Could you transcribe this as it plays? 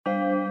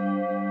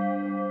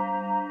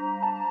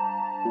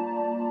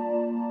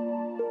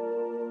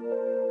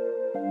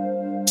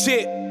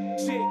Shit.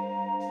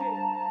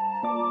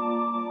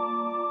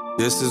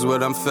 This is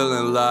what I'm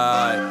feeling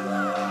like.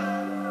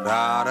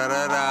 Da da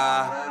da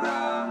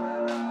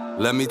da.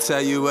 Let me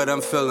tell you what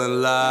I'm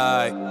feeling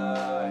like.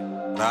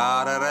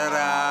 Da da da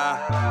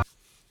da.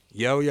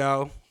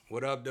 Yo,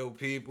 what up, though,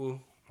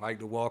 people? I'd like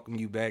to welcome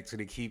you back to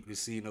the Keep the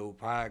C Note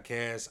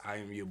podcast. I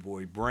am your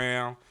boy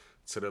Brown.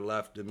 To the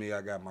left of me,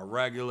 I got my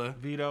regular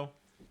Vito.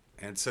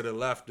 And to the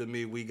left of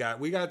me, we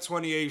got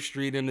 28th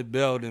Street in the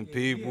building,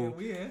 people.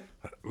 Yeah.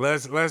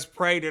 Let's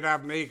pray that I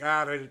make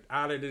out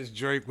of this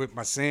drink with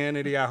my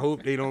sanity. I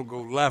hope they don't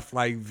go left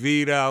like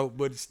Vito.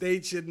 But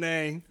state your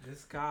name.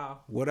 This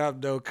Kyle. What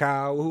up, though,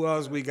 Kyle? Who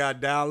else we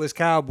got? Dallas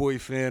Cowboy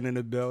fan in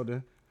the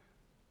building.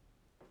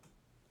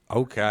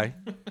 Okay.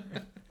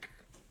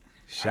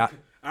 Shot.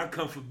 I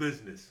come for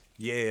business.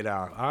 Yeah,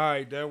 though. All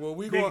right, then. Well,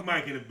 Big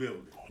Mike in the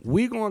building.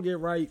 We gonna get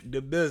right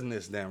to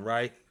business then,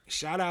 right?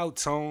 Shout out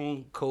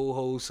Tone,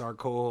 our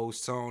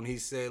co-host Tone. He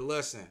said,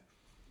 listen,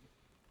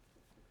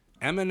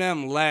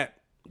 Eminem lapped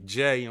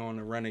Jay on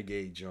the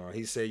Renegade joint.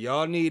 He said,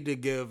 y'all need to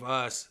give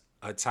us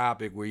a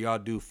topic where y'all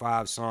do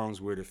 5 songs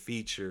where the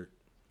feature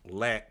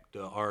lapped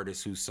the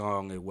artist whose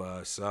song it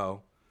was.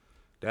 So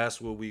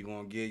that's what we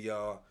gonna get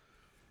y'all.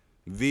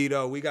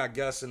 Vito, we got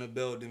guests in the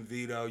building,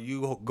 Vito.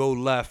 You go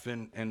left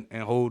and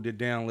hold it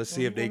down. Let's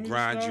see if they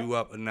grind you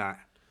up or not.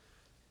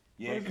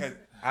 Yeah, because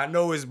I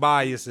know it's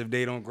biased if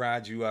they don't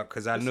grind you up,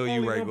 because I know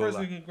you ready to go left.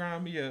 One person left. can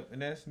grind me up, and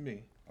that's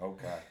me.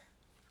 Okay.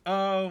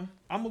 I'm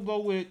going to go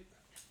with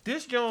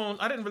this Jones.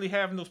 I didn't really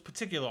have no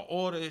particular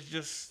order. It's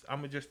just, I'm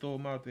going to just throw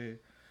them out there.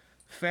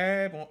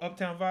 Fab on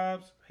Uptown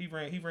Vibes, he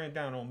ran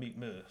down on Meek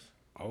Mills.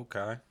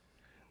 Okay.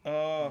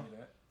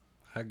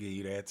 I give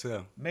you that,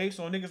 too. Mace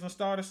on Niggas Done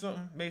Started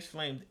Something. Mace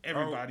flamed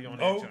everybody on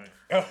that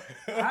joint.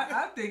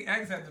 I think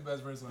X had the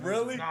best verse on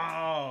Really?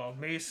 No,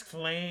 Mace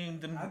flamed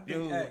them.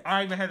 X.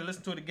 I even had to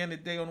listen to it again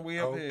today on the way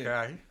up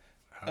here.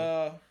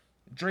 Okay.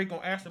 Drake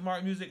on Aston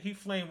Martin music, he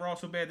flamed Raw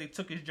so bad they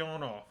took his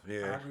joint off.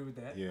 Yeah. I agree with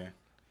that. Yeah.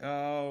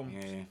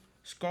 Yeah.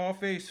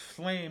 Scarface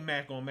flamed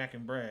Mac on Mac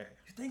and Brad.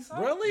 You think so?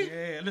 Really?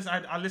 Yeah,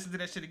 listen, I listened to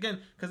that shit again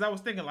because I was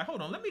thinking like,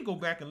 hold on, let me go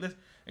back and listen.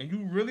 And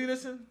you really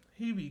listen?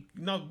 Beans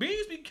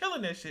be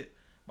killing that shit.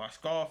 By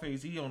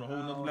Scarface, he on a whole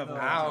nother level.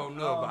 I don't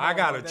know, but I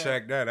got to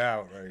check that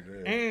out right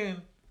there.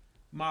 And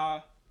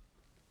my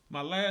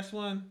last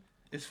one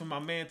is for my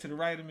man to the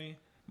right of me,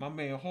 my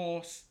man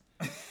Horse.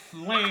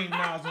 Flame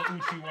Nas on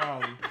Uchi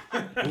Wally.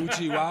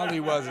 Uchi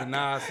Wally was a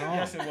Nas song.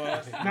 Yes, it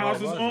was.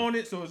 Nas was on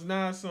it, so it's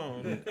Nas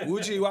song.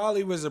 Uchi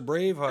Wally was a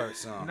Braveheart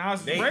song.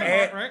 Nas was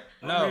Braveheart, right?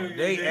 No,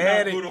 they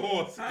added.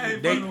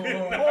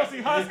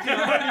 Horsey Husky,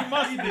 Honey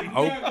Musty.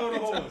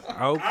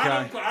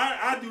 Okay.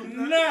 I do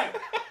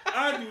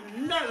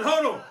not.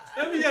 Hold on.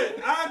 Let me get.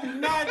 I do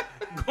not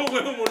go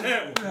with him on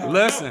that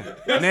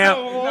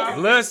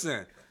one.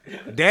 Listen.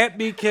 That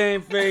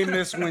became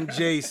famous when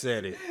Jay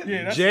said it.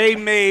 Yeah, Jay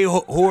made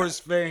Horse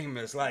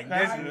famous. Like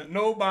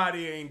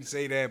nobody ain't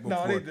say that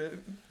before. No, they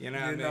did. You know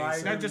what I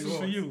mean? That just was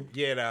for you.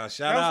 Yeah, now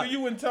That was for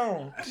you and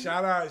Tone.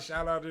 Shout out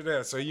to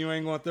that. So you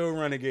ain't gonna throw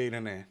Renegade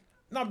in there?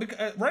 No,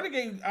 because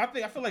Renegade, I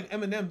feel like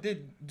Eminem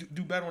did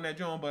do better on that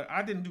joint, but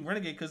I didn't do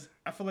Renegade because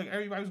I feel like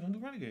everybody was gonna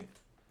do Renegade.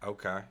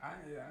 Okay. I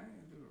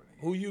ain't do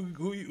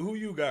Renegade. Who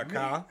you got,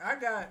 Kyle? I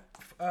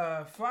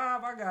got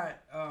 5. I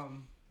got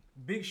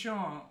Big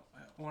Sean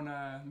on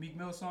Meek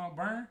Mill song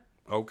Burn.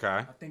 Okay.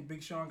 I think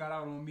Big Sean got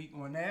out on Meek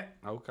on that.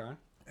 Okay.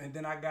 And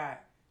then I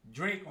got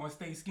Drake on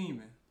Stay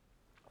Scheming.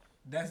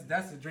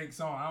 That's a Drake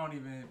song. I don't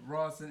even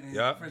Ross and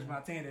French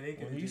Montana. They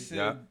can. He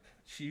said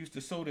she used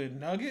to soda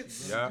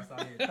nuggets. Yeah.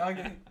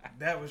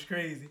 That was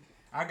crazy.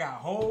 I got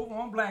Hove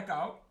on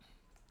Blackout.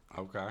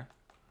 Okay.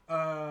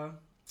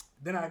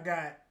 Then I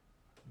got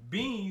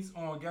Beans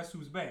on Guess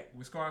Who's Back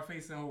with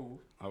Scarface and Hove.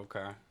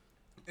 Okay.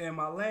 And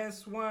my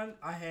last one,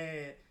 I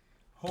had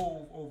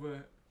Hove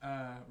over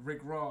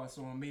Rick Ross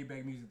on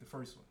Maybach Music, the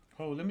first one.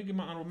 Oh, let me get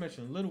my honorable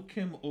mention. Little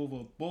Kim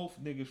over both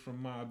niggas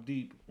from Mobb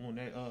Deep on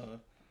that.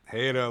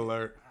 Hater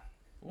alert.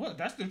 What?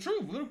 That's the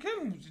truth. Little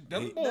Kim,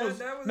 them That boys.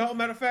 was- No,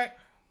 matter of fact,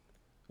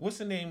 what's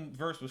the name?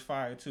 Verse was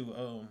fire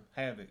too.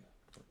 Havoc.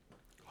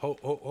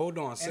 Hold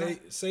on.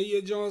 Say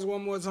your Jones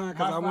one more time,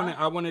 because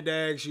I wanted to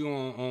ask you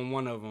on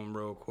one of them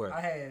real quick. I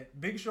had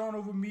Big Sean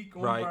over Meek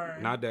on Right.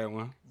 Burn. Not that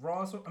one.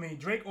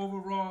 Drake over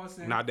Ross.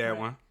 And Not that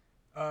one.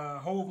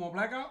 Hove on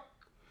Blackout.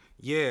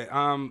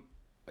 Yeah.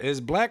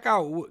 Is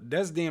Blackout?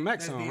 That's DMX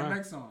That's song, DMX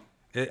right? song.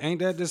 Ain't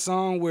that the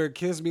song where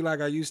Kiss be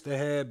like, I used to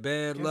have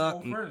bad Kiss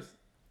luck? go first.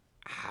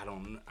 I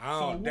don't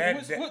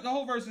know. So what the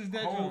whole verse is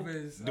that? Hove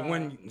is The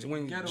when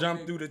you Ghetto jump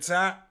nigga- through the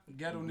top.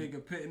 Ghetto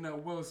nigga pitting up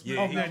Will Smith.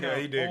 Yeah,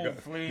 he did. go-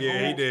 Flame yeah,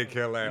 he Hove. did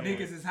kill that one.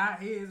 Niggas is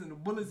hot heads and the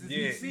bullets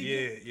is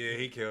Yeah,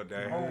 he killed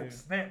that. Hove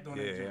snapped on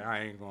that joint. Yeah, I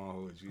ain't gonna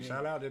hold you.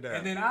 Shout out to that.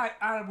 And then I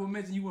honorable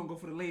mention, you want to go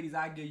for the ladies,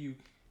 I give you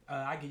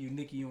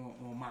Nicki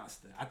on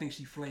Monster. I think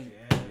she flamed.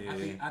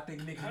 Yeah. I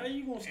think Nicki. How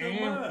you gonna steal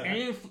mine?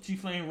 And she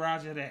flamed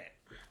Roger that.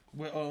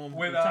 With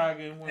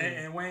Tiger and Wayne.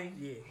 And Wayne,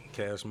 yeah.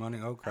 Cash Money,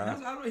 okay.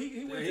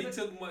 He went He to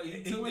took my.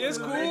 He took It's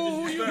my-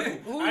 cool.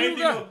 disrespectful.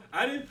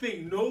 I didn't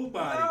think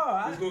nobody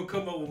was gonna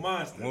come up with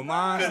Monster. Well,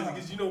 Monster.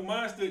 Because you know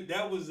Monster,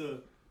 that was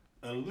a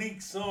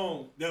leaked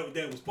song that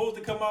was supposed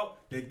to come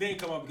out that didn't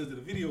come out because the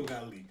video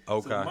got leaked.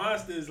 Okay. So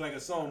Monster is like a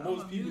song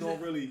most people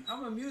don't really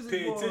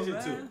pay attention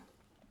to.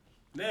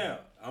 Now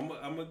I'm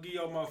gonna give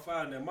y'all my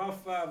 5. Now my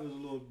 5 is a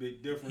little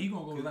bit different. He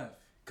gonna go left.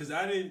 Cause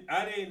I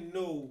didn't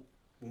know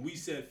when we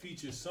said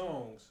feature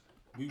songs,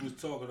 we was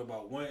talking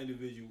about one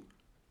individual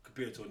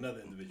compared to another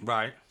individual.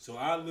 Right. So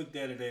I looked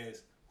at it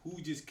as who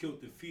just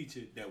killed the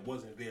feature that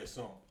wasn't their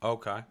song.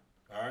 Okay.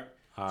 All right.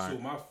 So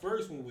my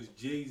first one was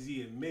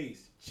Jay-Z and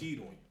Mace, Cheat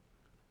on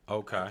You.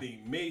 Okay.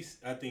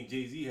 I think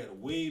Jay-Z had a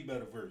way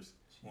better verse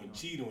on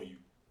Cheat on You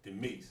than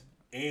Mace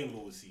and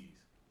Lil C's.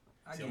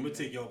 See, I'm gonna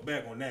take y'all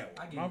back on that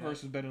one. My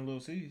verse is better than Lil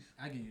C's.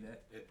 I give you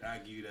that. I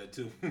give you that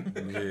too.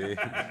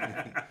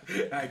 Yeah.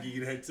 I give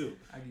you that too.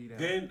 I give you that.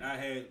 Then I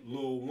had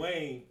Lil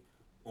Wayne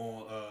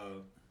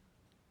on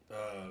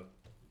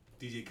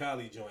DJ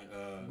Khaled joint.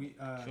 We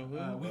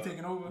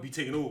taking over. Be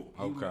Taking Over.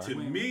 Okay. To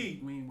me,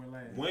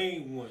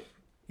 Wayne went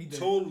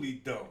totally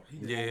dumb.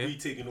 Yeah. Be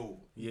Taking Over.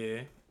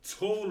 Yeah.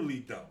 Totally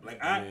dumb.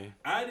 Like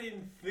I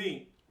didn't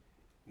think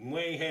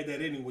Wayne had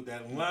that in him with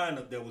that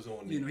lineup that was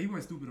on there. You know, he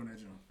went stupid on that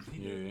joint.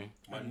 Yeah.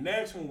 My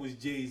next one was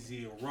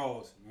Jay-Z and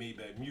Ross,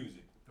 Maybach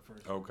Music.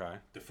 Okay.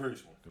 The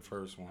first one. The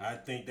first one. I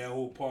think that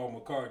whole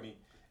Paul McCartney,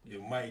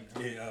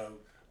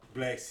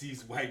 Black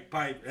Seats, White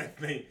Pipe, that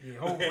thing. Yeah,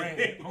 whole ran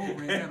down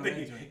on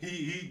that joint.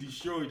 He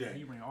destroyed that.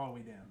 He ran all the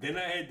way down. Then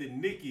I had the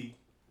Nicki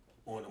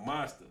on the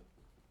Monster.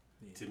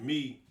 Yeah. To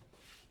me,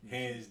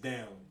 hands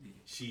down,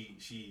 she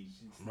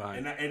right.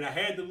 And I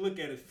had to look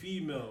at a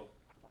female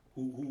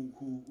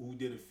who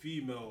did a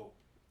female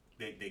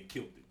that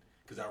killed it.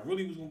 Cause I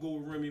really was gonna go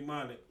with Remy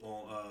Ma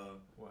on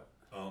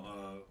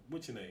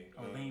what's your name?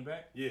 Lean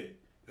Back. Yeah,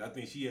 I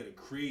think she had a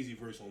crazy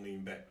verse on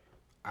Lean Back.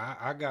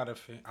 I got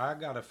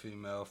a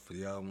female for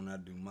y'all when I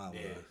do my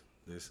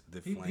list.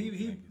 He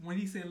when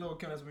he said Lil'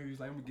 Kim, that's when he was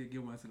like, I'm gonna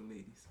get one to the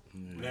ladies.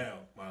 Now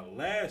my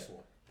last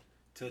one,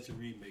 Touch a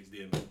Remix,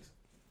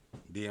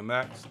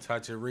 DMX,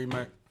 Touch a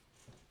Remix.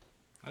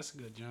 That's a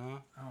good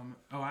John.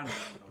 I know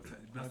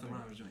Best of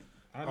Rhymes joint.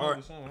 I know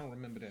the song. I don't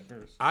remember that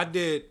verse. I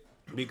did.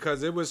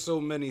 Because there was so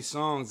many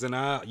songs, and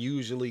I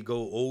usually go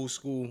old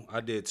school.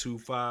 I did 2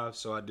 5,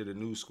 so I did a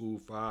new school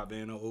 5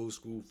 and an old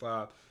school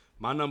 5.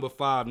 My number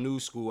 5 new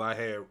school, I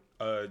had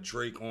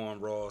Drake on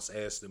Ross,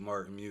 Aston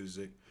Martin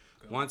music.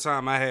 Okay. One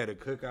time I had a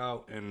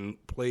cookout and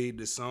played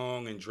the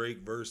song, and Drake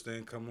verse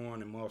didn't come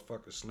on, and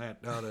motherfucker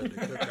snapped out at the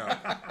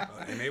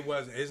cookout. And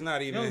it's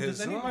not even his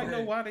song. Does anybody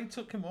know why they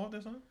took him off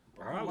this song?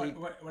 Probably.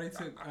 Why they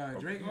took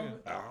Drake off?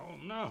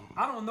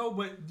 I don't know.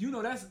 But you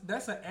know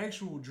that's an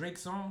actual Drake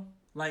song.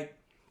 Like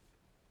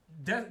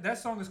that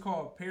song is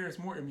called Paris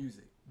Morton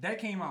Music. That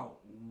came out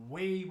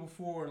way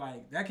before,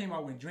 that came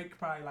out when Drake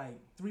probably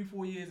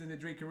 3-4 years into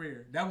Drake's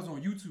career. That was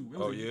on YouTube.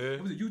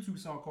 It was a YouTube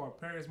song called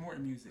Paris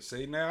Morton Music.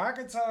 See, now I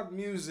can talk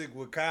music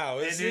with Kyle.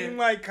 It seems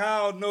like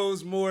Kyle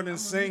knows more than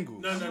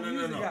singles. No.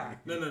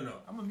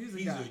 I'm a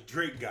music guy. He's a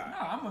Drake guy.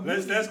 No, I'm a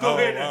music Let's go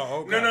ahead.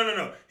 Okay.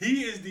 No.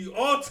 He is the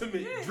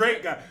ultimate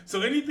Drake guy.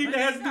 So anything that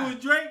has to do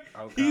with Drake,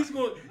 he's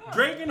going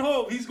Drake and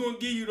Hope. He's going to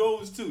give you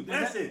those two.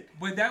 That's it.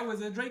 But that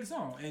was a Drake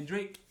song, and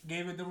Drake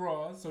gave it to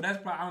Ross. So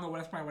that's probably, I don't know.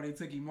 That's probably why they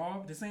took him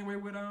off. The same way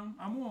with I'm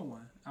on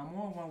One. I'm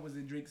on One was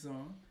a Drake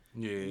song.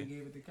 Yeah. He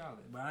gave it to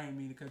Khaled, but I didn't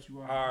mean to cut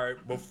you off. All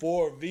right,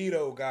 before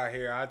Vito got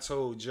here, I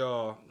told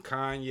y'all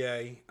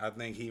Kanye. I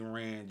think he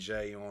ran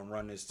Jay on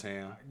Run This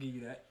Town. I give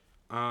you that.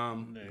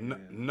 Number.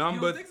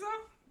 You don't think so?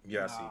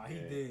 Yes, he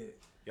did.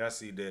 Yes,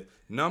 he did.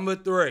 Number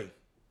 3,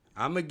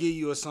 I'm gonna give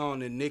you a song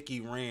that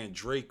Nicki ran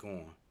Drake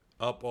on,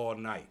 Up All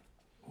Night.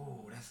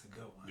 Oh, that's a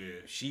good one.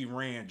 Yeah. She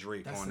ran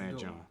Drake That's on a that good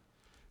joint. one.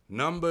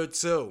 Number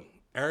 2,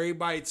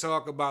 everybody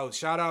talk about,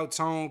 shout out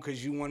Tone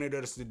because you wanted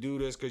us to do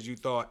this because you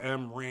thought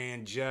M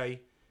ran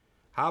Jay.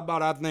 How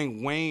about I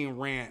think Wayne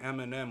ran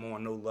Eminem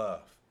on No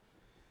Love?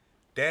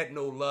 That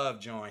No Love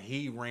joint,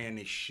 he ran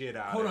the shit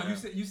out Hold of on,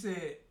 him. you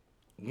said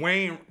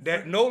Wayne,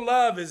 that No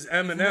Love is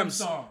Eminem's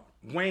song.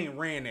 Wayne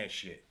ran that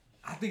shit.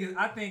 I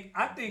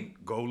think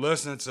Go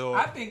listen to it.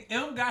 I think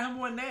M got him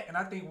on that, and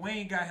I think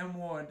Wayne got him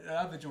on the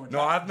other joint.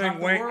 No, I think Drop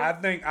the Wayne. World.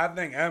 I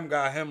think M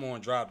got him on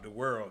Drop the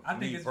World. I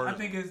think it's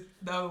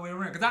the other way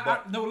around. Cause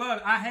I No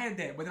Love, I had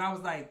that, but then I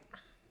was like,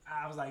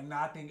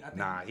 nah. I think.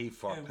 Nah, he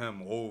fucked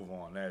him over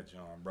on that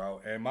joint,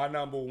 bro. And my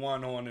number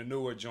 1 on the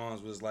newer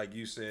Johns was like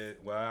you said.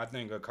 Well, I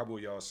think a couple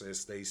of y'all said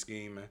 "Stay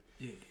Scheming."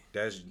 Yeah.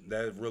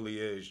 That really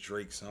is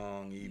Drake's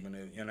song. Even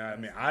if, you know what I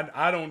mean.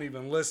 I don't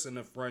even listen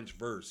to French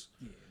verse.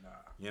 Yeah, nah.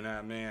 You know what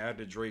I mean? I had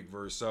the Drake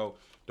verse. So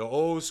the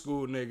old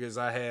school niggas,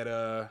 I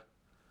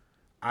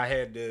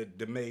had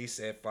the Mace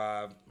at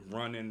 5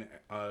 running.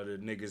 The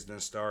niggas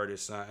done started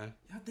something.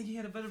 I think he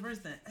had a better verse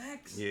than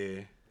X.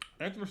 Yeah.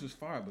 X versus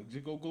 5, but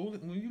just go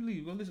when you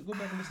leave. Go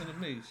back and listen to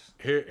Mace.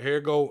 Here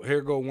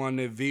go one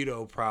that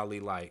Vito probably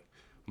like.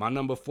 My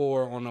number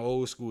 4 on the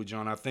old school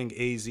John. I think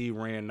AZ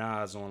ran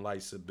Nas on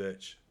Life's a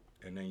Bitch.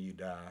 and then you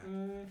die.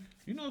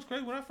 You know what's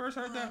crazy? When I first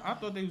heard that, I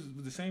thought they was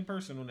the same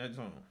person on that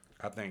song.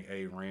 I think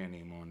A ran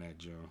him on that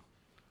joint.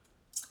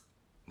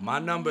 My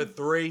number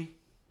 3.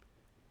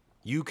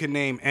 You can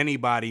name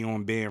anybody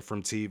on Banned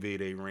from TV.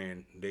 They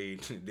ran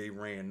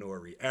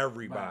Nori.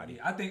 Everybody.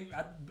 I think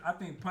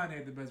Pun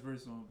had the best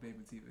verse on Baby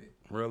TV.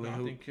 Really? No, I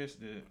Who? think Kiss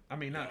did. I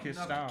mean, not Kiss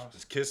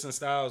Styles. Kiss and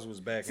Styles was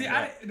back. See, in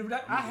I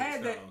that.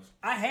 had that.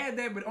 I had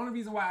that, but the only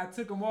reason why I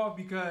took them off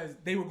because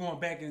they were going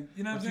back and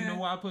you know what I'm But you saying.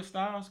 know why I put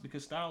Styles?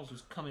 Because Styles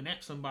was coming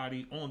at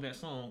somebody on that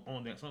song.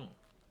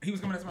 He was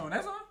coming at somebody on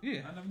that song.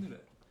 Yeah. I never knew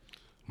that.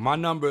 My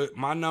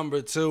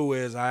number 2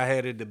 is I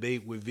had a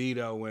debate with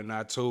Vito, and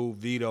I told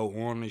Vito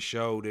on the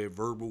show that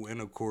Verbal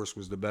Intercourse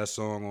was the best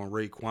song on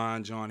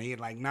Raekwon John. He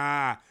like,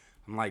 nah.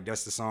 I'm like,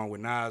 that's the song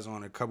with Nas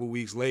on. A couple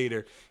weeks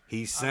later,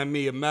 he sent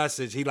me a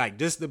message. He like,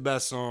 this the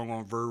best song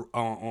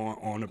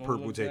on the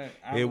Purple Tape.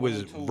 It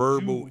was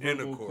Verbal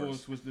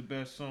Intercourse. Was the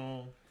best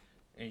song,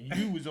 and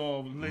you was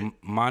all lit.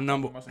 My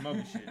number about some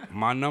other shit.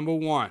 My number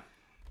 1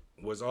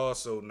 was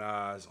also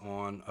Nas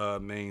on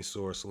Main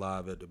Source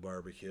Live at the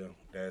Barbecue.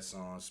 That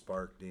song,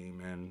 Spark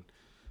Demon.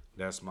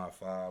 That's my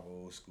 5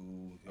 old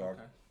school.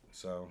 Okay.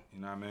 So,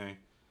 you know what I mean?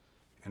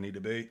 Any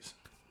debates?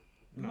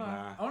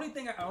 Nah. Only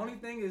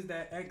thing is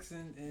that X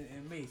and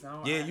Mace.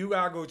 You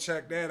gotta go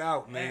check that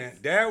out, man. X.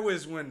 That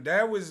was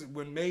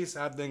when Mace,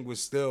 I think,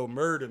 was still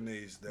Murder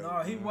Mace, though.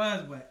 No, he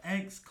was, but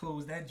X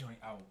closed that joint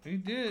out. He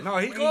did. No,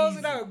 he closed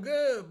it out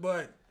good,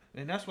 but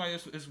And that's why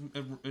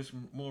it's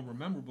more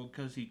memorable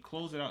because he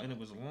closed it out and it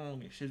was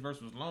long. His verse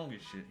was long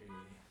as shit.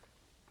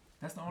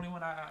 That's the only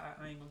one I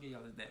ain't gonna get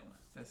y'all is that one.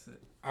 That's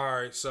it. all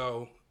right.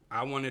 So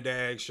I wanted to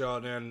ask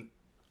y'all then.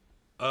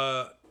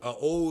 A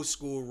old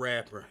school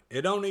rapper.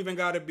 It don't even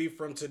gotta be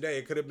from today.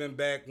 It could have been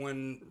back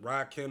when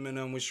Rakim and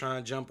them was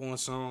trying to jump on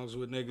songs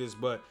with niggas.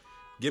 But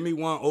give me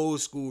one old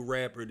school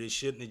rapper that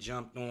shouldn't have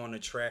jumped on the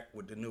track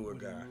with the newer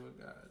guy.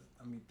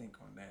 Let me think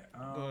on that.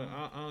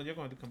 But you're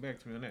going to come back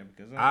to me on that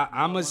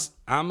because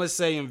I'ma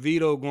say, and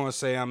Vito gonna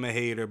say I'm a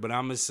hater, but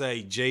I'ma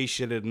say Jay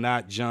should have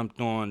not jumped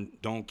on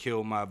 "Don't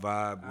Kill My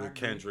Vibe" with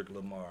Kendrick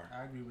Lamar.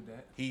 I agree with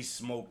that. He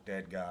smoked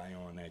that guy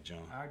on that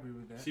jump. I agree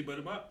with that. See,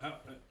 but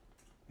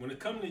when it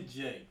comes to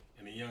Jay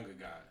and the younger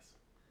guys,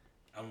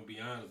 I'm gonna be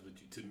honest with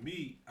you. To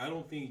me, I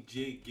don't think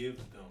Jay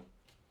gives them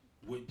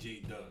what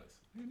Jay does.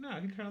 Nah,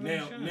 he trying to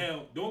shine.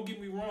 Now, don't get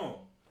me wrong.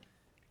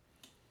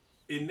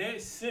 In that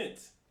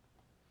sense,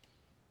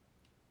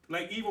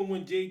 like even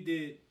when Jay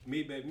did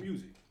Maybach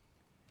Music,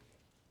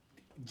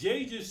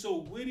 Jay just so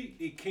witty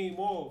it came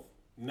off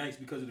nice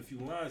because of the few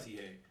lines he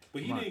had.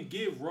 But he didn't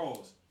give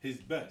Ross his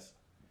best.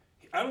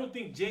 I don't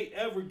think Jay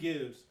ever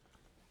gives,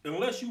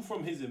 unless you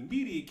from his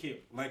immediate camp,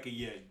 like a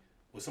Ye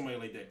or somebody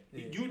like that.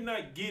 Yeah. You're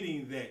not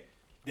getting that.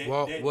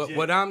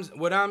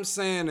 What I'm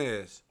saying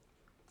is,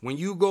 when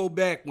you go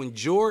back, when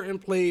Jordan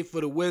played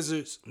for the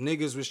Wizards,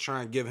 niggas was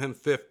trying to give him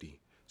 50.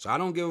 So I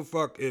don't give a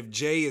fuck if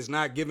Jay is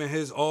not giving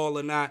his all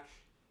or not.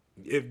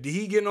 If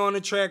he getting on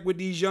the track with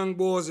these young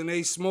boys and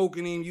they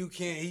smoking him,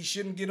 he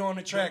shouldn't get on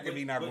the track if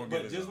he not gonna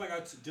get it. Just like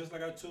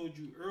I told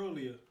you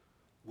earlier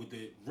with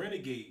the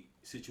Renegade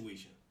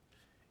situation,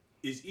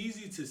 it's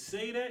easy to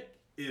say that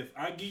if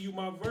I give you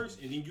my verse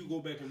and then you go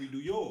back and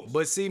redo yours.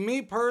 But see,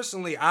 me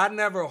personally, I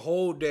never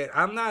hold that.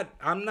 I'm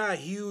not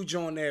huge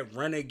on that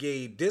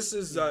Renegade. This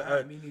is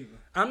me neither.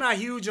 I'm not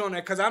huge on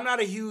that because I'm not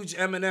a huge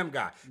Eminem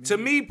guy. To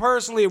me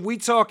personally, if we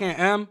talking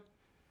M,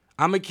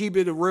 I'ma keep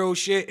it a real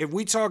shit. If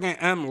we talking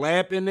M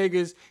lapping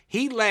niggas,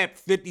 he lapped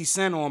 50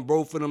 Cent on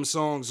both of them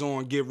songs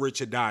on Get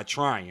Rich or Die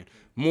Trying.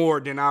 More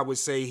than I would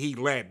say he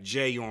lapped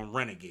Jay on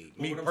Renegade.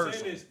 Me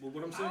personally.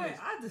 What I'm saying is,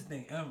 I just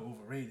think M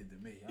overrated to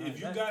me. If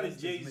you got a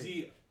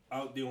Jay-Z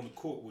out there on the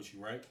court with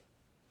you, right?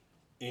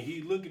 And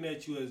he looking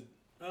at you as,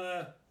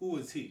 who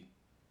is he?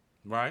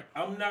 Right.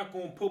 I'm not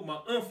going to put my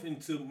umph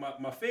into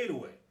my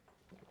fadeaway.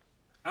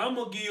 I'm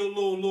going to give you a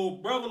little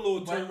brother,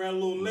 turn around, a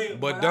little layup.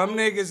 But them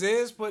niggas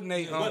is putting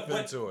their umph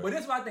into it. But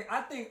that's what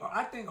I think.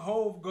 I think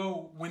Hov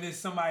go when it's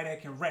somebody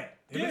that can rap.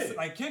 It's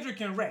like Kendrick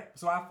can rap.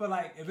 So I feel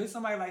like if it's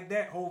somebody like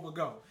that, Hov will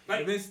go.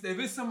 Like, if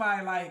it's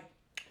somebody like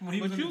when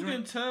he was you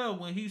can tell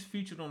when he's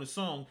featured on the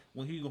song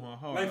when he going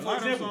hard. Like, a for lot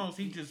example, of songs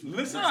he just he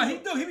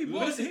be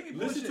bullshit.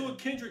 Listen to a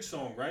Kendrick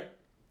song, right?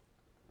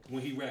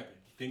 When he rapping,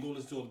 then go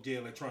listen to a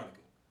Jay Electronica,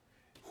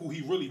 who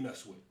he really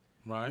messed with.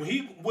 Right. When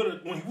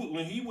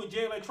he with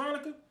Jay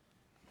Electronica,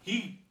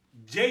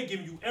 Jay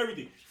giving you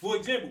everything. For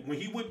example,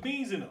 when he with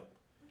Beans in them,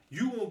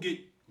 you gonna get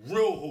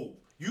real hope.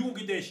 You gonna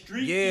get that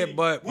street. Yeah,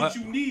 but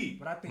you need.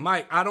 But I think,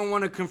 Mike, I don't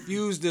want to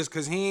confuse this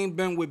because he ain't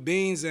been with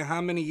Beans in how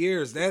many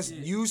years? That's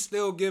you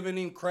still giving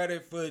him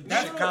credit for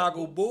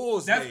Chicago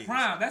Bulls. That's days.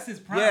 prime. That's his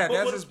prime. Yeah,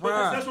 that's his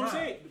prime. That's what I'm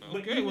saying.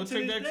 Okay, well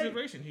take that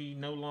consideration. He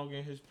no longer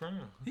in his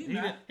prime.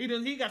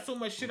 He got so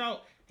much shit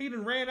out. He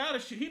done ran out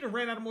of shit. He done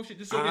ran out of more shit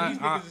to say that these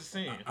niggas is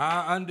saying.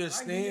 I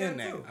understand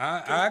that.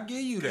 I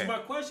give you that. My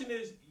question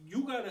is,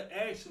 you gotta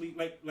actually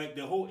like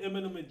the whole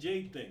Eminem and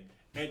Jay thing.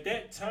 At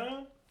that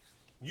time,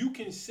 you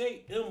can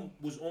say M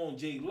was on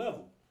Jay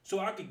level. So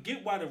I could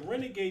get why the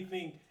Renegade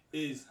thing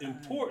is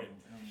important.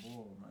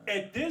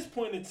 At this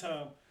point in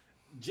time,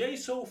 Jay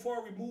so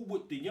far removed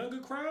with the younger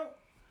crowd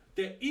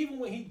that even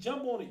when he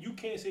jump on it, you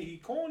can't say he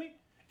corny.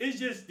 It's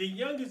just the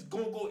youngest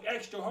gonna go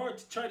extra hard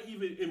to try to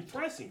even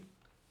impress him.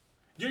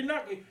 You're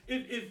not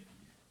if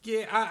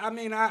Yeah, I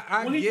mean,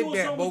 I When he get doing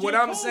that, something but with what J.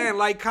 I'm Cole. saying,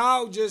 like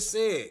Kyle just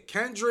said,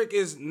 Kendrick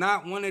is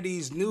not one of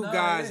these new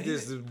guys yeah,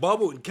 that's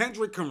bubble.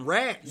 Kendrick can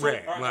rap, So, all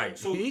right, like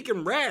so- he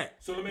can rap.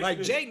 so let me ask Like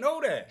you this. Jay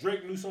know that.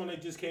 Drake new song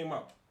that just came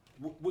out.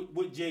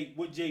 What Jay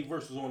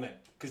verse was on that?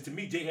 Because to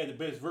me, Jay had the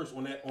best verse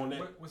on that.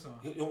 What song?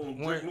 On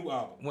Drake new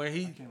album. When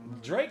he remember.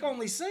 Drake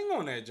only sing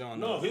on that, John.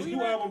 No, though. his Who new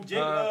you album,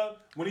 Jay.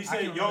 When he I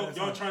said can't y'all remember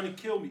that song. trying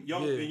to kill me,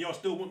 y'all Yeah. and y'all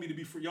still want me to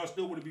be y'all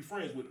still want to be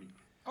friends with me.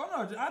 Oh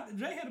no,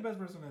 Drake had the best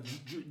verse on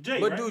that. Jay,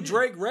 But right? do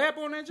Drake rap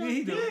on that, John? Yeah,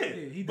 he do. Yeah,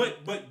 Yeah, he do.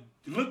 but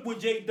look what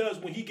Jay does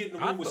when he get in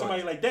the I room with thought-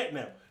 somebody like that.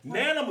 Now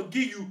I'm gonna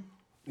give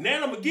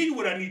you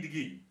what I need to give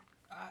you.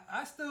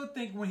 I still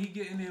think when he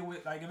get in there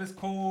with like if it's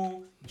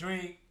Cole,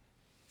 Drake,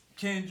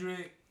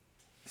 Kendrick,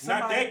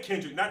 Not somebody- that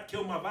Kendrick, not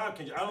Kill My Vibe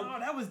Kendrick. I No,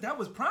 don't. that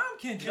was prime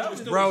Kendrick. That Kendrick was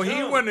still- Bro, he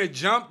young. wouldn't have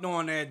jumped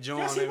on that, John.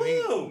 Yes, he if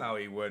will. No,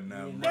 he wouldn't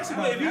have. That's Nah.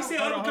 what if he said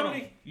Hold on, hold on.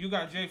 upcoming. You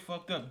got Jay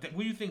fucked up.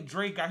 Where you think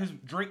Drake got his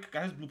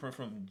blueprint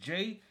from?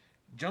 Jay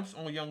jumps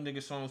on young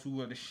nigga songs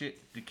who are the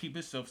shit to keep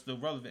himself still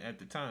relevant at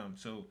the time.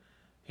 So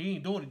he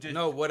ain't doing it just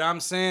No, what I'm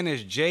saying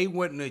is Jay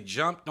wouldn't have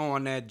jumped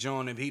on that,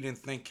 John, if he didn't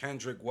think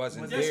Kendrick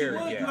wasn't Yes, he there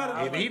would. yet. You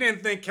gotta- If he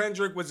didn't think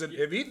Kendrick was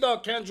if he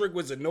thought Kendrick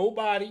was a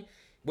nobody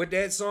with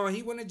that song,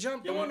 he wouldn't have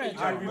jumped Yeah, on that. I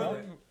John, agree bro.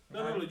 with that.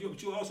 No,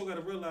 but you also got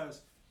to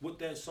realize what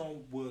that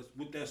song was.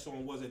 What that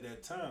song was at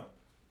that time.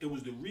 It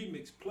was the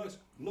remix plus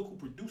look who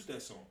produced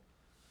that song.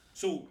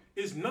 So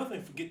it's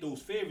nothing to get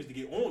those favors to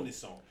get on this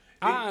song.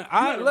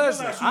 I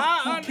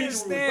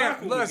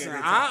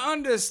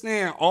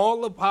understand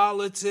all the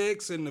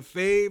politics and the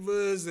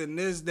favors and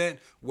this, that.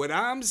 What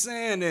I'm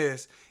saying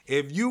is,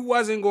 if you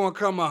wasn't gonna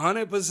come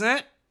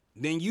 100%,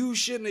 then you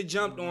shouldn't have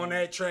jumped on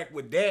that track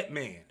with that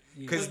man.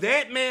 Cause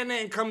that man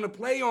didn't come to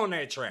play on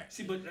that track.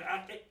 See, but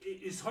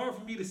it's hard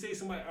for me to say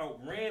somebody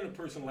outran a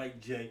person like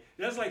Jay.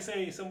 That's like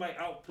saying somebody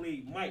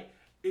outplayed Mike.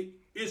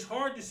 It's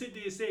hard to sit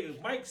there and say if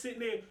Mike's sitting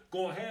there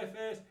going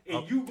half-ass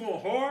and you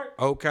going hard.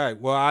 Okay,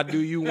 well I do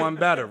you one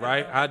better,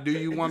 right? I do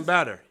you one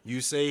better.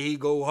 You say he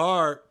go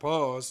hard,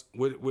 pause,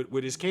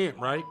 with his camp,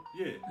 right?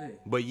 Yeah,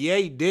 But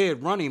Ye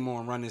did run him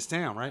on Run This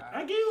Town, right?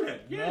 I give you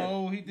that. Yeah.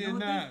 No, he did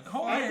not.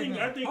 Hov I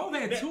had, think Hov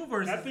had that- two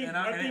verses, I think and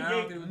I don't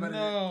think it was better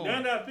No.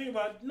 Now that I think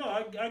about it, no,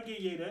 I give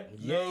you that.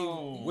 Ye,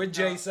 what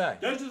Jay say?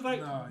 That's just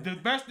like No. The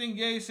best thing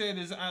Ye said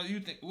is,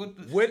 you think What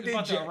what did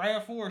about Jay- the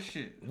RAV4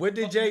 shit? What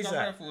did Fuck Jay you got say?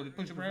 RAV4, the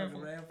push of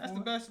RAV4. RAV4? That's the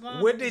best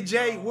line. What did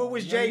Jay? What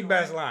was Ye Jay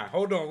best ran- line?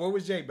 Hold on, what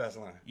was Jay best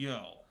line?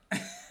 Yo.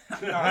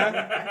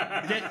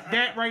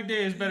 that right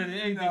there is better than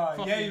anything. No,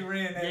 fucking Ye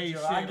ran that Ye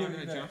joint. shit I on give you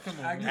that that. joint. Come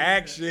I on, give man.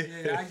 Action.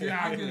 Yeah,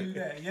 I give you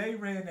that. Yeah, he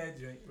ran that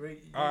joint.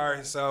 All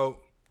right, so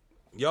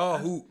y'all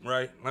hoop,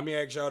 right? Let me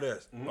ask y'all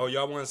this. Oh,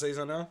 y'all want to say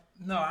something else?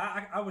 No,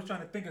 I was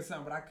trying to think of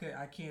something, but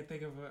I can't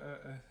think of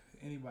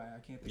anybody. I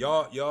can't think.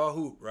 Y'all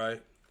hoop,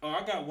 right? oh,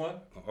 I got one.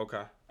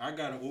 Okay. I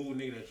got an old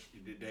nigga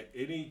that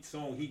any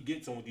song he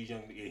gets on with these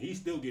young niggas, and he's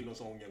still getting on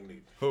song with young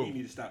niggas. Who? He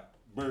need to stop.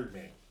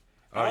 Birdman.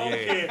 Oh, I don't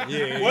yeah. care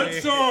Yeah, what yeah.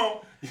 song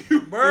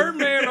you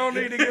Birdman don't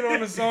need to get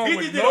on the song He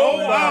with just did a whole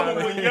nobody.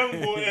 album with Young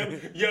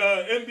Boy,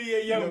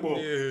 NBA Young Boy.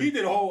 Yeah. He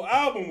did a whole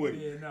album with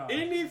it. Yeah, no.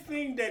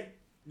 Anything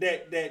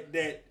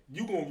that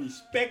you gonna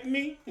respect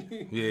me?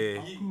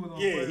 Yeah, cool on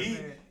yeah.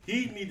 Birdman.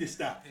 He need to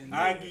stop.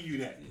 I give you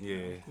that.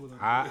 yeah.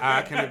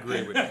 I can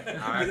agree with that.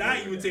 Because agree I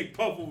with even that. take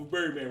Puff over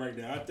Birdman right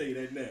now. I'll tell you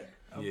that now.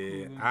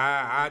 Yeah,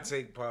 I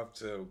take Puff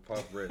to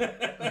Puff Rhythm.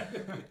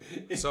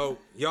 So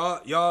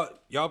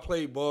y'all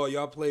played ball.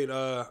 Y'all played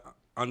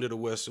under the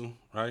whistle,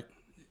 right?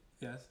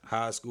 Yes.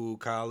 High school,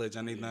 college,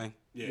 anything?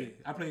 Yeah. Yeah.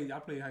 I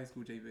played high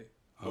school JV.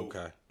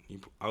 Okay.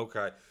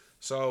 Okay.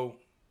 So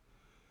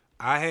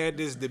I had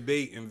this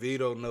debate, and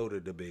Vito know the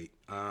debate.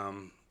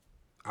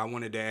 I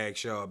wanted to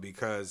ask y'all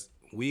because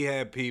we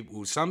had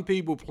people. Some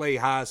people play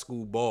high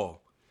school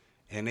ball,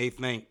 and they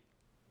think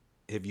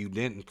if you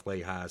didn't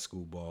play high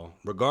school ball,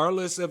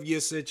 regardless of your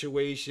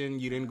situation,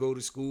 you didn't go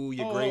to school,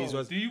 your grades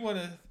was. Do you want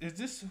to? Is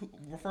this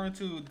referring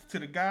to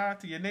the guy,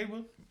 to your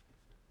neighbor?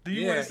 Do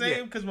you Yeah, want to say yeah.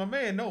 him? Because my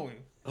man know him.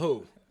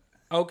 Who?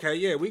 Okay,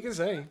 yeah, we can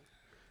say.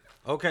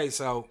 Okay,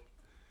 so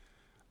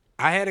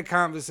I had a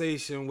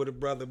conversation with a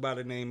brother by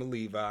the name of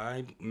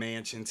Levi,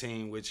 Mansion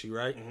team with you,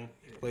 right?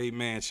 Played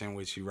Mansion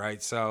with you,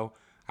 right? So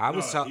I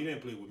was No, talking. he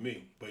didn't play with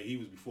me, but he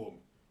was before me.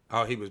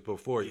 Oh, he was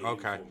before you. Yeah, he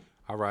was Okay. before me.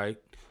 All right.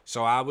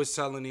 So I was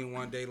telling him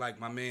one day, like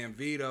my man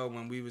Vito,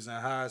 when we was in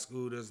high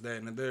school, this, that,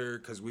 and the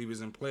third, because we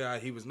was in play,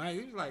 he was nice.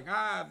 He was like,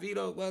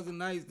 Vito wasn't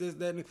nice, this,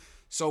 that. And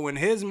so in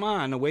his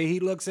mind, the way he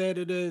looks at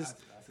it is, I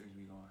see where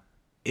you going.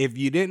 if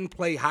you didn't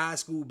play high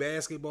school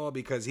basketball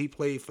because he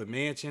played for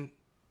Mansion,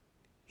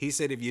 he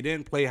said if you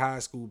didn't play high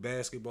school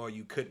basketball,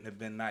 you couldn't have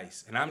been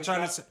nice. And I'm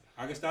trying to say,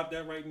 I can stop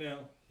that right now.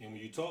 And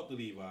when you talk to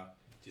Levi,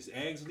 just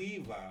ask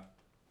Levi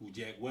who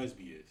Jack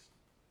Wesby is.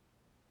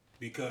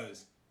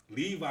 Because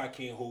Levi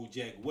can't hold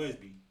Jack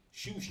Wesby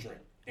shoestring.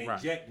 And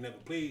Right. Jack never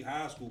played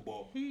high school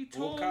ball He or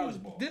told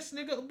college ball. this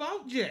nigga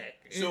about Jack.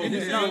 So- In the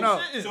No, same no.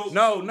 sentence.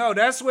 No,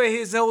 that's where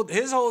his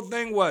whole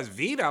thing was.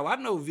 Vito, I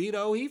know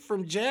Vito. He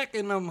from Jack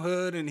and them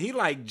hood, and he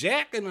like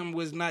Jack and them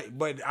was not.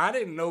 But I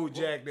didn't know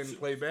Jack didn't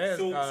play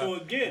basketball.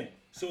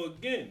 So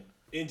again,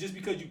 and just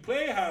because you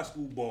play high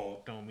school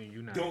ball Don't mean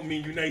you not. don't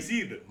mean you nice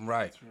either.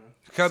 Right.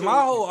 Because So-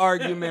 my whole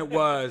argument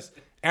was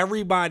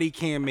everybody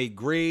can't make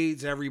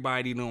grades.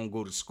 Everybody don't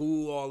go to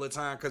school all the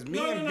time. Because me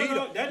No, and no, Vito,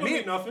 no, that don't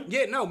mean nothing.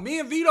 Yeah, no, me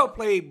and Vito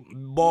played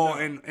ball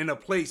in a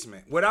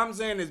placement. What I'm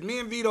saying is me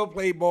and Vito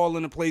played ball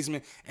in a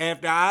placement.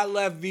 After I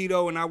left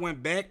Vito and I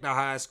went back to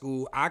high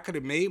school, I could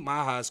have made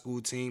my high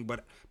school team,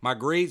 but my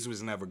grades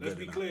was never Let's good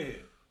be enough. clear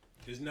here.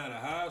 There's not a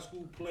high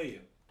school player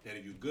that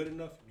if you're good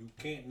enough, you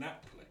can't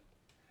not play.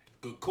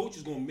 The coach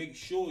is gonna make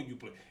sure you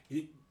play.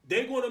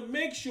 They're gonna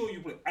make sure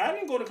you play. I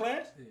didn't go to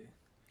class,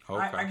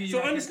 Okay. I give you so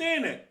that.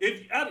 understand that.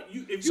 If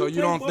you So you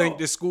play don't ball, think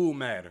the school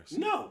matters?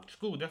 No,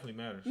 School definitely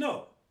matters.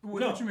 no, What,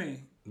 no, what you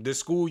mean? The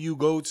school you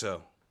go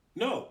to.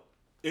 no.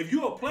 If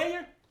you're a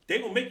player, they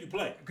gonna make you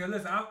play. Cause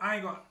listen, I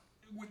ain't gonna.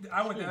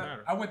 I went School to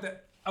matter.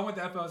 I went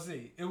to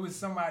FLC. It was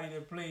somebody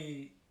that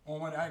played on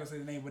one. I ain't gonna say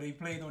the name, but they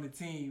played on the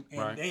team, and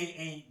Right. they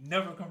ain't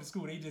never come to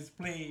school. They just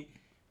played.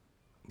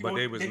 But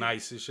they was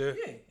nice and shit.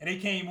 Yeah, and they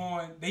came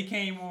on. They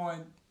came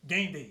on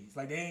game days.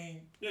 Like they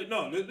ain't Yeah,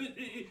 no.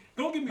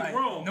 Don't get me like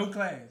wrong. no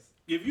class.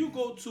 If you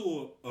go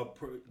to a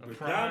predominant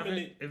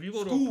Private. If you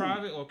go to school, a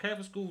private or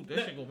Catholic school, that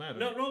shit gonna matter.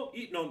 No.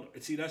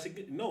 See, that's a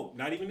good. No,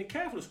 not even in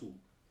Catholic school.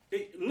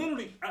 It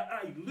literally,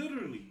 I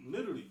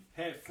literally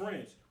had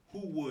friends who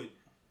would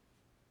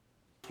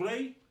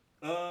play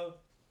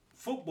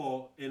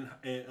football in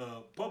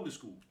public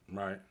school,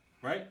 Right.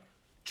 right?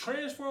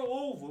 Transfer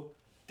over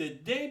the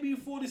day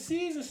before the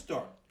season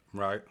start.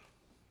 Right.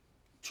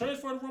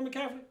 Transfer to Roman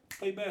Catholic,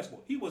 play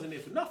basketball. He wasn't there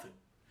for nothing.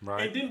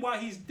 Right. And then while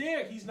he's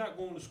there, he's not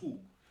going to school.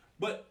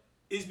 But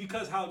it's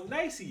because how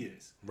nice he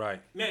is.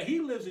 Right. Now he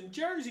lives in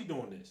Jersey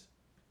doing this,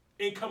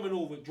 and coming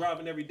over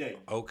driving every day.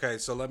 Okay,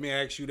 so let me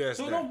ask you this.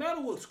 So it then. don't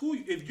matter what school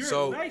you. If you're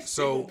So- nice,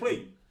 so- they gonna play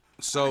you.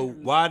 So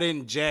why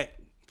didn't Jack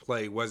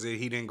play? Was it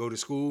he didn't go to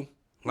school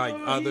like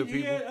No, other he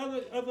people? had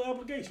other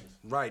obligations.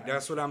 Right,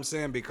 that's what I'm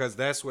saying because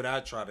that's what I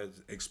try to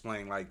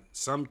explain. Like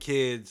some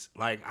kids,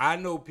 like I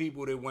know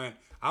people that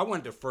I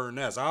went to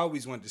Furness. I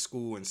always went to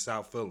school in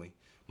South Philly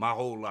my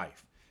whole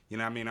life. You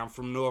know what I mean? I'm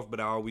from North,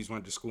 but I always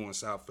went to school in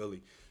South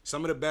Philly.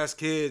 Some of the best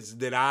kids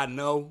that I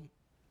know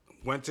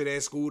went to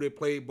that school that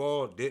played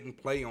ball, didn't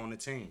play on the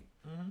team.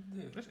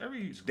 That's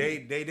every school. They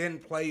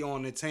didn't play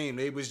on the team.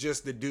 They was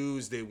just the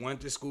dudes that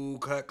went to school,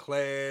 cut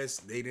class.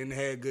 They didn't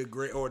have good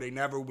grade, or they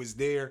never was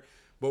there.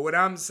 But what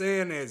I'm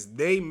saying is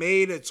they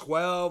made a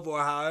 12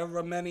 or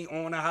however many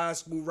on a high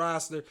school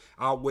roster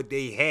out what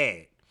they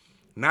had,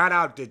 not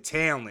out the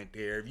talent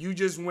there. If you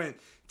just went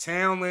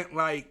talent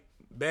like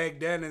back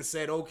then and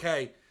said,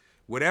 okay,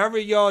 whatever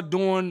y'all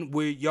doing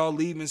with y'all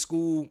leaving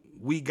school,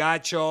 we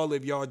got y'all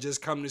if y'all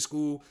just come to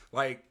school.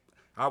 Like,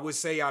 I would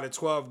say out of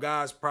 12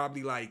 guys,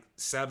 probably like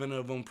 7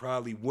 of them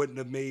probably wouldn't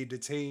have made the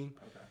team.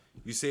 Okay.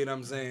 You see what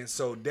I'm saying?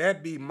 So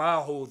that be my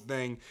whole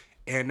thing.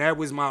 And that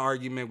was my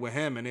argument with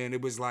him. And then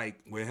it was like,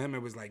 with him,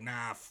 it was like,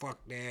 nah, fuck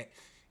that.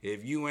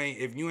 If you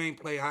ain't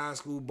play high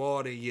school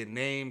ball, then your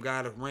name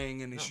got a ring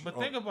in the No, but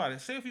think about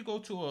it. Say if you go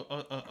to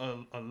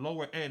a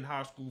lower end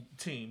high school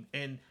team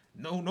and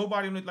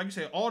nobody, like you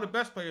said, all the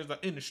best players are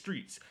in the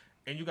streets,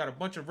 and you got a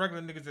bunch of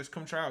regular niggas that's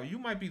come try out. You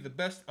might be the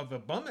best of the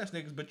bum ass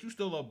niggas, but you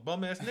still a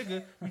bum ass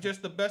nigga. You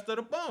just the best of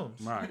the bums.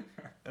 Right.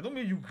 That don't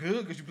mean you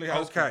good because you play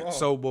high school Okay, ball.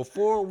 so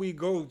before we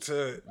go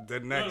to the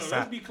No, next let's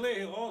side. be clear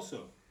here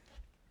also.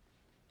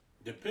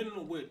 Depending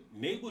on what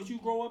neighborhood you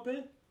grow up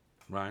in,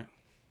 Right.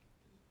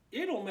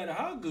 it don't matter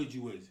how good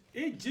you is.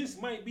 It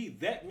just might be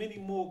that many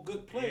more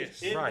good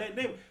players Yes, in right. that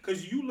neighborhood.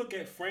 Because you look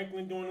at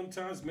Franklin during them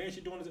times,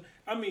 Mansion during them.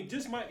 I mean,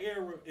 just my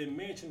era in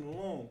Mansion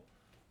alone,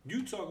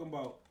 you talking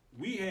about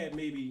we had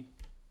maybe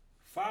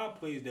 5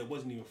 players that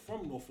wasn't even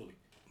from North Philly.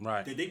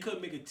 Right. That they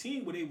couldn't make a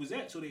team where they was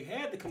at, so they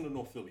had to come to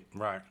North Philly.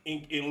 Right.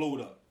 And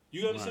load up.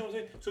 You understand what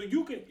I'm saying? So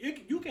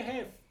you can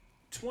have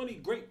 20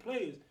 great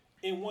players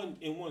in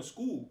one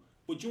school,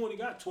 but you only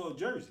got 12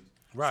 jerseys.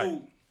 Right.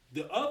 So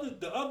the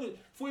other,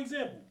 for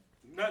example,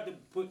 not to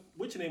put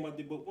what's your name out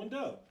there, but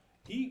Wendell.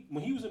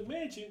 When he was in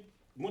Mansion,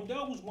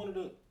 Wendell was one of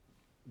the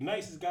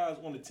nicest guys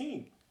on the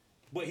team,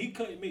 but he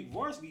couldn't make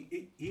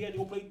varsity. He had to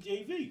go play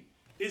JV.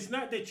 It's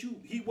not that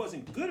he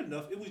wasn't good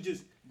enough. It was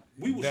just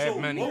we were That so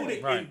many,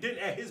 loaded, right. and then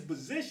at his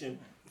position,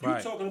 you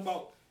Right. talking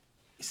about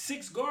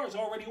 6 guards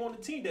already on the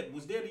team that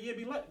was there the year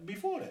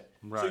before that.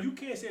 So Right. you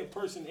can't say a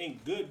person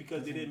ain't good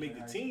because they didn't make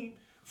the team.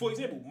 For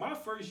example, my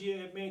first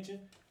year at Mansion,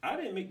 I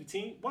didn't make the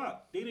team. Why?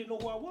 They didn't know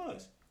who I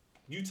was.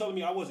 You telling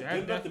me I wasn't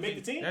good enough to make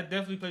the team? That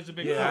definitely plays a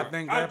big Yeah, part. I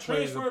think that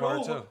plays a part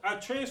over. too. I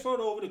transferred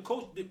over. The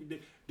coach,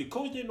 the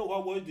coach didn't know who I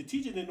was. The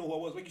teacher didn't know who I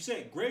was. Like you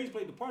said, grades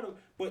played the part of it,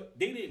 but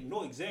they didn't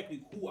know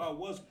exactly who I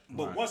was.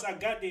 But Right. once I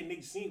got there and they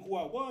seen who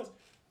I was,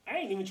 I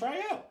ain't even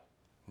try out.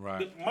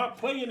 Right. My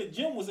play in the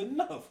gym was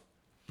enough.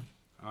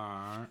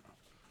 All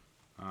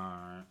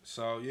Alright.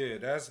 So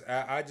yeah,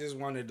 I just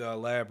wanted to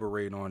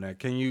elaborate on that.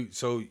 Can you?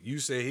 So you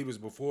say he was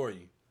before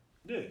you?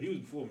 Yeah, he was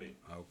before me.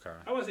 Okay.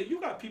 I want to say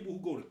you got people who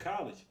go to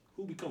college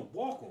who become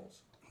walk-ons.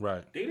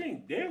 Right. They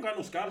ain't got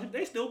no scholarship.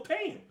 They still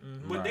paying,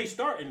 but they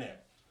starting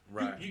that.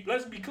 Right.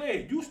 Let's be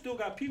clear. You still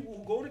got people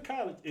who go to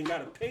college and got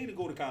to pay to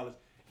go to college,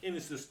 and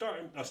it's a star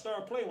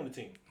player on the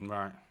team.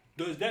 Right.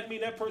 Does that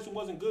mean that person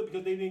wasn't good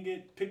because they didn't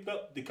get picked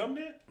up to come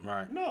there?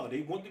 Right. No,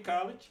 they went to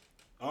college.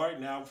 All right,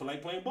 now I feel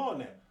like playing ball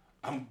now.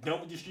 I'm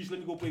done with the streets. Let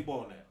me go play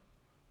ball now.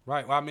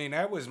 Right. Well, I mean,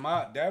 that was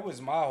my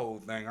whole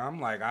thing. I'm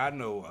like, I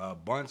know a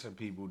bunch of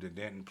people that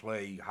didn't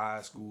play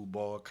high school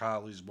ball,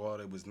 college ball.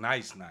 That was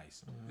nice.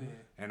 Yeah.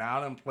 And I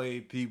done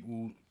played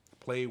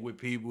with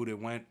people that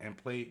went and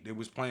played. That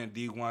was playing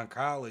D1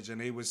 college, and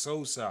they was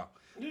so.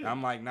 Yeah.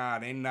 I'm like, nah,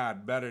 they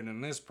not better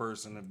than this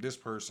person. If this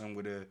person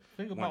would have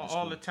Think about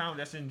all the talent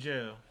that's in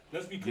jail.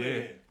 Let's be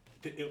clear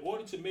here. In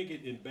order to make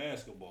it in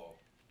basketball,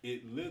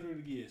 it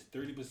literally is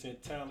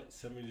 30% talent,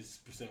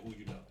 70% who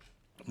you know.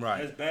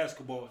 Right. That's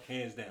basketball,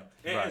 hands down.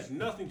 It Right. has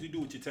nothing to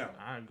do with your talent.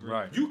 I agree.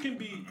 Right. You can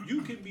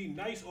be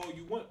nice all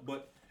you want,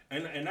 but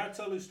and I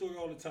tell this story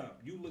all the time.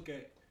 You look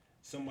at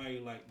somebody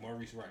like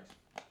Maurice Rice,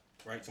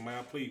 right? Somebody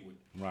I played with.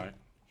 Right.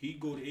 He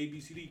go to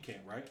ABCD camp,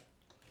 right?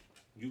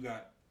 You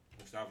got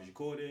Mustafa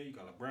Shakur there, you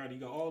got LeBron, you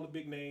got all the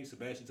big names,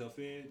 Sebastian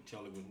Telfair,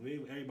 Charlie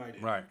Williams, everybody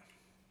there. Right.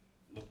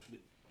 Look,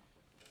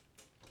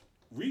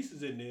 Reese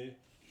is in there.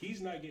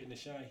 He's not getting the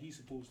shine he's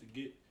supposed to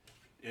get,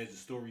 as the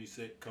story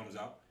comes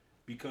out,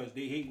 because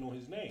they hating on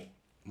his name.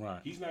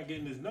 Right. He's not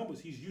getting his numbers.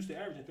 He's used to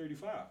averaging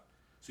 35.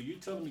 So you're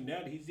telling me now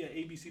that he's at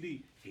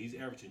ABCD, he's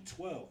averaging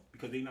 12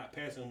 because they're not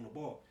passing him the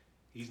ball.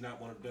 He's not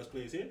one of the best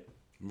players here.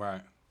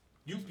 Right.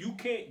 You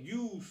can't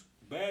use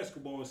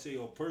basketball and say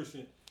a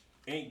person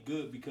ain't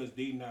good because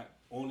they not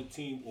on the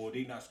team or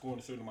they not scoring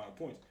a certain amount of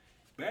points.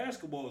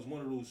 Basketball is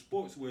one of those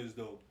sports where as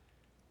though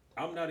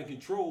I'm not in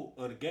control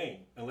of the game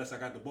unless I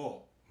got the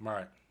ball.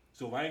 Right.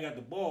 So if I ain't got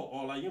the ball,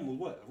 all I am was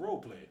what? A role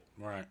player.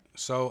 Right.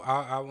 So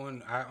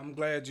I'm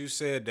glad you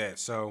said that.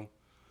 So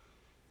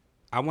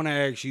I want to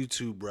ask you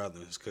two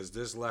brothers, because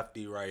this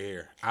lefty right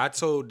here, I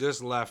told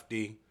this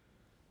lefty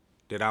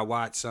that I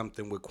watched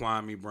something with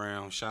Kwame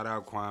Brown. Shout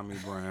out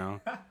Kwame Brown.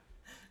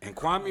 And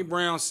Kwame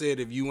Brown said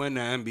if you in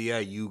the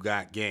NBA, you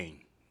got game.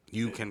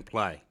 You can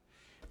play.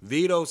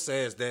 Vito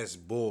says that's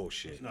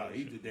bullshit. No,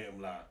 he's a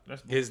damn lie.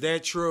 Is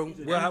that true?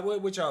 Well,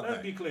 what y'all Let's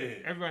be think? clear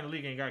here. Everybody in the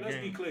league ain't got Let's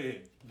game. be clear.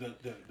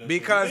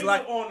 Because, the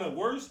like- nigga on the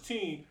worst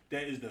team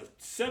that is the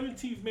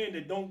 17th man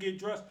that don't get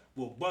dressed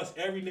will bust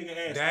every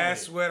nigga ass.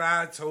 That's out what I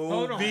Hold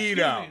told on.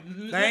 Vito. excuse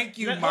me. Thank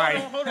you, Hold Mike.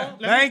 on, hold on.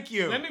 Thank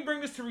you. Let me bring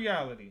this to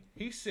reality.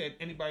 He said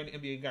anybody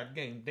in the NBA got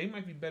game. They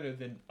might be better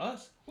than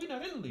us. We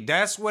not in the league.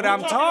 That's what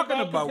I'm talking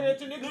about. Compared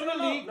to niggas No, in no, the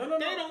no, league, no, no,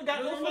 they no. don't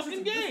got No, no, no,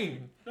 fucking listen,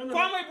 game. no, no,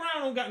 Kwame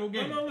Brown don't got no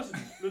game. No, listen.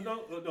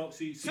 No,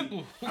 see.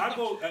 Simple. I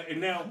go,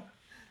 and now,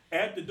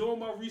 after doing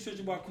my research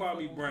about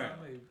Kwame Brown,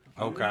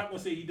 I'm Okay. not going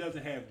to say he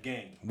doesn't have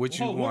game. What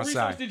you What want to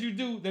research say? did you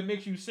do that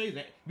makes you say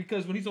that?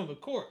 Because when he's on the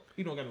court,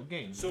 he don't got no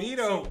game. So,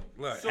 Vito, so-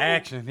 look, so-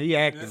 action. He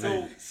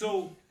acting.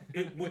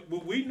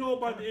 What we know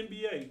about the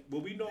NBA,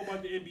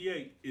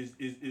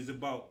 is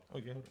about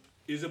Okay.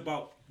 is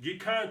about your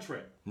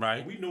contract. Right.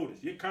 And we know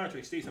this. Your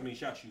contract states how many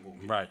shots you gonna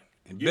get. Right.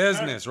 In Your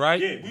business, con- right?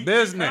 Yeah, your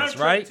Business, contract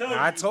right? tells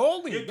I you-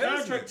 told him. Your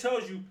contract Business.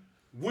 tells you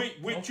what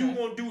Okay. you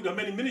gonna do, how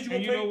many minutes you And gonna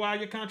you play. know why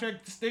your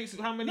contract states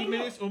how many No, no.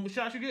 minutes or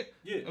shots you get?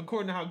 Yeah.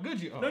 According to how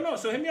good you are. No,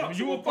 so hit me out. When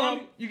So you when a bum,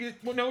 Kwame- you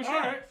get no All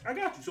shots. right, I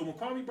got you. So when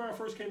Kwame Brown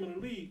first came in the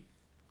league,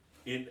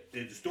 and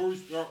the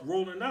stories start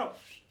rolling out,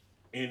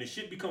 and the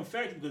shit become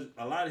factual because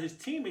a lot of his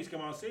teammates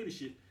come out and say this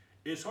shit,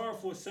 it's hard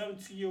for a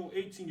 17-year-old,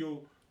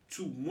 18-year-old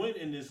to win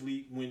in this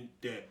league when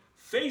the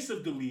face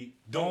of the league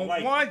Don't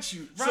like want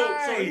you. So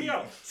hear me Right.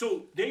 out.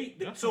 So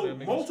That's so what they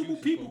make multiple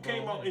excuses people for came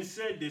going out on. and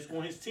said this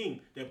on his team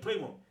that played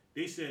with him.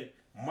 They said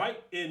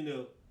Mike and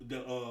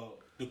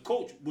the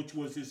coach, which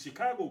was his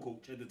Chicago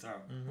coach at the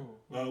time.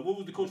 What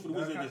was the coach for the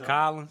Wizards at the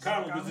time?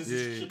 Collins. Was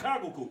his Yeah.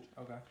 Chicago coach.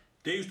 Okay.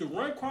 They used to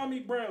run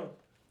Kwame Brown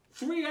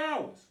 3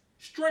 hours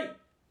straight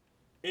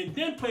and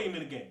then play him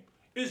in a game.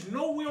 There's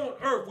nowhere on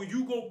earth where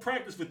you go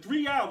practice for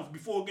 3 hours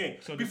before a game.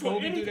 So did before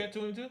Kobe do anything- that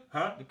to him too?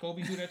 Huh? Did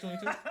Kobe do that to him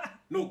too?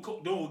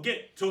 No, again.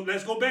 So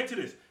let's go back to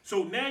this.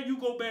 So now you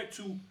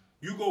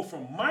go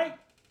from Mike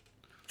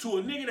to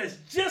a nigga that's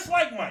just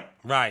like Mike.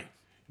 Right.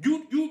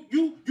 You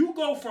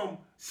go from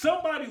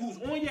somebody who's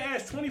on your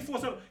ass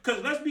 24/7.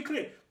 Because let's be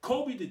clear,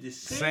 Kobe did the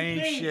same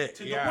thing shit,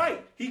 to yeah.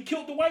 Dwight. He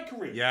killed the Dwight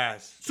career.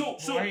 Yes. So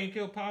Why he didn't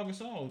kill Paul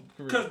Gasol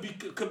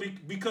career?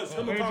 because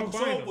him and Andrew Pau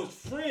Gasol Bynum. was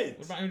friends.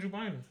 What about Andrew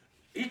Bynum?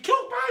 He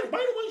killed Bynum.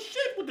 Bynum wasn't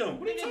shit with them.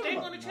 What are you They talking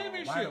won about? the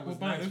championship Bynum was with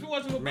Bynum. nice. If it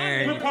wasn't with Man,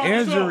 With Bynum, Paul Gasol.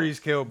 injuries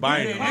killed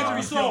Bynum. With Pau Yeah,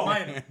 injuries killed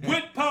Gasol. Bynum.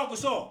 With Pau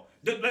Gasol.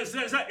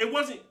 It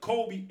wasn't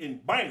Kobe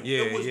and Bynum. Yeah,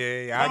 it was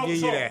yeah. I Pau give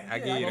you Gasol. that. I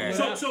give you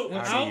that. So-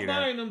 without I see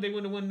that. Bynum, they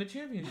wouldn't have won the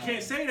championship. You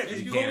can't say that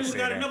because You Kobe can't would say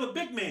got that. another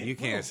big man. You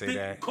can't say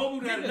that. Kobe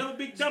would have Nigga, another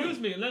big dummy.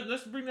 Excuse me,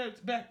 let's bring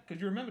that back because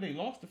you remember they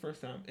lost the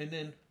first time, and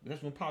then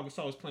that's when Paul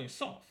Gasol was playing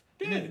soft.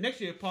 And then Yeah. the next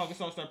year, Paul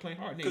Gasol started playing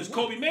hard. and they Because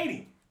won. Kobe made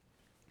him.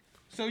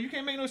 So you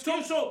can't make no So,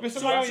 excuse with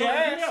somebody on your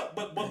hear me ass. out.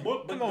 But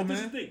Come on, this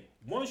is man. the thing.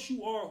 Once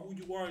you are who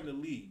you are in the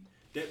league,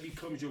 that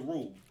becomes your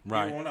role.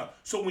 Right. Here on out.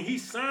 So when he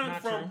signed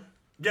Not from true.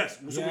 yes,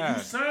 so when you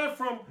Yes. sign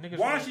from Niggas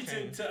Washington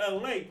always to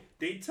LA,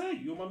 they tell you,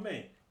 you're my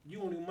man.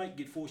 You only might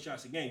get 4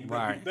 shots a game. You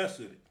better Right. be the best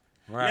with it.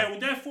 Right. Now with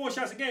that 4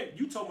 shots a game,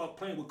 you talking about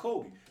playing with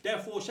Kobe.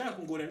 That 4 shots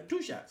gonna go down to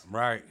 2 shots.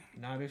 Right.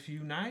 Not if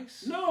you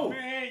nice. No,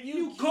 Man,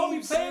 you keep Kobe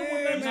playing saying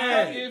with nice Not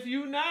players. if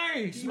you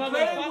nice, You playing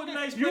with motherfucker.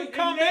 nice You players.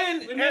 come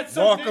And in that- at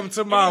something. Welcome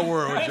to my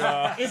world,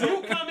 y'all. If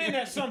you come in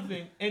at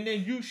something and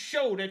then you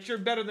show that you're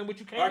better than what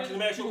you came All right, in,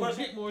 can I ask you a gonna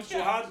question? get more So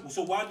shots.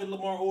 so why did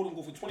Lamar Odom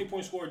go from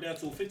 20-point scorer down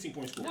to a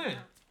 15-point scorer?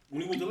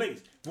 When? He went to the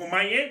Lakers. From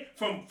Miami,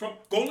 from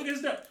go look at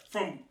his depth.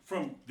 From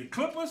the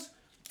Clippers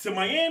to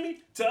Miami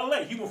to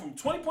LA. He went from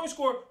 20-point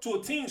scorer to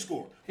a team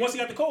scorer. Once he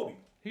got to Kobe.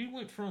 He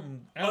went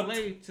from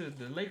LA to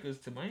the Lakers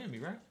to Miami,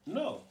 right?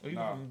 No. Or he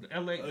went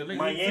from LA to Lakers.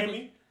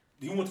 Miami.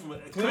 He went from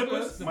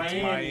Clippers, to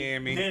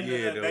Miami, then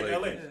yeah, to the LA.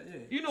 Lakers.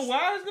 You know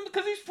why?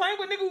 Because he's playing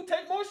with niggas who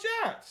take more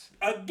shots.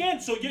 Again,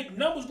 so your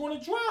number's going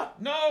to drop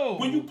No.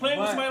 when you playing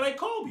with But- somebody like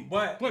Kobe.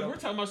 But But we're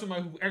talking about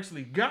somebody who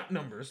actually got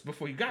numbers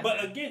before he got But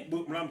them. again,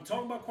 when I'm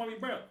talking about Kwame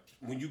Brown,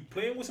 when you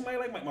play with somebody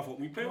like Mike, my fault.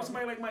 When you play with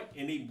somebody like Mike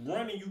and they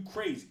running you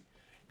crazy,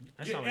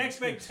 That's your not an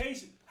excuse.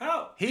 expectation.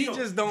 How? He Yo,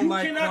 just don't you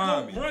like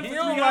cannot Kwame. go run He for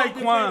don't 3 like hours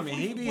and Kwame. play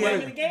He football be- in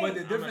the game. But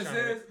the I'm difference not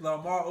trying to- is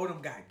Lamar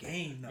Odom got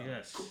game though.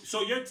 Yes.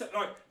 So you're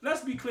all right,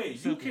 let's be clear.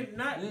 You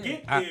cannot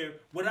get I- there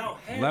without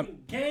having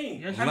Let-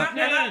 game. Yes, And you I- can.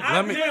 and I-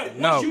 Let me- now,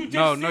 no, once you just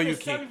no, said no, you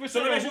that can't. 70% So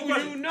let me ask of you a who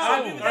question. you All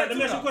right, know. let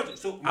me ask you a question.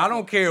 So I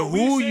don't care so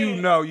who we're you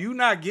saying- know. You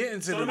not getting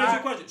to So the. let me ask you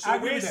a question. So I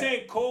agree we're with that.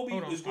 saying Kobe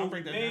Hold on, is I'll going to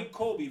break that remain down.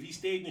 Kobe if he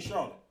stayed in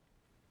Charlotte.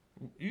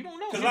 You don't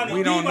know. Because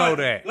We don't know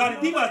that. Lottie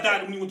Divac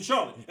died when he went to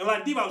Charlotte, and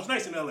Lottie Divac was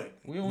nice in LA.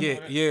 We don't know Yeah,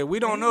 that. yeah, we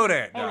don't know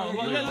that. Hold on,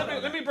 dog.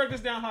 well, let me break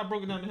this down how I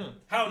broke it down to him.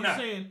 How you not?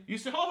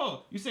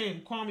 You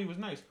saying Kwame was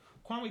nice.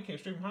 Kwame came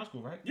straight from high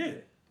school, right? Yeah.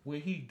 Where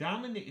he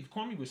dominated.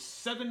 Kwame was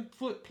 7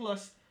 foot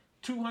plus,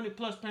 200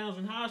 plus pounds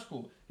in high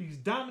school. He's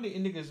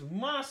dominating niggas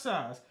my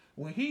size.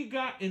 When he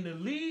got in the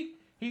league,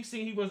 he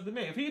seen he was the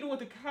man. If he went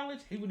to college,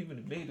 he wouldn't even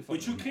have made the fucking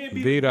But you league. can't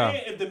be Vito. the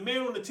man if the man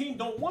on the team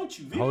don't want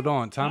you. Vito. Hold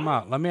on, time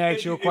out. Let me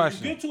ask you a If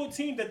question. you get to a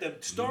team that the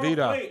star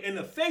Vito. play in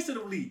the face of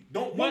the league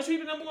don't Was want he you.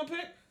 the number one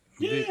pick?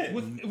 Yeah.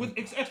 With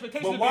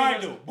expectations. But of why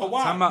being though? But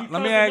why? Time out. Let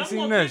Because me the ask number him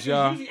one this, pick is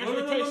y'all. usually No.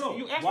 expectation.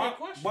 You asked me Why, a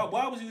question.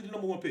 why was he the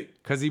number one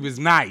pick? Because he was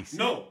nice.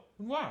 No.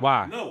 Why?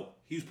 Why? No.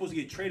 He was supposed to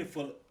get traded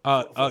for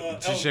To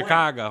Elton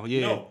Chicago, Brand.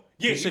 yeah. No. To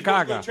Yeah, he was Chicago.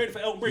 supposed to get traded for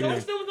Elton Brand. So No.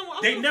 he still was number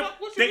one. They never.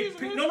 What's your They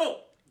reason, man? no.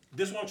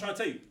 This is what I'm trying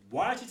to tell you.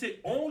 Washington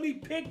only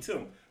picked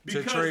him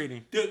because trade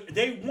him.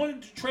 they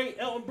wanted to trade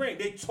Elton Brand.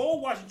 They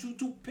told Washington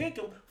to pick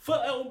him for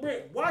Elton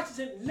Brand.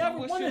 Washington never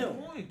What's wanted your him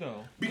point,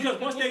 though? because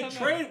once they What's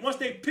that matter? traded, once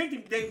they picked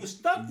him, they were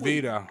stuck with him.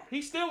 Vito.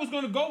 He still was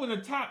going to go in the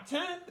top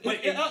 10 if they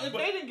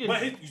didn't get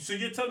him. So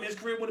you're telling me his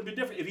career would have been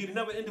different if he'd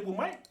never ended with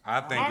Mike?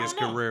 I think I his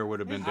don't know. career would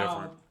have been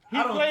different. He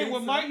I don't played think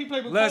with so. Mike. He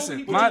played with Listen,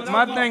 Kobe. He my played with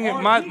my other thing is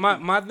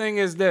hard my thing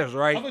is this,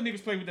 right? Other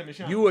niggas played with them in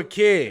Sean. You a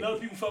kid, And other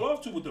people fell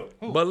off too with them.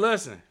 but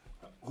listen,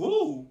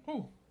 Who? Who?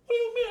 What do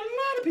you mean? A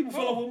lot of people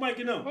fell off with Mike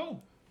and them. Who?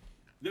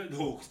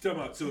 No, tell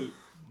me. So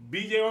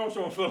B.J.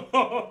 Armstrong fell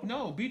off.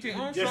 No, B.J. Yes,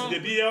 Armstrong. the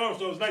B.J.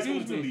 Armstrong was nice when he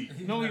was Excuse in the me.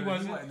 league. No, he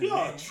wasn't.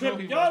 Y'all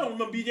tripping. Y'all don't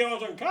remember B.J.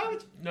 Armstrong in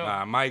college?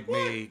 No, Mike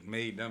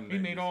made them. he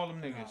niggas. made all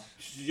them niggas.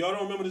 Y'all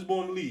don't remember this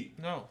boy in the league?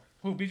 No.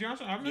 Who? B.J.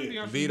 Armstrong? I remember Yeah. B.J.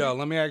 Armstrong. Vito,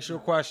 let me ask you a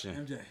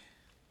question. MJ.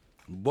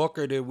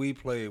 Booker that we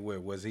played with,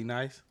 was he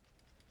nice?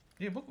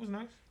 Yeah, Book was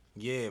nice.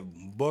 Yeah,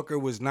 Booker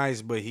was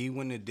nice, but he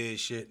wouldn't have did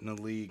shit in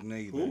the league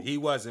neither. Who? He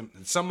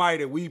wasn't somebody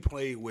that we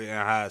played with in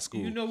high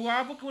school. You know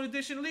why Booker went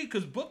addition to the league?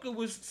 Because Booker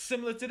was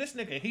similar to this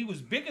nigga. He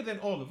was bigger than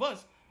all of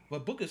us,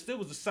 but Booker still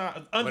was a size,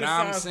 what I'm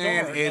undersized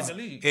saying guard is, in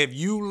the league. if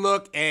you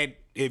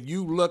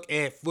look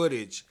at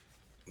footage,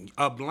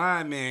 a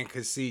blind man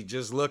could see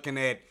just looking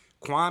at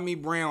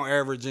Kwame Brown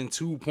averaging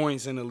 2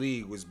 points in the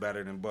league was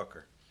better than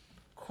Booker.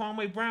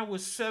 Kwame Brown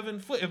was 7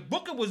 foot. If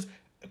Booker was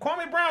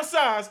Kwame Brown's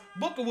size,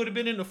 Booker would have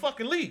been in the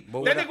fucking league.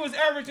 But That what nigga was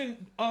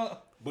averaging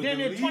But damn the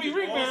near league 20 is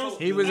rebounds. also-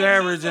 He was the league is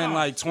averaging size.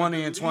 like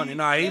 20 and 20.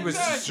 Nah, he was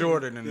Exactly.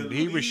 shorter than The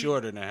he was league-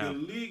 shorter than The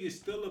him. league is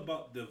still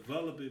about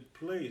developing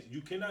players.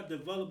 You cannot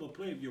develop a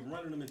player if you're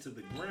running them into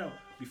the ground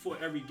before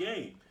every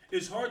game.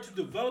 It's hard to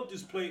develop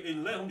this player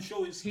and let him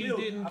show his He skill.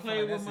 didn't I play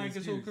feel like with that's an Mike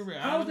his whole excuse. career.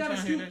 How is I'm that trying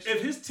to hear excuse? that If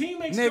shit. his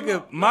teammates come Nigga,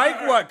 out- Mike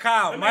All what? right.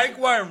 Kyle, Let me Mike ask-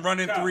 wasn't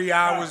running Kyle, 3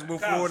 hours Kyle, before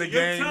Kyle, the so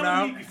you're game telling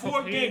now. me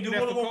before He game, didn't they do that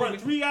want to for go run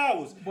Kobe. 3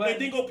 hours But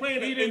and then go play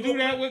in He the didn't do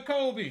that with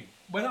Kobe.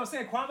 But I'm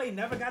saying Kwame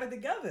never got it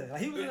together.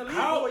 Like, he was in the league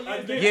How- 4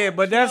 years. again- Yeah,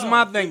 but that's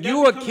my thing. That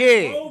You a becomes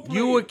kid. a role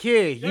You a player.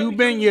 kid. That You been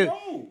becomes your. a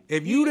role.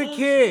 If you the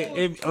kid,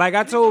 if like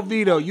I told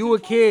Vito, you a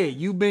kid.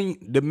 You been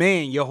the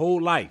man your whole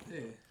life. Yeah.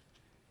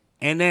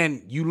 And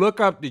then you look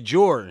up to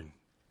Jordan,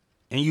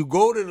 and you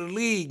go to the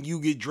league. You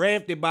get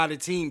drafted by the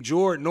team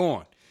Jordan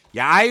on.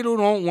 Your idol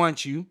don't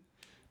want you.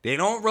 They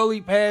don't really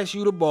pass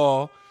you the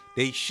ball.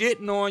 They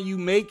shitting on you,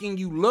 making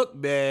you look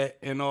bad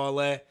and all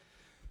that.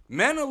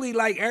 Mentally,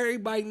 like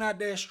everybody not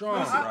that strong,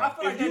 I bro. feel like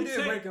If that you did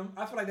take- break him.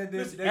 I feel like that did.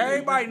 Listen, that did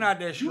Everybody break him. not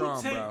that strong,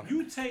 you take bro.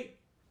 you take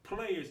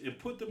players and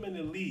put them in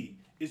the league,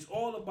 it's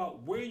all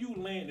about where you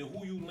land and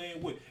who you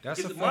land with. That's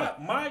a It's fact.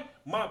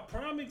 my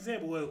prime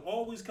example will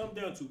always come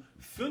down to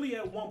Philly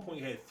at one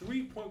point had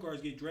 3 point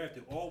guards get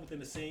drafted all within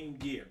the same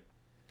year.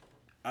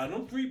 Out of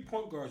them 3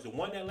 point guards, the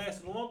one that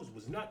lasted the longest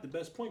was not the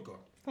best point guard.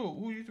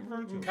 Who you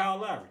referring to? Kyle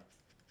Lowry.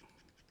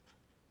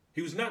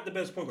 He was not the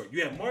best point guard.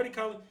 You have Marty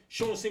Collins,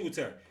 Sean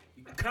Singletary.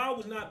 Kyle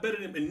was not better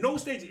than in no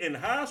stage in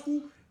high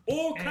school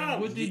or And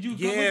college. what did you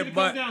Yeah, what did it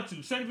but- come down to?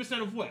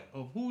 70% of what?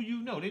 Of who you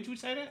know. Didn't you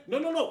say that?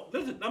 No.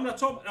 Listen, I'm not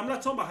talking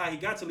about how he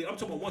got to league. I'm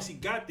talking about once he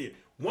got there.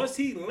 Once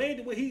he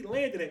landed where he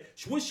landed at.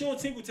 What Sean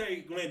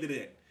Singletary landed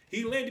at?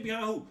 He landed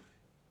behind who?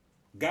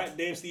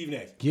 Goddamn Steve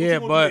Nash. What Yeah, you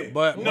gonna do there?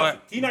 but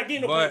Nothing. He not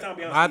getting no but playtime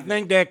behind I Steve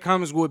think that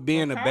comes with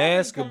being a Kyle didn't come in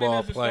basketball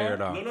as a player,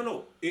 starter. though.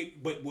 No.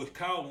 But with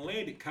Kyle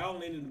landed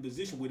in a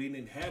position where they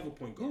didn't have a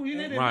point guard. Who he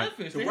landed in Right.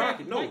 Memphis? The They Rockets.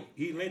 had, No, like,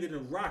 he landed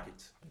in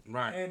Rockets.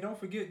 Right. And don't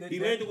forget that He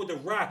landed with the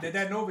Rockets.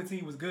 that Nova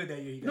team was good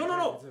that year. He got No.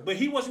 drafted, too. But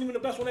he wasn't even the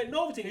best one at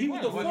Nova team. He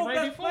was the wasn't fourth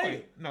Randy best player.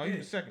 Floyd. No, he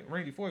was second.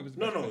 Randy Floyd was the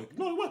best No, player.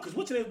 he was. Because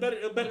what's his name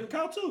better than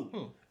Kyle too?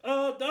 Who? The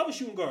other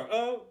shooting guard,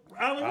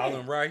 Allen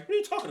Allen Wright. What are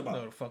you talking about?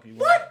 No, the fuck he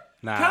wasn't. What?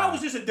 Nah. Kyle was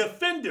just a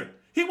defender.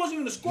 He wasn't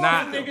even a scorer.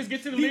 Nah. for them. Niggas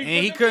get to the league.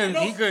 And he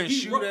couldn't He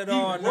shoot ro- at he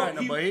all, ro-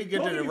 nothing, but he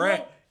get to the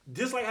rack.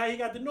 Just like how he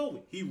got to Nova.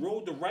 He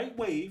rode the right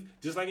wave,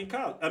 just like in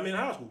college. I mean,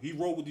 high school. He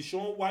rode with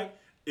Deshaun White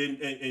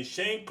and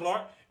Shane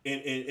Clark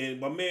and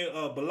my man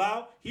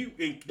Bilal. And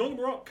don't get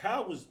me wrong,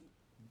 Kyle was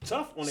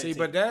tough on that See, team.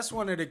 but that's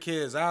one of the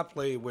kids I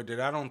played with that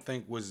I don't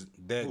think was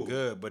that Who?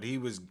 good, but he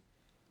was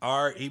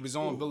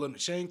on Villanova.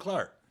 Shane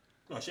Clark.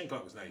 No, Shane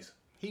Clark was nice.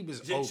 He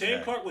was Shane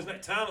okay. Clark was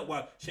not talent.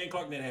 While Shane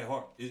Clark didn't have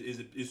heart.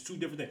 It's two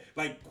different things.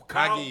 Like I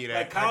Kyle, give you that.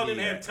 like Kyle I give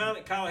didn't you have that.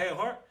 talent. Kyle had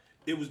heart.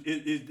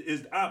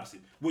 It's the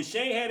opposite. What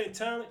Shane had in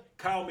talent,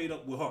 Kyle made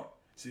up with heart.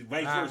 See,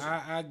 vice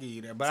versa. I give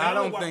you that, but I don't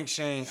Talent-wise, think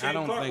Shane. I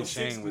don't Clark think was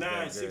Shane was 6'9",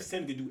 that good.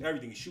 6'10", could do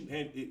everything. Shoot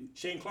hand.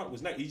 Shane Clark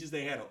was not. He just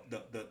didn't have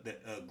the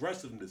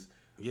aggressiveness.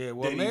 Yeah,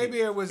 well, that he maybe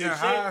did. it was in If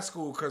Shane- high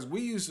school because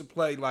we used to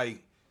play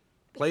like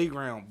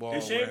playground ball.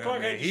 If Shane with him,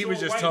 Clark man. had He was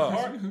Deshaun just White tough.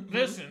 heart,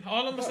 Listen,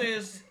 all I'm gonna say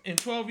is in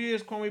 12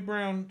 years, Kwame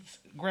Brown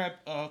grabbed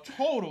a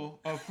total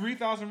of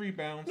 3,000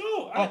 rebounds.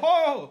 No,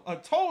 a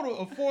total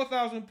of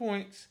 4,000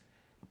 points.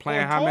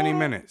 Playing a how many total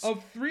minutes?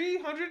 Of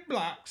 300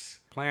 blocks.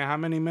 Playing how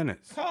many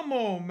minutes? Come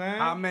on, man.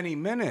 How many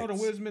minutes? Hold on,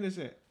 where's minutes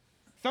at?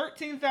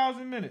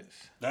 13,000 minutes.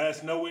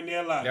 that's nowhere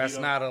near a lot. That's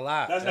Vito. not a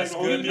lot. That's That's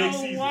like good. the You whole know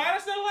season. why?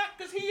 That's not a lot,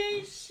 because he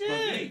ain't But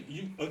shit.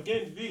 V,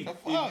 V, The if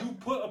fuck? you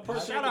put a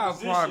person Shout in a out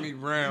position, Kwame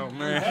Brown,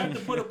 you have man. to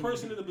put a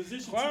person in a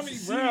position to Kwame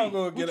succeed. Brown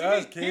gonna What get you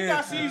us mean? He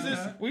got kids.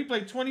 seasons. We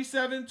played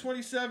 27,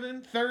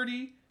 27,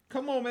 30.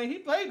 Come on, man. He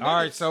played minutes. All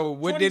right, so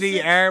what did he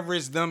 26.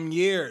 average them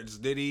years?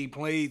 Did he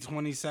play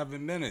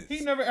 27 minutes? He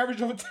never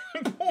averaged over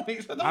 10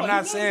 points. What the I'm fuck?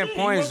 not he saying did.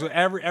 points, He but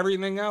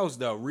everything else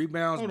though.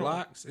 Rebounds, Hold on.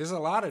 blocks. There's a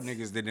lot of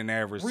niggas that didn't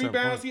average 10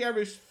 Rebounds, points. he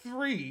averaged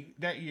 3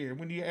 that year.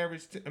 When he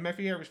averaged,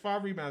 he averaged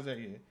 5 rebounds that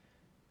year.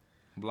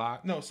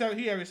 Block. No, 7.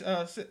 He averaged.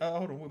 Hold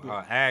on, what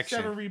was it? Action.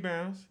 7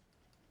 rebounds.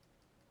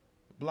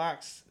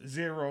 Blocks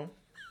 0.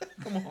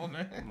 Come on,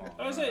 man.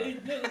 I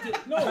said,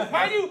 no.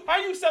 How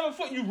you 7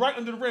 foot and you right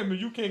under the rim and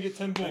you can't get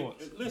 10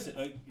 boards?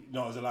 Listen,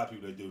 no, there's a lot of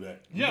people that do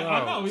that. Yeah, Bro,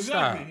 I know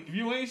exactly. stop. If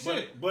you ain't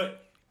shit.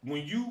 But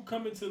when you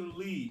come into the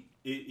league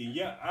and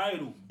your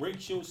idol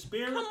breaks your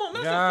spirit, Come on,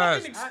 that's Yes. a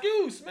fucking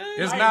excuse, man.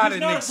 It's Like, not he's an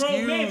not a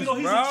grown man, excuse, Vito,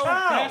 he's a bro.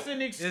 child. That's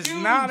an excuse. It's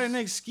not an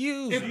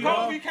excuse. If bro.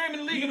 Kobe came in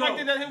the league and like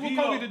did that, what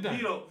Kobe did done?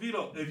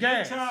 Vito, if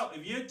Yes.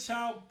 your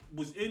child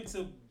was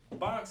into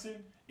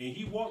boxing and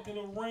he walked in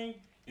the ring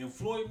and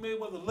Floyd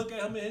Mayweather look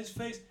at him in his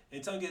face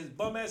and tell him to get his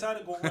bum ass out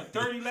and go run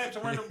 30 laps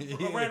around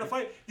the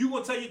fight, you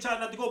gonna tell your child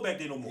not to go back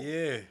there no more.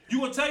 Yeah. You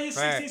gonna tell your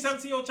 16,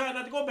 Facts. 17-year-old child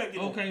not to go back there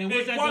no more. Okay, and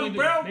what's that Kwame gonna do?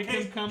 Brown Make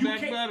case, him come you back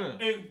can't- better.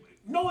 And,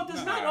 no, it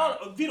does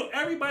not. Vito,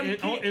 everybody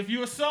can't. If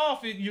you're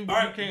soft, you All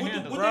right, can't what,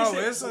 handle what it. Bro,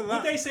 they say, it's a what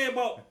lot. they say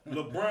about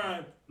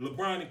LeBron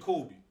and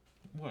Kobe.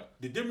 What?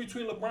 The difference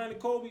between LeBron and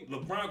Kobe,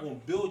 LeBron gonna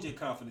build your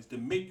confidence to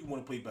make you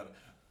want to play better.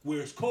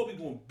 Whereas Kobe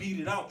gonna beat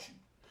it out you.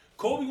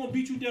 Kobe gonna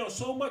beat you down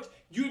so much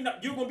you're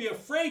gonna be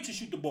afraid to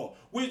shoot the ball.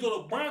 Whereas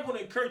though LeBron gonna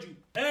encourage you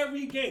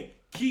every game,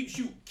 keep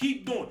shooting,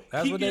 keep doing.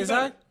 That's keep what they getting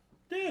better.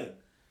 say? Yeah.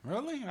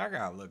 Really? I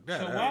gotta look that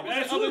So up. why was the other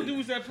Absolutely.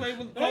 dudes that played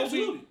with Kobe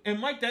Absolutely. and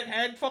Mike that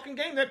had fucking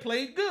game that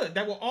played good,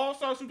 that were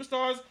all-star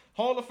superstars,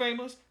 Hall of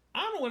Famers?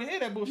 I don't want to hear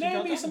that bullshit. Name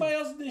y'all me talking somebody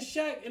else than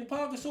Shaq and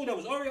Paul Gasol that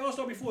was already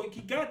All-Star before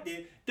he got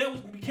there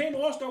that became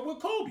an All-Star with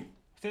Kobe. about.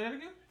 Say that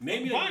again.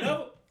 Name me Bynum.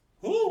 another.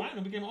 Who?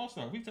 Bynum became an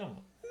all-star. We talking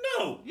about?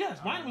 No. Yes,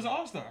 Bynum was an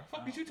all-star.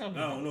 Fuck is you talking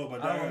I about? don't know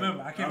about I that. don't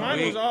remember. I can't Bynum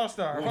remember. was an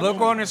all-star.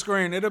 Look on the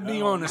screen. It'll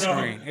be on the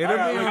screen. It'll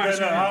be on the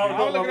screen.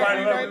 I'm looking at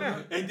you right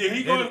now. And did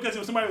he go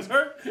because somebody was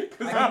hurt?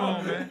 Come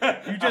on,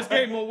 man. You just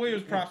gave Mo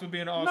Williams props for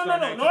being an No, all-star.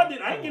 I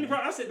didn't. I ain't getting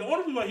proud. I said the only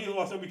reason why he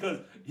lost him because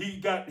he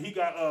got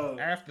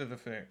After the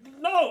fact.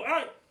 no.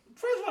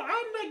 First of all,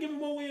 I'm not giving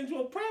Mo Williams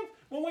a prep.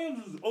 Mo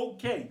Williams was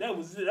okay. That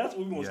was it. That's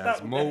what we gonna Yes,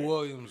 stop. Mo with that.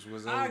 Williams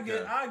was I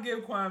okay.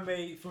 give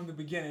Kwame from the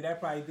beginning. That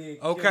probably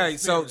did. Okay, kill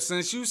so the spirit.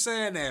 since you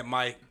saying that,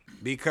 Mike,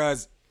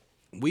 because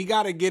we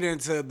got to get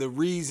into the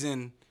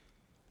reason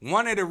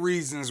one of the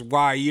reasons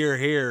why you're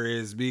here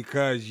is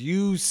because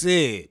you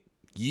said,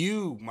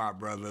 my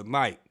brother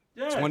Mike,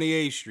 Yes.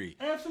 28th Street,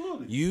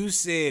 Absolutely. you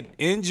said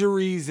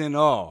injuries and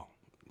all,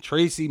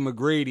 Tracy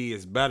McGrady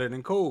is better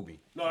than Kobe.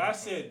 No, I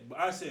said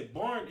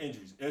barring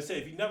injuries. I said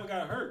if he never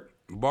got hurt.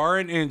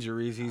 Barring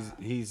injuries,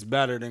 he's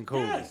better than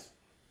Kobe.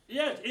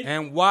 Yes.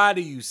 And why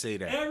do you say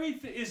that?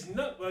 Everything is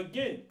not,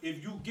 again,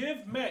 if you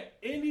give Mac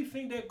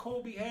anything that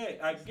Kobe had,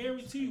 I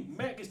guarantee you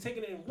Mac is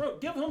taking it and run.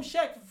 Give him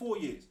Shaq for 4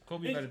 years.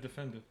 Kobe better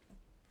defender.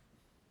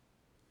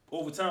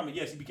 Over time,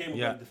 yes, he became a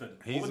better defender.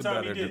 He's Over a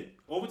time, better he did.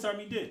 Over time,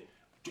 he did.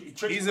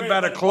 Tracy He's a McGrady,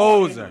 better ball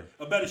closer. handler,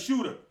 a better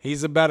shooter.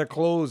 He's a better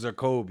closer,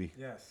 Kobe.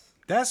 Yes.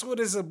 That's what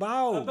it's A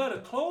about. better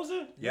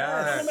closer?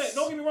 Yes.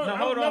 Don't get me wrong. No,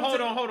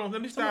 hold on.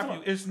 Let me stop Tell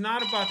me you. It's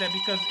not about that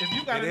because if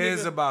you got It a nigga,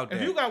 is about if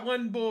that. you got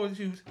one boy,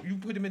 you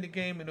put him in the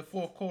game in the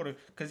fourth quarter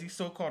because he's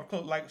so-called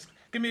close. Like,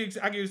 I give you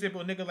an example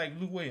of a nigga like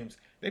Lou Williams.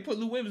 They put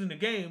Lou Williams in the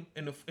game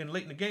in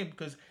late in the game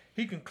because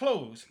he can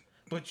close.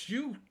 But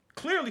you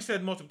clearly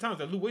said multiple times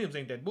that Lou Williams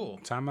ain't that bull.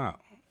 Time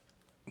out.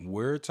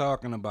 We're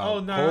talking about Oh,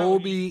 no.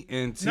 Kobe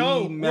and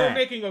No, T-Mac. we're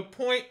making a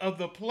point of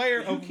the player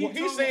You of keep what he's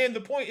talking saying. The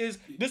point is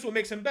this what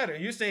makes him better.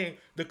 And you're saying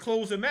the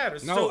closer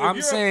matters. No, So if I'm you're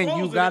a saying you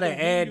closer, gotta then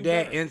who add you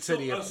that better? into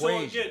the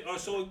equation.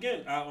 So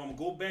again, I'm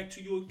go back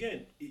to you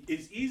again.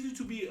 It's easy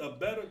to be a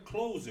better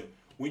closer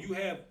when you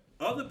have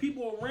other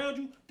people around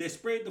you that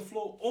spread the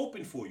floor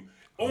open for you.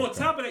 On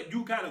top of that,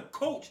 you got a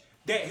coach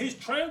that his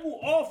triangle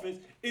offense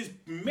is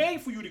made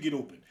for you to get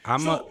open.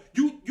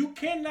 You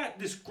cannot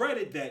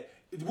discredit that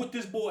what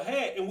this boy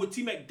had and what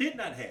T-Mac did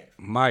not have.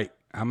 Mike,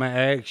 I'm going to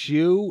ask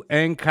you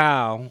and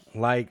Kyle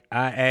like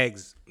I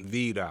asked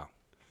Vito.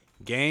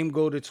 Game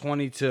go to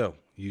 22.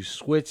 You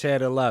switch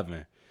at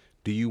 11.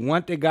 Do you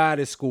want the guy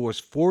that scores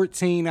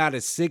 14 out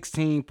of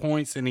 16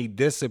 points and he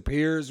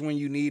disappears when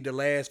you need the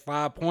last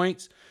 5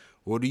 points?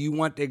 Or do you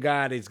want the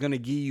guy that's going to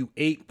give you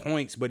 8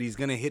 points, but he's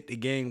going to hit the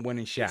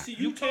game-winning shot? See,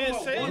 You can't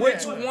talking say about that.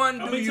 Which one.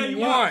 one I'm do gonna tell you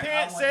why. want? You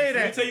can't say that.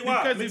 Let me tell you why.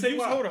 Because Let me if tell you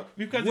you why. hold up,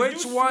 because Which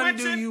if you one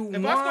do switch it, you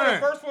if I score the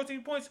want? first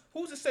 14 points,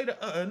 who's to say that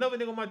another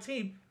nigga on my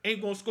team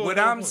ain't gonna score? What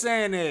another I'm point?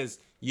 saying is,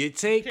 you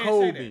take Can't say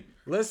Kobe.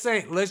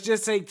 that. Let's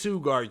just take two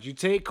guards. You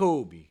take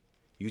Kobe.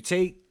 You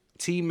take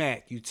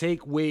T-Mac. You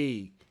take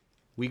Wade.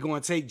 We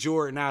gonna take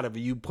Jordan out of it.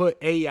 You put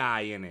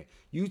AI in it.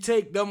 You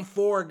take them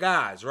 4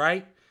 guys,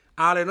 right?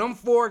 Out of them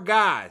 4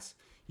 guys,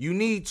 you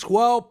need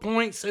 12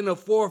 points in the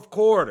fourth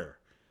quarter.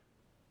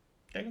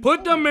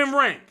 Put them in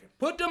rank.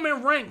 Put them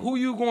in rank. Who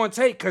you gonna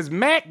take? Cause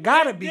Mac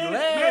gotta be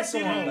last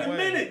Mac did on it in a that.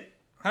 minute.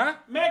 Huh?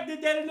 Mac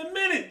did that in a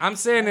minute. I'm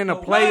saying in the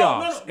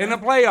playoffs. In the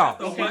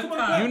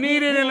playoffs. You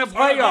need it in the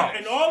playoffs.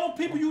 And all the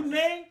people you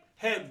named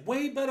had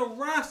way better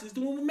rosters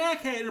than what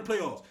Mac had in the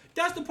playoffs.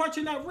 That's the part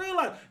you're not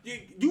realizing.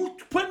 You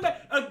put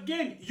Mac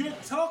again. You're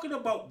talking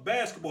about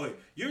basketball here.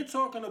 You're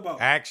talking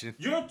about Action.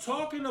 You're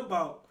talking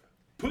about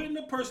putting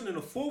the person in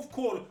the fourth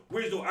quarter.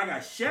 Whereas though I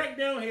got Shaq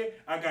down here,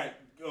 I got.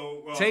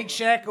 Take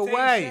Shaq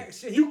away.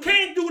 You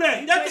can't do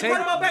that. That's the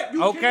part about back.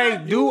 You Okay,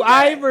 cannot do that.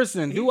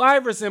 Iverson. Do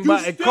Iverson. You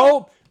But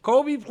still-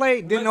 Kobe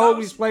didn't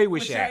always play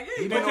with Shaq.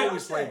 He didn't Okay.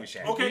 always play with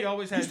Shaq. Okay, He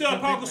always you had still have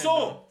good Paul big men, Gasol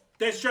though.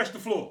 that stretched the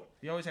floor.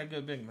 He always had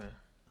good big man.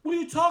 What are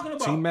you talking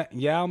about? T-Mac,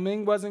 Yao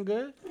Ming wasn't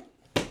good.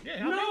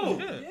 Yeah, No. I mean,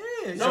 good.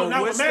 Yeah. No,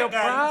 not what's when the Mac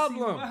got him.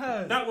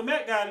 problem? Not when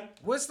Matt got him.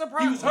 What's the He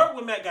problem? was hurt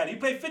when Matt got him. He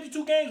played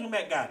 52 games when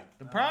Matt got him.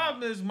 The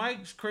problem is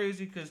Mike's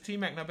crazy because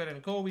T-Mac not better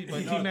than Kobe,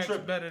 but No, T-Mac's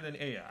tripping. better than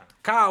AI.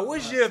 Kyle,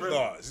 what's your Really?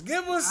 thoughts?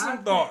 Give us some I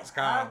thoughts, think-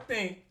 Kyle. I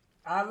think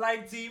I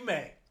like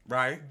T-Mac,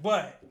 Right.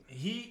 but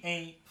he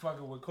ain't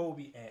fucking with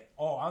Kobe at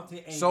all. I'm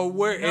ain't So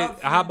nothing-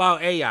 how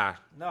about AI?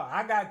 No,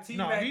 I got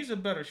No, T-Mac. he's a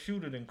better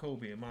shooter than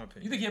Kobe, in my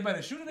opinion. You think he a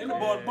better shooter than And the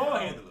Kobe? ball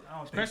handler. I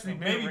don't think Especially so.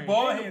 Maybe mid-range.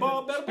 ball And the ball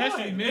handler. better ball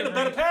Especially handler. And a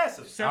better mid-range.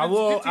 passer. I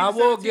will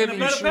 15, give 17, you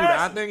better shooter. I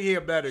passer. think he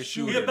a better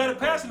shooter. He a better than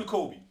passer Kobe. than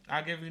Kobe.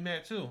 I give him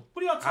that too.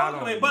 What are y'all I talking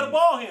don't about? Better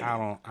ball handler. I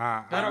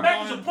don't. Better Mac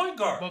ball is a hand- point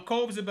guard. But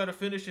Kobe's a better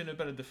finisher and a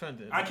better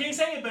defender. I can't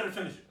say a better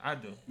finisher. I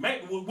do.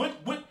 Mac, what?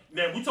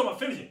 Now we talking about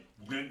finishing.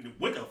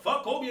 What the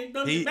fuck? Kobe ain't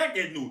done He- Mac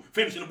that new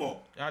finishing the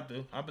ball. I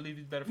do. I believe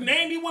he's better finisher.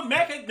 Name me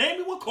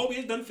what Kobe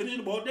has done finishing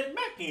the ball that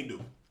Mac can't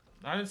do.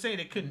 I didn't say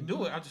they couldn't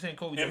do it. I'm just saying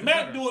Kobe And does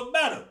Mac better. do it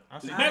better. I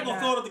see. Mac gonna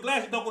throw it at the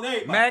glass and dunk on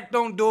everybody. Mac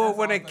don't do it That's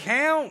when all it I'm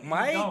count,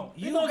 Mike. don't.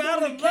 You He don't gotta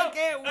do it look count.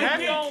 at when That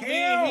it don't mean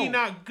he count.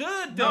 not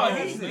good No, though.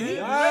 he's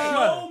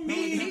Show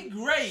me. He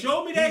great.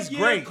 Show me that He's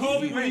year great.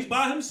 Kobe He's when he's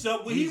by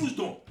himself, what he was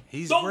doing.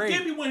 he's Don't great.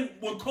 give me when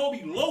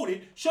Kobe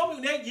loaded. Show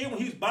me that year when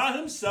he was by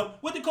himself.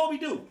 What did Kobe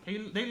do?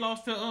 They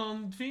lost to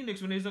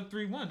Phoenix when they was up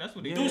 3-1. That's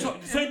what they Do did.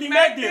 the same thing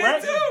Mac did,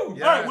 right? too.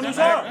 Right, when it was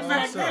hard.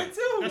 That's Mac did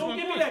too. That's Don't my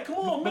give me point. that. Come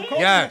on, man.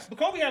 Yes. But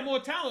Kobe had more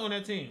talent on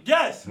that team.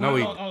 Yes. No,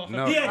 he no. He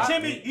no. had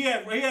Timmy. He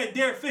had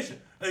Derek Fisher.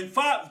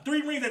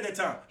 3 rings at that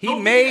time. He Don't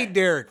do made that.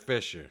 Derek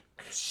Fisher.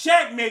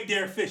 Shaq made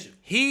Derek Fisher.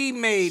 He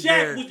made Shaq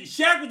Derek.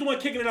 was the one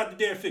kicking it out to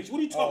Derek Fisher. What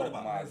are you talking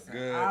about?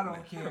 Listen, I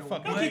don't care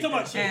fuck What are you talking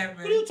about, Shaq? happened.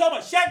 What are you talking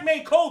about? Shaq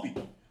made Kobe.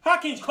 How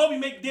can Kobe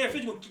make Derek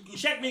Fisher when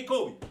Shaq made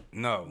Kobe?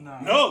 No.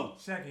 No.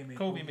 Shaq ain't made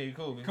Kobe made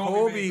Kobe.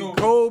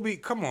 Kobe,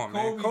 come on,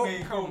 man. Kobe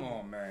made Come Kobe.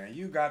 on, man.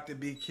 You got to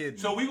be kidding.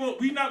 So we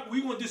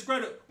gonna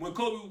discredit when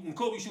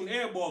Kobe shooting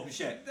air balls with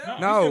Shaq.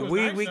 no, He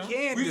we was nice, though.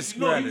 can't No,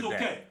 discredit he was okay.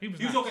 that. He was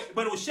He was nice. okay,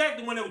 but it was Shaq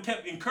the one that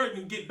kept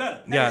encouraging him to get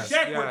better. Yes,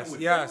 Shaq yes, working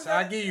with yes.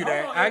 I give you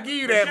that. I give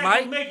you But that, Shaq Mike.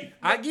 don't make it.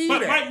 I give you but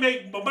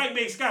that. Mike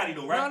made Scotty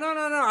though, right? No.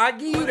 I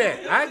give you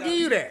that. I give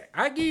you that.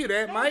 I give you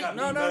that, Mike. got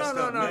me No. messed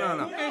up,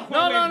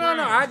 man.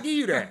 No. I give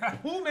you that.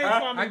 Who made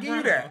Kwame I give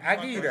you that. I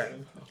give you that.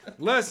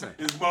 Listen,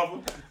 His mother.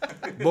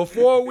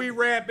 before we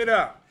wrap it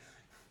up,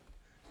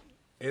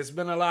 it's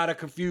been a lot of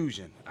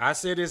confusion. I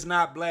said it's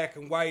not black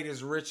and white,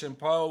 it's Rich and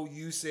Poe.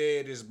 You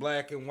said it's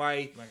black and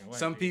white.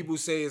 Some people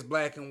say it's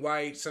black and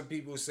white. Some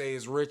people say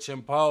it's Rich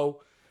and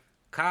Poe.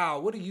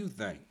 Kyle, what do you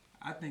think?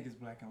 I think it's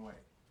black and white.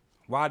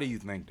 Why do you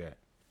think that?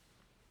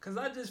 Cause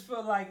I just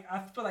feel like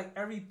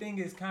everything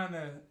is kind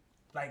of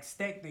like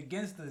stacked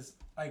against us,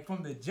 like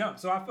from the jump.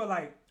 So I feel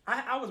like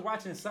I was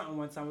watching something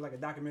one time, it was like a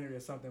documentary or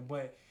something,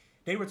 but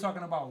they were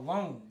talking about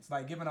loans,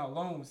 like giving out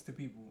loans to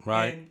people.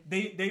 Right. And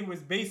they was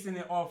basing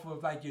it off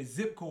of like your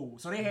zip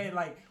code. So they had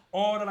like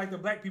all the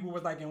black people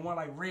was like in one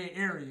like red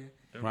area,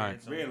 Right.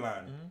 Red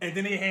line. and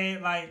then they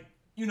had like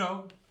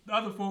the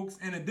other folks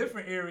in a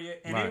different area,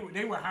 and Right.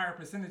 they were higher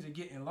percentage of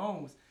getting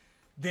loans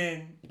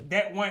than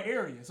that one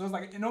area. So it's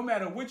like no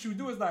matter what you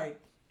do, it's like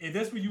if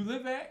that's where you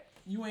live at,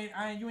 you ain't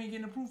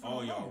getting approved for All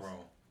the y'all loans.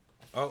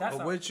 wrong. That's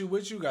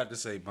What you got to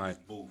say, Mike?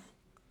 Both.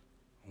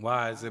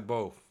 Why is it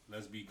both?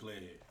 Let's be clear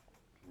here.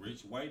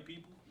 Rich white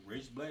people,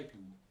 rich black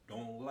people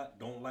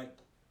don't like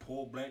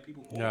poor black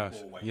people or Yes.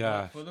 poor white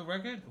Yeah. For the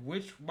record,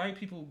 which white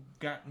people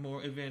got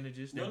more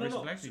advantages than No. rich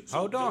black people?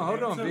 Hold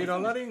on, Vito.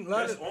 Let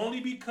That's it. only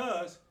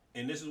because,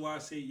 and this is why I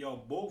say y'all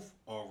both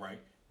are right,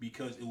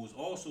 because it was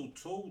also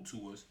told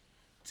to us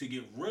to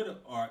get rid of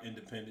our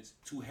independence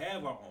to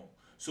have our own.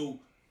 So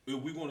if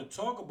we're going to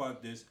talk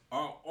about this,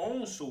 our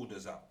own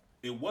soldiers out.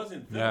 It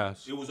wasn't them.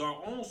 Yes. It was our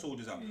own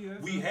soldiers out. Yeah,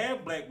 we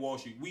had Black Wall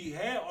Street. We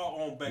had our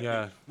own back.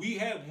 Yeah. We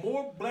had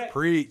more black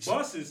Preach.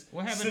 buses.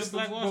 What happened to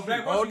Black Wall Well, Street?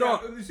 Black Wall Hold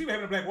Street on. you see what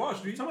happened to Black Wall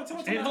Street? Tell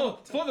me. And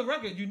hold, for the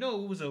record, it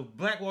was a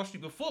Black Wall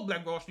Street before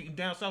Black Wall Street in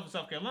down south of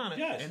South Carolina,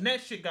 Yes. and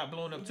that shit got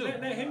blown up too.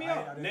 Now hear me I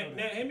out. didn't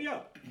know Now hear me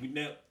out.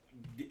 Now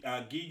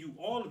I give you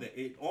all of that.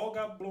 It all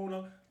got blown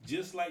up,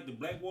 just like the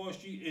Black Wall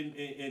Street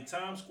in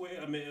Times Square.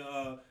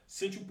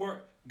 Central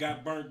Park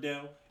got burnt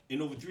down,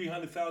 and over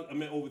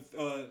 300,000. Over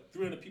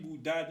 300 people who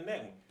died in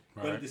that one.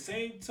 But Right. at the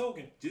same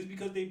token, just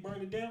because they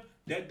burned it down,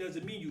 that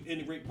doesn't mean you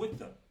integrate with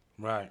them.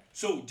 Right.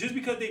 So just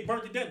because they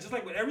burnt it down, just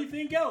like with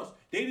everything else,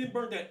 they didn't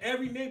burn down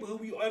every neighborhood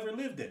we ever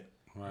lived in.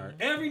 Right.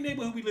 Every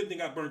neighborhood we lived in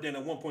got burnt down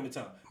at one point in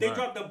time. They Right.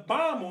 dropped a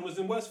bomb on us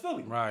in West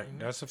Philly. Right.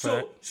 That's a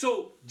fact.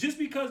 So just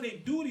because they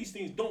do these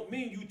things don't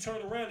mean you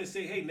turn around and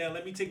say, "Hey, now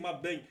let me take my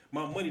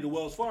money to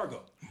Wells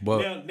Fargo."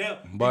 But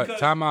because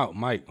time out,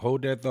 Mike.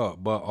 Hold that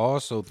thought. But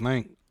also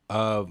think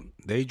of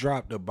they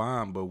dropped a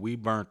bomb, but we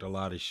burnt a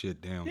lot of shit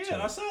down yeah, too.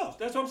 ourselves.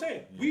 That's what I'm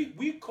saying. We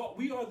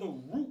are the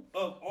root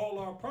of all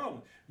our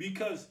problems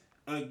because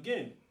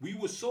again, we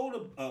were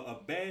sold a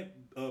bad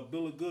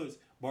bill of goods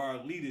by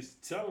our leaders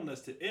telling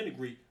us to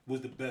integrate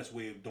was the best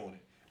way of doing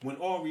it. When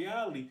all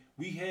reality,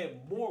 we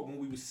had more when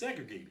we were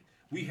segregated.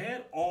 We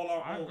had all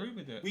our I own. agree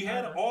with that. We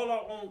had all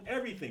our own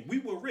everything. We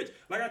were rich.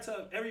 Like I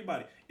tell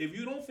everybody, if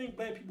you don't think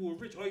black people were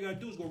rich, all you gotta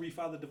do is go read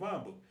Father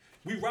Divine book.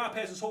 We ride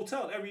past this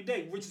hotel every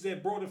day, which is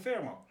at Broad and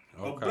Fairmount.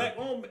 Okay.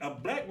 A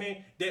black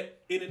man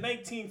that in the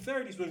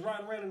 1930s was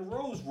riding around in a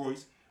Rolls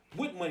Royce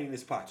with money in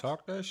his pocket.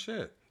 Talk that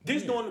shit.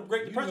 This during the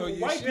Great You Depression know when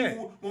your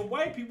shit.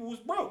 white people was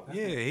broke.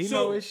 Yeah, he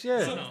know his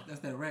shit. That's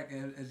that rack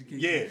education.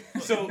 Yeah.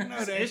 So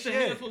It's a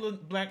handful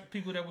of black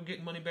people that were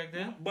getting money back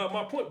then. But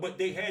my point, but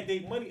they had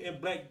their money in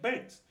black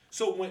banks.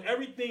 So when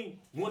everything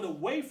went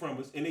away from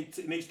us and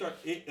they start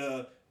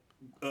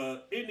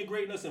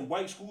integrating us in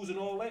white schools and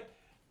all that,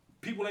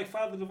 people like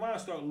Father Divine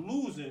start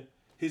losing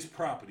his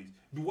properties.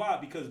 Why?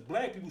 Because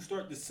black people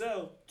start to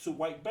sell to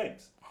white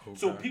banks.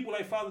 So Okay. people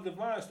like Father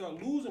Divine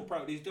start losing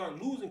property. They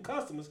start losing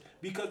customers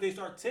because they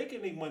start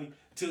taking their money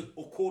to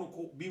quote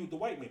unquote be with the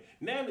white man.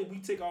 Now that we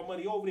take our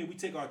money over there, we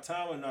take our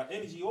time and our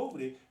energy over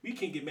there, we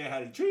can't get mad how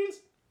they treat us.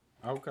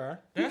 Okay.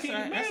 That's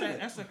can't get mad at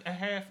that's a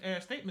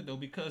half-ass statement though,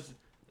 because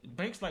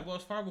banks like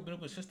Wells Fargo been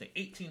open since the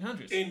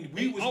 1800s. And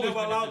we was always never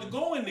been allowed open. to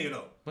go in there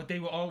though. But they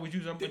were always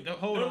using.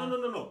 Hold no, on.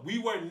 No. We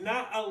were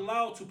not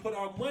allowed to put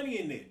our money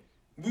in there.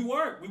 We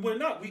weren't. We were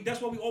not. That's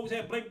why we always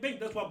had black bank.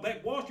 That's why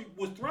Black Wall Street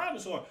was thriving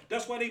so hard.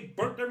 That's why they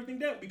burnt everything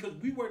down because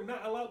we were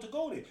not allowed to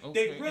go there. Okay,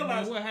 They and then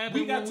realized what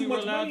happened we got when too were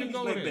much allowed money to in these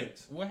go black there?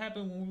 banks. What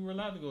happened when we were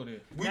allowed to go there?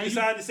 We Now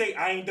decided to say,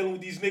 I ain't dealing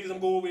with these niggas. I'm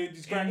going over there with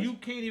these and crackers. you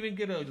can't even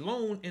get a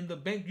loan in the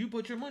bank you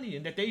put your money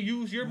in. That they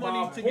use your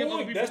money My to get other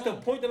point, people that's the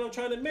loans. point that I'm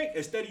trying to make.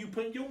 Instead of you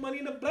putting your money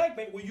in the black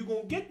bank where you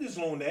going to get this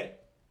loan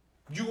at,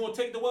 you going to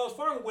take the Wells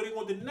Fargo where they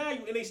going to deny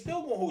you and they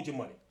still going to hold your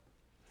money.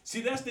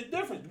 See, that's the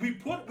difference.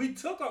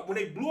 When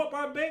they blew up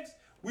our banks,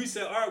 we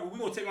said, all right, well, we're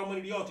going to take our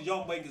money to y'all because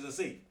y'all bankers are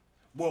safe.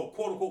 Well,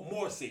 quote unquote,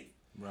 more safe.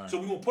 Right. So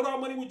we gonna put our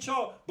money with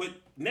y'all, but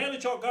now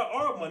that y'all got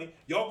our money,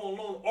 y'all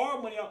gonna loan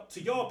our money out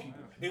to y'all people.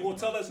 They gonna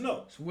tell us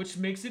no. Which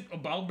makes it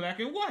about black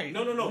and white.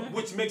 No.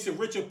 Which makes it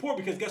rich or poor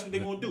because guess what they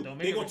gonna do? Don't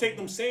make They it gonna rich take or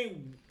them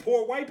same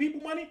poor white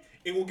people money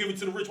and gonna give it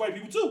to the rich white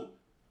people too.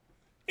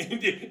 And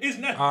it's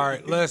not. All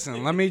right,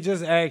 listen. Let me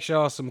just ask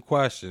y'all some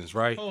questions,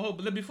 right? Oh,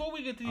 but before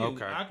we get to you,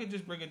 Okay. I could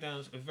just break it down.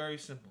 It's very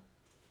simple.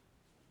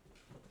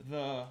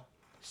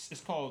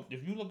 It's called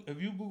if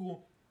you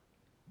Google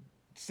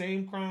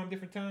same crime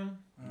different time,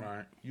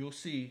 Right. you'll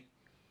see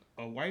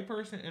a white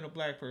person and a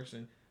black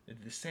person that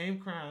did the same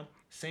crime,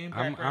 same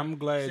I'm background.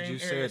 glad same you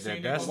area, said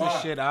same that. That's the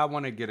neighborhood. shit I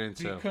want to get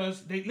into.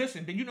 Because they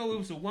listen. You know, it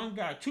was a one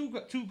guy, two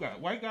guy,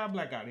 white guy,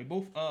 black guy. They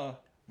both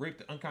raped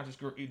the unconscious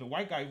girl. The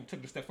white guy took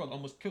it a step further,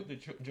 almost killed the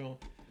Joan,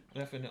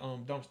 left in the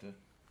dumpster.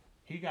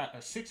 He got a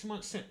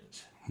 6-month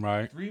sentence.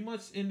 Right. 3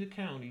 months in the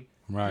county.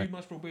 Right. 3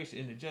 months probation.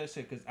 And the judge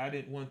said, because I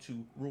didn't want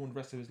to ruin the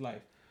rest of his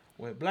life.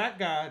 When a black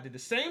guy did the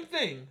same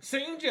thing,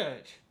 same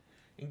judge,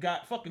 and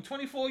got fucking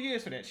 24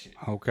 years for that shit.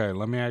 Okay,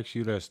 let me ask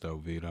you this though,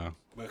 Vito.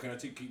 But can I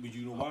take? But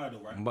you know why though,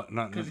 right? But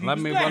no, 'Cause he let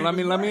was me black, but let he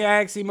me was let me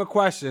black. ask him a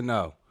question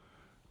though.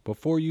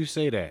 Before you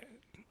say that,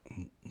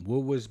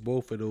 what was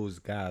both of those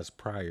guys'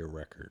 prior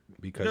record?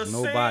 Because The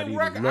same nobody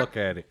record. look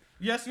at it.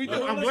 Yes, we do.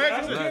 No, I'm listen, glad I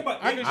you don't care said.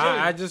 about- I can show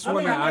I you. just I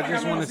mean, wanna I I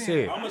just wanna wanna see see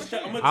it. it.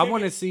 I I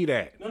want to see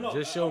that. No.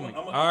 Just show me. I'm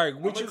All right,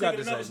 what you got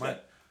to say, Mike?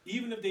 Mike?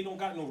 Even if they don't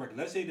got no record,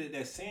 let's say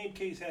that same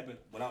case happened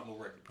without no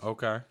record.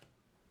 Okay.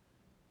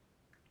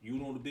 You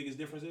know what the biggest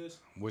difference is?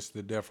 What's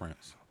the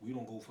difference? We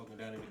don't go fucking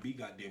down there to be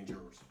goddamn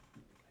jurors.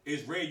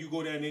 It's rare you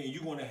go down there and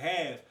you're gonna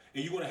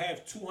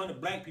have 200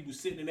 black people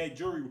sitting in that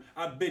jury room.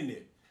 I've been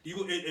there. You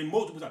go and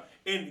multiple times.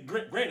 And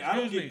granted, I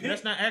don't Excuse get me. picked.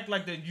 Let's not act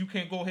like that. You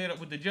can't go head up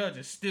with the judge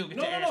and still get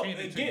No. your ass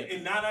handed Again, to you.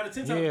 and 9 out of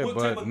 10 times, Yeah, what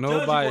type but of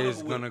nobody judge is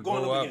you gonna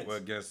going go up against?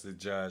 against the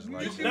judge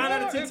like You that. can- 9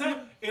 out of 10 If you-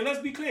 times, and let's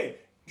be clear,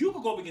 you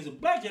could go up against a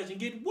black judge and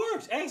get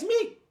worse. Ask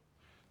me.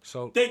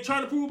 So They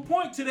trying to prove a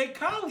point to their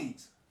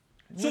colleagues.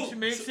 Which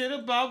makes it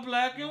about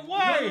black and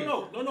white.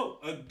 No.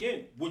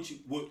 Again, which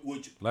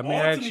Let me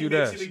ask ultimately you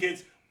makes this. it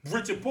against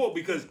rich and poor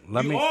because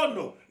Let we me- all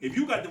know if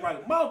you got the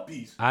right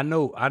mouthpiece, I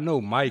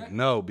know Mike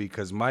know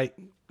because Mike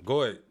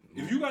go ahead.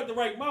 if you got the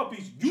right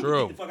mouthpiece, you True.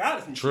 can get the fuck out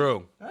of some shit.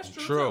 True. That's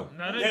true, True. too.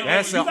 Now, Yeah,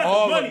 That's if you a got the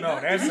all money, no,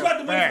 if that's you a got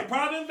the money fact. for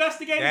private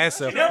investigators,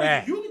 That's a and everything,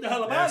 fact. you get the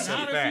hell up That's out a of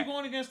Not here. if fact. you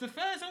going against the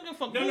feds. I don't give a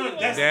fuck. No, who you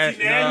that's are. That-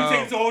 see, now no. you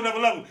take it to a whole nother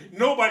level.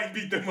 Nobody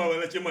beat them up and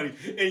let your money,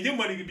 and your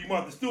money can be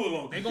Martha Stewart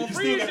on. They gonna You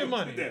freeze still gotta your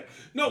money. put that.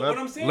 No, what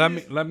I'm saying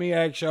is, let me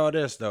ask y'all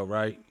this though,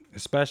 right?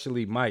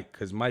 Especially Mike,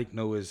 because Mike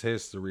know his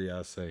history.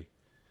 I say,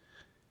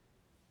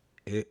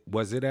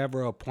 was it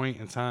ever a point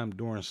in time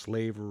during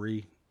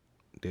slavery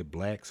that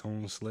blacks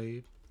owned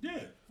slaves? yeah.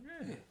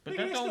 But Nigga,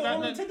 that they don't still got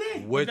own it nothing. today.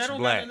 Which That don't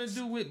got blacks? nothing to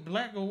do with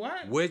black or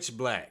white. Which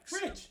blacks?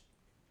 Rich,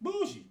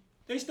 bougie.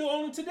 They still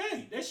own it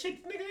today. That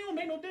shit, nigga, they don't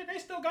make no debt. They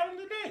still got them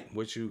today.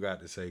 What you got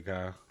to say,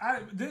 Kyle?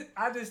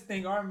 I just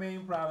think our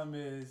main problem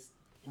is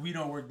we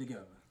don't work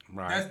together.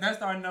 Right.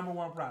 That's our number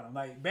one problem.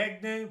 Like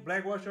back then,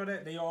 Black Wall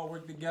Street, they all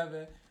work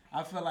together.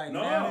 I feel like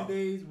No,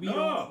 nowadays we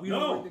don't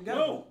work together.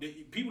 No,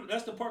 people.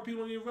 That's the part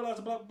people don't even realize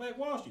about Black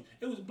Wall Street.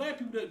 It was black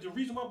people that the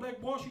reason why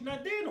Black Wall Street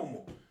not there no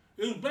more.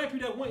 It was black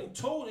people that went and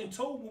told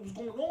what was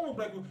going on with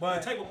black people,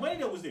 But- the type of money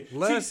that was there.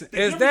 Listen, See,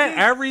 the is difference that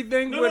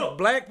everything No, with no.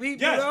 black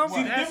people? Yes, though?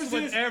 see, the That's difference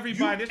with is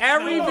everybody. you-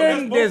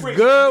 Everything No, that's that's both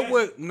good races.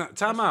 with no,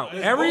 time out.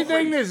 that's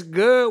Everything both that's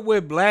good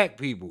with black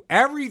people.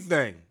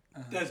 Everything.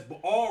 That's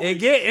all. It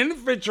races. get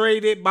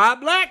infiltrated by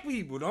black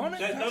people, don't it?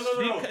 No.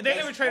 They That's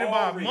infiltrated all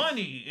by race.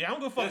 money. I don't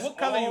give a fuck That's what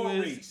color you all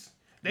is. race.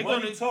 They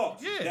Money gonna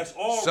talks. yeah. That's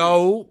all. race.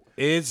 So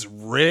it's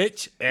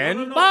rich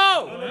and No.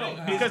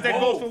 both. Because that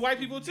both. goes for white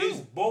people too. It's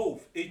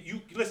both.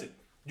 You listen.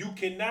 You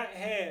cannot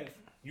have.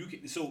 You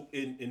can. So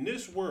in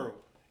this world,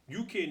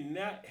 you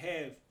cannot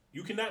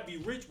be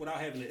rich without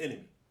having an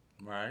enemy.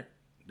 Right.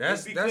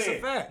 Let's That's be that's clear.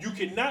 a fact. You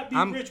cannot be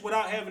I'm- rich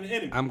without having an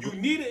enemy. I'm- You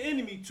need an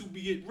enemy to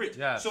get rich.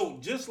 Yes. So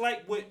just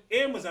like with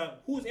Amazon,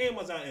 who's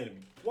Amazon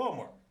enemy?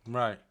 Walmart,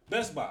 Right.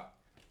 Best Buy.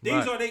 These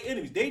Right. are their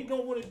enemies. They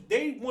don't want to.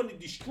 They want to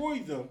destroy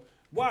them.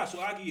 Why? So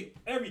I can get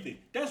everything.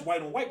 That's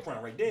white on white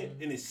crime right there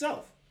in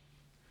itself.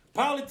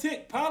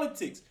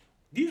 Politics.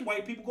 These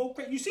white people go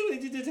crazy. You see what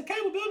they did to the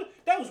Capitol building?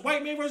 That was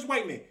white man versus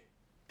white man.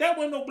 That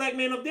wasn't no black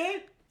man up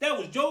there. That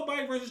was Joe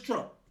Biden versus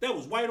Trump. That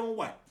was white on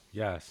white.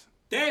 Yes.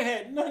 That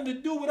had nothing to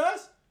do with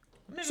us.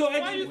 Nigga, So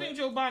why do you think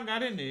Joe Biden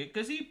got in there?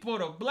 Because he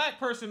put a black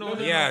person on.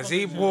 Yes,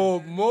 he motherfucking-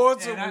 pulled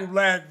multiple And I-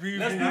 black people.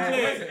 Let's be out.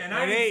 clear. And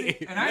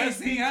I ain't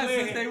seen us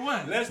since they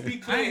won. Let's be I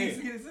clear. ain't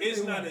seen it since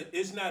It's they not won.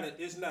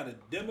 it's not a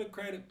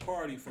Democratic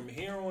Party from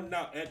here on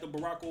out after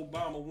Barack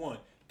Obama won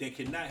that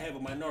cannot have a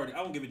minority. I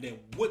don't give a damn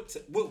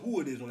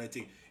who it is on that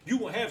team. You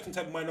gonna have some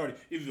type of minority.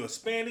 If you're a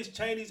Spanish,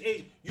 Chinese,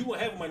 Asian, you gonna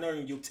have a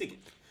minority on your ticket.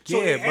 So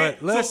Yeah, they had-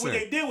 but listen, so what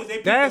they did was they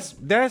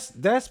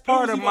picked that's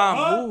part of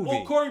my Or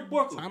movie. Cory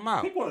Booker. Time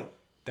out. Pick one.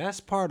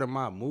 That's part of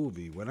my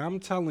movie. What I'm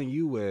telling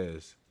you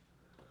is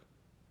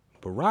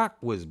Barack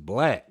was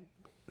black,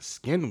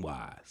 skin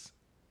wise.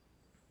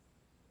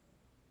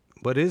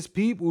 But his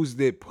peoples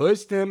that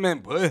pushed him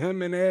and put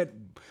him in that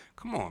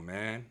Come on,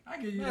 man. I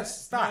give you Let's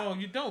that. stop. No,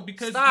 you don't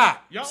because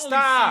Stop. y'all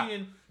Stop. only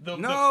seeing the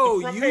No,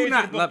 front you page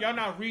not- of the book. Y'all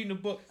not reading the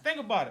book. Think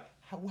about it.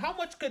 How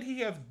much could he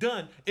have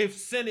done if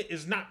Senate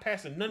is not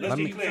passing none of Let's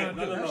the be things he's clear. trying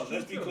to do? No. That's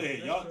Let's be true, clear.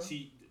 too. Y'all That's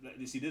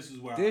see, this is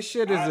why. This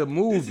shit is a this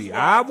movie. is why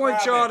I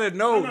want thrive y'all at. to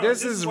know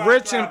this is why I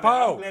Rich thrive and at.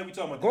 Poe. I'm glad we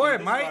talking about Go this. ahead,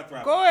 This is why I Mike.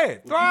 thrive Go at. ahead.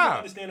 What people don't Thrive.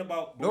 understand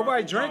about Barack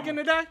Nobody Obama- drinking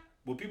today?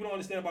 What people don't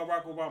understand about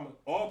Barack Obama,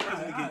 all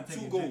presidents I'll get take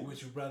 2 a drink goals.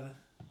 with you, brother.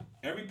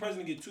 Every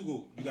president get 2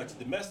 goals. You got your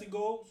domestic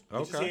goals,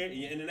 which is Okay. here, and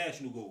your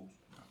international goals.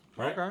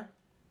 Right? Okay.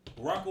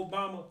 Barack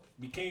Obama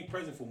became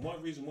president for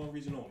one reason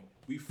only.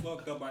 We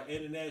fucked up our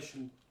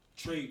international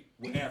trade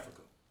with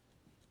Africa.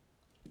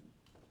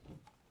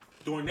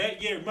 During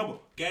that year, remember,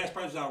 gas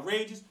prices were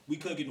outrageous. We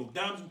couldn't get no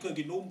diamonds. We couldn't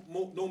get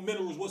no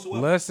minerals whatsoever.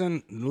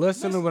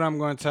 Listen to what I'm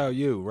going to tell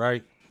you,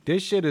 right?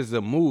 This shit is a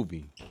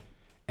movie.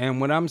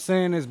 And what I'm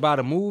saying is about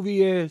a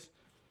movie is,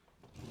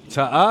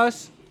 to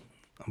us,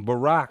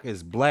 Barack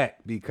is black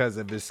because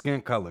of his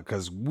skin color.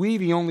 Because we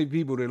the only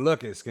people that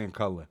look at skin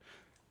color.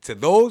 To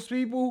those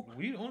people,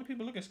 We the only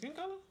people look at skin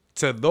color.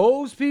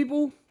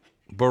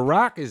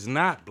 Barack is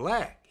not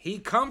black. He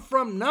come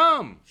from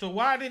Numb. So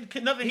why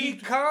didn't nothing He he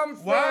come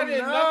Why from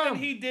did Numb. nothing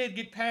he did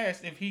get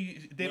passed if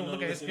they don't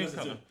look at his skin listen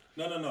color?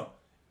 No.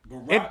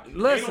 Barack, they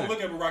listen. don't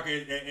look at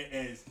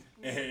Barack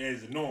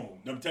as normal.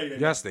 Let me tell you that.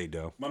 Yes, they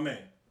do. My man.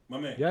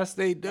 Yes,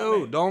 they My do.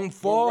 man. Don't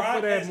fall Barack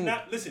for that has move.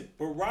 not, listen,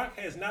 Barack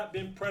has not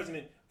been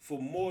president for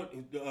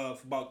for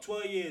about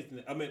 12 years.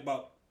 I mean,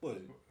 about, what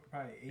is it?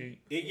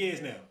 Probably 8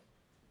 years now.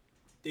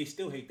 They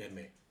still hate that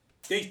man.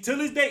 They, till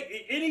this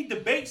day, any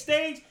debate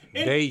stage,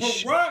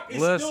 Barack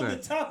is still the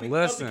topic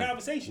of the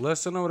conversation.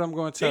 Listen to what I'm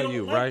going to They tell don't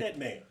you, like right? that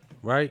man.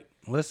 Right?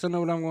 Listen to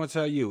what I'm going to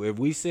tell you. If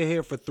we sit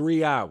here for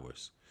 3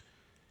 hours,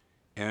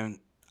 and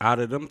out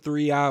of them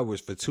 3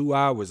 hours, for 2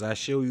 hours, I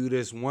show you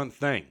this one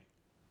thing,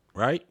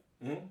 right?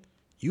 Mm-hmm.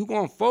 You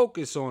going to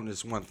focus on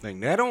this one thing.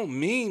 That don't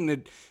mean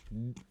that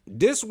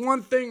this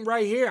one thing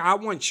right here, I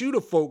want you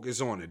to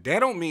focus on it. That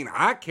don't mean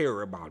I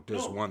care about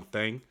this No. one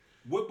thing.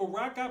 What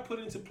Barack got put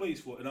into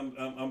place for, and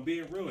I'm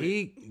being real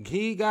here.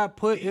 He got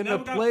put in a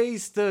never got-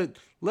 place to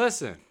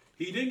listen.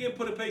 He didn't get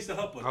put in place to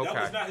help us. Okay.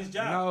 That was not his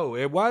job. No,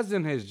 it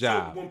wasn't his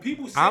job. So when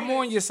people say I'm that-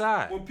 on your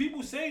side. When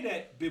people say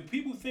that,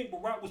 people think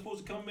Barack was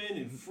supposed to come in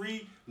and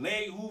free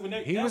Larry Hoover and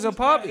everything. He That was a not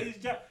puppet. his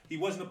job. He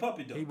wasn't a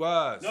puppet though. He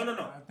was. No.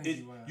 I think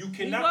he was. You He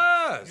cannot.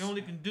 was. You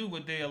only can do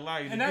what they allow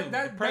you to And do. that- The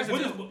What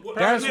president, is, what,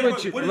 That's what,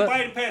 what you- what is look-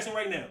 Biden passing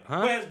right now? Huh?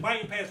 What has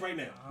Biden passed right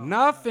now?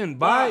 Nothing,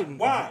 Why? Biden.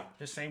 Why?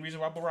 the same reason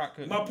why Barack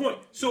couldn't. My point.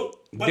 So,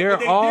 but They're what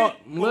they all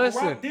did, what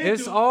listen. Barack did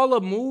It's do- all a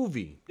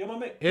movie. Yeah, my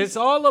man. It's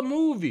all a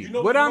movie. You know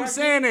what what I'm Barack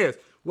saying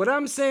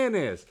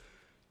is,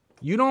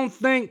 you don't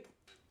think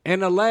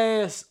in the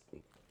last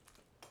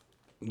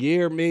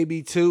year,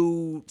 maybe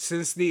 2,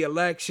 since the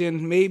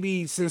election,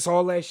 maybe since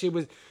all that shit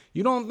was,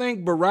 you don't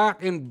think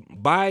Barack and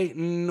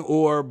Biden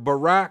or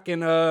Barack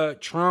and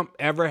Trump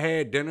ever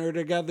had dinner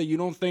together? You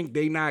don't think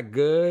they not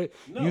good?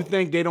 No. You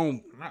think they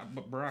don't? Not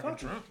Barack and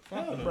Trump.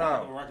 Fuck No, them. no,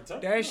 Barack and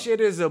Trump. That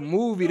shit is a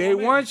movie. They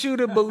man. want you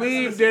to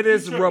believe that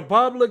it's tripping.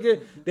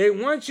 Republican. They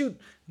want you,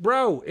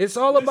 bro. It's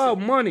all about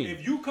money.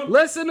 if you come-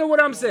 Listen to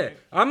what I'm saying.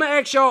 I'm gonna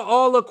ask y'all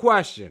all a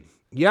question.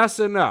 Yes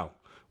or no?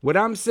 What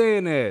I'm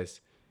saying is,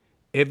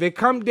 if it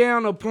come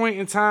down to a point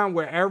in time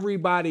where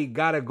everybody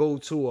gotta go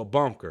to a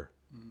bunker,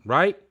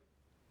 right?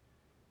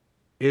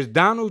 Is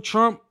Donald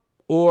Trump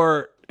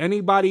or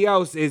anybody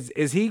else is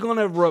he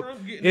gonna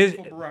Trump getting is it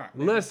for Barack,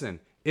 nigga. listen?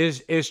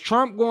 Is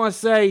Trump gonna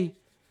say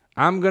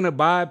I'm gonna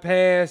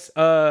bypass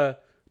Barack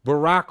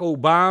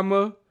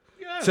Obama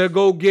Yes. to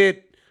go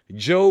get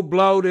Joe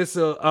Blow, this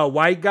a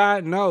white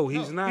guy? No,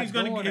 he's not. He's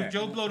gonna doing if that.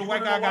 Joe Blow the You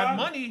white wanna guy know got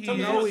why? money. He Tell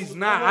me No, why. is. he's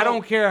not. I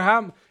don't care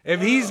how.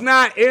 If he's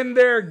not in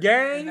their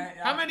gang,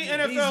 How many he's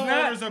NFL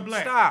not. owners are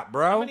black? Stop, How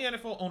bro. many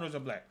NFL owners are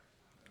black?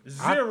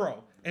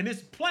 0. And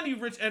there's plenty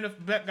of rich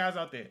NFL black guys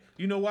out there.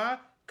 You know why?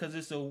 Because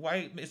it's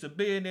a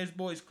billionaires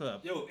boys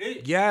club. Yo,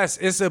 Yes,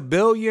 it's a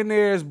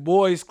billionaires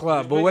boys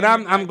club. But what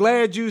I'm billionaires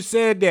glad you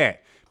said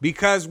that,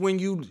 because when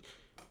you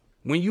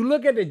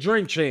look at the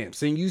Drink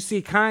Champs and you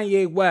see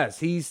Kanye West,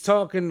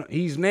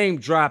 he's name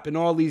dropping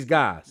all these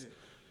guys.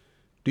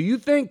 Do you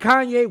think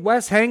Kanye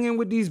West hanging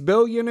with these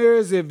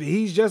billionaires if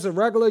he's just a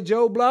regular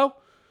Joe Blow?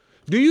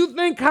 Do you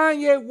think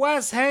Kanye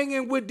West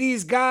hanging with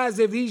these guys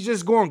if he's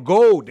just going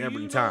gold Do every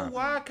you know time?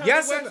 why Kanye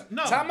Yes, West? or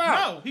No, time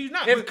out. no, he's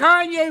not. If But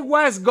Kanye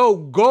West go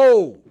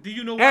gold do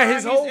you know at why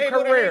his he's whole able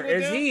to career, hang with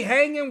is them? he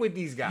hanging with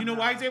these guys? You know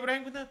why he's able to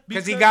hang with them?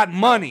 Because he got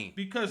money.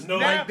 Because No,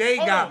 now, like they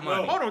hold got on,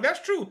 money. Hold on, that's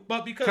true.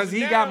 But because Because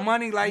he now- got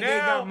money like they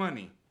now- got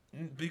money.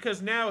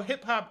 Because now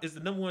hip hop is the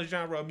 #1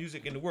 genre of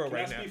music in the world Can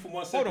I right now. speak for 1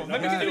 Hold second? on,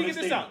 let me I'm get still this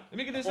listening. out. Let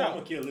me get this Hold on, out.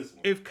 I'm gonna listen.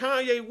 If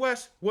Kanye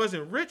West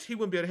wasn't rich, he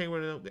wouldn't be able to hang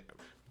with them.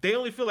 They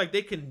only feel like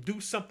they can do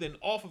something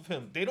off of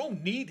him. They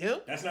don't need him.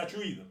 That's not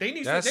true either. They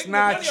need. That's they can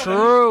not make money off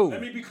true.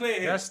 Let me be clear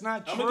here. That's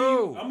not I'ma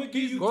true. I'm gonna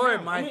give you. Go ahead,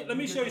 time. Mike. Let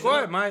me show you. Go ahead,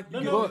 something. Mike. No,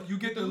 You no, go- You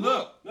get the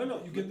look. No.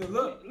 You get the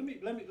look. Let me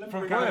From break Go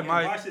it ahead, down.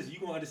 Mike. Watch this. You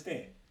gonna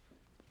understand.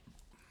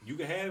 You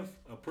can have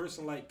a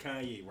person like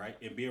Kanye, right,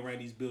 and be around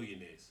these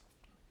billionaires.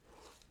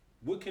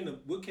 What can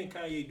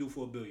Kanye do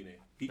for a billionaire?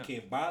 He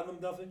can't buy them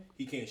nothing.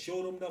 He can't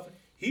show them nothing.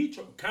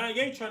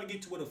 Kanye trying to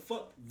get to where the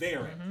fuck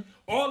they're at.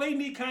 All they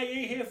need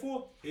Kanye here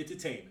for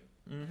entertainment.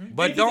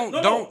 But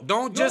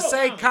don't just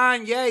say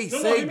Kanye.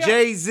 No, say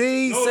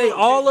Jay-Z. Say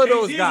all of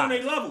those Jay-Z guys. on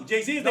their level.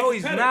 Jay-Z is No, their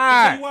he's competitor.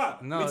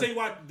 not. Let me tell you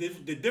why.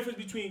 The difference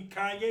between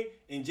Kanye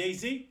and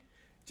Jay-Z.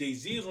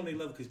 Jay-Z is on their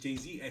level because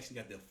Jay-Z actually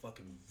got that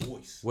fucking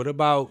voice. What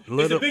about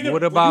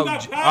What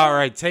about all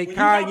right, take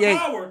Kanye.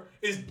 Power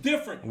is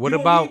different. What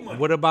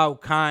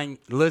about Kanye?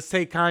 Let's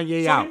take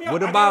Kanye out.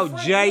 What about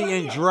Jay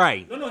and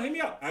Dre? No, hear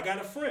me out. I got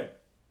a friend.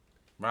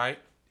 Right?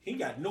 He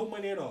got no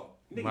money at all.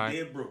 Nigga Right.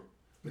 dead broke.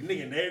 But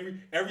nigga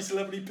in every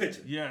celebrity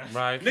picture. Yeah.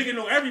 Right. Nigga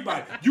know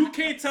everybody. You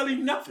can't tell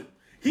him nothing.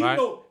 He Right.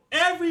 know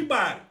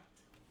everybody.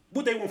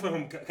 What they want from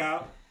him,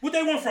 Kyle? What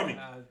they want from him?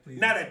 please.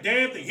 Not a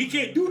damn thing. He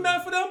can't do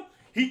nothing for them.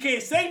 He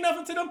can't say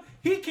nothing to them.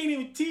 He can't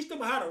even teach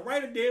them how to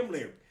write a damn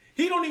lyric.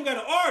 He don't even got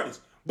an artist.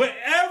 But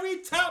every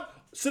top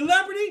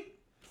celebrity,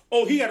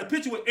 he got a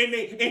picture with, and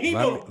he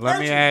know. Let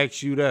me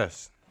ask you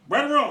this.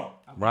 Right or wrong?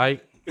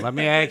 Right? Let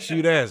me ask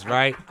you this,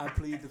 right? I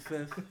plead the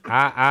fifth.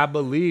 I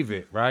believe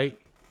it, right?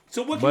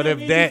 So what? But can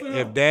if Kanye do for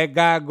that them?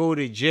 guy go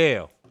to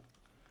jail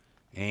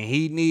and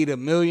he need $1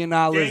 million They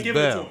ain't giving it to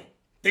bail. him.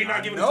 They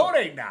not giving it to him.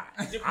 they not.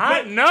 But-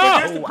 I but know.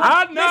 that's the point. I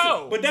Listen,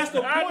 know. but that's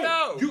the I point.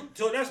 know.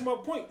 So that's my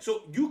point.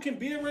 So you can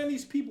be around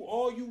these people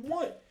all you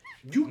want.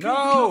 You can't do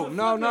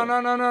No. nothing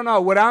for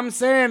them. What I'm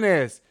saying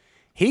is,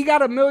 he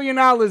got $1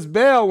 million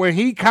bail when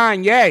he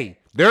Kanye.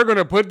 They're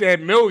gonna put that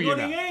million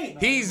No, up. they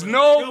ain't. He's Yo,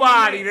 nobody.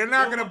 my man. They're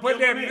not Yo, gonna put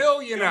my that man.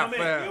 million Yo, up. my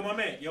man. Yo, my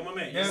man. Yo, my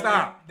man.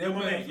 Stop. Yo, my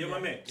man. Yo, my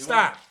man.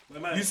 Stop. My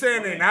man. You saying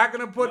My they're man. not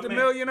gonna put My the man.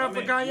 million My up for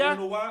man. You wanna Kanye?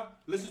 know why?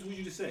 Listen to what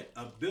you just said.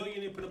 A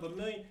billionaire put up $1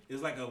 million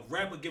is like a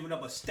rapper giving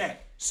up a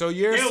stack. So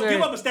you're They don't saying.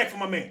 give up a stack for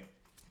my man.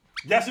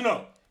 Yes or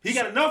no? He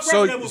got enough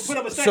So, rappers that will put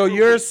up a stack. so real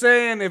you're quick.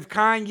 saying if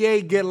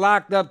Kanye get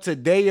locked up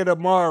today or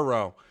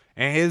tomorrow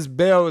and his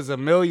bail is $1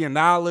 million,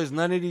 none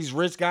of these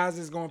rich guys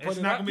is gonna put It's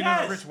it not up? gonna be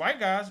none of Yes. rich white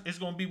guys. It's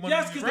gonna be one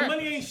Yes, of these because the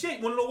money rappers. ain't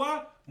shit. Wanna know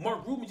why?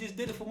 Mark Rubin just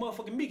did it for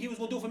motherfucking Meek. He was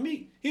gonna do it for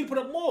Meek. He'd put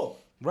up more.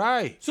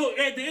 Right. So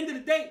at the end of the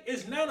day,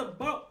 it's not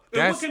about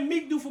That's- what can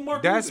Meek do for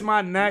Mark That's Rubin?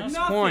 my next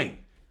Nothing. point.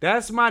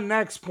 That's my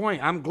next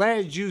point. I'm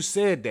glad you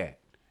said that.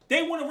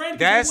 They want to run.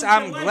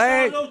 I'm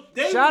glad.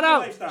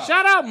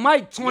 Shout out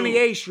Mike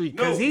 28th No, Street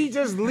because no. he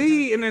just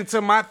leading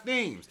into my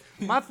themes.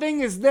 My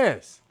thing is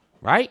this,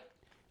 right?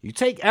 You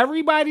take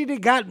everybody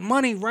that got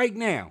money right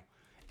now,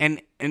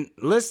 and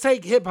let's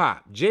take hip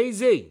hop.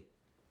 Jay-Z,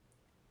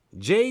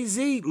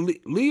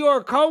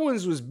 Leor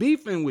Cohen's was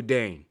beefing with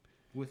Dame.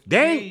 With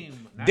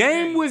Dame not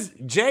Dame.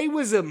 Jay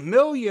was a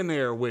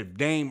millionaire with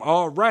Dame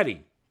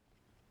already.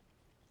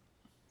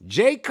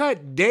 Jay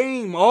cut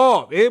Dame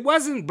off. It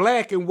wasn't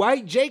black and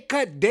white. Jay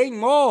cut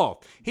Dame off.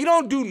 He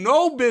don't do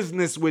no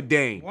business with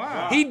Dame.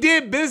 Why? He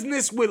did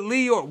business with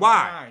Leo.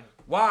 Why?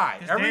 Why?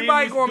 'Cause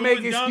Everybody Dame gonna was make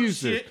doing dumb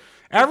excuses. shit.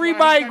 That's Everybody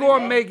why he gonna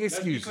cut make Let's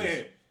be excuses.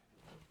 clear.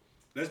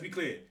 Let's be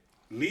clear.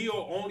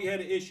 Leo only had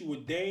an issue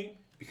with Dame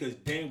because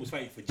Dame was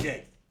fighting for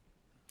Jay.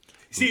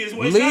 See, it's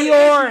not an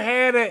Leor issue.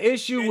 had an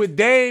issue with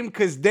Dame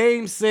because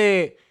Dame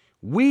said,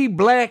 "We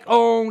black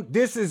owned.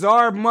 This is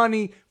our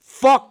money.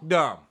 Fuck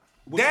them."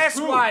 Which is That's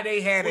true. why they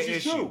had an Which is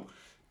issue. true.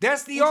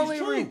 That's the Which is only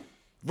true. reason.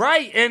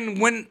 Right. And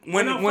when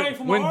I'm fighting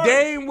for my artist.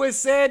 Dame was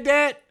said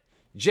that,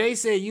 Jay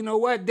said, "You know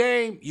what,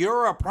 Dame?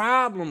 You're a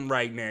problem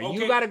right now. You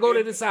Okay, got to go to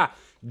yeah. the side."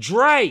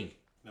 Dre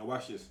Now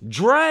watch this.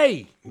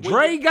 Dre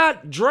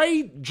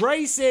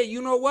said,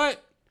 "You know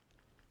what?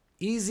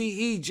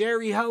 Easy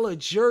Jerry hella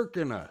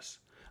jerking us.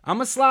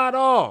 I'ma slide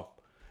off.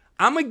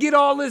 I'ma get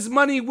all this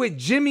money with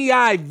Jimmy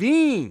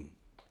Iovine."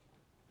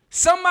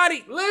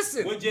 Somebody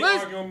listen. What Jay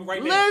listen, arguing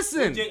right now?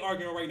 listen. What Jay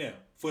arguing right now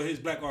for his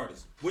black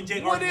artists? What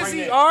Jay What arguing is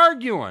right he now?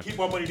 arguing? Keep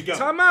our money together.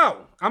 Time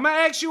out. I'm gonna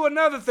ask you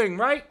another thing,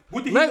 right?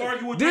 What did he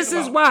argue with This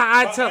Drake is about? why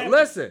I About tell. Apple?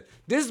 Listen,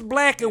 this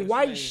black and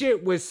white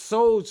shit was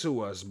sold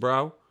to us,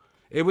 bro.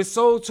 It was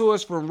sold to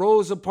us from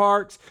Rosa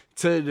Parks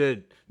to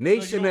the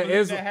Nation don't of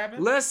believe that Islam.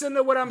 happened? Listen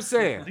to what I'm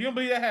saying. You don't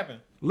believe that happened?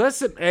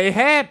 Listen, it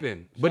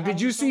happened. But how did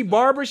was you it see sold?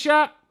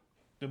 Barbershop?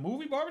 The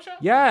movie Barbershop?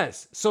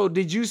 Yes. So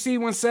did you see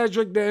when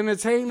Cedric the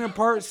Entertainer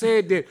part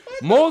said that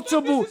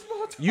multiple?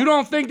 You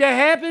don't think that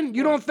happened?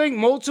 You don't think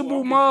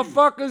multiple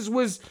motherfuckers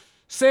was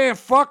saying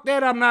fuck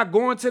that? I'm not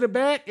going to the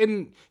back.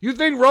 And you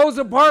think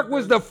Rosa Parks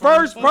was the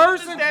first But what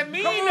person? does that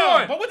mean, Come though?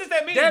 on. But what does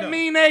that mean, That though?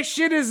 mean that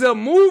shit is a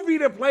movie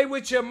to play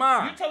with your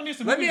mind. You telling me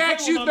it's a Let movie? me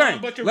ask you Hold on,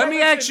 thing. but you're Let me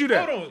referencing- ask you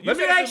that. hold on. Let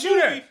me said it's ask a you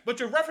movie, that. But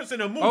you're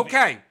referencing a movie.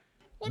 Okay.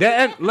 What are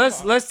you talking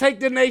Let's about? take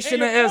the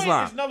Nation of And your point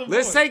Islam. is null and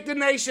Let's void. take the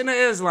Nation of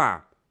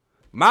Islam.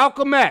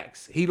 Malcolm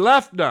X, he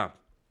left them.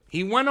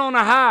 He went on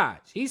a Hajj.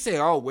 He said,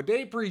 "Oh, what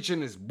they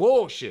preaching is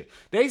bullshit.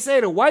 They say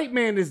the white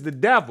man is the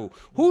devil.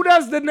 Who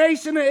does the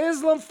Nation of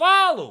Islam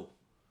follow?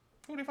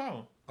 Who they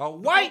follow? A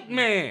white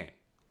man.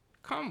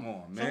 Come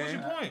on, So what's man.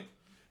 your point?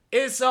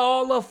 It's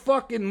all a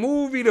fucking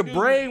movie to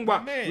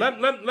brainwash. man.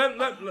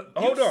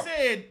 Hold you on.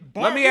 Said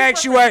Let me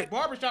ask you what.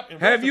 Barbershop and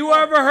Have Rosa you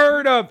Parks.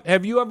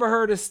 ever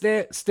heard of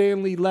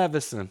Stanley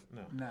Levison?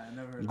 Nah, I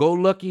never heard of Go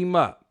look him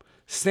up.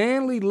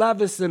 Stanley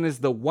Levison is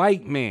the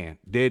white man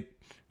that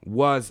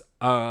was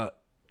a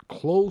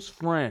close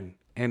friend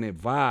and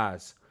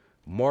advised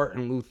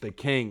Martin Luther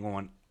King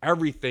on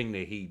everything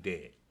that he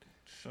did.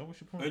 So what's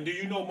your point? And do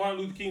you know Martin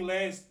Luther King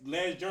last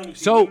journey?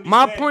 So,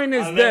 my point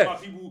is I led this. my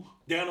people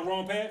down the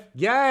wrong path.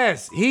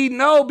 Yes, he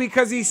know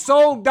because he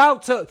sold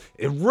out to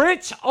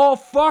rich or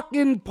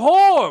fucking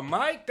poor,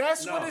 Mike.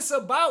 That's what it's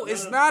about.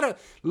 It's not a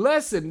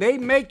listen. They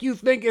make you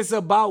think it's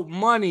about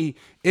money.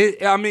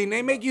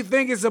 They make you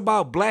think it's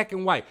about black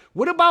and white.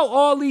 What about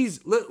all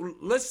these?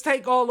 Let's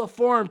take all the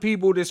foreign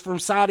people that's from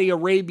Saudi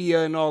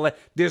Arabia and all that.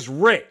 This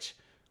rich.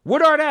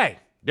 What are they?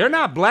 They're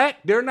not black.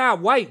 They're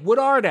not white. What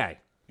are they?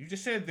 You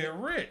just said they're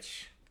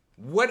rich.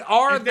 What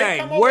are If they they?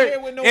 come over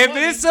here with no If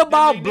money, it's then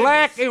about they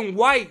black niggas. and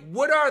white,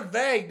 what are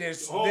they?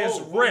 This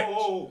rich.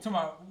 Talking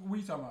about, what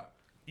you talking about?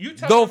 You The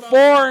talking about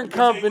foreign You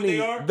tell you what company,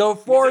 they are? the You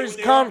foreign tell you what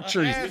they are?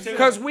 countries, I asked you.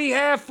 because we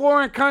have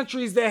foreign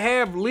countries that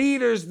have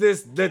leaders. The Can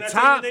I tell you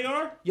top. what they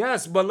are?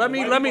 Yes, but let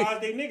me. They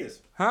niggas.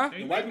 Huh?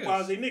 The white people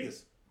are they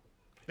niggas.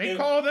 They And-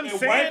 call them and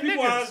sand white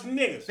people are niggas.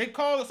 niggas. They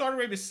call the Saudi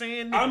Arabia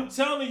sand niggas. I'm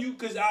telling you,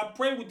 because I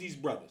pray with these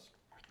brothers.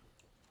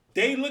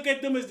 They look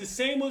at them as the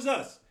same as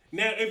us.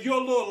 Now, if you're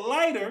a little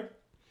lighter,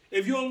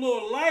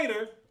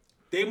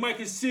 they might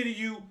consider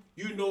you,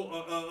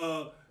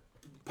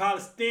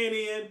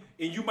 Palestinian,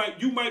 and you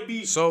might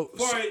be far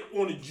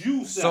on the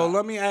Jew side. So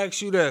let me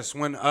ask you this: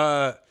 when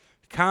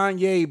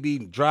Kanye be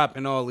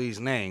dropping all these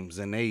names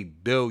and they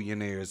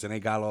billionaires and they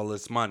got all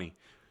this money,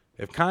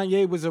 if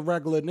Kanye was a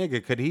regular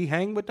nigga, could he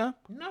hang with them?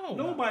 no.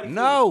 Nobody.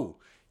 No.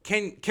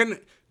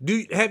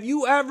 Have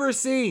you ever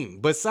seen,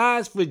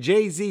 besides for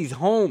Jay-Z's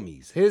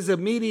homies, his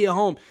immediate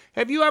home,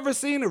 have you ever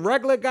seen a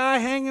regular guy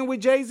hanging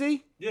with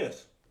Jay-Z?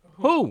 Yes.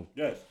 Who?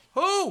 Yes.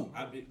 Who?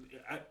 I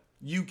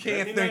You can't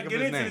let me think not of get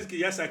his into name. this, 'cause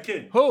yes, I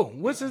can. Who?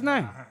 What's his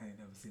name? I ain't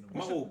never seen him.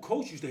 My old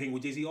coach used to hang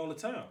with Jay-Z all the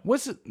time.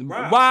 What's it?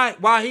 Right.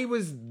 Why he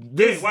was Yeah,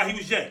 this? why he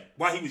was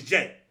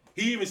Jay.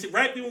 He even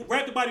rapped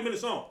the body in the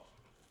song.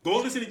 Go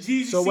listen to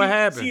Jeezy. So what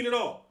happened? Seen it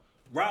all.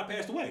 Rob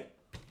passed away.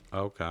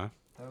 Okay.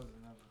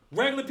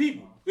 Regular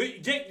people.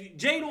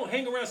 Jay don't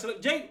hang around.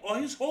 Jay or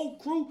his whole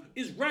crew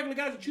is regular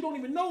guys that you don't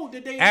even know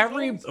that they.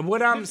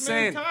 What I'm This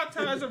saying. man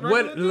Tata is a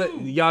What regular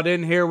dude. y'all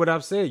didn't hear what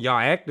I've said? Y'all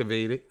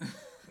activated.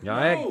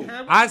 No.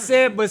 I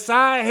said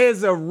beside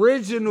his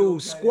original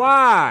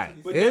squad.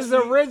 But His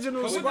that's what-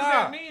 original What does squad.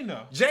 that mean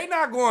though? Jay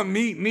not gonna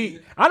meet me.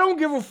 I don't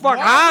give a fuck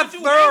Why how would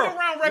you thorough. hang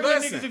around regular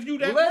niggas if you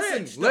that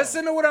rich, though?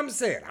 Listen to what I'm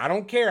saying. I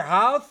don't care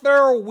how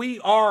thorough we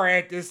are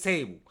at this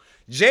table.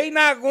 Jay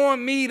not gonna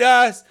meet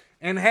us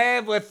and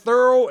have a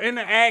thorough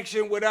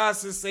interaction with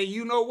us and say,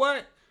 you know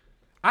what?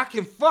 I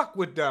can fuck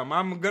with them.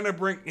 I'm gonna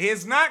bring.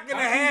 It's not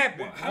gonna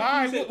happen.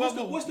 Why What's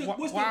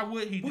would- why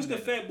would he do What's the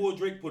that? fat boy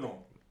Drake put on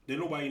that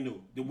nobody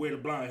knew? That wear the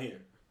blonde hair.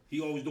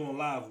 He always doing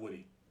live with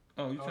it.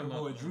 Oh, you talking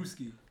Boy, about?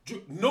 Drewski.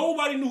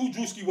 Nobody knew who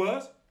Drewski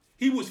was.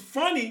 He was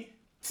funny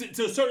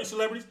to certain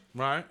celebrities.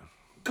 Right.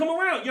 Come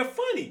around, you're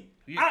funny.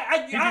 He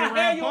I be had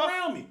around you Puff?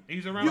 around me.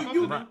 He's around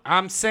You- Puff,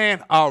 I'm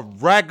saying a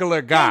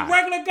regular guy. a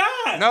regular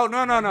guy.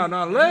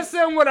 No.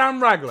 Listen what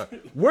I'm regular.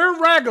 We're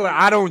regular.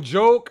 I don't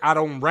joke. I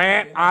don't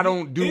rap. I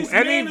don't do This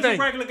man is a anything.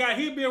 regular guy.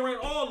 He'll be around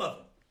all of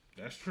them.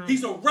 That's true.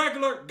 He's a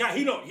regular guy.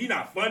 He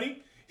not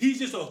funny. He's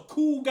just a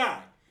cool guy.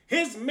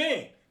 His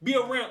man be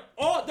around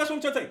all. That's what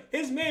I'm trying to tell you.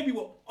 His man be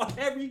with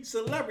every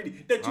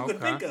celebrity that you could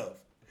Okay. think of.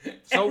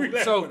 Every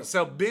last one of them.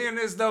 So being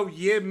as though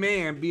your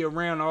man be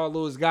around all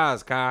those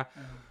guys, Kai,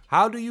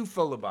 how do you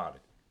feel about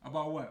it?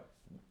 About what?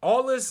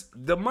 All this,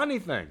 the money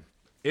thing.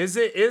 Is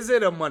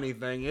it a money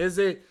thing? Is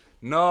it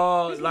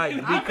no? Like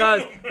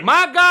because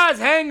my guys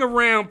hang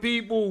around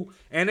people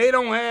and they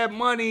don't have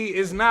money.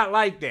 It's not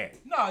like that.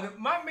 No,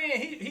 my man,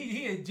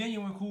 he a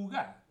genuine cool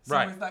guy. So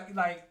Right. it's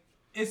like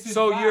it's his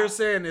So vibe. you're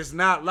saying it's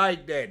not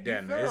like that,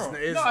 then? It's No,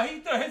 his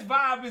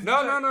vibe is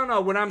no, good.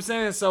 no. What I'm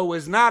saying, so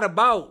it's not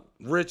about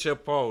rich or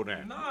poor,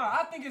 then. No,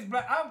 I think it's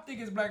black. I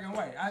think it's black and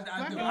white. I do.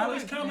 and I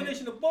white. It's a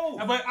combination of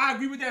both. But I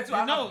agree with that too.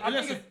 No, I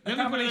think listen, it's a let me put it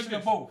like combination of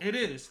this. both. It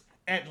is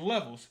at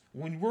levels.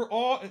 When we're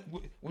all,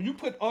 when you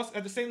put us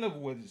at the same level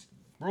with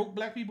broke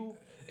black people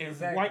and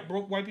Exactly.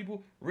 broke white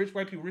people, rich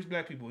black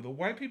people, the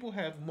white people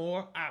have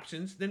more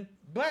options than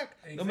black.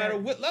 No matter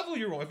Exactly. what level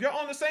you're on. If you're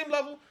on the same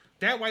level,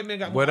 that white man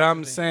got more What I'm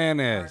options than you. saying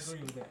I is,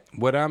 agree with that.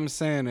 what I'm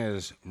saying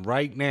is,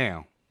 right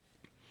now,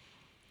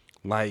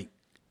 like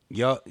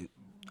y'all,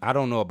 I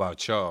don't know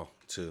about y'all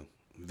too.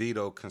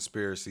 Veto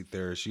conspiracy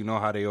theorists. You know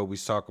how they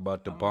always talk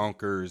about the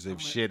bunkers. If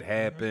shit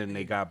happened,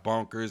 they got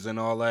bunkers and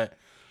all that.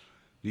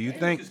 Do you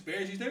think?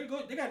 Conspiracies. They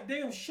got a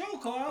damn show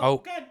called. Oh,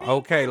 Goddamn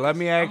okay. Let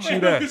me ask you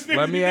Ain't that. conspiracy.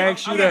 Let me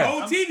ask you I got a that.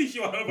 whole TV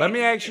show about Let me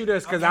it. ask you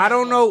this, because I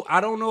don't know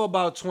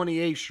about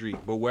 28th Street,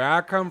 but where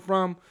I come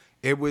from,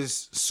 it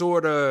was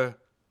sort of,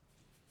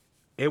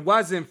 it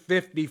wasn't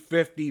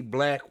 50-50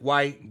 black,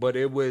 white, but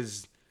it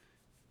was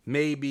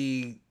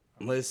maybe,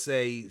 let's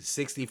say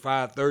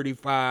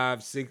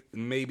 65-35,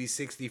 maybe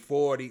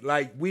 60-40.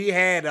 Like we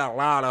had a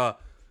lot of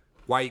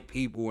white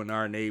people in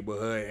our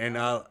neighborhood, and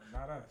Not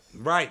us.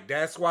 right.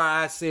 That's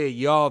why I said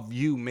y'all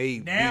view may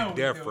Now be we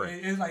do.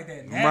 different. It's like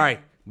that now. Right.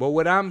 But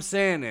what I'm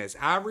saying is,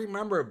 I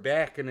remember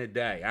back in the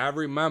day, I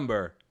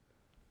remember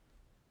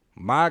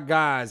my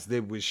guys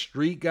that was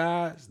street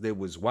guys that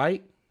was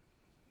white,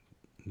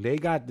 they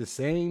got the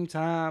same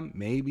time,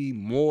 maybe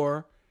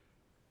more,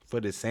 for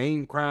the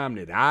same crime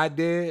that I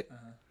did.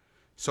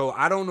 So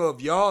I don't know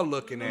if y'all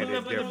looking at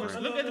it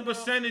different. Look at the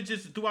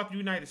percentages throughout the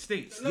United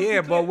States.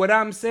 Yeah, but what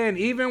I'm saying,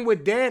 even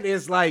with that,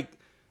 is like,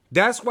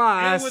 that's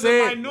why I It was a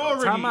said,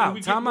 minority, time and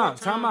we get more out.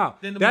 time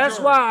than the That's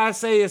majority. why I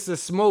say it's a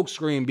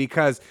smokescreen,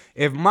 because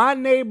if my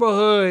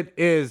neighborhood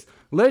is,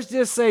 let's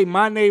just say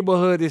my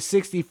neighborhood is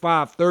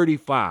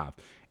 65-35,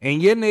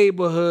 and your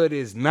neighborhood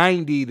is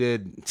 90 to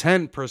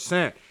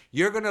 10%,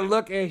 you're going to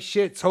look at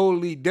shit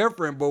totally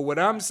different. But what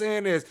I'm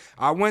saying is,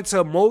 I went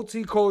to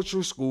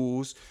multicultural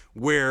schools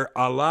where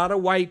a lot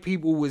of white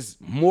people was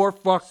more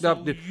fucked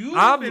up than you've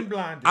been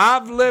blinded.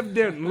 I've lived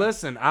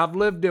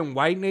in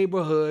white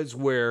neighborhoods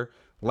where,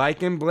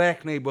 like in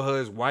black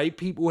neighborhoods, white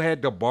people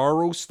had to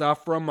borrow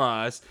stuff from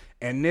us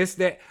and this,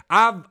 that.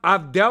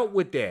 I've dealt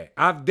with that.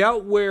 I've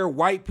dealt where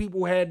white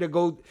people had to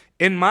go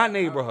in my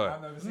neighborhood.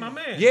 I've never seen My it.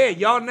 man. Yeah,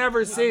 y'all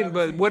never seen,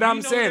 but what I'm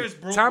know saying, there's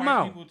broke time white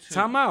out, people too.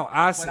 time out. But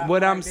I What feel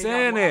I'm like they got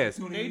saying more is,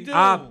 They opportunity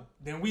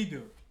do. than we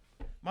do.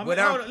 My But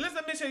man, I'm- hold on,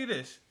 let me tell you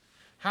this.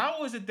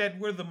 How is it that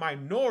we're the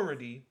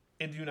minority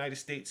in the United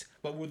States,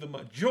 but we're the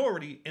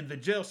majority in the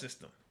jail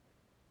system?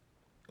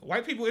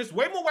 White people, it's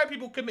way more white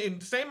people committing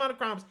the same amount of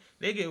crimes.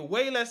 They get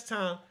way less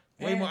time,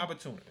 way And- more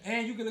opportunity.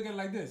 And you can look at it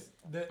like this: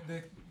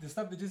 the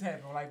stuff that just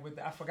happened, like with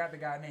I forgot the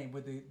guy's name,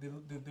 but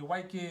the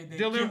white kid, that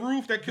Dylan killed-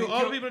 Roof that killed they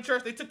all the people in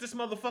church. They took this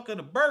motherfucker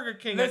to Burger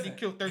King and he Listen,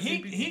 killed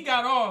 13 people. he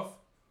got off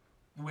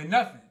with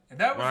nothing. If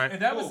that was Right. if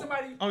that was Oh.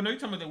 somebody, Oh no, you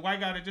talking about the white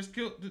guy that just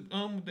killed the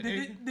young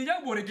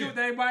boy that killed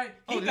Yeah. everybody,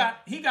 Oh, yeah.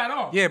 he got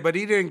off. yeah, but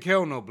he didn't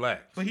kill no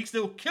blacks. but he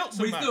still killed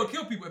But he somebody. still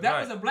killed people. If that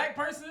Right. was a black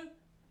person,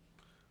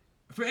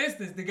 for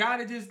instance, the guy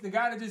that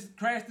just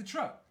crashed the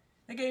truck,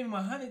 they gave him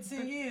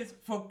 110 years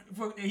for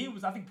and he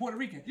was, I think, Puerto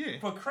Rican. Yeah.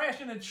 For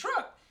crashing a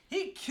truck,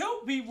 he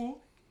killed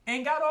people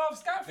and got off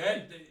scot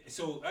free.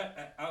 So I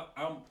ahead,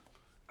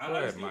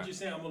 understand Mike. what you're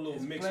saying. I'm a little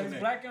It's mixed black- on that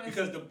black guys-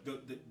 because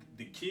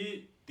the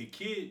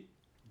kid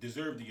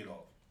deserved to get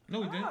off.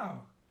 No, he didn't.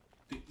 Wow.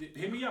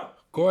 Hear me out.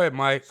 Go ahead,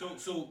 Mike.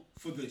 So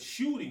for the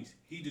shootings,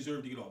 he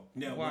deserved to get off.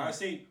 Now, Why?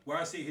 where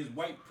I say his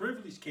white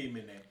privilege came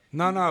in there.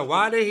 No.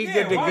 Why did he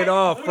get to why- get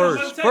off let me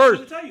first?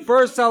 tell you.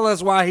 First, tell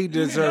us why he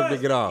deserved to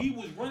Because get off. He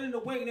was running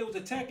away and they was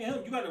attacking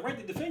him. You got the right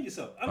to defend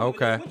yourself. I don't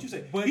Okay. even know what you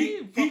say. But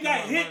he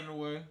got hit. Running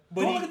away.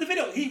 But Go he- look at the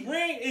video. He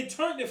ran and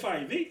turned the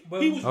fire. V.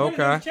 But- He was running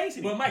Okay. and was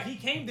chasing But him. Mike, he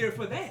came there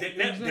for that.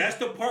 That's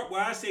the part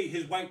where I say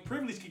his white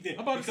privilege kicked in.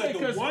 I'm about to say the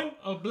because one.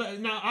 a black.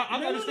 Now I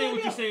No, understand no, what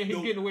no. you're saying. He's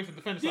The- getting away from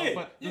defending himself,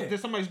 Yeah, but yeah. if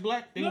somebody's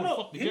black, they No, want to no.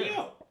 fuck the Hear me jail.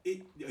 out.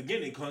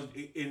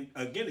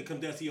 It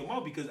comes down to your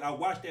mouth because I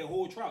watched that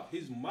whole trial.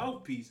 His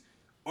mouthpiece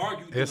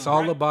argued. It's the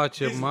all right, about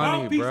your his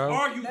money, mouthpiece bro.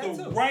 Argued That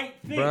the too. right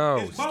thing. Bro,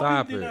 His mouthpiece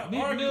stop did it. not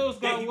Meek argue Mill's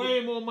that got he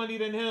way more money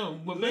than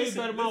him, but they Listen,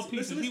 better listen,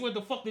 mouthpieces. listen, He went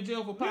to fuck the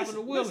jail for popping a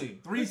listen, willie.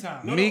 3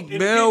 times. No, Meek and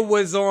Mill again-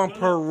 was on no, no.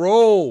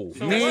 parole.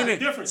 So Meaning, what's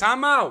different?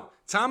 time out.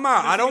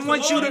 I don't it's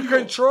want a you law to you know.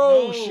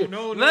 control No, shit.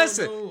 no,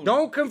 Listen, no.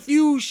 don't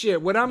confuse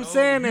shit. What I'm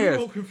saying you is,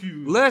 don't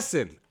confuse.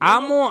 listen,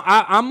 I'm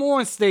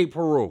on state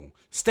parole.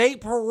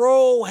 State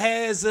parole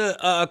has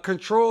a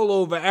control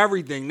over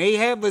everything. They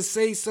have a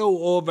say so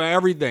over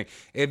everything.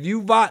 If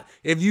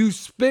you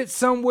spit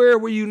somewhere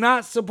where you're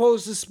not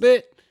supposed to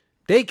spit,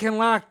 they can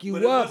lock you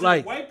But it up. wasn't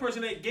Like, a white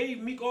person that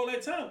gave Meek all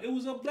that time. It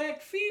was a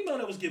black female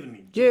that was giving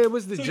me. yeah, it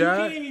was the So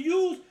judge. you can't even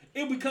use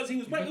it because he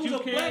was black. But It was you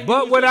a can't black. use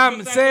But it what was I'm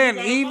the fact saying,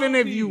 that he got a even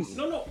if you- mouthpiece.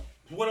 No.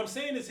 What I'm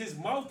saying is his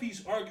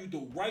mouthpiece argued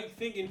the right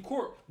thing in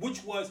court,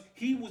 which was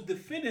he was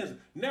defending him.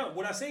 Now,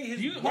 when I say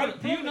his Do you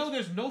white know privilege-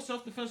 there's no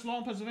self-defense law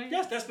in Pennsylvania?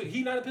 Yes, that's but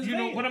he not in You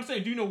Pennsylvania. know what I'm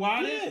saying? Do you know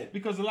why it Yeah. is?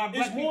 Because a lot of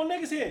It's black more people.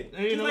 niggas here.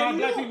 And Just a like lot of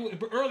New black York.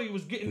 people earlier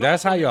was getting.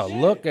 That's how y'all Yeah.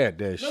 look at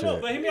that No,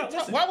 shit. but hear me out.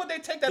 Listen. Why would they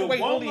take that away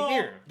one only law,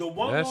 here? The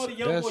one That's- law the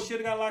young boy that's- should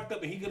have got locked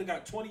up and he could have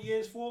got 20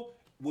 years for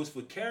was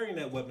for carrying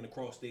that weapon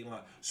across state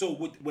line. So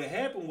what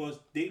happened was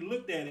they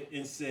looked at it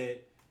and said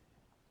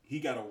he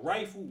got a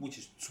rifle which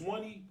is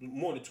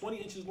more than 20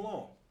 inches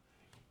long.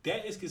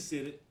 That is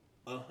considered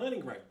a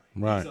hunting rifle.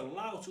 Right. He's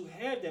allowed to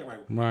have that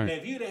rifle. Right. Now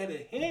if he would have had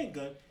a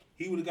handgun,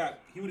 he would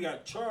have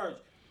got charged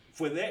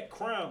for that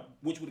crime,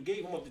 which would have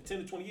gave him up to 10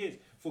 to 20 years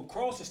for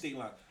crossing state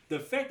line. The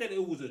fact that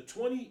it was a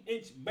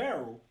 20-inch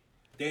barrel,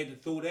 they had to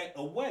throw that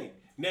away.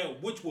 Now,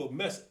 which will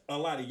mess a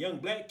lot of young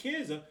black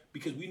kids up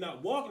because we're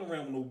not walking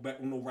around with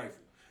no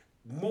rifle.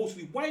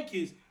 Mostly white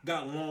kids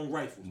got long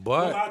rifles.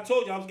 But- Remember I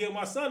told you I was getting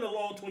my son a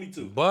long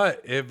 22.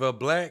 But if a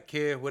black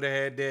kid would have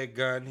had that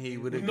gun, he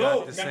would have No,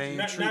 got the same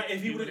not treatment.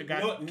 if he would have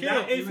got got killed.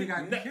 killed. He would've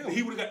got killed.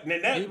 He would have got. Now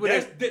He that,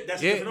 would've-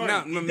 that's Yeah, different. no,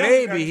 argument. He definitely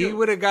maybe got he killed.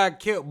 would have got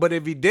killed. But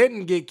if he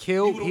didn't get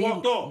killed, He would've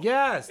walked off.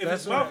 Yes, If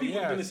that's his mouth, right. he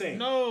would have been the Yes. same.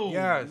 No.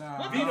 Yes.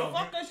 What Vito. the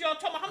fuck is y'all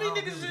talking about? How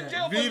many niggas is in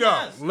jail for Vito,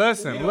 less?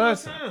 listen, Vito,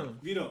 listen. listen.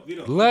 Vito.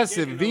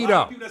 Listen, And a lot Vito.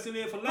 of people that's in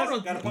there for less. Hold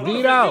on. gotta Hold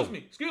put on.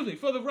 Vito. Excuse me.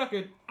 For the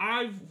record,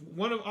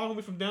 one of our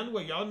homies from down the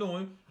way, y'all know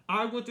him.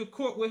 I went to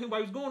court with him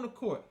while he was going to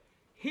court.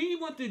 He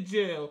went to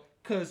jail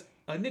because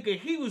a nigga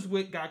he was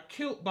with got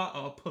killed by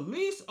a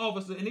police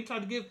officer and they tried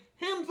to give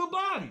him the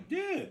body.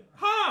 Yeah.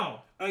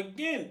 How?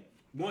 Again,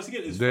 once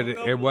again, it's Did fucked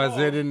up it was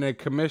laws. it in the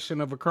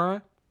commission of a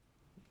crime?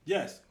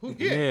 Yes. Who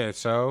Yeah,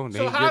 so they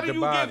So how get do the you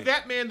body. give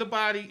that man the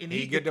body and He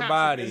he get the captured?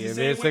 body. It's If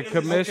the it's same a way-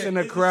 commission okay,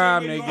 of it's the same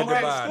crime, way they you get the go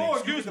back to body. store, you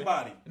Excuse get the me.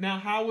 body. Now,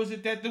 how is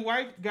it that the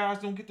white guys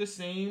don't get the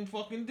same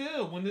fucking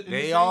deal? When in the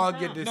They same all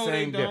crime? get the No,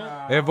 same they deal.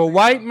 don't. If a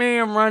white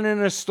man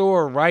running a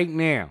store right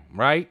now,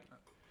 right?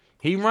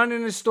 He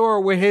running the store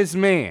with his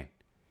man,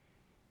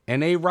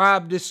 and they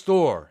rob the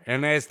store,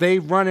 and as they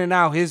running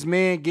out, his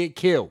man get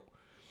killed.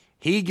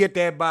 He get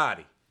that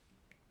body.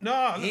 No,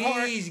 all He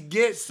right.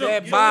 gets So-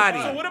 that so- body.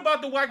 So what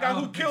about the white guy I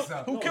who don't think killed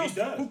so. who No, kills he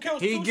does. who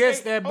kills He two gets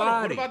state, that hold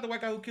on, body. What about the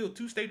white guy who killed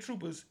 2 state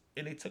troopers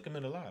and they took him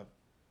in alive?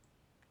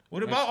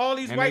 What about all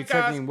these And white they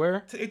took guys? him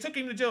where? They took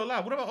him to jail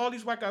alive. What about all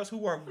these white guys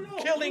who are No,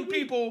 killing what do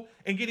you- people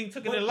and getting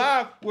taken But-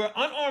 alive, where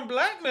unarmed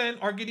black men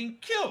are getting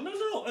killed?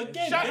 No.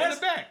 Again, Shot in that's,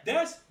 the back.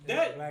 That's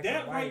that black that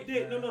and right white,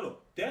 there. man. No.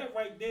 That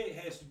right there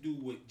has to do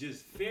with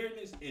just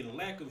fairness and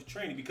lack of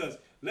training. Because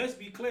let's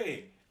be clear,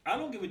 I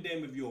don't give a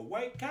damn if you're a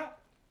white cop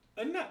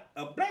or not.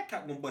 A black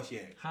cop gonna bust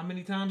your ass. How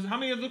many of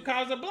those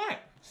cops are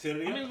black? Say it How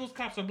many again. of those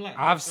cops are black?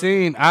 I've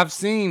seen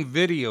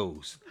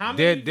videos. How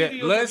many videos have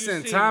you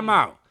Listen, seen time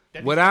out.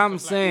 that What these cops are I'm black?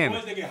 saying, The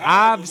ones that get highlighted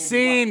I've gonna be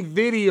seen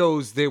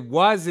videos that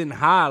wasn't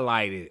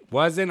highlighted,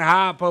 wasn't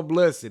high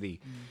publicity,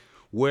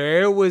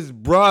 where it was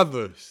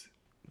brothers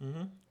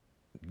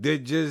that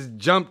just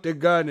jumped the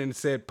gun and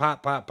said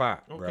pop, pop,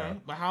 pop, Okay,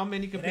 bro. but how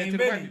many compared ain't to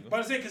the white many. people? But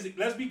I'm saying, because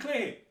let's be clear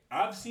here.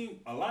 I've seen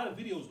a lot of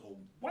videos of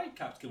white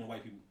cops killing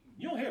white people.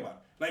 You don't hear about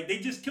it. Like they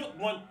just killed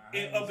one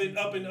up in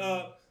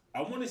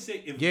I want to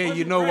say if it Yeah, you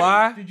wasn't know Reddit,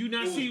 why? Did you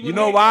not it was- see? You what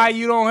know they- why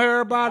you don't hear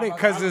about it?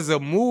 Because it's a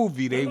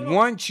movie. They No.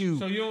 want you.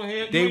 So you don't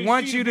hear, They ain't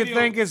want see you the to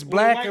video think it's where the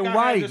black white and guy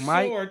white, had the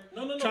Mike. sword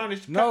No. Trying to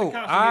cut No, the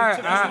cops I- and they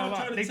took him I-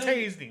 alive. They tell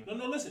tased you. him.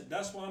 No, listen.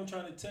 That's why I'm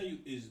trying to tell you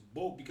is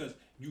both, because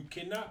you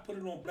cannot put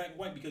it on black and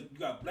white, because you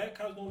got black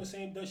cops doing the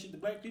same dumb shit to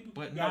black people.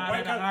 But you got not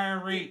at a cops- higher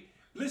rate.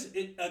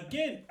 Listen,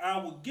 again, I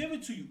will give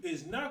it to you.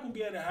 It's not going to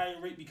be at a higher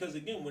rate, because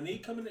again, when they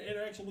come into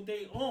interaction with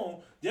their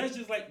own, that's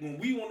just like when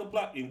we on the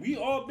block and we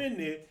all been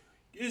there.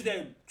 Is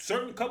that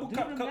certain couple? Do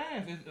the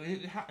math.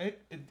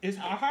 It's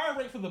a higher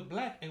rate for the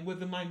black and with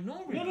the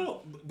minority.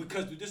 No,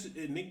 because this is,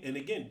 and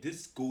again,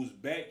 this goes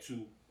back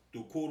to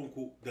the quote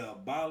unquote the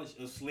abolish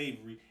of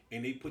slavery,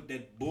 and they put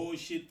that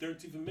bullshit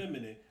 13th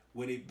Amendment in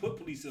where they put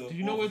police. Do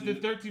you know what the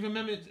 13th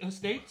Amendment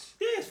states?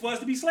 Yeah, it's for us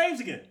to be slaves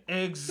again.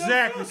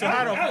 Exactly. So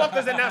how the fuck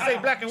does it not say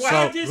black and white? So,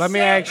 I just let me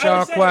said- ask y'all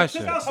I a said-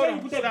 question. took out slavery,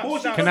 put that Stop,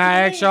 bullshit stop. Can 13th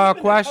I ask y'all a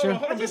Amendment. question?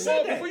 Hold on, I just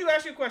said that. before you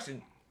ask your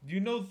question, you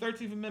know the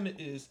 13th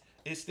Amendment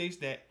it states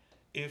that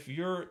if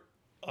you're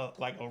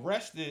like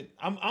arrested,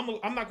 I'm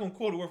not gonna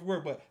quote it word for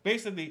word, but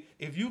basically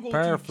if you go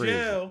Paraphrase to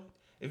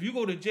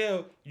it.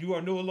 jail, you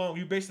are no longer,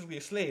 you're basically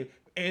a slave.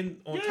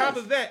 And on Yes. top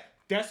of that,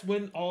 that's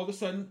when all of a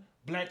sudden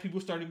black people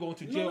started going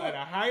to jail No. at a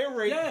higher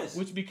rate, Yes.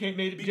 which made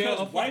jail a Because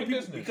white fucking people,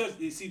 business. because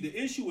you see the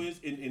issue is,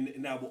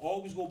 and I will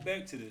always go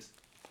back to this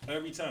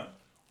every time.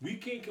 We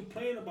can't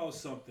complain about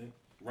something,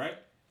 right?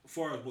 As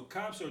far as what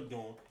cops are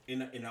doing,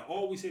 and I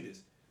always say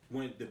this: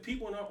 when the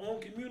people in our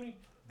own community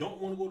don't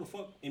want to go to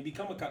fuck and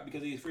become a cop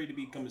because they're afraid to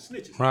become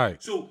snitches.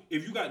 Right. So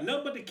if you got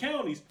nothing but the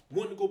counties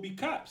wanting to go be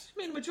cops, I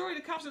mean, the majority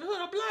of the cops in the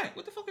hood are black.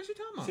 What the fuck is you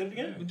talking about? Say it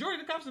again.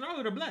 Majority of the cops in our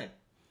hood are black.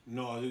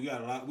 no, we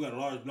got a lot. We got a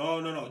large. No.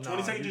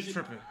 22nd you district.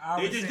 tripping. I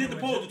They was just saying did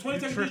the what polls. The 22nd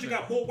tripping. district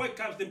got more white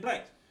cops than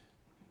blacks.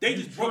 They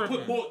just tripping.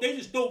 put more. They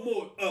just stole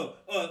more. The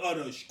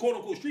quote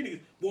unquote street niggas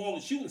where all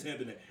the shootings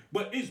happened at.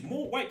 But it's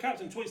more white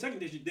cops in 22nd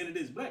district than it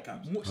is black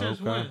cops. Since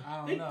Okay. when?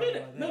 I They don't know. did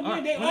it. about No, that.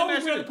 man, they Well, let me always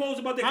ask you read the this. polls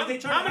about that because they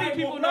try How to many hire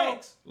people more know?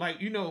 blacks.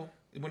 Like, you know,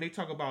 when they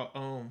talk about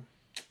what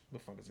the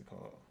fuck is it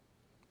called?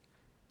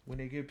 When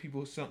they give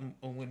people something,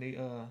 or when they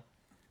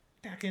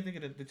I can't think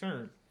of the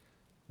term.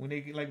 When they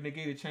when they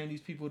gave the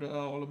Chinese people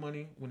all the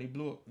money when they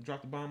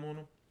dropped the bomb on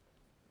them.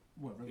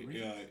 What,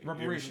 Yeah,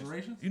 Reparations.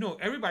 reparations? You know,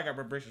 everybody got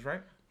reparations,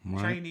 right?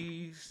 Right.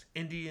 Chinese,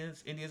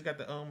 Indians got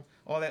the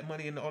all that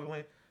money in all the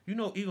land. You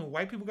know, even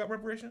white people got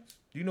reparations.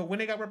 Do you know when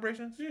they got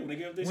reparations? Yeah, when they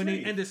gave up their When they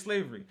slaves. ended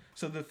slavery.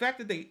 So the fact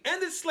that they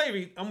ended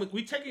slavery,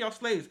 we taking y'all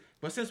slaves.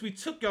 But since we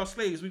took y'all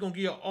slaves, we're gonna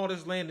give y'all all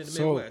this land in the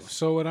So, Midwest.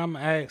 so what I'm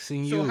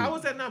asking So you, how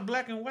is that not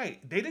black and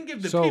white? They didn't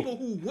give the So- people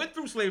who went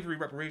through slavery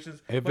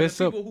reparations, if but it's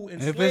the people who if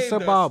enslaved it's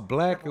us about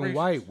black and reparations.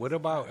 white, what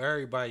about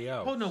everybody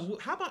else? Hold on.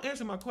 How about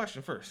answer my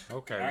question first?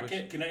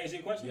 Okay. Can I answer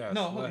your question? Yes,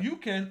 No, let- you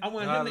can. I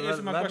want him to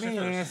answer my let question me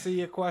first. answer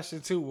your question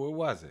too. What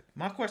was it?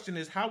 My question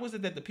is, how is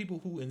it that the people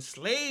who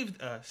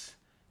enslaved us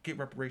get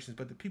reparations,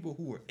 but the people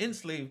who were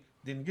enslaved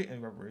didn't get any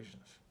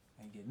reparations?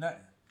 Ain't get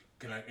nothing.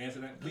 Can I answer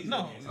that? Please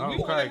No, answer. we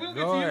Okay, we'll get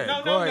to go you. ahead.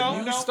 No, Go no, ahead. no,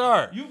 You no.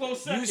 start. You go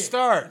second. You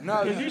start. No,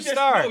 'Cause you just,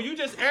 start. No, you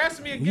just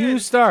asked me again. You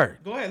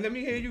start. Go ahead. Let me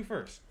hear you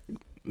first.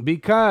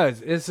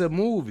 Because it's a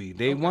movie.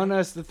 They want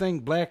us to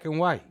think black and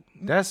white.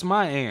 That's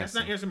my That's answer.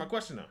 not answering my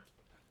question though.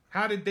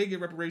 How did they get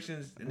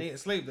reparations and they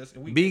enslaved us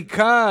and we?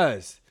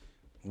 Because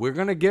we're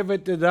gonna give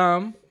it to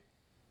them,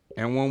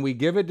 and when we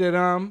give it to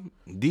them,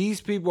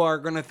 these people are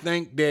gonna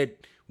think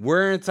that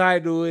we're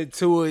entitled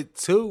to it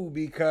too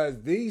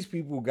because these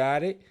people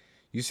got it.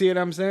 You see what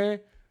I'm saying?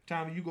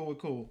 Tommy, you go with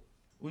Cole.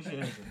 What's your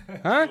answer?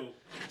 Huh?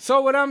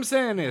 So what I'm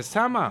saying is,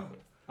 time out.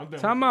 I'm done.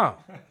 Time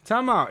out.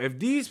 Time out. If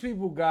these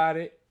people got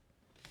it,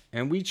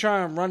 and we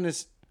try and run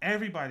this,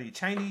 Everybody,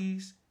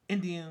 Chinese,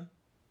 Indian,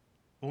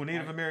 or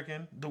Native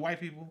American, the white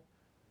people,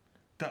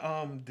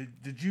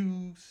 the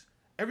Jews,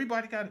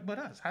 everybody got it but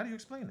us. How do you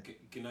explain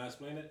it? Can I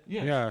explain it?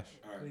 Yes. yeah.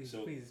 All right. Please-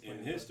 So please explain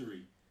in it.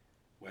 history,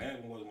 what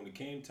happened was when it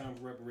came time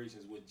for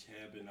reparations, which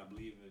happened, I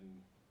believe,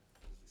 in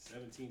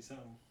 17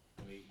 something,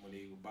 when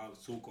they about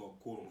so-called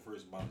quote on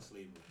first about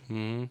slavery.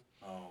 hmm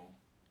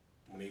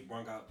When they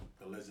brought out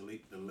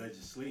the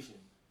legislation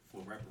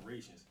for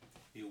reparations,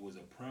 it was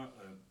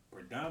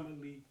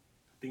predominantly,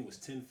 I think it was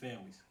 10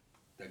 families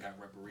that got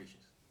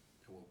reparations.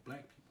 There were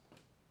black people.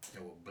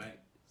 There were black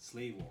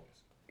slave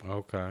owners.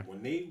 Okay.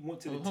 When they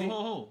went to the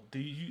Hold,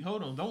 table,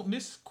 hold on. Don't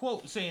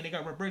misquote saying they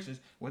got reparations.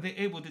 Were they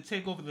able to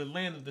take over the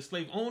land of the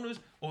slave owners,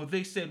 or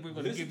they said we're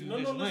going to give you this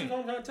listen land? to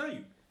what I'm trying to tell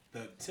you.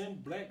 The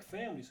 10 black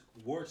families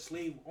were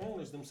slave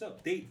owners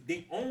themselves.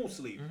 They owned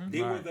slaves. Right.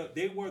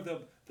 They were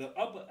the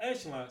upper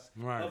echelons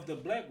Right. of the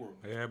black world.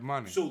 They had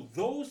money. So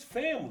those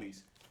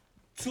families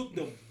took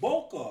the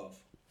bulk of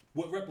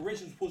what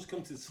reparations were supposed to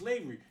come to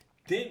slavery.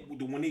 Then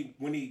when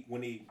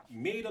they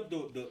made up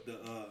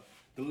the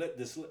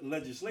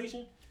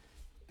legislation,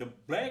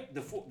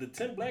 the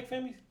 10 black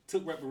families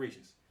took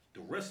reparations.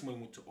 The rest of them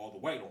went to all the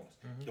white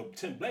owners. The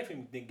 10 black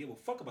families didn't give a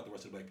fuck about the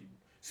rest of the black people.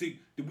 See,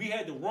 we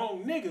had the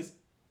wrong niggas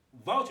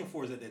vouching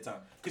for us at that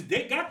time because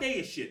they got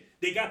their shit.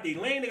 They got their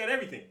land. They got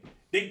everything.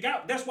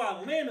 That's why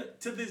Atlanta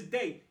to this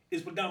day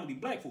is predominantly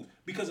black folks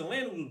because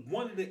Atlanta was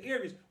one of the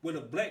areas where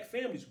the black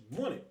families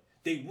wanted.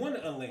 They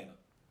wanted Atlanta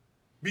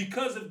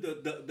because of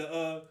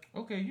the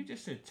Okay, you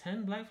just said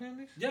 10 black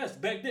families? yes,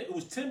 back then it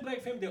was 10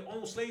 black families that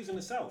owned slaves in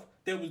the South.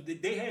 They were the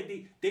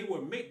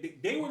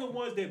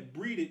ones that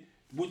breeded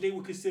what they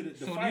would consider the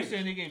So you fighters.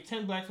 saying they gave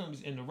 10 black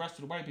families and the rest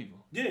of the white people?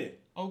 Yeah.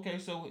 Okay,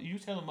 so you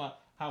tell them about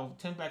how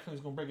 10 black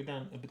families going to break it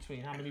down in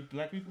between how many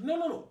black people?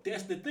 No.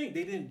 That's the thing.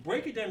 They didn't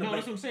break it down. to No, black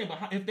that's what I'm saying.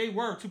 But if they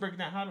were to break it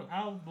down,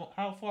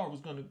 how far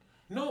was going to?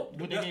 No,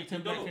 But they gave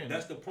 10 black families.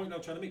 that's the point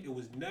I'm trying to make. It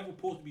was never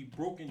supposed to be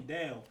broken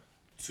down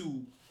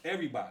to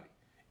everybody.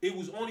 It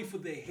was only for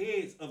the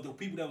heads of the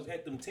people that was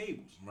at them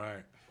tables.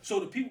 Right.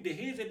 So the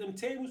heads at them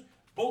tables,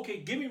 okay,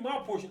 give me my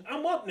portion.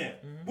 I'm up now,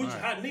 which is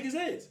how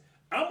niggas is.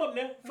 I'm up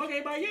now. Fuck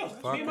everybody else.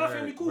 Fuck Me and my every-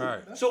 family cool.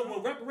 right. So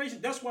when reparations,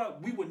 that's why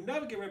we would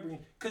never get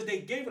reparations because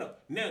they gave it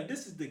up. Now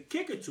this is the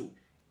kicker to it.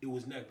 It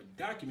was never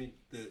documented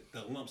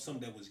the lump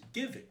sum that was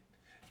given.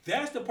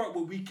 That's the part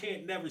where we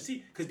can't never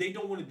see because they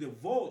don't want to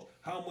divulge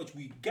how much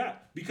we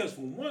got. Because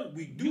for one,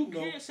 we do You know.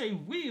 can't say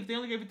we if they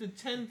only gave it to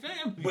 10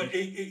 families. But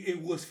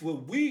it was for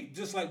we,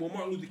 just like when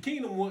Martin Luther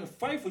King them wanted to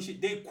fight for shit.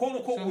 They quote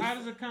unquote. So was, how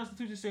does the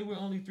Constitution say we're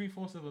only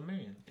 3/4 of a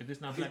man if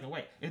it's not black and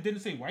white? It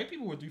didn't say white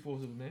people were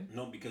 3/4 of a man.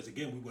 No, because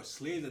again, we were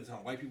slaves at the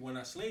time. White people were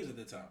not slaves at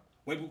the time.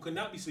 White people could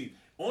not be slaves.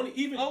 Only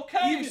even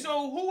Okay,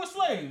 so who were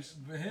slaves?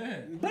 Yeah.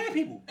 black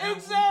people.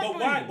 Exactly.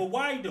 But why? But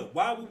why though?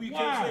 Why would we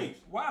become Why? slaves?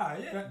 Why?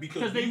 Yeah.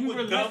 Because we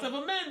were less dumb-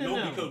 of a man than No,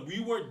 them. because we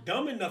were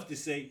dumb enough to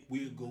say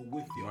we'll go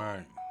with you.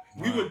 Right.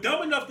 We were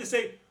dumb enough to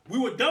say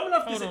Hold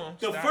say on.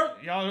 the Stop.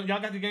 first. Y'all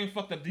got the game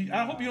fucked up.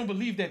 I hope you don't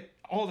believe that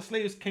all the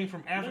slaves came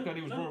from Africa. They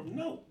was brought.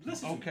 No,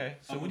 listen. to me. Okay,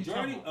 so a what you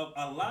majority talking of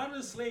a lot of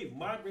the slaves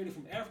migrated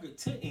from Africa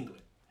to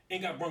England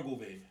and got brung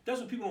over here.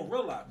 That's what people don't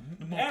realize.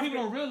 People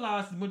don't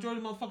realize the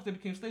majority of motherfuckers that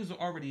became slaves are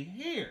already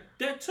here.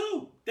 That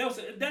too. That was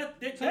that. So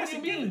what That's do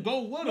you a given. mean,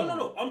 go with them?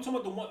 No. I'm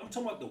talking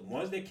about the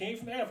ones that came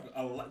from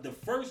Africa. The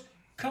first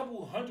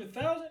couple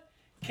 100,000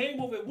 came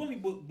over willingly,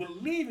 but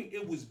believing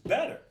it was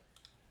better.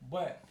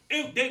 But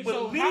They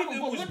So believed how,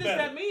 it what was does better.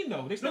 that mean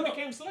though? They still No.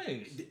 became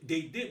slaves.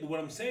 They did, but what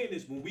I'm saying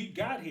is when we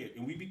got here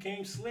and we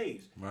became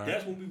slaves, Right.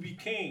 that's when we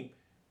became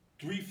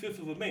 3/5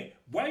 of a man.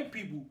 White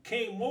people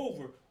came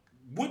over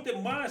with the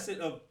mindset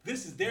of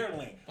this is their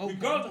land, Okay.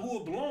 regardless of who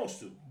it belongs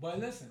to. But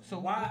listen, So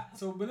why?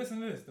 So, but listen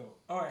to this though.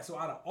 All right, so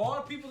out of all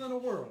the people in the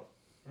world,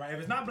 right? If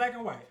it's not black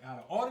and white, out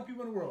of all the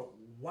people in the world,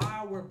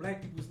 why were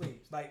black people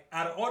slaves? Like,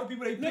 out of all the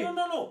people they picked,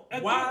 No.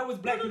 Why was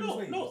black people no,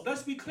 slaves? No,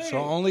 let's be clear. So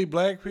only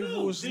black people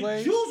No, were the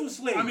slaves? Jews were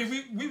slaves. I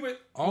mean, we were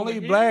Only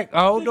Over black. here?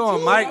 Hold The on,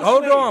 Jews Mike. were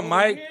Hold slaves. on, Over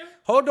Mike. here?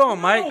 Hold on,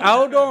 Mike. No.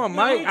 Hold on, No,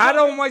 Mike. we I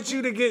don't talking- want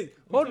you to get.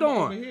 Hold talking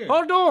on. over here.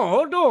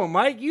 Hold on,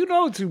 Mike. You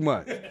know too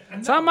much.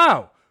 Time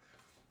out.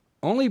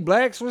 Only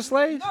blacks were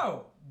slaves?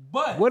 no,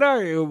 but What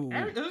are you?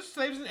 There's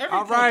slaves in every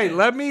All right, culture.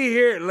 let me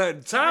hear.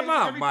 Time in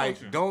out, every Mike.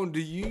 culture. Don't do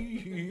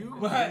you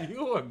But-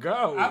 you a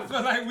go. I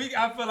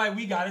feel like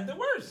we got it the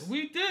worst.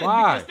 We did.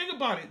 Why? Because think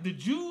about it. The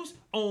Jews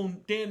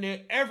own damn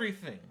near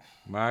everything.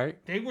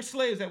 Right? They were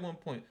slaves at one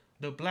point.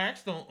 The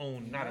blacks don't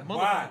own not a Why?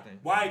 motherfucking thing.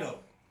 Why though?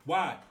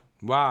 Why?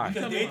 Why?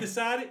 Because Tell me they why.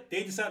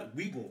 decided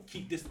we gonna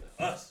keep this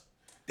to us.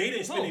 They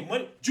didn't spend Who? their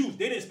money. Jews,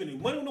 they didn't spend their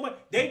money on nobody.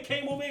 They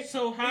came over here.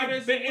 So how and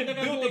does built what they gonna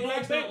do their with own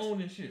blacks not banks.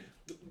 owning shit?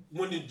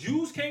 When the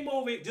Jews came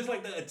over, just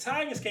like the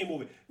Italians came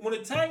over, when the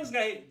Italians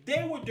got here,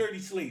 they were dirty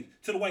slaves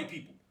to the white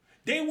people.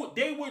 They were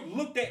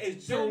looked at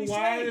as So dirty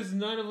why slaves. does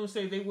none of them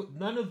say they would?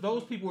 None of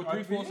those people were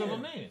 3/4 of a yeah.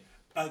 man.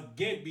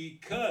 Again,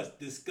 because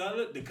the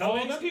All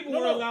color. the people no,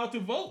 were no. allowed to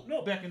vote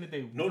No. back in the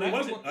day. No, they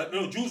Black wasn't.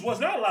 people- No, Jews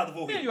was not allowed to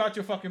vote Man, here. you out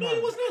your fucking No, mind.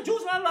 they was not.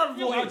 Jews not allowed to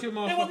You vote out here. your They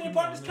motherfucking wasn't a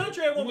part of mind, this man.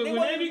 country at one. When They they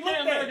wasn't became even looked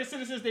at. American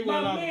citizens, they were My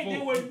allowed man, to they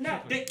vote. were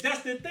not. That's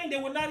the thing.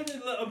 They were not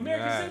even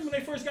American Yes. citizens when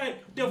they first got here.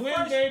 The When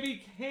first, they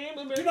became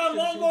American you know how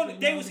long ago citizens,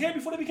 they was here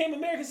before they became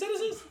American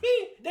citizens? Me,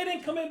 they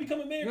didn't come in and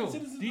become American Yo,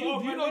 citizens. do you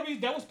all know right away.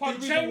 that was part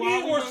of The the reason why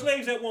Chinese we were were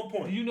slaves at one Do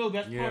point. you know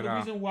that's Yeah, part of the nah.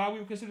 reason why we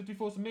were considered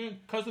 3/4 of men?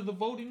 Because of the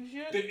voting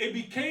shit? It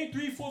became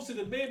 3/4 of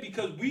the men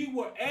because we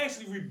were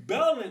actually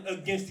rebelling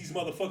against these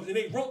motherfuckers, and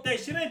they wrote that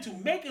shit in to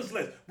make us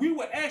less. We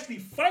were actually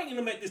fighting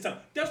them at this time.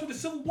 That's what the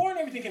Civil War and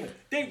everything came in.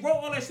 They wrote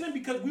all that shit in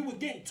because we were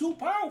getting too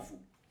powerful,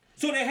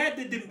 so they had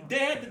to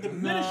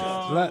diminish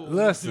us.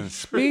 Listen,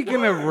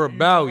 speaking of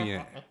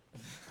rebellion,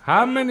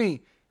 how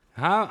many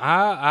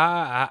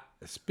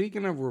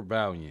speaking of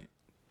rebellion,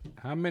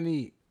 how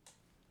many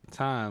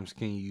times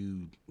can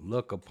you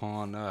look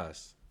upon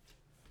us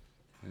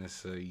and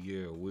say,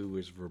 yeah, we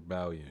was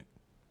rebellion?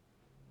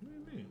 What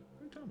do you mean?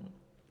 What are you talking about?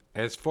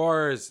 As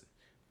far as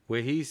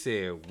what he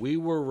said, we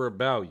were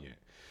rebellion.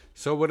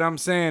 So what I'm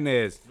saying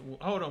is,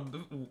 Hold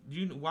on.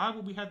 Why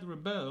would we have to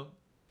rebel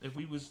if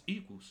we was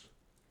equals?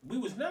 We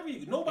was never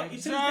equal. Nobody.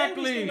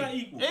 Exactly. To this day, we still not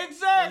equal.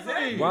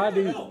 Exactly. why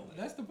do you, No.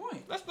 That's the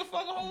point. That's the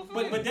fucking whole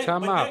thing. But that,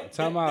 Time but out, that,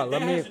 time that, out. That,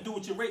 Let me- has to do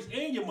with your race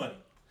and your money.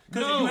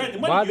 Because No. if you had the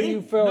money, why you do you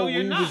ain't- feel no, we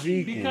you're was not.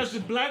 equal? Because the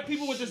black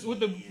people with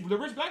the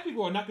rich black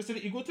people are not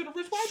considered equal to the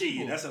rich white people.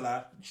 Shit, that's a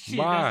lie. Shit,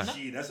 Why? that's not-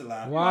 Shit, that's a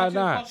lie. Why out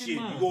your not? fucking Shit,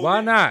 mind. you go Why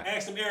over there, not?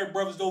 ask some Arab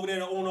brothers over there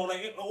that own all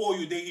that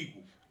oil, they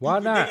equal. Why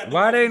They not? got the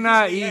Why money, they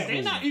not they have. They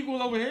equal? not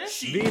equal over here.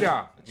 Shit.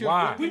 Vida,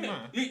 why? We Come not-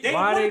 on. they don't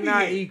Why wanna they be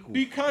not here. equal?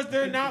 Because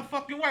they're not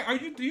fucking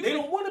white. Do you They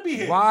don't want to be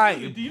here. Why?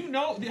 Do you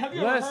know? Have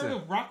you ever Listen.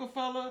 heard of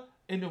Rockefeller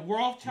and the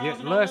Rothschilds? Yeah,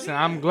 and all that listen, shit?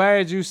 I'm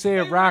glad you They said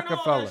run all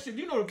Rockefeller. that shit.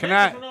 You know the Can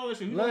banks I- run all that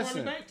shit. You know who run the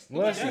listen, banks? The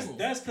listen. black people.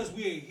 That's because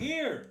we're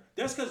here.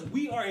 That's because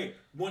we are here.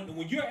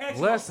 When you're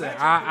asking, Listen,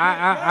 about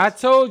I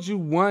told you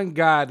one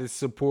guy that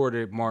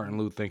supported Martin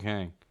Luther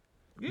King.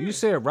 Yeah. You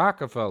said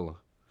Rockefeller.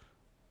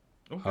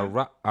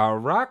 Okay. A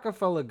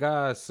Rockefeller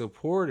guy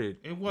supported.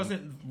 It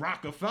wasn't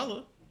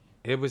Rockefeller.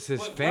 It was his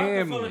but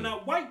family. Rockefeller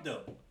not white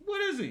though. What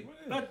is he?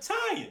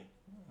 Italian.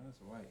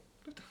 That's white.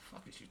 What the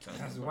fuck is you talking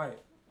That's about? white.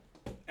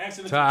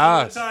 Asking To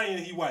us.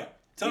 Italian, he white.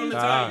 Tell him To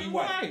Italian, us. he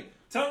white.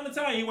 Tell him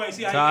Italian, he white.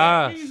 See how To he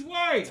act. us. He's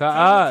white. To Tell him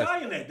us.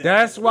 Italian that.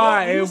 That's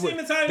why Well, you it see him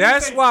was. Italian,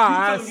 That's you why tell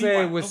I him he said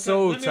white. it was Okay,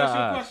 sold let me to ask you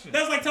a us. question.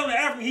 That's like telling the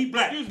African he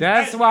black. Excuse me.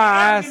 That's An why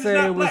I African is said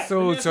not it was black.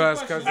 sold Let me to ask us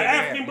you a because of question. An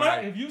that. African black?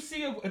 Like, If you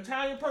see an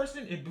Italian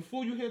person, and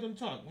before you hear them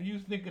talk, when you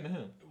thinking of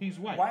him, he's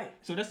white. White.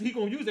 So that's he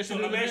gonna use that So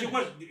shit. let me to ask you a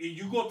his question.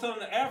 You go tell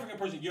the African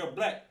person you're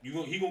black. He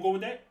gonna go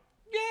with that?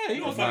 Yeah, he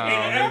gonna No, say he's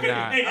African.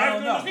 not. Hey, I African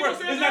don't know. on this earth.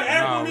 He gonna It's say not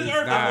African on No, this he's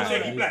earth that's gonna not. say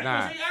he He's black.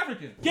 not. He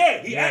African.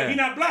 Yeah, Yeah. he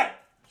not black.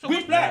 So We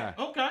what's black.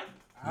 Okay.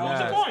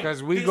 yes, the point?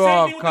 because we The go same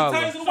off thing with the color.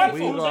 Italians and white We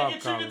folks. go They off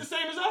get treated color. the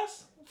same as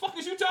us? Fuck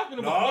is you talking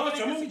No, about?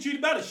 some of them get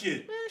treated better.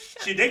 Shit,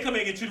 they come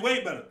in and get treated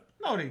way better.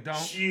 No, they don't.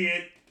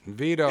 Shit,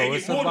 Vito, they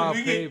it's get more about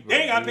than we paper. get. They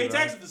ain't gotta pay Vito.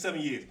 taxes for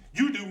 7 years.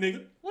 You do,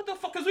 nigga. What the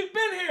fuck? Cause we've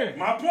been here.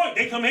 My point.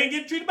 They come here and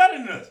get treated better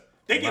than us.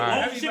 They get Right.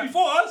 loans and shit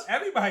before us.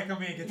 Everybody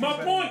come in and get My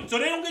treated point. So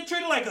they don't get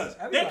treated like us.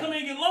 They Everybody. come in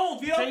and get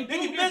loans, Vito. They They do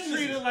get get businesses.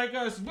 treated like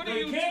us. What are They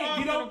you can't.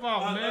 talking You know,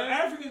 about, man? an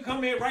African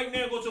come here right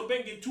now and go to a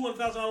bank and get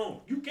 $200,000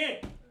 loan. You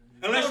can't.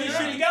 Unless No, your you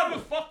shit ain't. together. The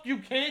fuck you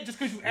can't just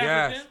cause you Yes.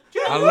 African.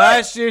 Yeah,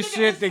 Unless your Nigga,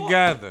 shit it's fuck.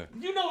 together.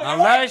 You know what?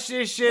 Unless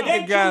your shit They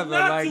choose together.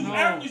 not Like, to. no.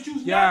 Africans choose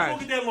not to Yes. go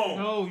get that loan.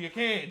 No, you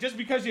can't. Just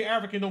because you're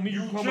African don't mean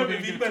you You come over tripping,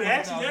 and V. get You better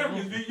ask these $200,000.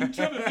 Africans, V. You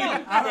tripping, V.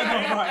 I don't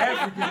know about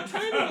Africans. My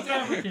trainer was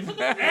African. What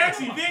the fuck? Ask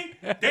him, V.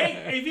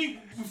 Hey, V,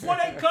 before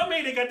they come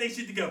here, they got their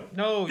shit together.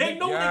 No, They you-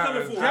 know what Yeah, they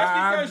coming for. Just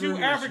I because agree you with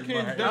you,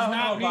 African Mike. does I don't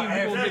not know mean about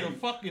you gonna get a African.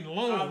 fucking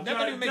loan. I'm That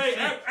trying doesn't to make tell you,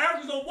 sense.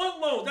 Africans don't want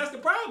loans. That's the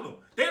problem.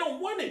 They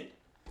don't want it.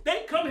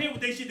 They come here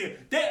with their shit there.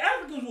 The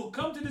Africans will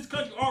come to this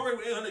country already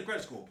with 800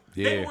 credit score.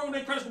 They Yeah. were on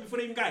their credit score before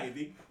they even got here,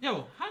 B.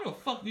 Yo, how the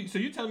fuck? So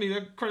you telling me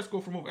that credit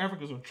score from over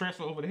Africa is gonna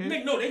transfer over to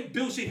here? No, they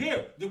build shit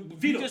here. You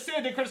Vito. just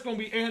said their credit score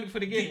gonna be 800 for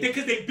the game.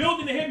 Because they built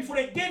it in here before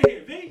they get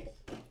here, V.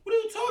 What are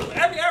you talking about?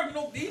 Every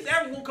African, these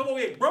Africans won't come over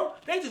here, bro.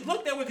 They just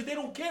look that way because they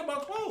don't care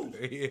about clothes.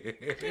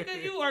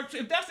 Nigga, you are.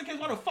 If that's the case,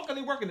 why the fuck are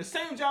they working the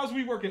same jobs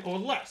we working or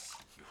less?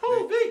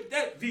 Who,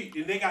 V?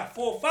 And they got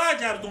 4 or 5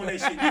 jobs doing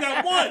that shit. You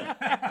got one.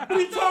 What are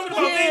you talking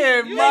about,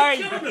 Yeah, V? You Mike.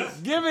 ain't killing us.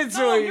 Give it to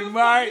No, him, you're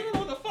Mike. fucking-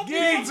 what the fuck Give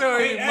you it talking to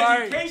about? him, Their Mike.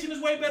 education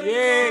is way better Yeah,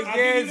 than ours. yeah, I'll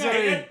give you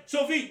yeah. that.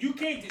 So, V, you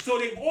can't. So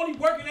they only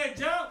working that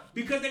job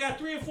because they got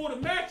 3 or 4 to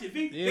match it,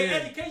 V. Yeah.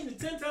 Their education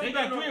is 10 times They better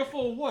got than 3 or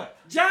 4 what?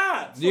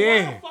 jobs. So why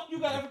Yeah. the fuck you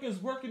got Africans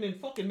working in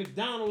fucking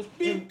McDonald's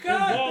and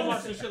Because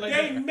Walmart and shit like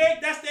they that? make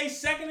that's their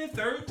second and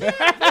third job.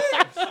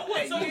 So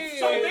what? So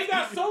they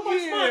got so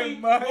much money.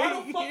 Mike.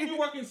 Why the fuck you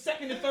working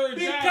second and third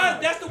Because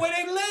job? that's the way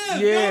they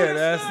live. Yeah,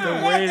 that's the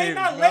What, way they to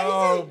not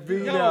go, lazy?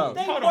 beat Yo, up.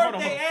 They Hold on, work hold on,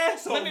 their hold on.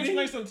 ass off. Let me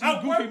explain something to you I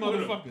goofy work with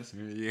 'em.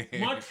 motherfuckers.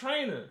 Yeah. My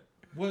trainer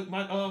was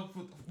my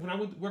when I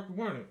went to work with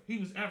Werner, he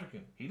was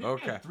African. He didn't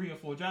Okay. have 3 or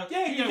 4 jobs.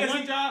 Yeah, he had because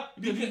one he- job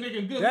because he's because-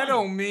 making good That money.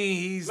 don't mean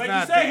he's Like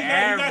not you said, the he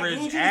got average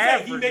he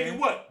African. making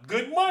what?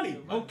 Good money.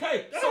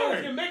 Okay, That's so right.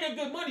 if you're making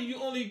good money, he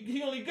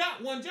only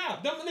got one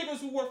job. Them niggas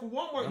who work for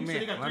Walmart, you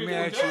said they got Let 3 me or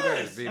 4 ask you jobs.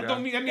 this, That Vito.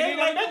 don't mean They they not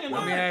like making that Let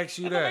me money. ask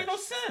you That don't this. make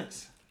no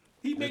sense.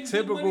 He The making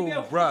good money typical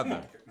now.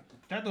 brother.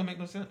 That don't make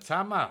no sense.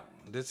 Time out.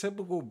 The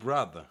typical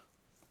brother.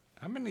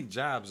 How many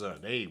jobs are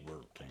they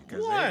working?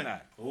 Because One. they're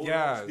not. Hold on,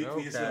 Yeah, speak for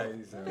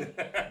okay.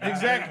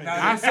 Exactly.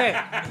 I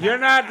said, you're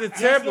not the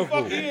typical.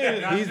 fuck he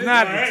is. He's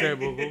not the Right.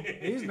 typical.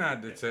 He's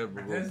not the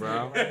typical,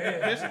 bro.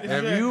 This-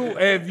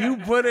 If you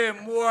put in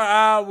more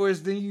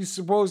hours than you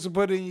supposed to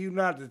put in, you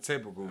not the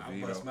typical, I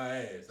Vito. bust my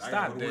ass. I Stop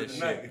gotta go to that work shit,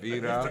 tonight.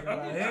 Vito.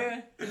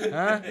 Yeah.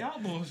 Huh? Y'all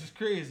boys is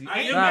crazy. I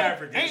am Nah,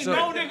 African. Ain't So-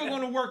 no nigga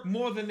gonna work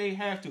more than they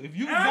have to. If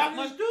you got Africans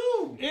money,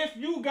 do. if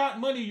you got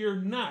money, you're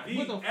not. The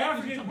What the fuck?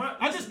 Africans- Is you talking my-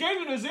 about? I just gave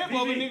you an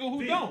example of a nigga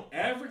who don't.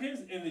 Africans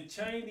and the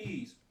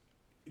Chinese,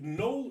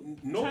 no.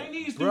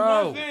 Chinese do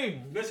Bro, one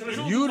thing. Listen, They listen.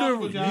 don't You do the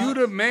multiple jobs. you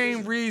the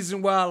main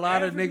reason why a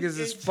lot of Africans niggas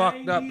is and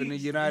fucked up in the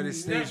Chinese United do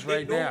States not-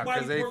 right now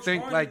because nobody they works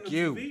think harder like than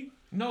you. them, V.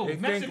 No, They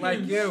think Mexicans like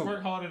you.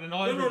 work harder than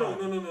all No.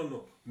 everybody.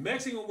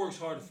 Mexican works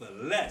harder for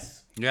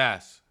less.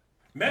 Yes.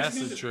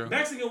 Mexicans, That's true.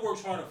 Mexican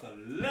works harder for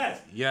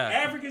less. Yeah.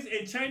 Africans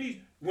and Chinese,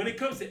 when it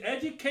comes to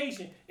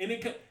education, and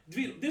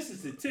this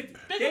is the ticket.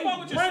 Think They about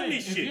what you're run saying.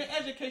 this If shit. your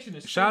education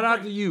is so Shout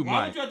out great, to you, why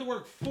Mike. would you have to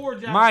work 4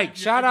 jobs? Mike, if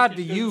your shout out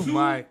to education- you,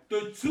 Mike.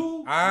 The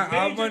two I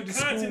major went to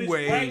school continents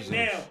with right Asians.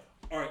 now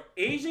are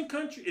Asian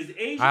country is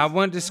Asian. I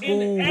went to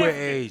school with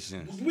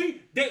Asians. Asians.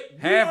 We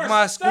Half are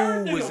my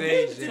starting school to was leave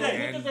Asian, today. What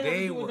and does that have they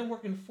to do with were- them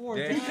working 4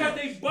 they- jobs? Because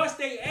they bust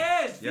their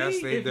ass. Yes,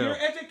 V. they If do. your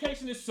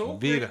education is so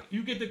Vita. great,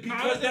 you get the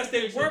Because college that's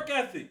their education. work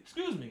ethic.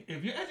 Excuse me.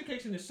 If your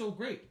education is so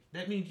great,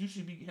 that means you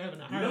should be having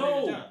a higher No,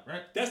 rated job,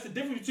 right? that's the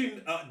difference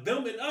between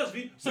them and us.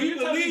 V. So we you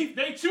tell me believe.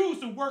 they choose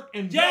to work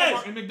in Yes.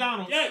 Walmart and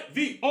McDonald's Yeah,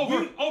 V.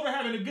 over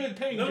having a good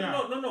paying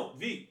job. No,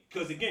 V.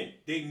 Because again,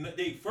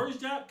 they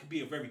first job could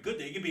be a very good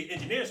day. It could be an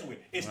engineer somewhere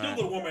and still Right.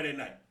 go to Walmart at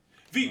night.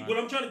 V. What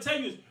I'm trying to tell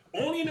you is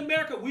only in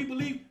America we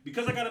believe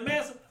because I got a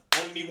master,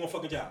 I only need one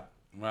fucking job.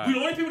 Right. We the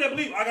only people that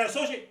believe I got an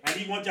associate, I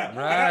need one job.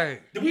 Right.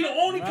 We the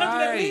only country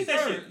that believes that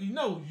Sir, shit. you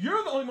know,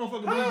 you're the only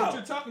motherfucker believe How? what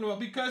you're talking about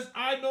because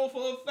I know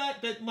for a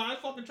fact that my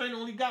fucking trainer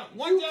only got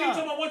one You keep talking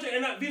job. about one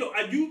train, and Vito,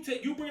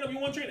 you bring up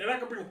your one train, and I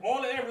can bring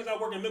all the Africans I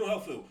work in the mental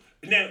health field.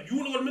 Now, you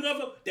want to go to mental health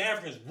field? The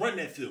Africans run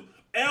that field.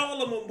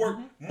 All of them work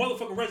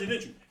motherfucking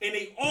residential, and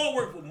they all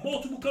work for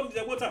multiple companies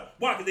at one time.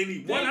 Why? Because they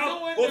leave one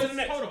house, go to the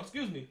next. Hold on,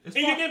 excuse me. And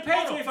you're getting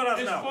paid $25 an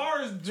As hour.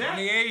 far as that,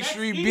 28th that's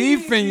Street easy.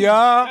 beefing,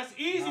 y'all. That's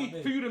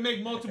easy for you to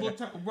make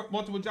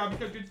multiple jobs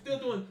because you're still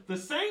doing the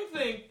same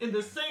thing in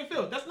the same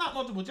field. That's not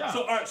multiple jobs.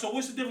 So, all right. So,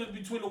 what's the difference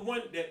between the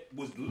one that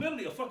was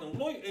literally a fucking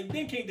lawyer and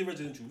then came to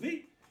residential?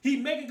 V. He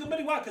making good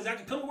money. Why? Because I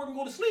can come to work and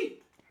go to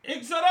sleep.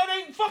 So that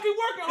ain't fucking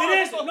working hard.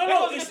 It is So no. that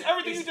goes It's against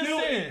everything you just still,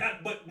 said.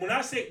 But when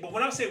I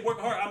say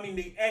working hard, I mean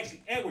they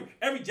actually at work.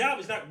 Every job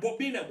is not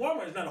being at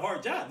Walmart is not a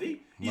hard job.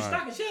 V. You Right.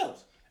 stocking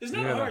shelves. It's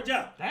not Yeah. a hard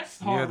job.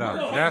 That's Yeah, hard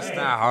though. work. That's Hey,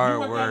 not You hard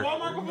worked at work.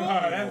 Walmart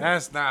before?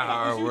 That's not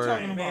hard you work.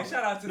 talking about? Man,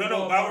 shout out to the No,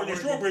 but I work in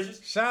Walmart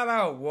Strawbridges. Shout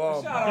out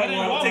Walmart. Shout out That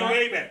ain't I'll take Walmart.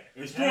 way back.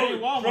 And That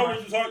ain't Walmart.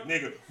 Strawbridge was hard,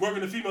 nigga. Working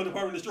the female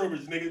department of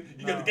Strawbridge, nigga.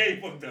 You got the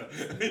game fucked up.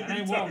 That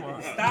ain't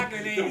Walmart. Stocking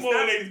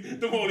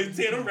ain't Them old ladies,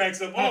 tear them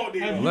racks up all day.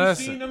 Have you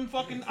Listen. seen them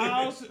fucking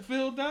aisles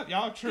filled up?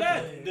 Y'all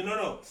tripping. Yeah,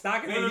 no.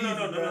 Stocking No. ain't easy,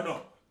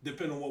 bro.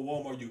 Depending on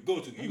what Walmart you go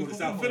to. You go to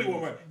South Philly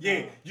Walmart.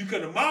 Yeah, you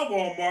come to my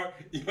Walmart,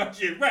 you got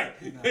shit right.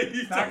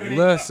 You talking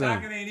Listen.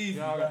 Stocking ain't easy,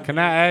 bro. Can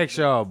I ask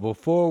y'all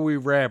before we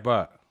wrap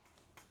up?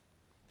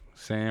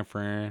 San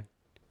Fran,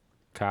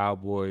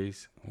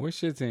 Cowboys.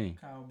 What's your team?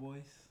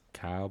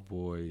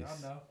 Cowboys,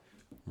 I know.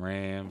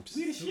 Rams.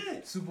 We the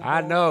shit. Super Bowl.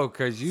 I know,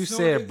 cause you Soon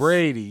said to-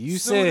 Brady. You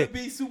Soon to said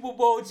be Super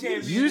Bowl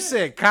champion. you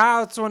said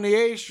Kyle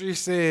 28th Street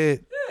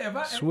said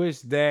Yeah,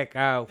 switch Dak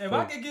out if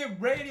I for could get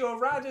Brady or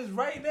Rodgers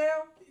right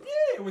now,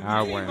 Yeah, with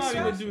I the wouldn't Anybody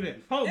say would do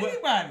that. Oh, but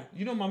Anybody.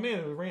 you know my man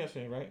is a Rams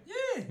fan, right?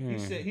 Yeah.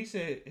 He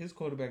said his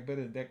quarterback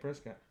better than Dak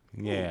Prescott.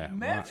 Yeah.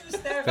 Matthew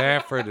Stafford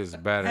Stafford is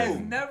better. has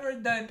than- never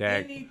done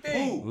Dak.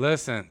 anything.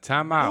 Listen,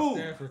 time out.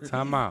 Who?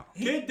 Time out.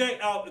 Get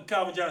that out of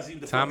Calvin Johnson.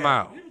 The Time fuck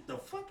out. Get the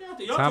fuck out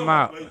there. Y'all Time talking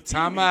out. about, like,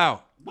 Time TV.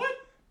 out. What?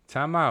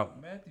 Time out.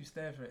 Matthew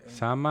Stafford ain't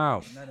Time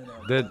out. none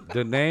of that.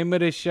 The name of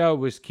the show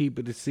was Keep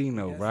It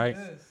Casino, Yes, right? it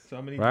is. So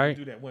I'm gonna Right. need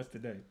to do that once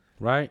today.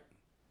 Right?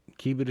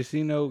 Keep It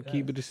Casino,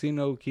 Keep It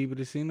Casino, Keep It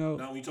Casino.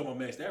 Now when you talking about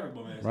Matt Stafford,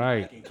 but man, I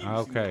Right. can't keep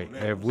Okay. seeing on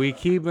that If one. we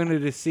keeping it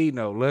a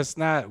casino,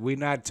 we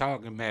not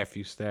talking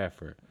Matthew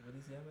Stafford. What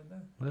has he ever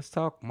done? Let's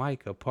talk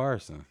Micah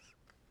Parsons.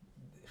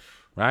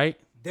 Right?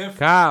 Different.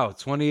 Kyle,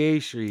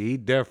 28th Street, he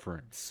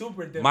different.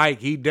 Super different. Mike,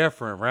 he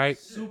different, right?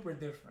 Super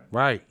different.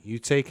 Right. You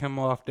take him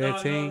off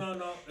that team.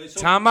 No. It's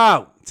so- Time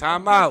out.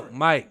 Time out, different.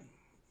 Mike.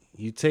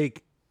 You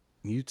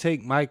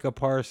take Micah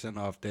Parsons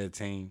off that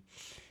team.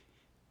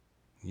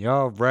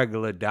 Y'all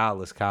regular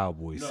Dallas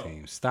Cowboys No.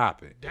 team.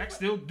 Stop it. Dak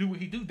still do what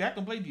he do. Dak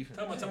can play defense.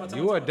 Time out.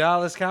 You a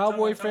Dallas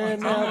Cowboy fan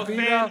time now, I'm a fan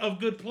Vito? of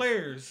good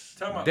players.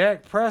 Time out.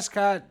 Dak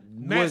Prescott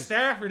Matt was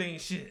Stafford ain't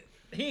shit.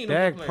 He ain't no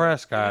Dak good player.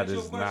 Prescott Can I ask you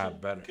a is question?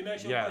 not better. Can I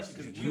ask you a Yes, question?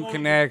 'Cause we you only-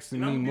 can ask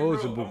and me I'm gonna be real.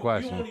 multiple We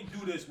questions. only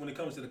do this when it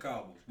comes to the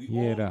Cowboys. We Yeah,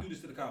 only though. do this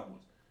to the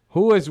Cowboys.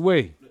 Who is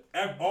we?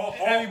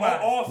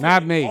 Everybody. All Not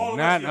fans, me. all of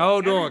Not us,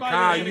 hold on, Everybody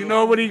Kyle. in You the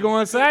know what he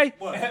gonna say?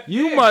 What?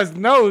 You must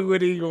know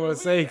what he gonna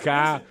say,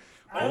 Kyle.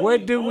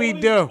 What do we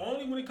do?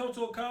 Only when it comes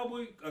to a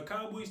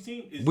Cowboys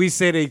team is We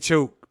say they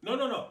choke.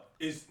 no.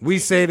 Is We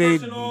take say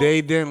this they- person off.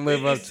 they didn't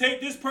live It's up- Take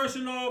this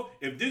person off.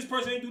 If this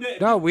person ain't do that.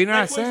 No, we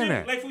not for saying example,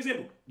 that. Like for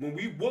example, when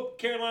we whooped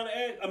Carolina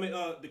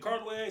ass, the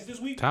Cardinals ass this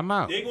week. Time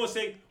out. They gonna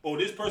say, oh,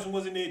 this person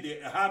wasn't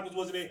there. Hopkins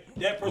wasn't there.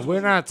 That person. We're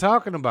wasn't not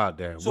talking about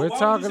that. there. So We're why would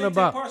talking you say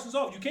about take Parsons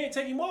off? You can't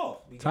take him off.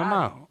 time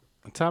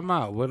out. Time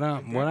out. What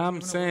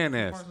I'm saying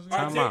is All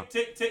time right, out.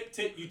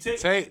 take. You take.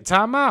 Take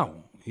time out.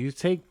 You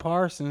take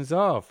Parsons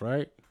off,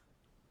 right?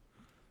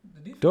 The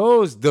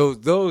defense.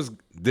 Those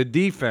the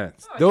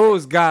defense.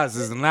 Those guys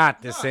is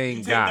not the same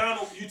You take guy.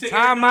 Donald. You take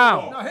Time Eric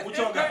out. Donald No, off. What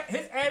y'all got?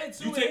 his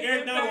attitude. You take and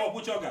Eric Donald impact- off.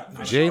 What y'all got?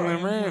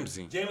 Jalen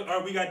Ramsey. Jalen. All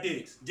right, we got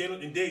Diggs.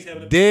 Jalen and Diggs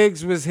having a.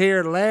 Diggs was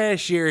here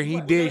last year.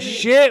 He did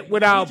shit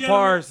without He He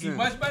Parsons.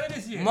 much better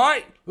this year.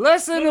 Mike,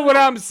 listen to what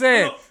I'm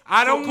saying. no.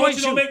 I So don't want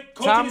coaches don't you. make-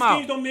 coaching Time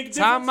schemes don't make a out.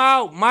 Time difference?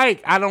 out,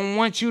 Mike. I don't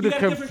want you to got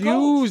a different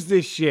confuse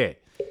this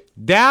shit.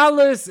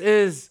 Dallas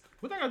is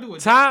What that gotta do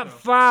with top Dak, though?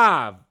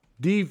 5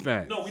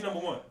 defense. No, we number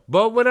one.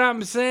 But what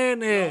I'm saying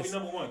No, we is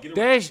number one. Get it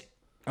right. that's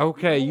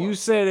okay. Number You one.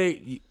 said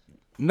it.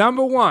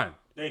 Number one.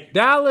 Thank you.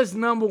 Dallas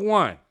number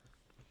one.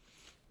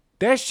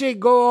 That shit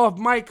go off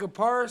Micah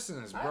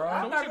Parsons, bro.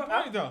 I'm what's not your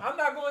gonna- point, though? I'm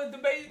not going to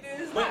debate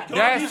this. But y'all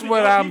That's defense-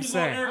 what y'all I'm defense on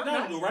saying. Aaron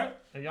Donald, right?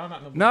 And y'all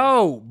not number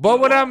No, but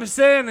what I'm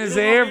saying is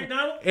You don't want Aaron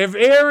if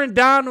Donald? Aaron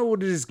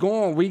Donald is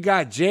gone, we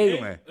got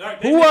Jalen.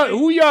 Alright,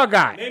 Who y'all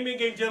got? Name me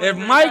game Jalen. If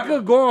Ramsey.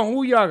 Micah gone,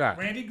 who y'all got?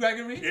 Randy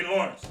Gregory. In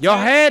Lawrence. Y'all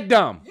had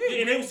them. Yeah,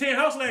 and they was 10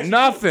 house last year.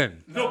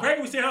 Nothing. No,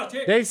 Gregory was 10 house.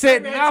 They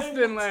said Gregory had 10 nothing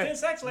 10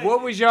 last. sacks last What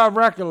year. was y'all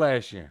record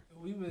last year?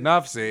 We was,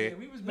 Enough said.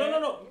 we was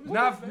No.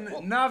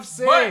 Enough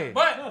said.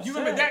 But you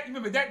sad.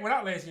 remember Dak went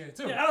out last year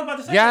too. Yeah, I was about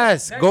to say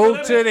Yes, that.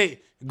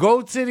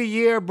 go to the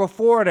year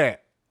before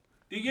that.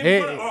 The year Hey.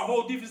 before, our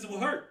whole defense was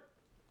hurt.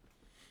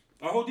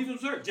 Our whole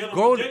defense was hurt.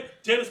 Go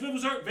Jalen Smith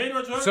was hurt. Vander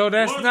was hurt. So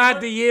that's Lawrence was not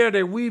hurt. the year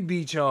that we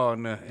beat y'all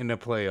in the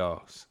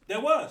playoffs.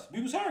 That was.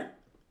 We was hurt.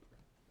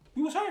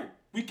 We was hurt.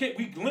 We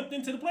limped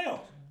into the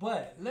playoffs.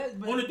 But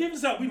On the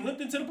defense side, we limped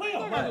into the What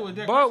that gotta do playoffs. with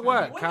Dak But Prescott?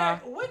 what, what Kyle?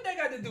 that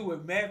got to do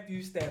with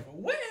Matthew Stafford?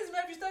 What has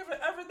Matthew Stafford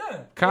ever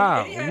done? Kyle,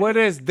 And he had- what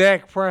has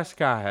Dak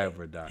Prescott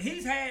ever done?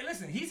 He's had.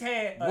 Listen, he's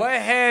had. What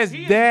has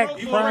He has Dak broke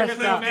He more records than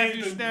Prescott? Matthew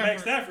games than Stafford Matt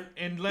Stafford.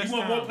 in less He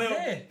won more time. playoff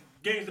Yeah.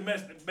 games than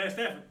Matt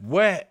Stafford.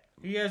 What?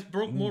 He has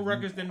broke more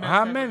records than Matt How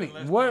Stafford many? in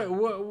less What time.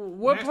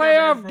 what Matt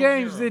playoff Stafford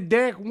games broke did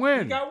Dak He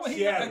win? got what?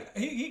 Seattle.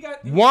 He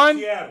got One.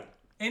 Seattle.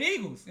 and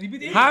Eagles, and he beat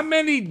the Eagles. How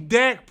many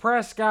Dak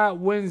Prescott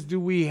wins do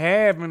we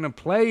have in the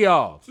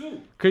playoffs? 2.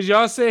 Cause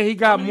y'all say he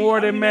got How many- more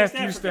how than many Matt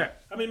Matthew Stafford got?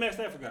 Stafford. How many Matt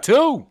Stafford got?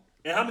 2.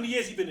 And how many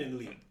years he been in the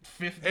league?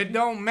 50. It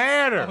don't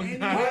matter. And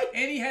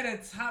he had a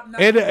top 9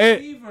 It-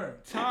 receiver,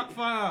 Top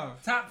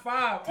 5. top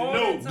 5. All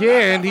No. that time.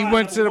 Yeah, and he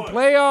went to the Number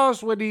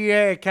playoffs when he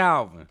had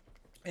Calvin.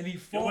 And he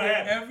what folded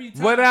happened? every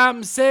time. What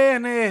I'm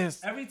saying is,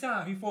 Every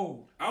time he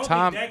folded. I don't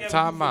Time- think Dak ever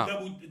time threw out.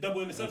 for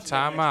double interceptions.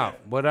 time like Matt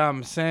out. What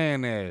I'm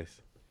saying is,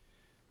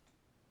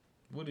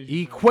 What is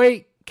you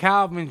equate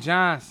Calvin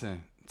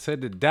Johnson to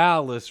the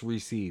Dallas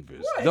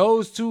receivers. What?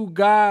 Those two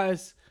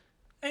guys,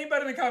 Ain't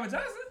better than Calvin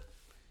Johnson.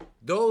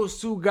 Calvin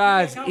equal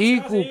Johnson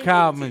ain't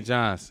Calvin Golden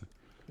Johnson.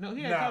 No,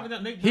 he had Nah.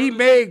 Calvin Nate He Burleson.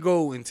 made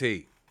Golden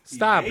Tate.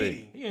 Stop made it.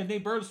 him. Yeah,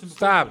 Nate Burleson. before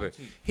Stop the it.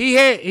 team.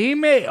 He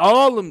made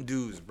all them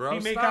dudes, bro. He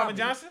made Stop Calvin it.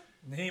 Johnson?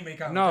 He ain't make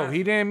Calvin No, Johnson.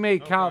 he didn't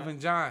make Calvin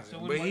Johnson, So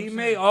what but am I he saying?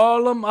 made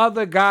all them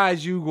other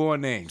guys you gonna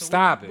name.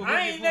 Stop it. what-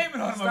 I ain't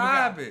naming all them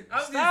Stop other guys. it. I'm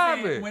just Stop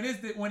saying,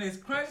 it. when it's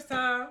crunch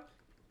time,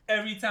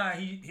 every time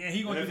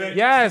he gonna do that.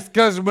 Yes,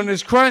 because when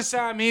it's crunch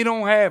time, he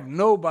don't have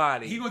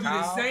nobody. He gonna do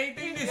the same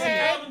thing this year.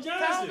 Calvin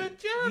Johnson. Calvin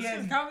He has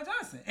Johnson. Calvin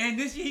Johnson, and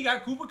this year he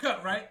got Cooper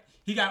Kupp, right?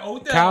 He got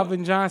Odell.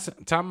 Calvin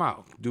Johnson, time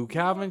out. Do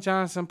Calvin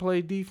Johnson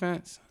play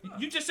defense?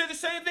 You just said the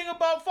same thing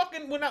about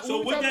fucking when So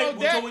we with talking Dak-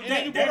 about Dak, so with and then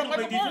Dak- you Dak brought up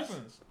don't Michael play defense?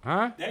 Parsons.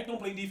 Huh? Dak don't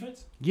play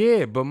defense.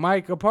 Yeah, but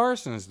Micah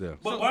Parsons do.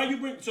 But why you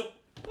bring so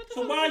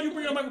why are you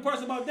bringing up Michael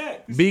Parsons about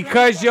that?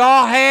 Because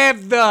y'all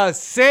have the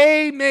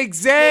same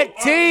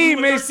exact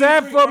team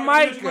except for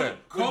Micah.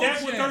 When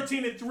Dak was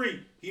Coaching. 13-3,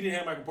 he didn't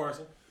have Michael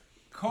Parsons.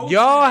 Coaching.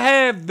 Y'all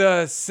have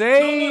the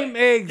same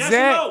Yes or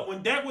exact. no?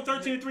 When Dak was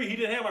 13-3, he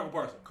didn't have Michael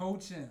Parsons.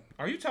 Coaching.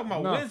 Are you talking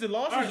about No. wins and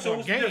losses All right, so or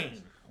what's the games?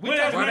 difference? We When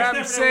talking has But about I'm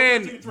Matt Stafford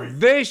saying 13-3?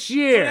 this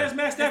year. That's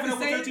Matt Stafford It's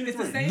the over same- it's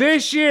the 13-3. same-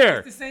 This year,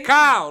 It's the same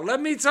Kyle, let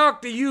me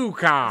talk to you,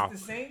 Kyle.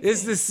 It's the same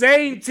It's team. the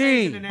same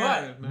changing the team.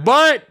 narrative, man.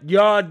 But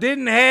y'all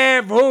didn't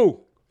have who?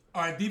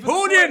 Our defensive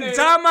Who didn't? coordinator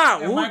Time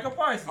out. and Who? Michael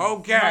Parsons.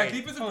 Okay. Our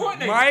defensive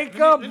coordinator. Micah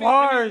let me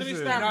Parsons.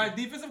 stop. And our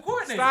defensive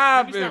coordinator.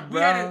 Stop Let me it, stop.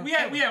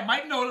 bro. We had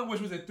Mike Nolan,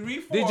 which was a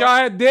 3-4. Did y'all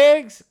have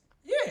Diggs?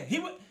 Yeah, he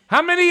was.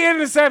 How many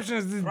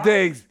interceptions did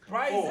Diggs?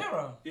 Probably Four.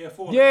 0. Yeah,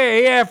 4. Yeah,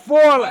 he had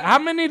 4. How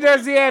many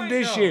does he have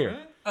this No, year? man.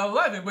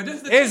 11, but this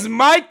is the It's thing.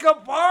 Micah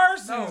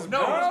Parsons,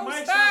 No, bro.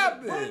 Mike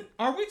Stop Parsons. it.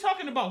 Are we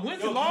talking about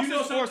wins Yo, and you losses know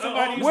or something-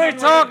 somebody? We're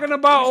talking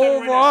about Let me tell you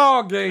right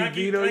overall now. game, Can I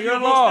Vito. give You're you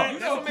a lost. little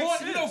That don't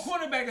make sense.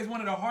 Cornerback is one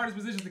of the hardest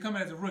positions to come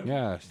in as a rookie.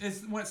 Yes.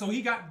 So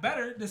he got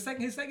better his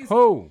second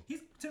Who?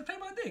 season. He's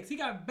Trayvon Diggs. He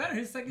got better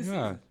his second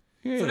Yeah,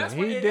 season. So that's he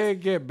what it did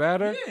is. get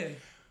better. Yeah.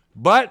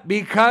 But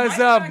because Mike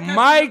of not catching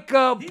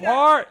Micah he not-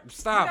 Parsons, He's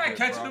stop not it,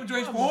 catching bro. them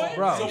joints points.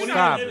 Bro, So when he stop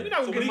got, it. You're not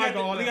gonna so give when he got, Micah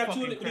all we that got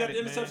fucking we got the credit,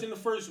 interception in the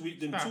first week,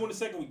 then Stop 2 in the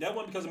second week. That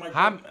wasn't because of Mike.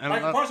 I'm-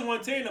 Michael I'm- Parsons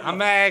wasn't tearing them. I'm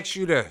gonna ask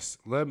you this.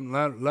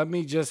 Let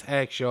me just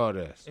ask y'all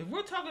this. If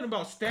we're talking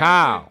about Stafford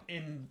Kyle,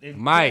 and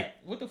Mike, Dak,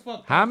 what the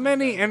fuck? How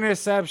many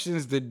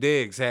interceptions did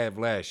Diggs have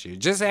last year?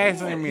 Just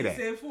answering me He that.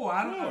 said 4.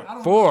 I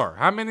don't 4.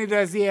 How many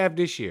does he have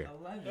this year?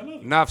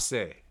 11. Enough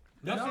said.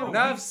 No.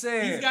 Enough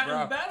said, He's gotten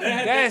bro. better.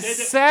 That's All right,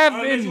 seven.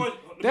 let me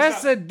That's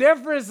stop. a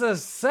difference of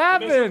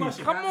Let me seven. ask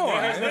you a Come question.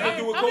 That has on. nothing to man.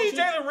 do with How many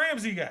coaching. Jalen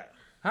Ramsey got? That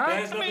Huh? has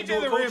How nothing many to do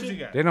with Jalen Ramsey coaching.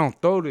 got? They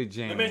don't throw the Let me ask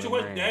you James. a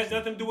question. That has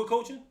nothing to do with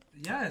coaching.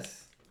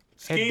 Yes.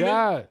 Scheming? It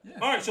does.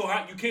 All right, so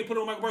how you can't put it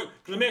on Michael Parsons?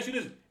 Because let me ask you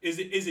this: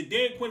 is it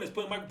Dan Quinn that's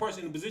putting Michael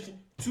Parsons in a position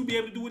to be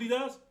able to do what he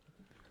does?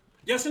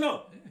 Yes or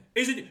no?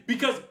 Is it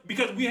because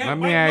we have? Let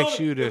me Mike ask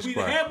Nolan, you this if we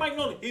question. have Mike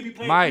Nolan, he'd be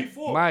playing Mike,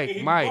 3-4. Mike,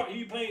 and Mike, he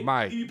be playing,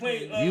 Mike. He be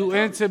playing, You coverage.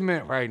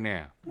 intimate right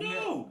now.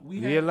 No.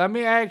 Yeah, let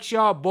me ask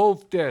y'all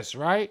both this,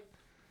 right?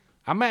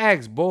 I'm gonna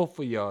ask both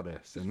of y'all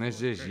this, and it's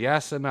just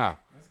yes or no.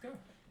 Let's go.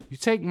 You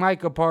take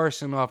Micah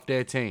Parsons off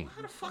that team.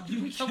 How the fuck You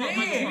you talking about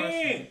Michael can't.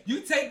 Parsons? Man. You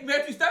take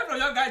Matthew Stafford,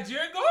 y'all got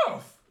Jared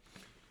Goff.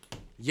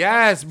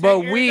 Yes, but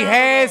Aaron we Donald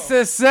had off.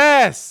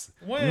 success.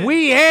 When?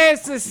 We had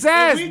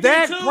success. We did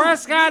Dak too.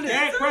 Prescott,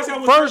 Dak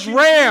Prescott was first 13-3.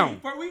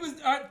 round. But we was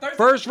 13.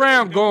 First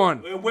round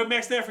going. And what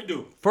Max Stafford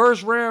do?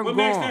 First round What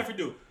Max going. Stafford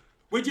do?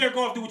 What Jared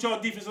Goff do with y'all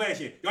defense last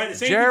year? Y'all had the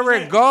same Jared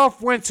defense last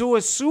Goff went to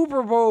a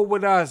Super Bowl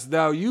with us,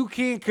 though. You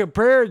can't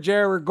compare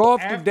Jared Goff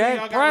to After Dak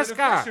y'all got rid of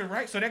Prescott. Fisher,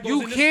 right? So that goes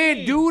You in the can't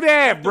scheme. do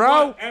that, After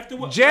bro. what? After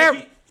what? Jared,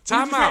 Like,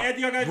 time you just out. said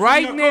after y'all got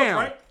Right your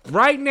now, coach, right?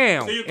 right now,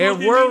 So your coach if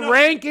didn't we're do nothing?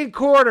 ranking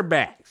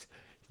quarterbacks,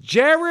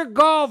 Jared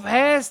Goff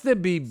has to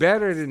be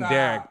better than Stop.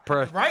 Dak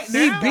Prescott. Right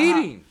He now? beat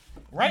him.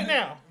 Right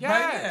now.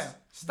 Yes.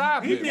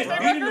 Stop He it. didn't bro.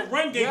 beat him in the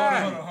run game.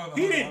 Yeah.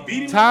 already. He didn't beat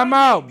him. in the Time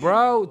run out, game.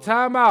 bro.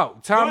 Time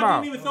out. Time Y'all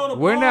out. didn't even throw the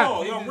We're ball.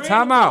 not. Y'all ran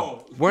Time the out.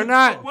 ball. We're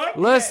not. What?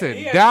 Listen,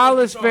 He had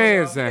Dallas too much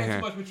Patron, fans y'all. in He had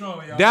here. too much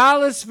Patron, y'all.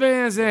 Dallas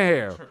fans in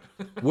here.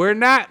 We're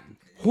not.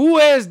 Who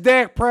has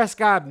Dak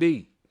Prescott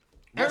beat?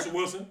 Russell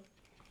Wilson.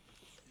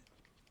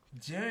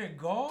 Jared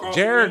Goff. Carson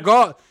Jared Wentz.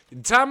 Goff.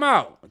 Time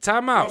out.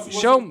 Time out. Russell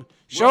Show Wilson. me.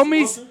 Show Russell me.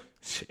 Wilson.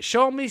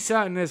 Show me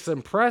something that's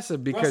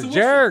impressive because Russell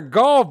Wilson. Jared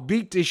Goff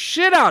beat the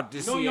shit out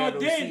this No, y'all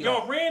did.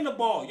 Y'all ran the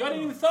ball. Y'all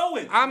didn't even throw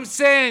it. I'm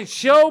saying,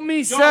 show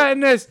me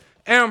something that's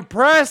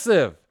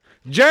impressive.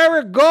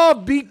 Jared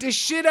Goff beat the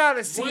shit out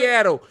of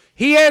Seattle.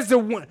 He has a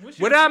win.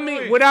 What I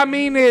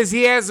mean is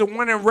he has a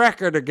winning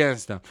record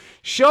against them.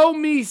 Show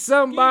me Y'all in the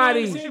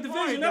somebody. same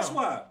division. That's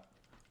why.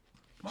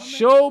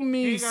 Show He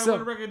me ain't got one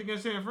some. record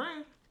against San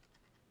Fran.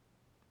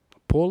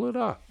 Pull it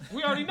up.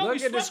 We already know Look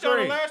we at the swept y'all the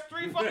screen. last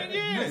 3 fucking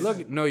years.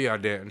 Look, no, y'all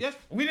didn't. Yes,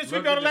 we didn't sweep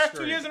Look y'all at the last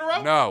screen. 2 years in a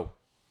row. No.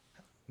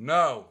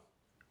 No.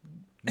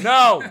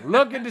 No.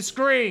 Look at the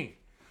screen.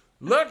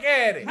 Look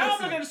at it. How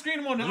am I going to screen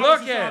him on the Look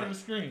opposite at side it. of the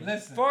screen?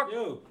 Listen, Fuck.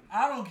 Yo.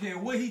 I don't care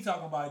what he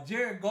talking about.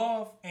 Jared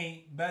Goff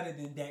ain't better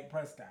than Dak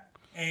Prescott.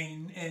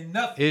 And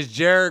nothing. Is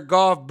Jared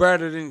Goff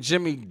better than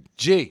Jimmy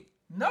G?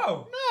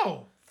 No.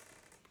 No.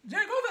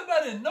 Jared Goff is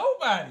better than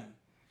nobody.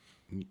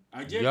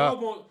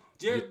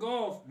 Jared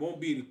Goff won't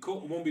be the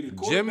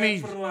quarterback Jimmy,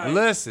 for the Lions.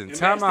 listen, And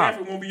time Matt out.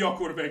 Stafford won't be your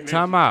quarterback next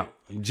Time year. out.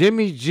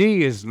 Jimmy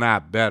G is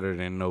not better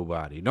than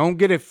nobody. Don't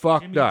get it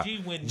fucked Jimmy up.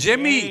 G win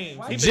Jimmy,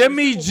 games. He been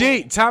Jimmy to the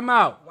Super G. Time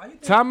out. Why you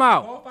think Time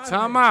Goff out. out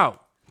Time there?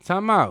 out.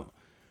 Time out.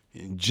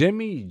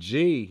 Jimmy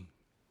G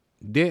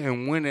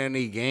didn't win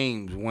any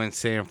games when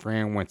San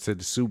Fran went to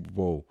the Super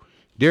Bowl.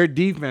 Their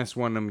defense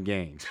won them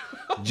games.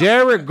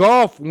 Jared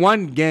Goff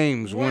won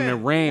games when the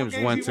When? Rams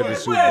What games went he to the won?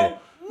 Super Bowl.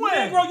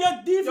 When, bro, your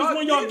defense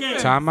won your game.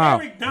 Time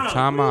out. Eric Donald.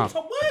 Time What are you out.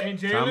 talking- What? And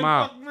Jalen Time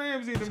out. fucking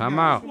Ramsey. them Time guys.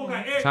 out. Come on,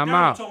 guy. Eric Time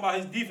Donald out. talking about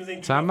his defense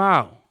ain't Time good.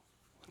 out.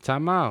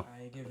 Time out.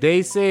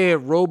 They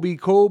said Roby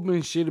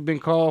Coleman should have been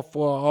called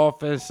for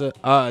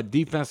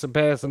defensive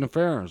pass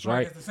interference,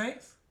 right? Against the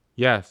Saints?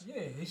 Yes.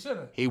 Yeah, he should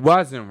have. He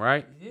wasn't,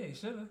 right? Yeah, he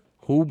should have.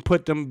 Who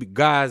put them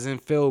guys in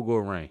field goal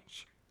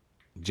range?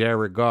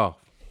 Jared Goff.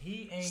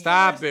 He ain't.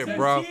 Stop it,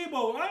 bro.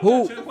 Tebow, I ain't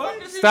Who?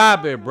 got you.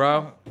 Stop it,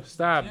 bro.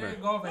 Stop Jared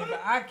it. Goff ain't.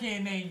 But I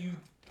can't name you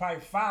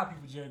probably 5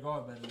 people Jared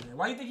Goff better than.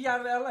 Why you think he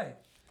out of LA?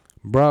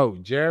 Bro,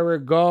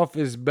 Jared Goff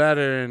is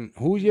better than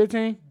who's your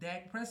team?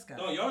 Dak Prescott.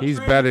 No, y'all He's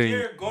traded better than-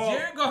 Jared Goff.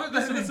 Jared Goff is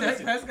better than Listen, Dak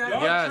listen. Prescott.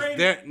 Y'all Yes, traded-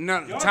 there- no,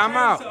 y'all time traded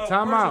out, to a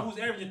time person out. Who's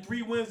averaging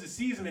 3 wins a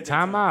season at that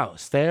Time out.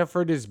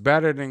 Stafford is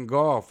better than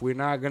Goff. We're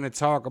not gonna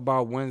talk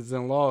about wins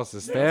and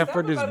losses.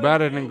 Stafford is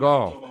better than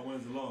Goff. Talk about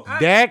wins and losses.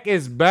 Dak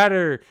is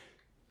better.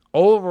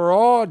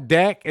 Overall,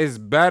 Dak is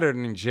better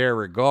than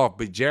Jared Goff,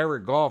 but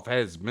Jared Goff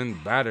has been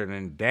better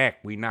than Dak.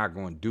 We not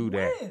gonna do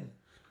that.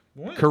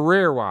 When?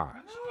 Career wise.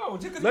 No,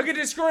 just 'cause Look he- at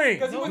the screen.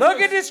 Because he went Look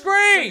to a- at the he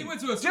screen. went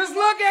to a Super Just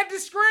Bowl? look at the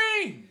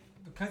screen.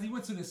 Because he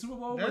went to the Super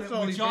Bowl That's with,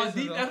 all with he John based it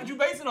Deep. on. That's what you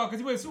basing it on. Because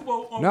he went to the Super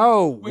Bowl.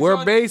 No, with we're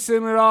Sean-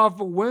 basing it off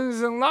of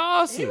wins and He,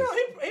 losses.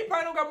 he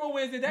probably don't got more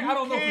wins than that. I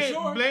don't know for can't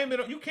sure. Blame it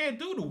on, you can't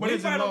do the But he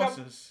wins and probably don't got-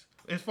 losses.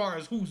 As far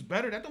as who's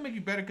better, that don't make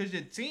you better because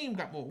your team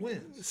got more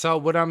wins. So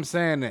what I'm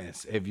saying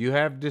is, if you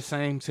have the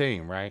same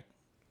team, right?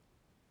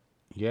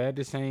 You had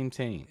the same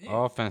team,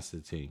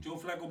 offensive team. Joe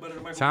Flacco better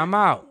than Michael Time Vick.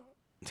 out.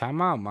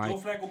 Time out, Joe Mike.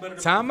 Flacco better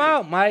than Time Michael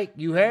out, Mike.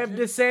 You have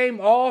the same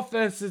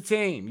offensive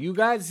team. You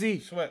got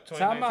Zeke. Sweat, Time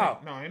 2019.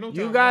 out. No, ain't no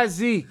You time. got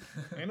Zeke.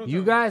 Ain't no You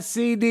time. got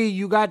CD.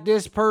 You got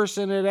this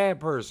person or that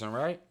person,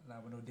 right? Nah,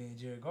 but no damn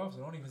Jared Goff, so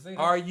don't even say that.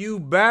 Are you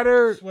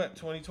better? Sweat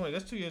 2020.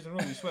 That's 2 years in a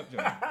row we swept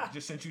Joe.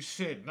 Just since you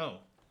said no.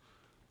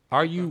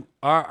 Are you?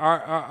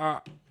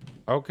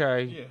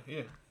 Okay. Yeah,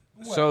 yeah,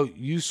 So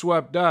you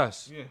swept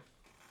us, yeah.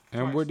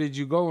 and Twice. where did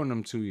you go in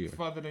them 2 years?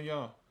 Farther than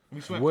y'all.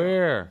 We swept y'all.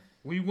 Where?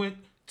 We went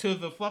to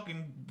the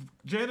fucking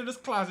janitor's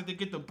closet to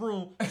get the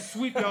broom and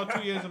sweep y'all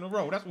 2 years in a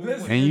row. That's what we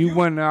Listen, went. And you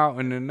went out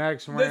in the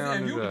next round.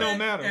 Listen, if you of the- don't pick,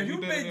 matter. if We you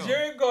better pick than y'all.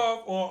 Jared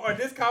Goff or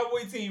this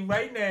Cowboy team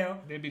right now,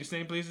 They'd be the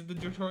same place as the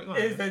Detroit is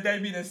Lions. that they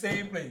be the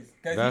same place.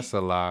 That's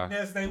a lie.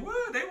 Yes, they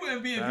would. They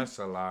wouldn't be. That's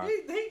a lie.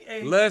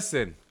 Hey,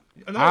 Listen,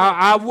 No,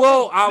 I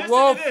will listen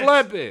to this.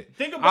 flip it.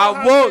 Think about I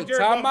how will good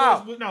Jared time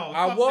Goff out. was. No,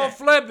 I fuck will that.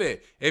 flip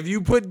it. If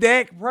you put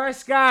Dak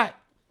Prescott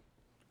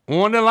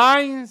on the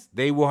Lions,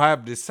 they will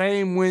have the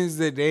same wins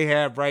that they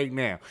have right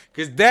now.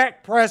 Because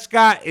Dak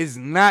Prescott is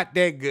not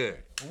that good.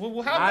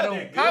 Well, I how don't-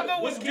 good, how good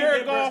What was can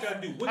Jared Dak Goff?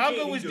 Prescott do? What How can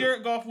good he was do?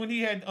 Jared Goff when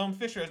he had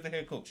Fisher as the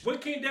head coach? What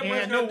can't that He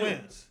had Prescott no do?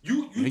 wins.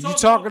 You You talking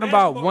talking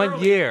about basketball 1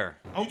 earlier. year.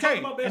 You Okay, talking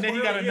about and then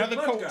he basketball got earlier, another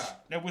he a clutch coach guy.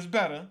 that was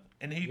better,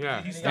 and he Yeah.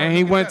 started And he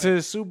looking went better. to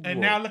the Super Bowl. And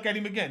now look at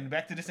him again,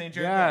 back to the same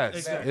Jared Yes, Goff.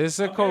 Exactly. it's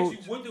a I'm coach.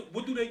 asking you,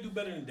 what do they do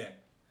better than Dak?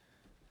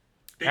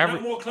 They Every-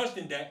 not more clutch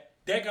than Dak.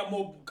 Dak got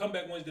more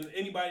comeback wins than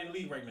anybody in the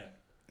league right now.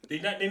 They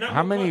not.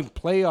 How more many clutch.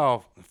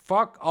 playoff?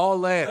 Fuck all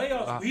that.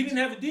 playoffs? He didn't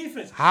have a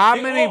defense. How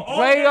They many all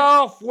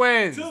playoff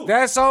wins? Two.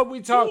 That's all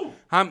we talk. Two. So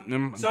how 2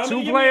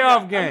 many your man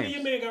playoff got? How many games.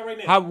 your man got right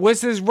now?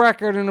 What's his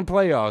record in the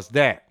playoffs?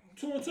 Dak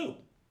 2-2.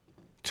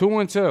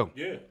 2-2.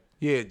 Yeah.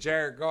 Yeah,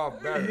 Jared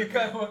Goff better.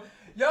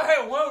 Y'all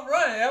had one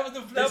run. That was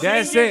the. That's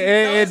same it.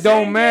 year- It that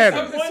don't same matter.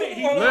 year he won it,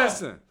 he Listen. won.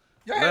 Listen,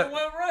 Y'all had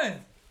one run.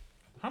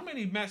 How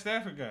many Matt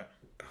Stafford got?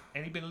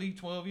 And he been in the league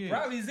 12 years.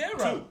 Probably 0.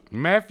 Two.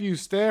 Matthew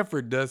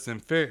Stafford doesn't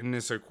fit in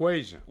this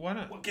equation. Why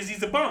not? Because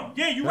he's a bum.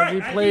 Yeah, you're 'Cause right.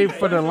 he I played agree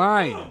for with the that.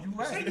 Lions. He's a Right. bum.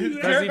 Because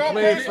he Jared Goff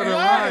played played for the for the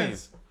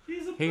Lions.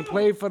 He's a He bum.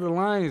 played for the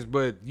Lions,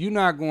 but you're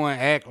not going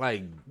to act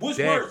like What's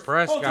Dak worse?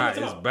 Prescott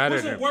Time is out. better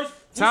What's the than. worst-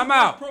 what's Time the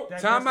worst out. pro-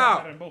 Dak Time Prescott out.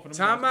 better than both of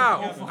them Time guys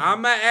out. put together.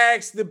 I'm going to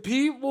ask the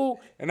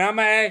people, and I'm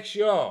going to ask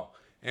y'all.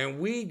 And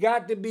we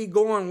got to be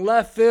going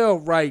left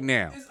field right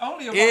now. It's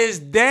only about. Is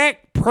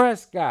Dak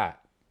Prescott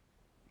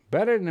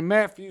better than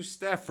Matthew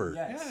Stafford?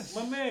 Yes.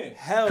 My man.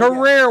 Hell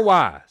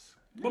Career-wise.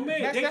 My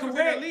man. Matt They Stafford's in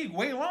that correct. league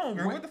way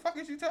longer. What the fuck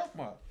is you talking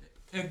about?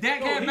 If Dak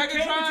No, had he came into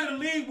Megatron, the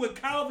league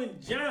with Calvin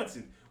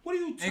Johnson. What are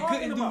you talking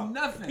couldn't do about?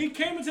 nothing. He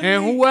came into the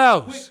And league. who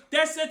else? with-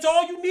 That's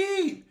all you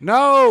need.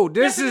 No,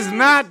 this Yes, it is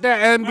not the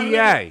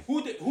NBA.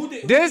 Who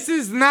did? This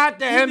is not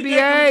the who did that come into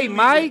NBA, the league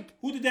Mike. with?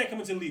 Who did that come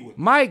into the league with?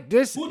 Mike,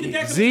 this Who did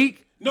that come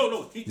Zeke.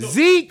 No.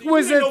 Zeke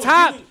was You didn't a know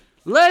top. Zeke was-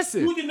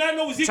 Listen, Who did not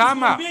know Zeke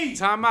time was out, going to be?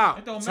 time It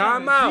out, don't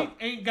time matter. out, Zeke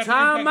ain't got the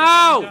time impact that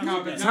Calvin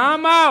out, Johnson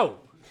time out,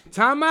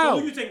 time So out,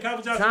 who you taking,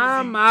 Calvin Johnson or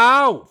time Zeke?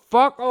 out.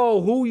 Fuck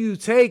all who you Who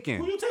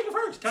taking. you taking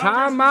first? Calvin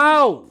Time Johnson?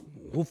 out.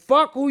 Well,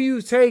 fuck who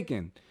you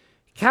taking.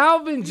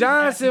 Calvin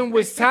Johnson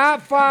was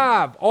top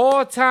 5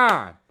 all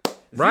time, Zeke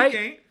right?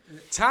 ain't.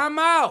 Time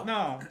out.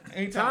 No,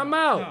 ain't Time talking-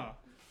 out. No.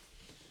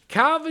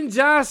 Calvin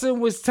Johnson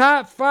was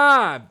top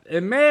 5,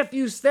 and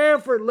Matthew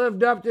Stafford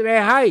lived up to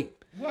that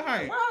hype. What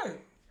height? right.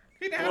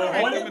 He didn't Well, have a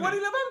height what coming What in.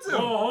 did he live up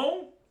Going to?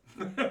 home?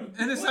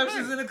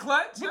 Interceptions in the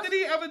clutch. What did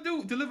he ever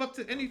do to live up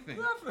to anything?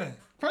 Nothing.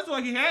 First of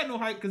all, he had no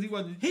hype because he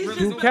wasn't. He's really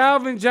just- Do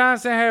Calvin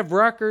Johnson have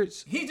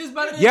records? He just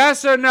better than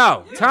Yes or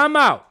no? Time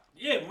out.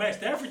 Yeah, Matt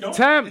Stafford don't.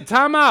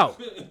 Time out.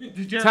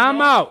 Did Jared Time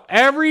Goff- out.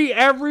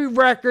 Every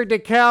record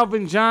that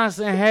Calvin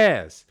Johnson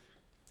has,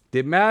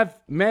 did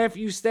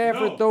Matthew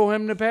Stafford No. throw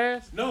him the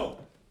pass? No.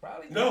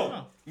 Probably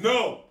No.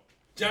 No.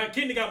 John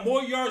Kitna got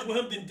more yards with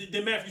him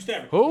than Matthew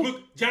Stafford. Who?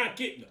 Look, John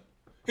Kitna.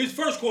 His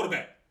first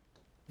quarterback.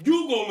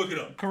 You go look it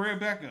up. career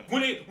backup.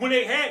 When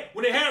they had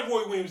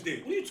Roy Williams there.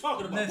 What are you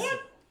talking about? Listen.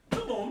 What?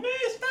 Come on, man,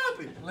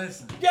 stop it.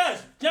 Listen,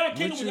 Yes, John What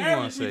Kitna was you gonna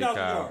averaging say, 3,000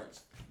 Kyle?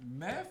 yards.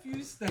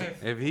 Matthew Stafford.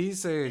 If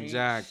he's saying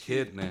John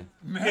Kitna,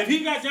 If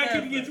he got John Kitna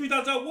Stafford. getting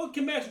 3,000 yards, what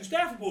can Matthew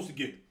Stafford supposed to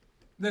get?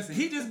 Listen,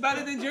 he just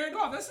better than Jared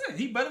Goff. That's it.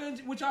 He better than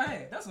what y'all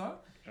had. That's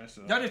all. That's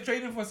Y'all just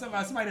trading for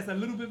somebody that's a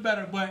little bit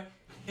better, but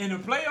in the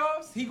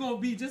playoffs, he gonna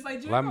be just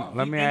like Jared Goff.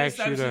 let me He ask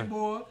you interception that.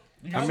 boy.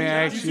 Let me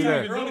ask you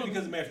that. Early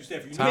because of Matthew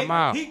Stafford. You Time know?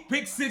 out. He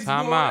picked six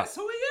Time boy. out. That's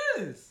who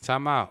he is.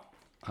 Time out.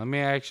 Let me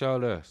ask y'all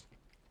this.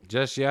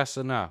 Just yes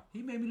or no.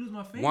 He made me lose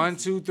my fantasy. 1,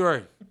 2,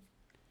 3.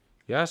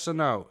 Yes or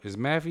no? Is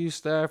Matthew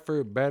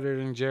Stafford better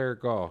than Jared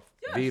Goff?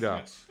 Yes. Vito.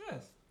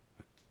 Yes.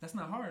 That's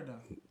not hard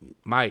though.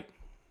 Mike.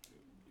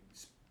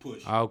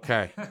 Push.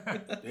 Okay. They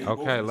both in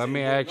Okay, the let same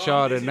me boat. ask No,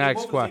 y'all they the both next in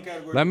the same question.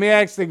 category. Let me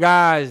ask the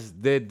guys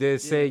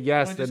that say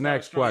yes one the just got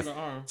next a stronger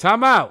question. arm.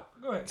 Time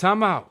out. Go ahead.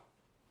 Time out.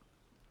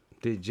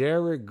 Did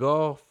Jared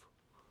Goff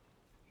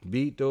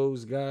beat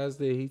those guys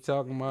that he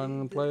talking about in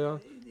the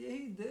playoffs? Yeah,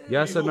 he did.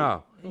 Yes or Who?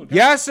 no?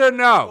 Yes or Oh,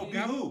 no?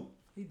 beat who?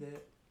 He did.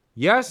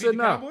 Yes Beat or the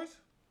no? Cowboys?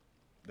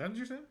 That what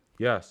you said?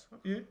 Yes.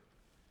 Yeah.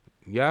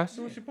 Yes?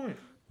 So what's your point?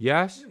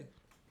 Yes?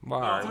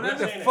 Wow. So What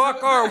that's the saying that-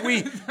 fuck are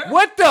we?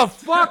 What the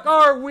fuck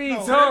are we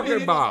talking Are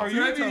about? you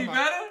So that mean talking he about?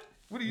 better?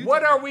 What are you? What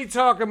talking are we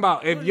talking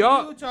about? If What are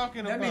y'all you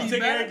talking That about? means- Take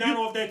better? Eric Down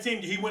off that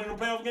team. Did he win in the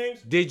playoff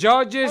games? did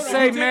y'all just Hold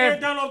on, say you take Eric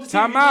man? Down off the team,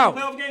 Time he win in out.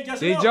 the playoff games? Yes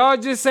or Did no? y'all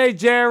just say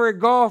Jared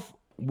Goff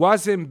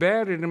wasn't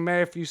better than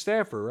Matthew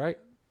Stafford, right?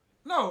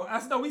 No, I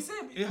said we said.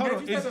 Hold on.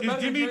 Matthew Is Stafford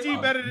better than Jimmy Jared G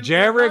Goff. better than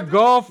Jared Rodgers?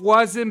 Goff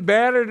wasn't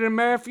better than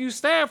Matthew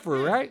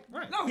Stafford, right?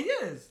 Right. No, he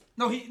is.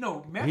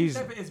 No. Matthew He's-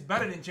 Stafford is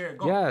better than Jared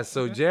Goff. Yeah,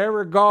 so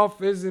Jared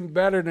Goff isn't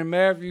better than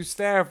Matthew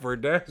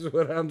Stafford. That's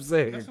what I'm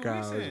saying, That's what we're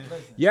Kyle. saying.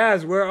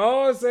 Yes, we're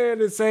all saying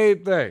the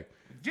same thing.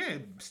 Yeah,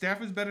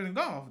 Stafford's better than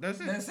golf. That's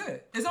it. That's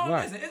it. It's only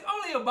Right. listen, it's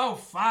only about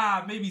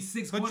 5, maybe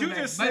 6 But you quarterbacks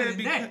just better said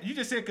than that. you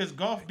just said because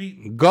golf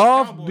beat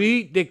Goff Cowboys.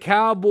 beat the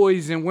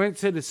Cowboys and went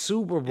to the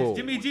Super Bowl. Is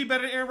Jimmy G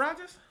better than Aaron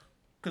Rodgers?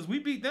 Because we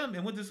beat them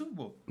and went to the Super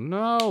Bowl.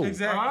 No.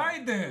 Exactly. All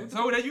right then.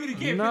 So that you can't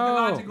pick the No.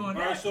 logic on All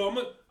right, that. so I'm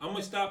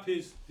gonna stop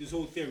his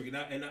whole theory,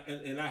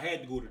 and I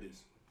had to go to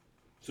this.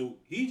 So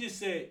he just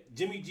said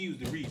Jimmy G was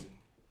the reason.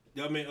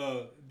 I mean,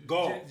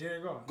 golf,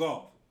 Jared Goff.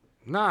 golf.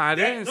 Nah, I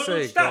didn't no,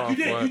 say stop. Goff.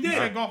 You did, was- you You did.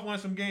 said golf won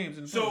some games.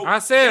 And So I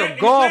said in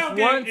the golf playoff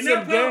game- won in that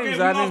some playoff game, games.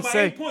 we I lost didn't by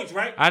say. 8 points,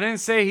 right? I didn't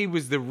say he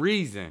was the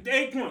reason.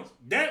 8 points.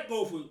 That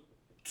go for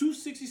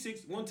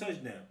 266, 1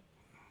 touchdown.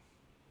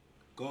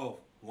 Golf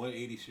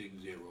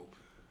 186-0.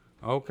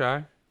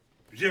 Okay.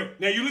 0.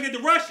 Now you look at the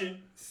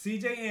Russian,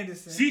 CJ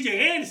Anderson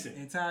C.J. Anderson.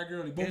 and Ty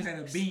Gurley both had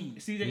a beam.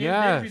 CJ,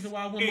 Yes. the reason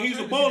why I won And my he's a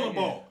fantasy bowling that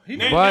ball. year.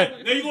 Now,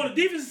 But- now you go on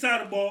the defensive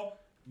side of the ball.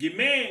 Your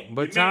man,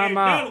 But your man time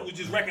Aaron out. Donald was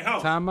just wrecking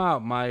house. Time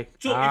out, Mike.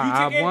 So if you I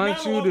take Aaron want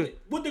Donald you off to. the-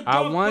 what the I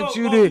golf want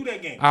you do to.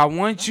 that game? I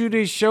want you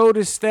to show the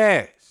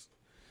stats.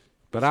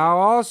 But I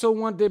also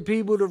want the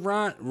people to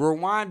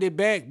rewind it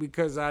back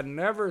because I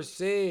never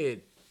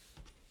said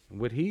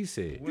what he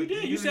said. You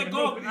did. You said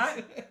golf.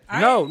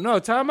 No,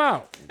 time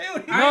out. I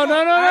ain't No.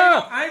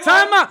 gonna-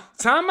 Time out.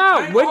 Time I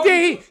out. ain't What gonna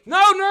did he? hold No.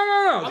 not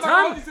gonna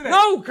hold you to Time. that.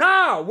 No,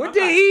 Kyle. What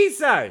did he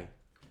say?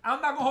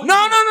 I'm not gonna hold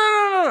No. you.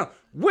 to that.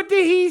 What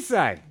did he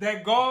say?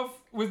 That golf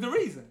was the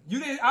reason. You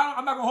didn't.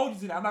 I'm not gonna hold you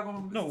to that. I'm not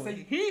gonna No,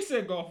 say. he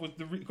said golf was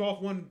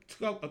golf won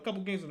a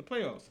couple games in the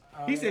playoffs.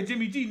 He said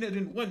Jimmy G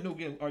didn't win no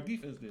game. Our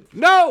defense did.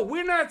 No,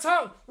 we're not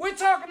talking. We're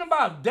talking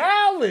about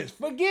Dallas.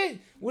 Forget.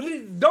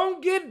 Don't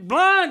get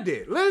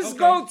blinded. Let's Okay.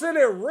 go to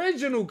the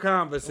original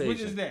conversation. Which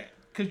is that?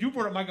 Because you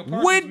brought up Michael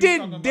Parsons. What we was talking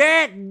did about-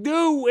 Dak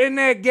do in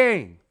that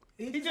game?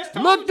 He just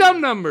told Look you.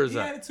 them numbers He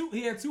up. had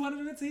he had 200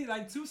 in the team,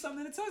 like 2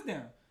 something in the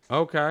touchdown.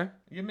 Okay.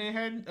 Your man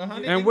had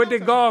 100. And what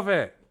did golf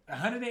at?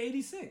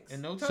 186.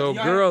 And no touch. So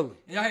Y'all girl.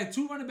 had, y'all had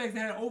 2 running backs that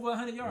had over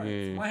 100 yards.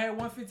 Yeah. One had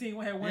 115,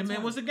 one had Your 120.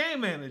 man was a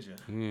game manager.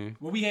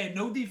 Well, we had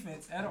no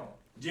defense at all.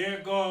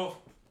 Jared Goff,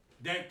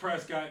 Dak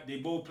Prescott, they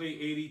both played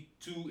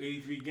 82,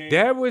 83 games.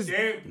 That was-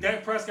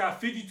 Dak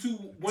Prescott 52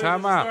 wins Time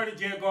as a out. starter,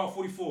 Jared Goff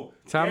 44.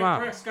 Time Dak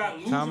out. Prescott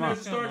losing Time out. as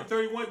a starter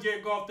 31,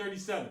 Jared Goff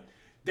 37.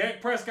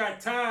 Dak Prescott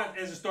tied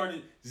as a starter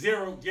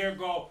 0, Jared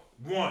Goff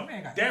 1.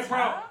 Man got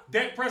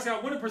Dak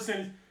Prescott winning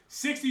percentage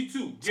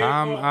 62, Jared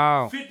Time Goff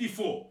out.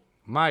 54.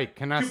 Mike,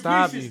 can I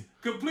stop you?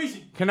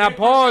 Completion. Can I Dak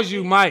pause Prescott-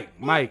 you,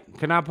 Mike,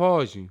 can I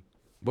pause you?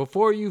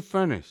 Before you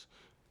finish,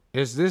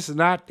 is this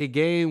not the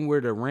game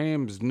where the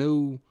Rams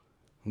knew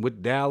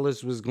what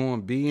Dallas was going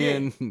to be Yeah.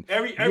 in.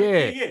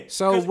 Yeah.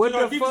 So 'Cause what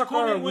our the defensive fuck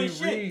coordinator are we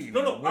wasn't shit. reading?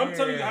 No, I'm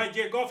telling you Yeah. how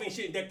Jared Goff ain't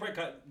shit and Dak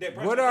Prescott.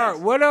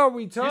 What are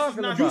we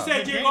talking not- about? You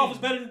said The Jared Goff game. was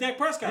better than Dak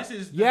Prescott. This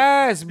is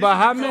Yes, but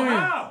how So many?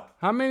 how?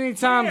 How many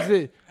times Where?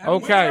 did?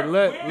 Okay,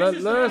 Where is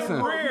this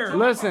listen, career?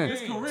 listen.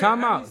 His career.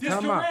 Time out, His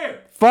time out. career.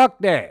 Fuck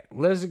that.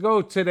 Let's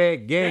go to that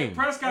Dak game.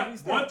 Prescott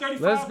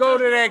 135. Let's go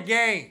to that touchdowns.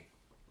 game.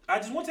 I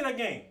just went to that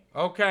game.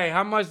 Okay,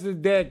 how much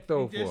did Dak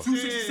throw for? just-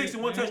 266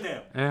 and 1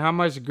 touchdown. And how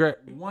much?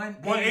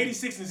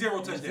 186 and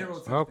 0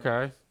 touchdowns.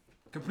 Okay.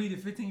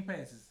 Completed 15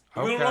 passes.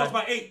 We only Okay. lost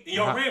by 8, and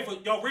y'all Uh-huh.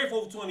 ran for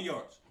over 200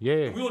 yards. Yeah.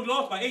 And we only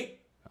lost by 8.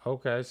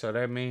 Okay, so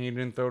that means he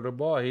didn't throw the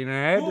ball. He didn't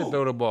have to Who?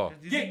 throw the ball.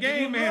 He's a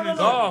game manager.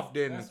 Goff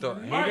didn't throw.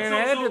 what He it is.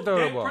 didn't have to throw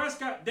the ball.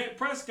 Dak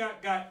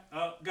Prescott got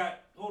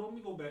hold on, let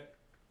me go back.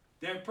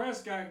 Dak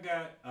Prescott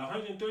got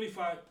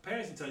 135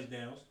 passing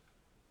touchdowns,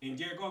 and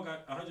Jared Goff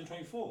got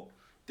 124.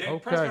 Dak Okay.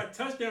 Prescott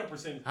touchdown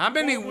percentage. How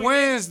many 4.8.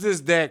 wins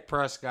does Dak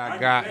Prescott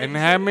got, glad and you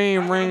how said many it.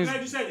 I'm rings?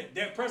 glad you said it.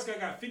 Dak Prescott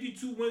got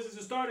 52 wins as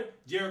a starter.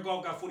 Jared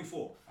Goff got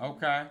 44.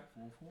 Okay.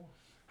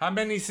 How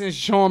many since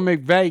Sean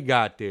McVay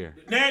got there?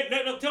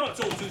 No, tell me.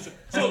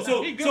 So,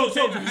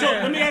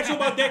 let me ask you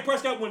about Dak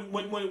Prescott when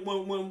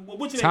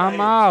what's your Time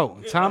name?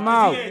 out. Time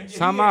out.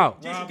 Time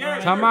out. Jason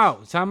Garrett Time hurt.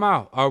 out. Time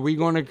out. Are we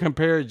going to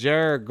compare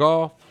Jared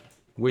Goff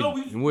with?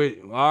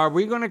 No, Are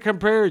we going to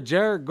compare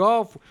Jared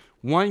Goff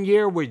 1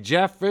 year with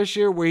Jeff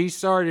Fisher, where he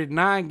started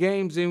 9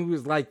 games and he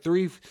was like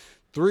three So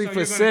for you're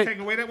gonna 6? take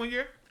away that 1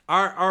 year?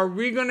 Are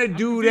we gonna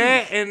do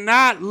that and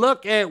not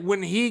look at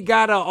when he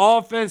got an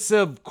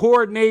offensive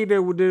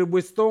coordinator that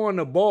was throwing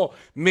the ball?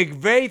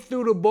 McVay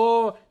threw the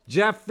ball,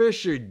 Jeff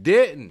Fisher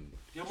didn't.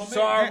 Yeah, my So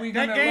man, are that- we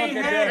that gonna game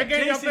look had at That game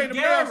y'all Jason played the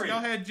playoffs.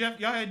 Garrett.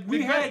 Y'all had We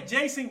McVay. had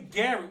Jason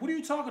Garrett. What are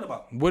you talking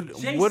about? What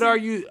Jason are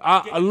you?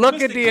 Garrett. Look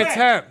at Mr. the Clapp.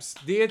 attempts.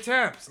 The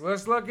attempts.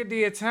 Let's look at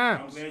the I'm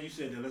attempts. glad you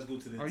said that. Let's go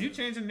to the. Are you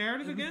changing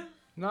narrative again?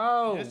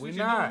 No, That's we what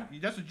you're not.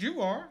 doing. That's what you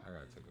are. I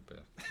gotta take a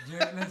piss.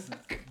 Jared, listen.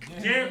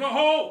 Jared, go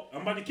hold.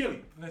 I'm about to kill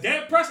him.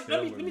 Dak Prescott.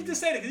 Let me just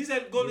say that because he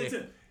said go to the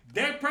 10.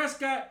 Dak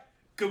Prescott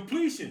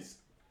completions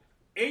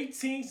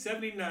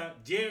 1879.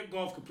 Jared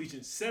Goff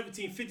completions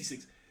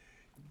 1756.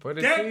 For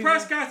the Dak season?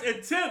 Prescott's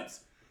attempts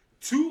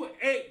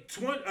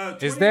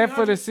 20. Is that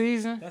for the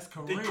season? That's the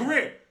career.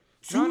 career?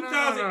 No, no,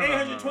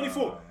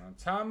 2,824.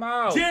 Time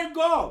out. Jared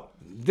Goff.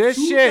 This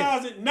shit.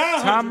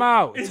 2,976. Time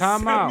out.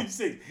 Time out.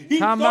 He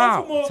Time throws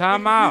out. for more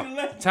Time than out. he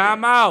left.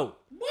 Time out.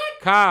 What?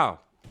 Kyle,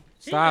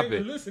 He stop ain't it.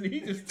 even listening. He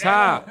just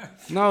Time.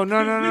 No.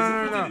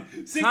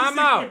 Listen, Time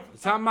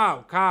out. Time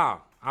out,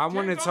 Kyle. I want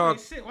to Jared Goff talk.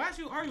 ain't shit. Why is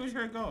you arguing with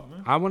Jared Goff,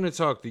 man? I want to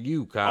talk to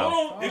you, Kyle.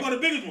 Hold on. They go the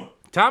biggest one.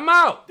 Time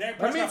out. Dak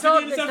Let me Prescott,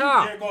 talk 50 to interceptions,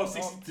 Kyle. Jared Goff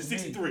 60 to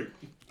 63.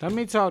 Let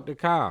me talk to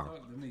Kyle.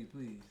 Talk to me,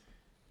 please.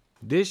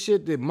 This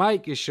shit that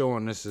Mike is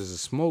showing us is a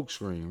smoke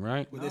screen,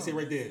 right? What they say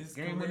right there? It's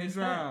Game career winning stats.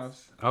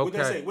 drives. What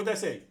that say? Okay. What that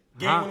say?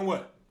 Game Huh? winning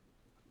what?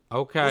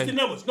 What's the Okay.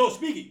 numbers? No,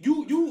 speak it.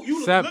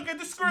 You. Sep- Look at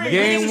the screen.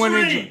 Game Look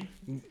at the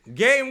winning,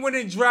 game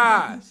winning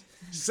drives.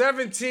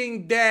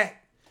 17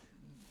 Dak,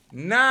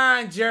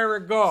 9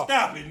 Jared Goff.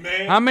 Stop it,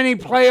 man. How many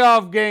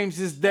playoff games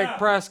has Dak Stop.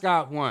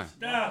 Prescott won?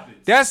 Stop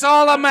it. That's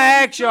all I'm gonna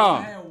ask I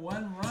y'all. had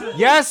one run.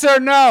 Yes or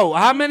no?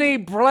 How many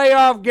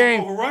playoff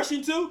games? Over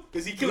rushing too?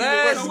 Because he killed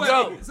Let's the wait,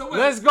 go. so wait.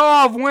 Let's go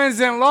off wins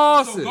and So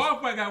losses.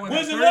 golf might got one.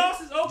 Wins and 3.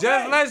 losses?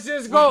 Okay. Let's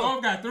just Well, go.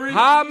 golf got 3.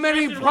 How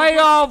many Asking the wrong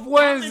playoff question.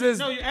 wins How many- is?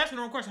 No, you're asking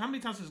the wrong question. How many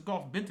times has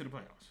Golf been to the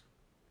playoffs?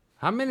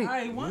 How many?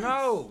 I ain't once.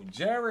 No,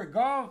 Jared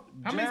Goff.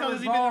 How many times Jared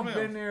has he been to Goff the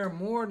been playoffs? there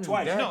more than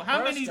Twice. Dak No,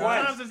 how many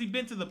Prescott. times has he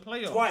been to the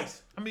playoffs?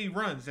 Twice. How many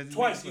runs has he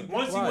Twice. been to?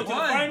 Once he went to the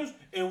Twice. finals,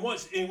 and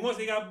once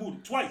they got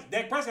booted. Twice.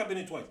 Dak Prescott been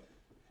in twice.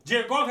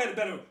 Jared Goff had a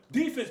better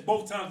defense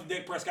both times than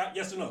Dak Prescott.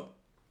 Yes or no?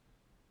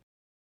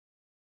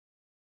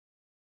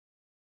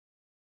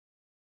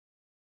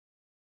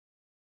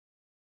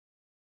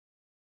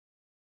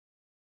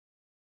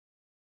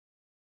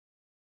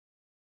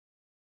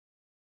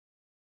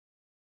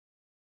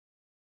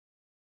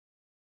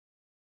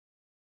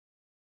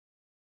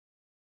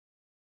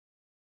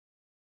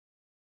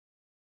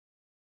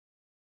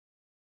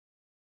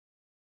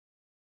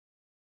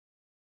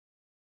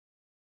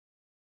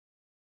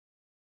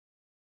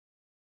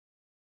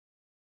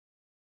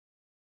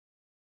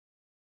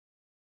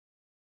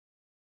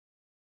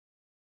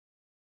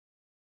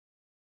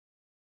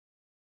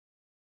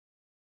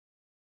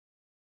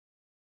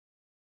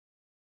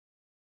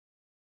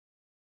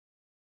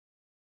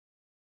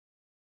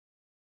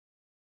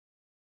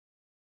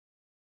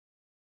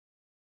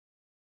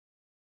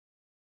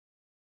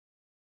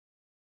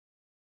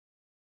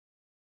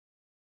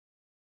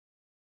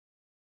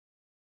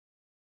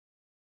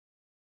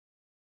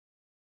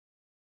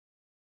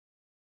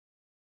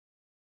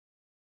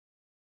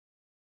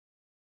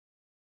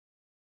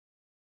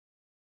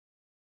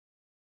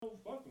 Oh,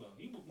 fuck no.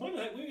 When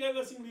you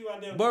ever seen Levi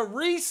down? But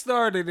Reese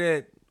started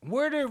it.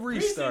 Where did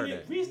Reese Reese start didn't,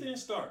 it? Reese didn't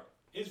start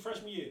his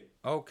freshman year.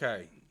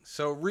 Okay,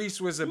 so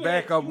Reese was a You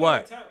backup. had-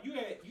 What?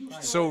 you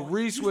So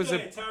Reese you was still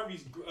a- had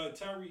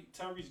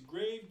Tyrese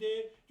Grave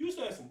there. You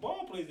still had some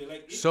ball players there.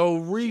 Like So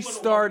she Reese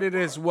wasn't started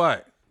walking as apart.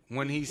 what?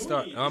 when he Junior,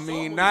 started. I it's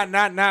mean, always-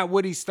 not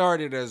what he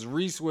started as.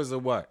 Reese was a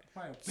what?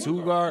 Probably a Two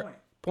point guard guard.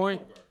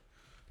 point.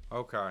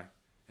 Okay,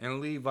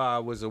 and Levi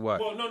was a what?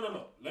 Well,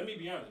 no. Let me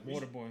be honest.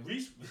 Water boy.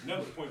 Reese was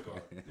never the point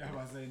guard. Yeah, I'm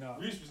about to say no.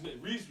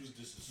 Reese was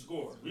just a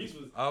scorer. Reese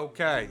was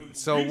Okay,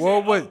 so Reese what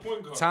had was other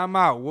point guards. time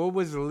out? What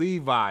was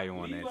Levi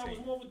on Levi that was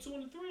team? more of a 2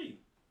 and a 3,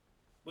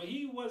 but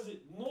he wasn't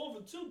more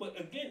of a 2. But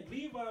again,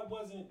 Levi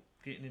wasn't.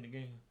 Getting in the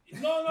game.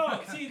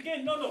 No. See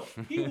again, no.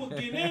 He would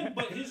get in,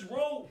 but his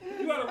role.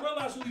 You gotta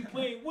realize who he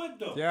playing with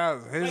though. Yeah,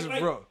 his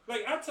like, bro.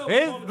 Like I tell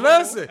His, all the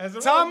listen, As a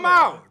time role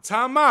out.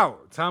 Time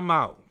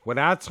out. What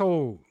I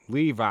told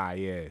Levi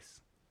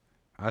is,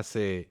 I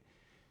said,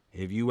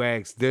 if you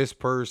ask this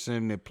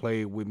person that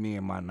played with me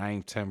in my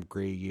 9th, 10th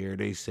grade year,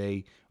 they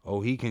say, oh,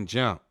 he can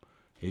jump.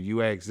 If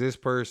you ask this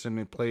person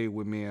that played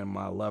with me in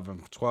my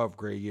 11th, 12th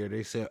grade year,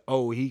 they said,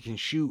 oh, he can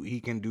shoot, he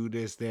can do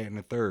this, that, and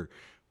the third.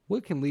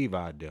 What can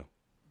Levi do?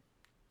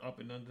 Up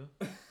and under.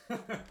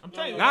 I'm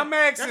telling you. I'm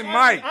asking That's-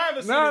 Mike. I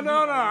haven't seen No. him do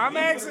that. I'm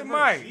Levi- asking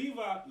Mike.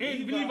 Levi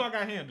Levi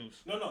got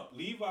handles. No.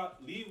 Levi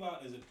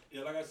is a,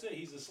 like I said,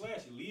 he's a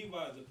slasher.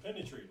 Levi is a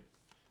penetrator.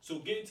 So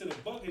getting to the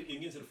bucket and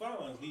getting to the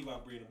foul line is Levi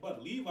bread and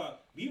butter. Levi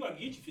can get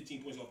you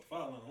 15 points off the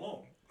foul line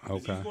alone. 'Cause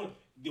Okay. He's gonna,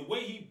 the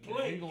way he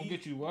plays, He gonna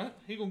get you what?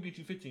 He gonna get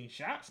you 15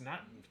 shots,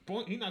 not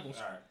point. He not gonna.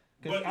 All right.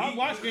 Because But I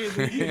watch games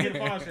where he can get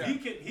 5 shots.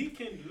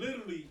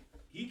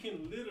 He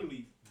can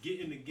literally get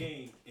in the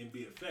game and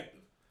be effective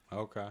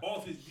Okay.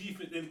 off his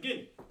defense. And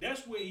again,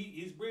 that's where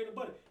his bread and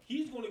butter.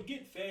 He's gonna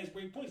get fast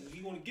break points.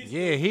 He's gonna get.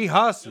 Yeah, he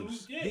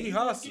hustles. Yeah, He he's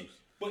gonna hustles.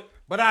 get-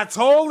 But I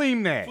told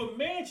him that. But for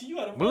Manchin, you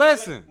gotta. But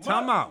listen,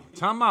 time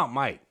out,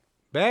 Mike.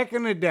 Back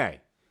in the day,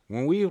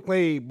 when we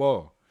played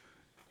ball,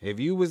 if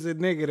you was a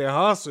nigga that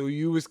hustle,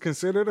 you was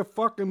considered a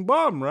fucking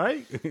bum,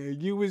 right?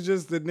 You was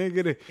just a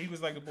nigga that. He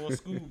was like the boy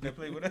Scoob that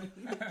played with us.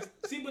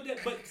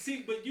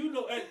 But you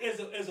know, as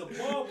a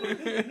ball player,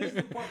 this is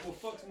the part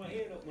what fucks my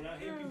head up when I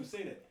hear people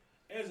say that.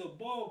 As a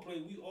ball player,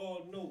 we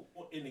all know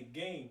in the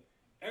game,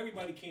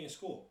 everybody can't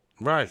score.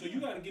 Right. So you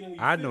got to get in. When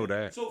you I fit know in.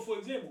 that. So for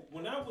example,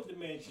 when I went to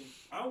Mansion,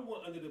 I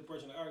went under the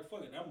impression, like, all right,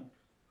 fuck it,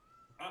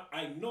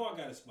 I know I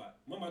got a spot.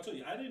 Remember I told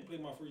you I didn't play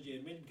my first year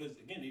at Mansion because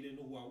again they didn't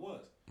know who I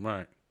was.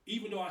 Right.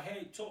 Even though I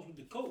had talks with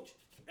the coach,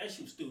 that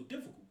shit was still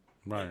difficult.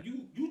 Right. Like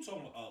you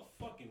talking about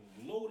a fucking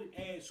loaded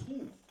ass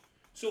school.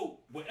 So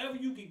wherever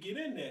you can get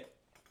in that,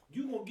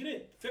 you gonna get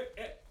in.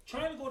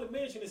 Trying to go to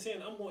Mansion and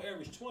saying I'm gonna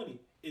average 20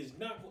 is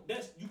not.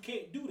 You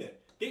can't do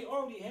that. They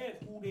already have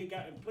who they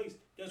got in place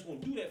that's gonna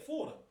do that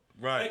for them.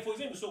 Right. Like for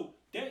example, so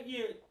that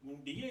year,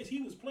 the years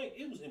he was playing,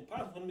 it was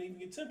impossible for him to even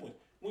get 10 points.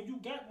 When you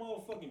got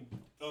motherfucking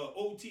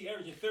OT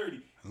averaging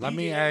 30. Let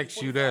me DJ ask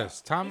you 25,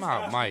 this. Time it's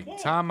out, Mike.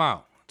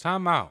 basketball.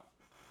 Time out.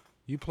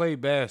 You play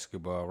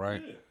basketball,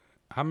 right? Yeah.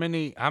 How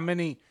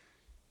many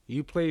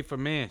you played for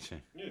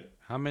Mansion? Yeah.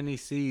 How many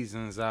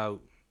seasons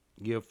out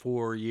your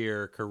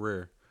 4-year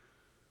career?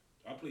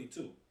 I played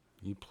 2.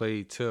 You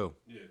played 2.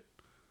 Yeah.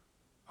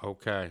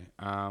 Okay.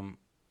 Now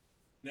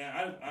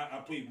I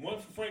played 1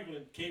 for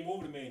Franklin, came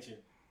over to Mansion,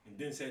 and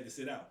then had to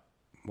sit out.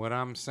 What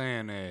I'm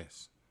saying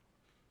is,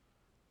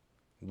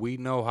 we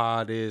know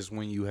how it is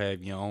when you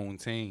have your own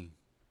team.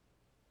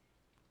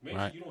 Mansion,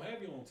 Right. you don't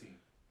have your own team.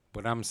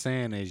 What I'm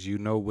saying is, you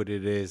know what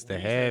it is to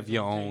have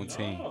your own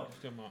team. No.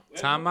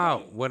 Time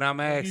out. What I'm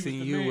was asking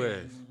the you man.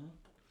 is,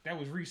 That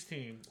was Reese's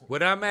team.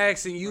 what I'm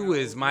asking you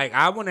is, Mike,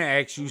 I want to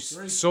ask you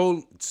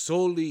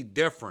solely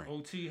different.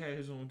 OT had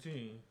his own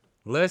team.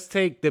 Let's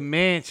take the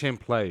Mansion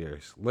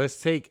players. Let's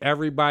take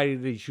everybody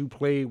that you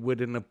played with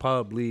in the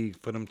pub league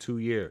for them 2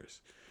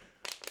 years.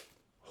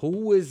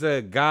 Who is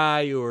a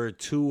guy or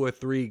 2 or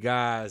 3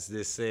 guys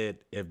that said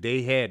if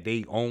they had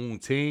their own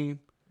team,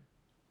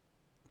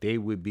 they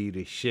would be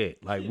the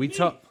shit? Like we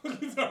talk.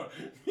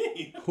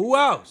 Me. Who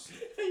else?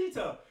 What you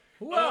talking?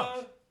 Who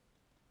else?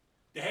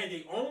 They had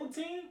their own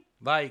team?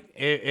 Like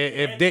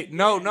if they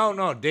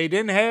no, they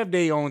didn't have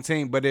their own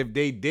team, but if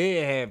they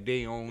did have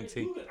their own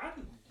team, I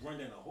could run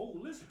down a whole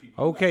list of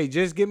people. okay,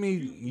 just give me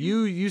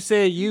you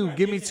said you got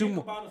give me Jason 2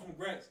 more. Hickenbottom from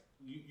Gratz.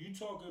 You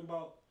talking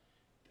about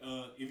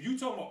if you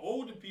talking about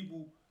older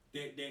people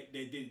that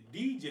did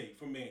DJ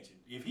from Mansion.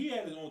 If he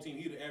had his own team,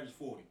 he'd have averaged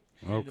 40.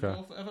 The Okay.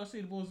 ball for FLC,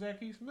 the boy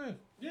Zachy Smith.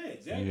 Yeah,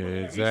 exactly. Yeah,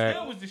 Average. exactly.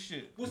 That was the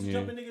shit. What's the Yeah.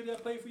 jumping nigga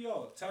that played for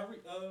y'all?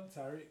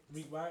 Tyreek,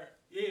 Reek Wire.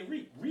 Yeah,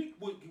 Reek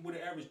would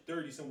have averaged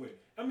 30 somewhere.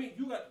 I mean,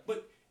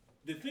 but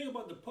the thing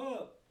about the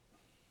pub,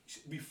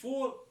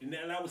 before, and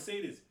I would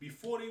say this,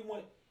 before they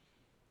went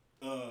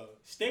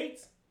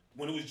states,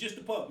 when it was just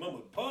the pub,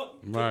 remember, pub,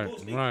 Right,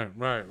 those states,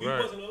 right. we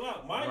wasn't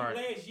allowed. My Right.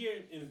 last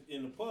year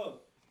in the pub,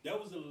 that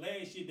was the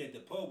last year that the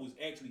pub was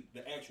actually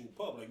the actual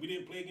pub. Like, we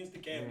didn't play against the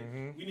cabinet.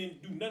 Mm-hmm. We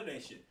didn't do none of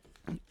that shit.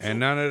 And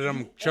none of them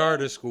You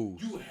charter all-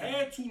 schools. You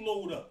had to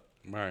load up.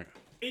 Right.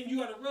 And you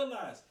got to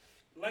realize,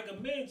 like a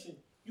Mansion,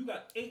 you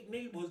got 8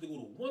 neighborhoods that go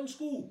to one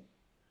school.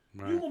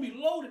 Right. You're gonna be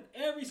loaded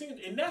every single,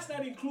 and that's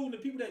not including the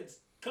people that's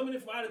coming in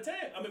from out of town.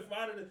 I mean,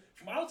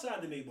 from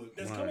outside the neighborhood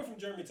that's coming from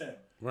Germantown.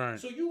 Right.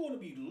 So you're gonna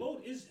be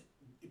loaded.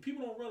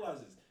 People don't realize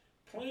this.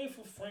 Playing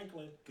for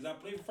Franklin, because I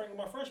played for Franklin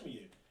my freshman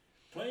year.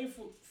 playing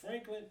for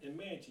Franklin and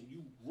Mansion,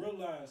 you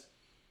realize,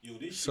 yo,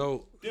 this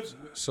So, shit is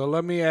different. so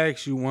let me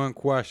ask you one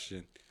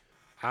question.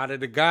 Out of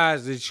the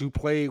guys that you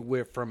played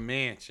with from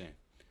Mansion,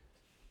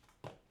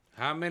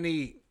 how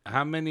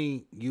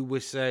many you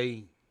would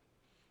say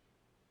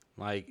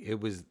like it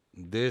was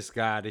this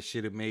guy that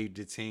should have made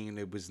the team?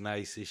 It was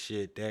nice as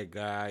shit. That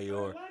guy, A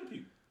or lot of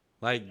people.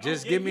 like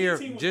just yeah, give me your a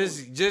team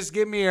was just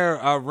give me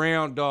a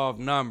round off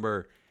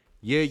number.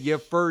 Yeah, your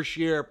first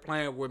year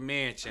playing with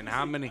Mansion.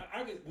 How many?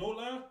 I get no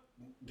lie.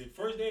 The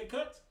first day of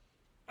cuts,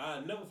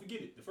 I'll never forget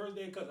it. The first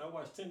day of cuts, I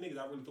watched 10 niggas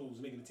I really thought was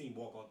making the team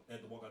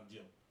had to walk out the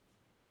gym.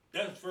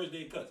 That was the first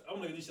day of cuts. I'm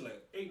looking at this shit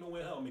like, ain't no way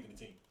in hell I'm making the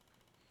team.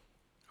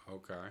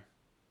 Okay.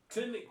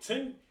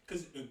 10,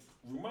 because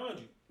remind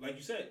you, like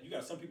you said, you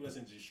got some people that's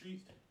into the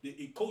streets.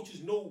 The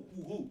coaches know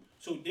who.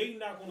 So they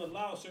not going to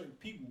allow certain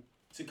people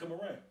to come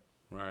around.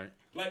 Right.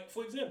 Like,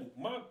 for example,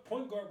 my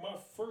point guard, my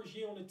first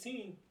year on the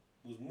team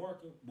was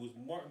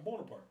Martin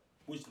Bonaparte,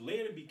 which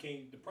later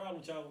became the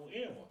problem child on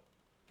Anwar.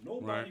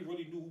 Nobody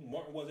really knew who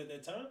Martin was at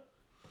that time.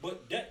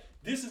 But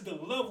this is the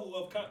level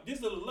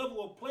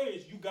of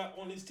players you got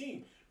on this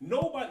team.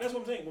 Nobody. That's what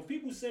I'm saying. When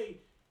people say,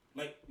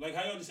 like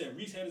how y'all just said,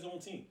 Reese had his own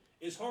team.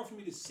 It's hard for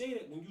me to say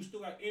that when you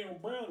still got Aaron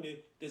Brown there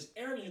that's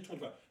averaging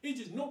 25. It's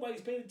just nobody's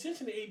paying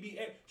attention to AB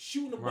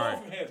shooting the ball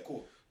from half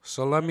court.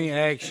 So let me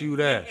ask you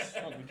this.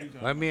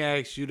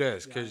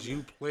 Because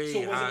you played So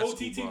was high it OT school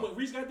team ball. when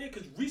Reese got there?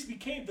 Because Reese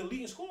became the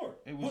leading scorer.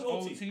 It was with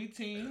OT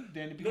team,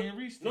 then it became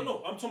Reese team. No,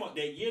 I'm talking about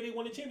that year they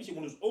won the championship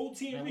when it was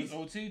OT and That Reese.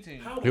 was OT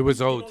team. How It was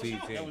did they get on OT the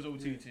shot? team. That was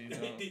OT team. dog.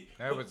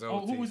 That was Oh,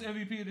 OT. who was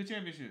MVP of the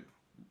championship?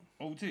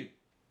 OT.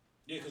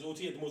 Yeah, because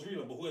OT had the most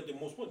rebounds, but who had the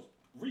most points?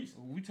 Reese.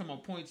 We talking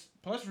about points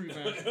plus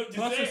rebounds I'm just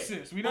plus saying.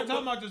 assists. We not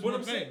talking about just What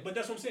one I'm saying, thing. but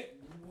that's what I'm saying.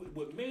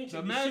 What Mansion,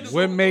 The this Magic- shit is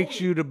What so makes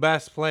loaded. you the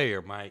best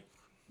player, Mike?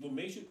 What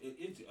makes you?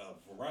 It's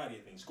a variety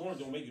of things. Scoring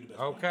don't make you the best.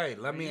 Okay,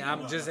 player.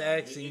 I'm just No.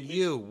 asking It-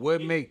 you.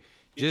 What it- make?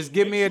 it Just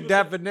give makes me you a the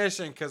best-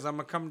 definition, because I'm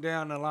gonna come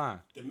down the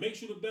line. That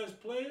makes you the best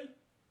player,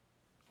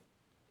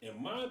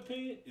 in my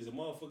opinion, is a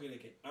motherfucker that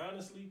can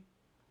honestly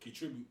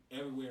contribute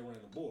everywhere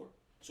around the board.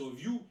 So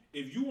if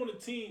you on a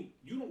team,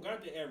 you don't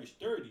got to average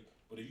 30,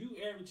 but if you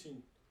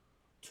averaging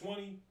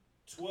 20,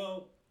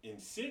 12,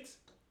 and 6,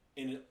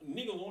 and the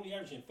nigga only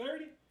averaging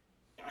 30,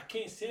 I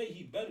can't say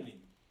he better than you.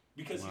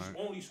 Because he's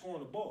only scoring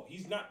the ball.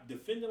 He's not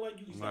defending like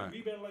you. He's not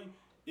rebounding like you.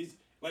 It's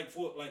like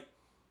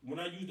when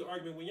I use the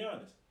argument with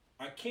Giannis,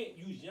 I can't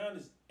use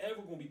Giannis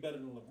ever gonna be better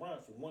than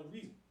LeBron for one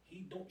reason.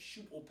 He don't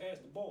shoot or pass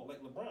the ball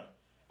like LeBron.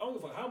 I don't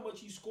give a fuck how much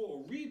he score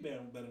or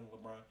rebound better than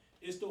LeBron.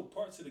 It's still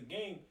parts of the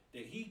game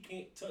that he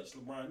can't touch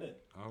LeBron in.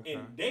 Okay.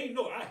 And they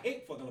know I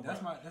hate fucking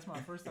LeBron. That's my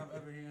first time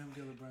ever hearing him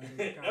give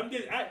LeBron. I'm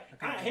just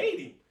I hate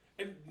him.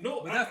 And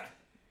no, But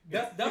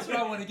that's what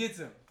I want to get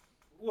to.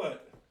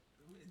 what?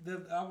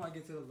 I want to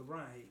get to the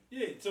LeBron hate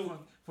Yeah. So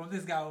from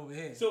this guy over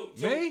here. so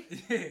Me?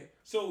 yeah.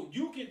 So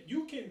you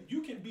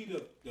can be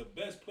the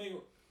best player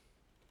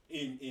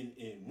in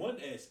one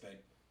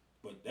aspect,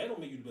 but that don't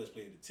make you the best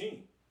player of the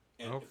team.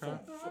 And Okay.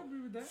 I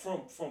agree with that.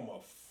 from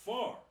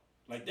afar,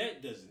 like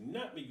that does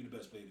not make you the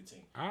best player of the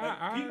team.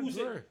 I people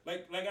say, agree.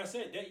 like I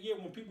said that year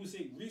when people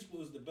say Reese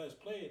was the best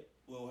player,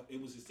 well,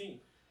 it was his team.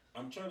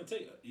 I'm trying to tell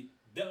you,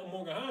 Delton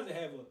Morgan Hansen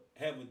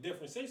have a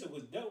different say so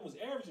because Delton was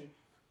averaging.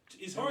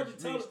 It's hard to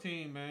tell. Reese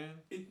team, man.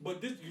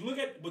 But you look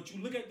at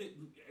the.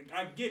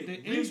 I get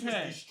it. The Reese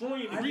impact. was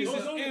destroying.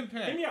 Reese's no,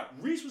 impact. Hear me out.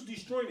 Reese was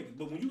destroying it.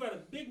 But when you got a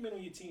big man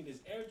on your team that's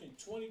averaging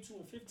 22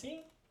 and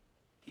 15,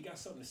 he got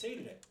something to say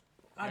to that.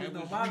 I just That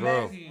know was my Reese's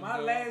last team,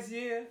 last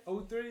year,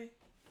 03,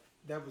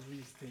 that was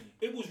Reese's team.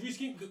 It was Reese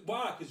King.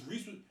 Why? Because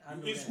Reese I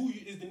know is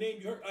that. is the name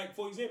you heard. Like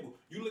for example,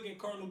 you look at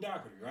Cardinal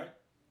Doherty, right?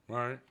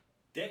 Right.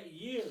 That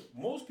year,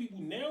 most people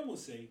now will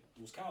say it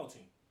was Kyle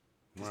team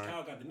because Right.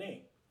 Kyle got the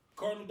name.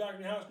 Cardinal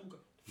Doherty in high school,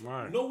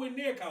 Right. nowhere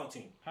near Kyle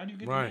team. How do you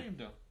get Right. the name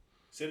though?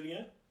 Say it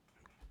again.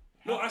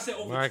 No, I said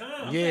over Right.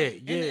 time. Yeah.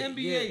 In the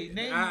NBA, yeah.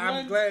 name I'm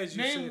one. glad you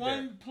name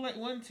said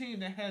one team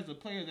that has a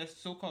player that's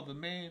so-called the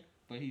man,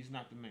 but he's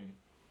not the man.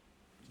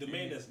 The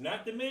man that's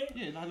not the man.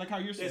 Yeah, like how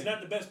you're saying.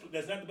 That's not the best.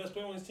 That's not the best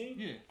player on his team.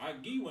 Yeah. I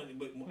give you one,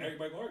 but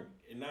everybody gonna argue.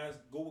 And now it's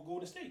go with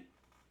Golden State.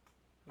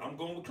 I'm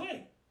going with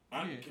Clay.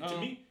 To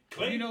me,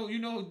 Clay. You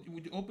know,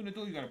 when you open the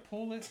door, you gotta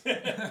pull it.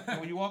 And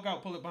when you walk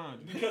out, pull it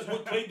behind you. because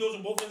what Clay does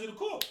on both ends of the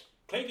court.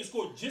 Clay can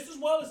score just as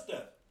well as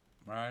Steph.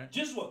 Right.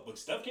 Just what? But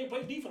Steph can't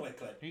play defense like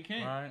Clay. He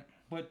can, Right.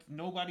 but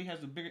nobody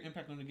has a bigger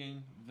impact on the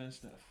game than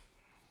Steph.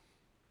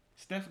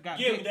 Steph got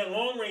Yeah, big. with that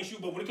long range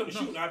shoot, but when it comes to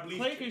shooting, I believe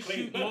Clay can Clay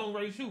shoot is better. long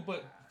range shoot,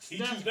 but He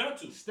choose not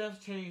to.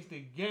 Steph changed the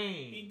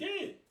game. He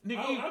did. Nigga,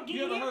 I'll give you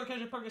you ever that. heard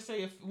Kendrick Perkins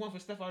say if it wasn't for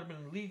Steph, I'd have been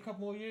in the league a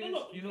couple more years?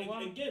 No, You know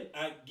why? Again,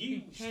 I give He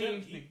you Steph.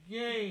 changed the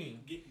game.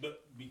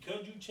 But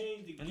because you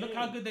changed the And game. look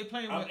how good they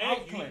playing I'm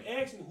without Clay.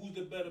 asking who's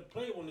the better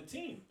player on the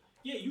team.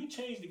 Yeah, you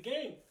changed the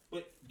game,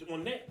 but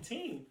on that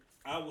team,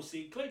 I will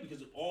say Clay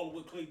because of all of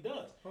what Clay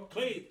does.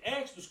 Clay is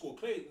asked to score.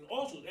 Clay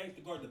also is asked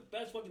to guard the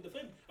best fucking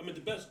defender. I mean,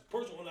 the best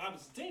person on the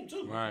opposite team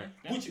too. Right.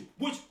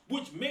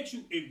 Which makes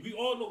you. If we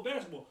all know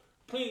basketball,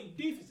 playing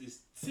defense is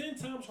 10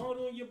 times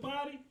harder on your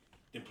body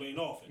than playing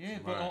offense. Yeah,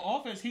 but Right.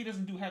 on offense, he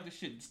doesn't do half the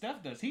shit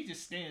Steph does. He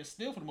just stands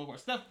still for the most part.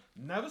 Steph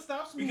never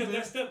stops moving. Because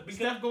that's Steph.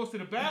 Steph goes to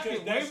the basket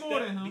way that's more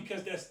Steph, than him.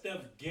 Because that's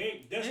Steph's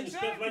game. That's what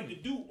Steph like to Exactly.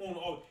 do on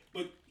all.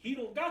 But he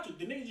don't got to.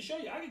 The nigga just show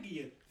you. I can give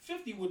you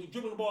 50 with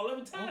dribbling the ball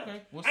 11 times.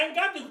 Okay, well, I ain't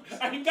got to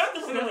run Steph's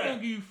gonna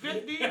around. give you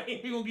 50.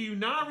 He gonna give you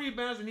 9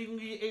 rebounds and he gonna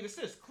give you 8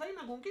 assists. Clay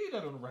not gonna give you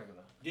that on the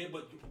regular. Yeah,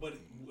 but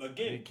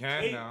again, He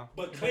can Clay, now.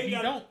 But Clay he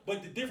got. don't.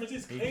 But the difference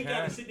is He Clay got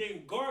can. to sit there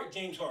and guard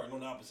James Harden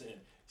on the opposite end.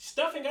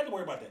 Steph ain't got to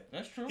worry about that.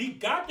 That's true. He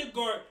got to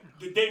guard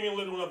the Damian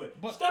Lillard of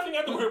it. But Steph ain't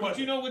got to worry about But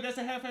you that. know what? That's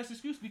a half-ass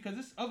excuse because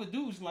this other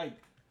dudes like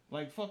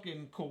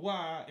fucking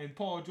Kawhi and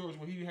Paul George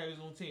when he had his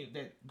own team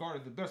that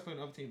guarded the best player on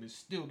the other team and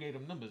still gave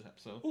them numbers up.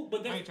 So Ooh,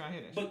 but I ain't trying to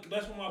hear that. But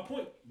that's my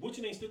point. What's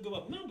ain't still give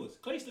up numbers.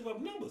 Clay still give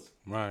up numbers.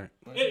 Right.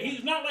 shit.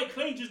 He's not like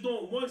Clay just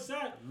doing one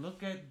side.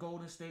 Look at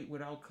Golden State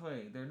without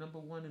Clay. They're number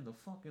 1 in the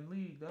fucking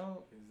league,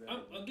 dog.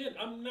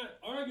 I'm not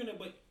arguing it,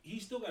 but he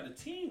still got a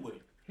team with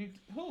him.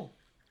 Who?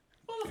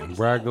 Motherfucker,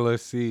 Regular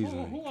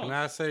season. Who Can else?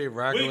 I say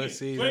regular Wiggins,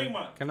 season?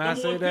 Draymond, Can I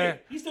number say one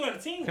that? pick. He still got a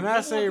team. Can with I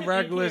him. say pick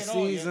regular ain't playing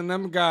at all, season?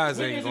 Them guys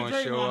ain't Wiggins and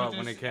gonna show Draymond up are when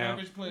it just counts.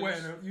 average players. Wait,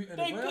 in the They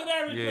playoffs? good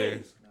average Yeah.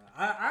 players.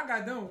 I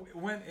got them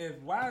when if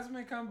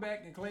Wiseman come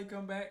back and Clay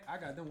come back, I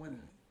got them winning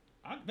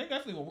it. They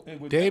definitely gonna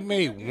win. They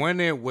may win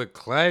it with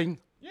Clay,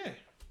 Yeah.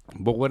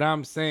 but what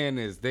I'm saying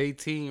is they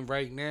team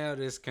right now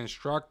that's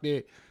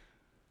constructed.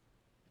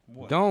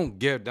 What? Don't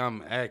give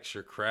them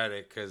extra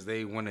credit because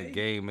they win a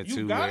game or You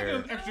two gotta there.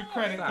 give them extra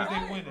credit because they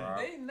Right, winning.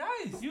 They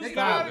nice. You They gotta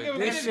got- give them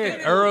This extra shit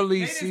credit. early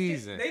they just came-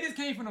 season. They just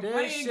came from the This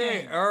playing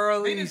shit game.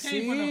 early They just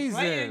came from the season,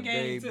 playing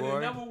game big to boy. the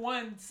number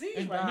 1 seed.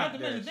 And right not now. to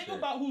mention, that think shit.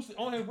 about who's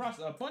on their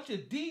roster. A bunch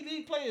of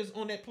D-League players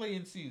on that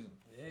playing season.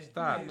 Yeah,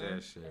 Stop yeah, that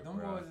man. shit, Them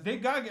bro. boys is- They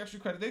gotta get extra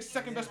credit. They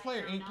second best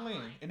player ain't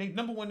playing, and they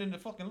number 1 in the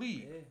fucking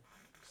league. Yeah.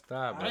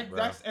 Stop it, bro.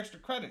 That's extra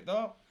credit,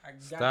 dog. I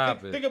got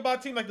Stop Think it. about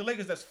a team like the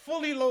Lakers that's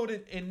fully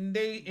loaded and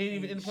they ain't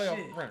even in the playoff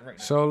Shit. run right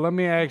now. So let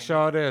me ask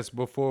y'all this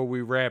before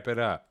we wrap it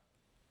up.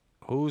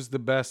 Who's the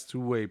best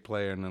two-way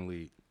player in the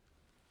league?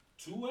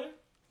 Two-way?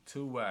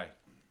 Two-way.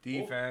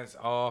 Defense,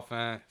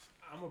 offense.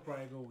 I'm gonna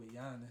probably go with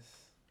Giannis.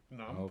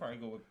 No, I'm gonna probably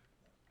go with.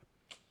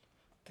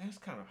 That's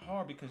kind of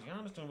hard because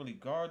Giannis don't really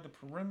guard the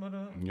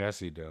perimeter. Yes,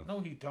 he do. No,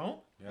 he don't.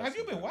 Yes, Have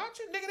you he been do.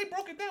 watching? Nigga, they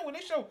broke it down when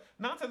they show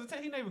 9 times out of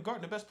 10 he not even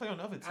guarding the best player on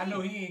the other team. I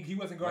know he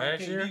wasn't guarding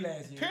Last KD year?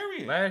 last year.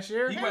 Period. Last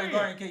year? He Period. wasn't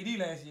guarding KD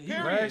last year. He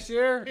Period. Last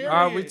year? Period.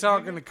 Are we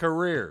talking Nigga. the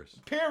careers?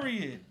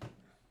 Period.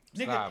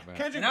 Nigga, Stop it.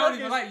 Kendrick And I don't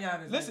even Perkins. like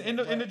Giannis. Listen, man,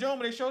 in the but- dome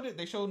when they showed it,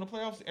 they showed in the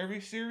playoffs every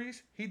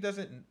series. He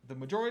doesn't. The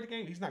majority of the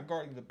game, he's not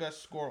guarding the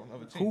best scorer on the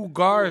other team. Who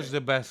guards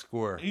the best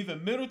scorer? Either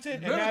Middleton,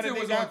 and Middleton now that they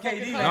was got on KD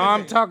fucking last No,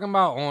 Hunter. I'm talking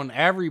about on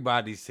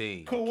everybody's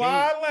team.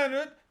 Kawhi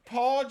Leonard,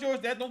 Paul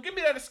George. That don't give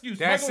me that excuse.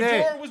 That's Michael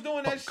it. Jordan was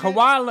doing that shit.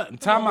 Kawhi,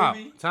 time out,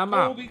 Kobe, time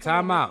out, Kobe, time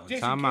come on. out,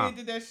 Jason time Kidd out,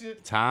 did that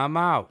shit. time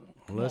out.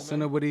 Listen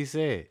man. to what he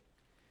said.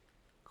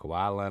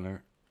 Kawhi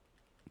Leonard,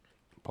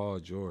 Paul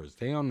George,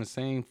 they on the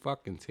same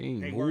fucking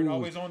team. They weren't Who's-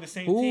 always on the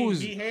same who's-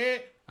 team. He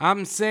had.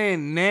 I'm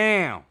saying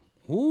now,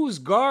 who's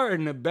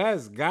guarding the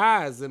best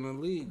guys in the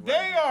league? They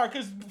right now? are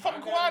because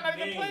fucking I Kawhi got not a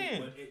even name,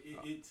 playing.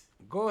 but it's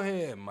Go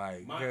ahead,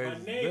 Mike. my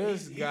Because name.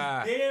 this He's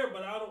guy. there,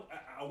 but I don't.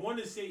 I want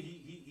to say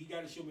he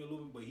got to show me a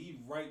little bit, but he's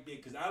right there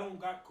because I don't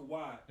got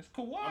Kawhi. It's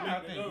Kawhi. I, mean, I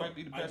think might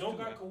be the I best. don't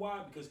two-way. got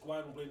Kawhi because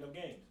Kawhi don't play enough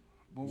games.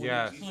 But when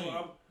Yes. he's So playing,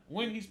 I'm,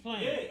 when he's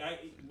playing, yeah,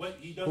 but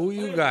he doesn't. Who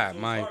you play got, enough, so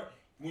Mike? it's hard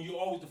when you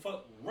always the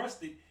fuck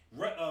rusted,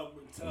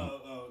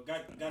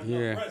 got enough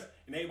Yeah. rest,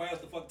 and everybody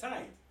else the fuck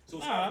tired. So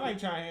it's Nah, hard I to ain't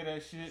trying to hear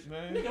that shit,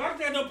 man. Nigga, how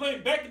can I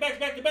playing back to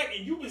back,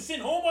 and you been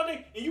sitting home all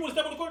day, and you want to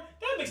step on the court?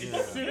 That makes it Yeah.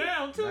 different. Sit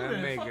down too. That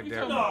Then make fuck it you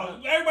different. talking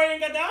about? No, everybody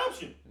ain't got the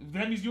option.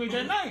 That means you ain't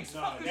that nice.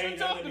 Nah, Fuck is they you ain't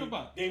talking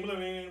about? They ain't got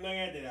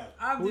that option.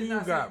 I'm Who just you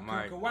not got, saying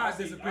Mike? Kawhi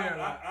disappeared.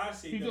 I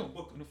say He Devin do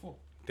Booker. in the four.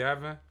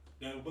 Devin?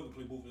 Devin Booker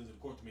play both ends of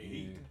the court to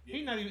me.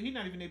 He not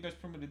even their best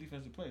perimeter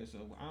defensive player. So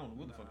I don't know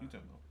what the fuck you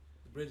talking about.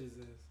 Bridges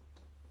is.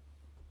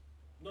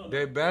 No,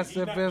 Their best he's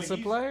not- but defensive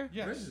he's- player?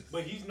 Yes. Bridges.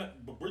 But he's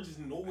not. But Bridges is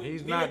nowhere.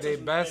 He's we not ain't their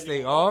touching best, any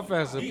they offense.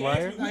 offensive He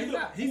player. asked me, No, he's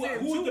not. He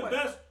said who's the two-way.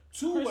 best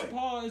two Chris way?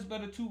 Paul is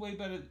better two-way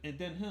better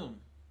than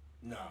him.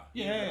 Nah.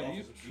 Yeah,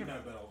 he's you- not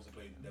a better offensive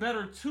player than Devin.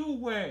 Better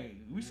two-way.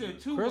 We said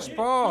two-way. Chris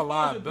Paul, is a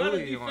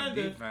liability better on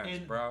defender defense,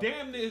 and bro.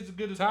 damn near as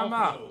good as Time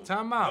offensive. out,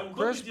 time out. Devin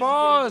Booker Chris just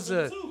Paul as is good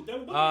a as too.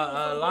 Devin Booker a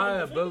is a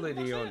liability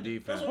defender. on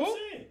defense. That's what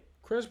I'm saying.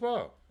 Chris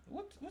Paul.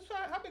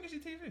 How big is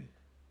your TV?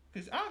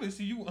 Because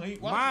obviously you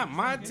ain't My watching.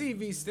 my this game.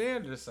 TV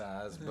standard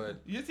size,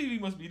 but Your TV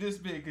must be this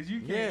big because you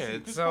can't Yeah, see.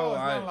 Chris so Paul is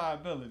I- not a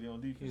liability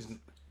on defense. he's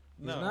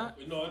no.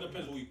 not. No, it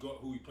depends who he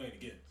playing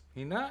against.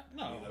 He not. He's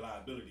No. a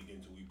liability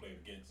against who he playing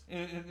against.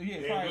 Yeah,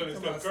 Dame probably. Lillard,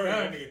 Steph Curry,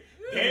 that nigga.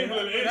 Dame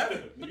Lillard is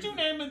Steph. But you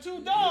naming two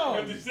I'm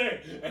dogs. just saying.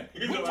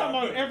 He's We a talking about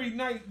liability. every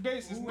night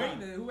basis Who now. ain't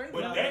the- who ain't But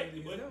the that, liability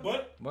is them?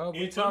 but Well,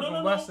 we and-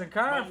 talking Western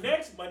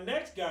Conference. My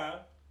next guy,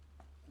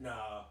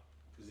 nah,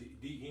 because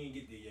he ain't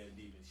get there yet in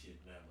defense shit.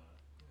 Nah, man.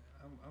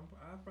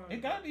 I probably.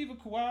 It gotta be either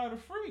Kawhi or the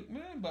Freak,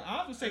 man. But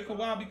I would say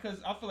Kawhi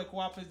because I feel like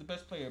Kawhi plays the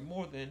best player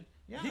more than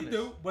Giannis. He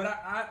do, but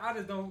I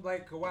just don't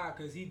like Kawhi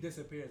because he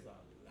disappears a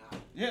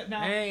lot. Yeah,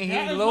 now Ain't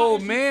that he is low my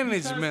issue,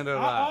 management because a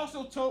lot? I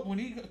also told when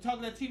he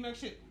talked that T-Mac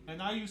shit,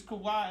 and I use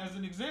Kawhi as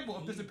an example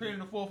of disappearing in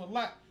the fourth a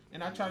lot,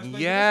 and I try to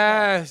explain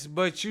Yes,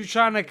 but you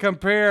trying to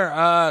compare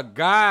a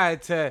guy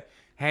to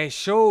has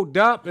showed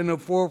up in the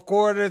fourth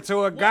quarter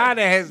to a guy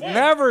that has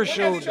never When has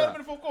he showed showed up up.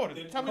 in the fourth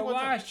quarter? Tell me what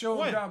Kawhi time. showed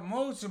When? up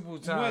multiple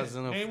times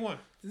in When? the. Name one.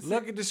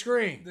 Look at the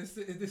screen. This,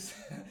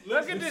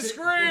 Look at the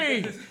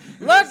screen.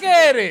 Look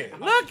at it.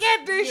 Look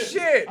at this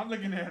shit. I'm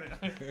looking at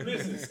it.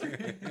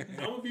 Listen,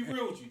 I'm gonna be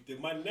real with you.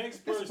 My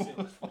next person,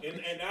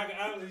 and I can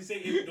honestly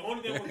say the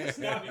only thing I want to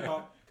stop him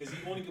about because he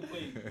only can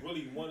play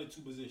really 1 or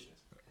 2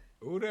 positions.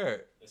 Who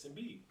that? That's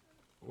Embiid.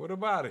 What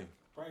about him?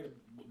 Probably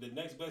the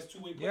next best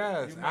 2-way player.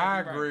 Yes, You might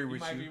I be right. agree You with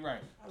might be you.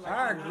 right.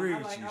 I agree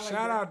with you.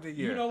 Shout out to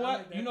you. You know I what?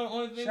 like that. You know the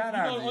only thing. Shout You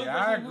out know the to only you.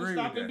 I person who agree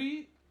stop with that.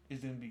 Embiid is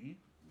Embiid.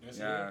 That's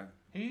Yeah,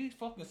 He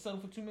fucking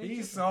settled for too many. he's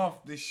chips.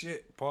 soft the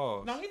shit.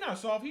 Pause. No, he's not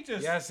soft. He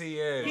just. Yes, he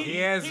is. it. He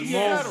has has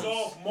moments.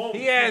 soft moments.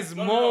 He has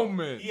No.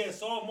 moments. He has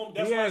soft moments.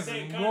 That's He why I has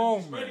say kind of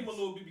moments. discredit him a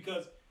little bit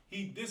because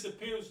he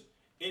disappears.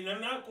 And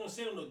I'm not gonna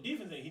say on the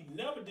defense end. He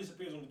never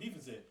disappears on the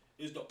defense end.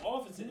 It's the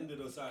offensive end of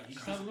the side. He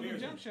Settled with a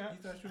disappears.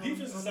 jump shot.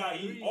 Defensive side,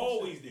 he's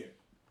always there.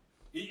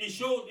 It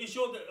showed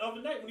the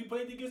other night when he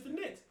played against the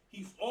Knicks.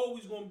 He's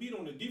always gonna beat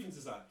on the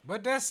defensive side.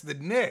 But that's the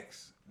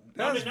Knicks.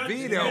 That's not the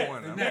Vito Nets,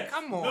 on the him. Nets.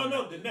 Come on.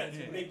 No, the Nets.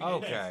 When they beat the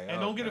Okay. Nets.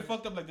 And don't get it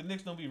fucked up like the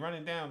Knicks don't be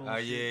running down on Oh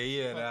shit.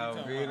 yeah, that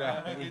Fuck would you be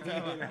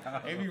talking that.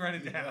 about. They be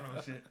running down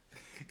on shit.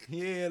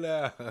 Yeah,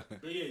 that. But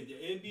yeah, the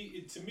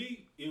MB to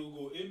me, it will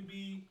go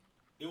MB,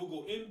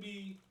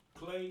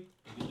 Clay,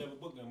 and then Devin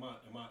Booker.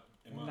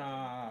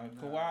 Nah,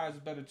 Kawhi is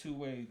better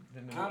two-way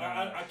than the.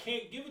 I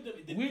can't give it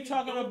to. the We're nigga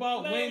talking don't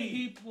about play. when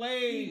he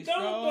plays, He don't,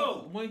 bro.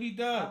 though. When he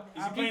does.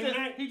 Is he playing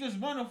tonight? He just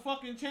won a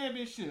fucking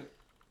championship.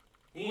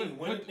 He ain't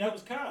winning. That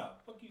was Kyle.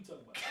 Fuck you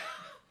talking about?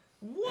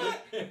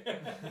 What?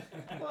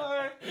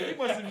 Boy, he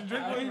must have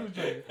drank what he was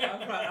drinking.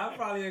 I'll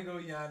probably go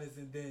Giannis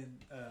and then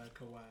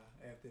Kawhi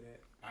after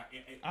that.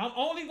 I'm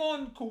only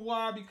going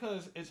Kawhi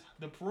because it's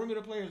the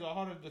perimeter players are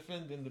harder to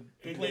defend than the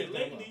And players. then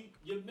lately,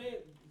 your man,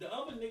 the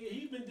other nigga,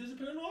 he's been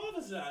disappearing on the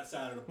opposite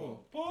side of the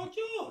ball. Paul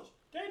George.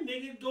 That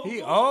nigga go. He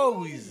go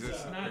always on the opposite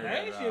is. side. Nah,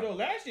 last year though.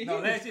 Last year he No,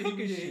 was last year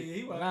cooking he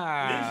shit. was.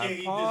 Nah,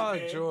 He Paul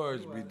disappeared.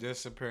 George be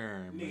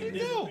disappearing, Nigga man. do.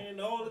 disappearing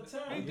all the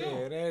time. He do.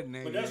 Yeah, that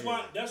nigga.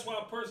 But that's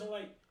why a person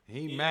like he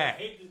yeah, mad. I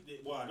hate this,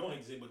 well, I don't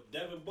hate to say, but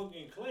Devin Booker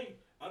and Clay,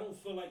 I don't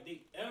feel like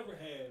they ever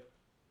had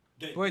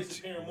that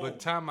disappearing moment. But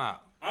time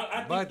out. I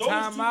think but those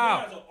time two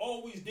out. guys are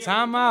always there.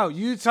 Time out.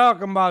 You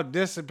talking about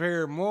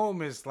disappearing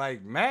moments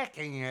like Mac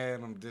ain't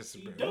had them He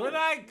disappear. don't. What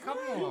come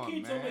You on,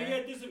 keep telling me he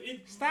man.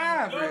 had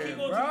Stop y'all it, keep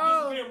going bro.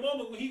 to the disappearing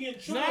moment when he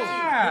getting Nah, tripped.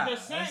 Stop. but they're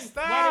saying,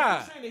 Stop. why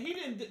they saying that he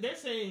didn't. They're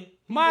saying he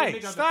Mike, didn't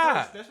make out stop.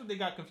 The first. That's what they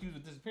got confused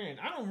with disappearing.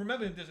 I don't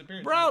remember him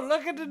disappearing. Bro,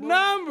 look at the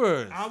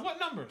numbers. What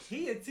numbers?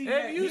 He a If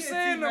T-Mac. you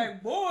saying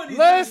T-Mac boy.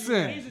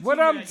 Listen, He's a what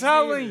T-Mac I'm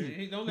telling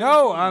hater. you. Don't let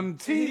No, him I'm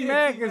see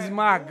T-Mac is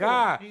my boy.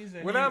 guy. He's a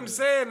What I'm hater.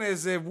 saying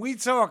is if we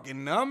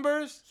talking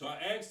numbers, So I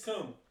asked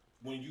him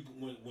when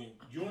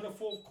you're in the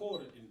fourth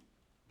quarter and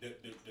the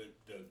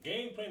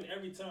game plan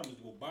every time is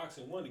to go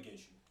boxing one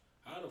against you.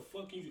 How the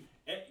fuck can you?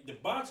 The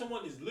boxing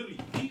one is literally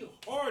the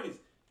hardest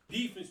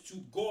defense to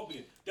go up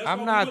against. That's why I'm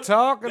we not look-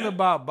 talking that-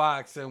 about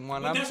boxing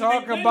one. But I'm that's what they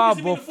talking played about against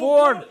him in the fourth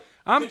before. quarter.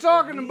 I'm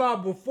talking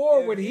about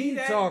before what he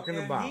talking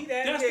about.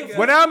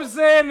 What I'm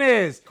saying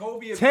is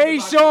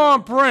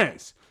Tayshaun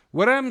Prince.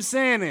 What I'm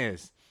saying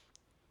is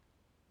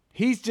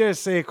he's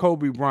just said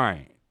Kobe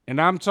Bryant, and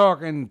I'm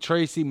talking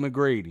Tracy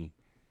McGrady.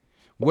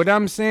 What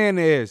I'm saying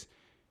is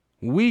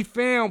we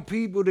found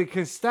people that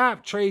can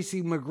stop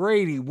Tracy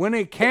McGrady when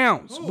it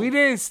counts. We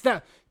didn't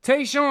stop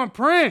Tayshaun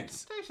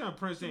Prince. Tayshaun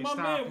Prince ain't My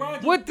man stopping.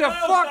 Roger What the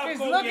Goodell fuck stopped is-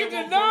 Kobe look at at the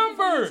one point. What are you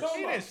numbers. talking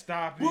He about? didn't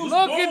stop him. Bruce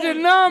Look at the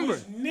Bowen numbers.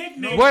 was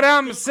nicknamed What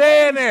I'm the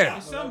saying Kobe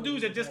is- stopper. Some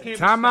dudes that just can't.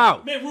 Time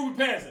out. Man, Ruby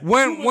Patterson.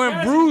 When Ruby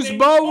Patterson Bruce named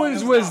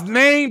Bowens Kobe was stopper.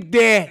 named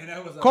that,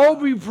 that was a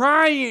Kobe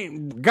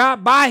Bryant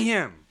got by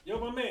him. Yo,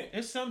 my man.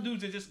 It's some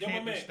dudes that just Yo, my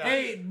can't be man. stopped.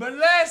 Hey, but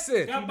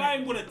listen, Got by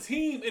him with a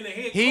team and a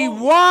head coach. he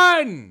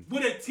won.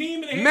 With a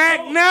team and a head Mac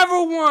coach.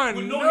 never won.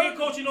 With no head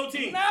coach and no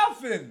team.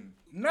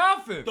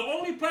 Nothing. The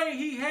only player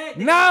he had.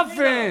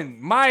 Nothing,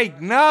 Mike.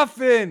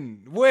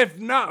 Nothing with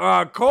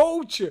a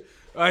coach,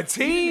 a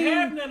team.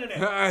 have none of that.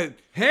 So how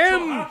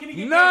Him, can he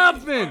get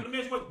nothing. back to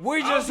this? We're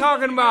How just he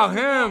talking get about back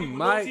to this him, with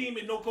Mike. No team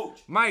and no coach.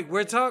 Mike,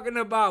 we're talking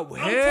about I'm him.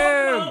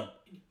 talking about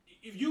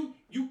if you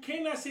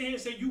cannot sit here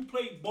and say you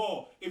played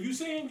ball. If you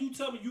say you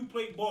tell me you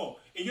played ball,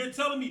 and you're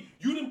telling me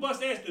you didn't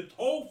bust ass the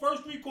whole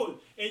first 3 quarters,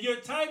 and you're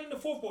tied in the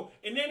fourth quarter,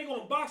 and then they're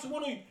gonna box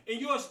one on you, and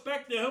you're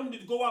expecting him to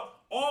go out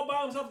all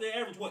by himself, they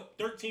average what,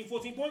 13,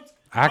 14 points?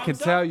 I can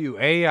tell you,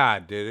 AI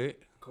did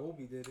it.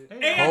 Kobe did it.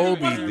 And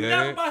Kobe everybody did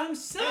never it. by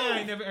himself. I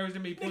ain't never averaged that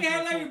many Nigga points. had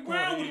in the Larry fourth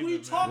Brown. quarter What are you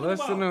either, talking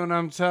Listen to about? what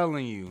I'm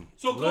telling you.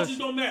 So coaches Listen.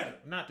 don't matter.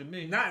 man. Not to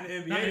me. Not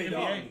in the Not in NBA, the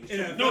dog.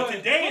 NBA. No,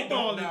 today it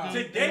Football don't. is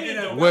Today it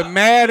don't. What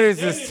matters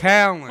Today is it don't.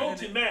 talent.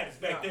 Coaching matters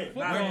back then.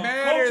 Football What matters.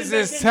 matters Coaching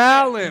is back then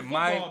talent, Football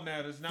Mike.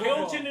 matters. Not,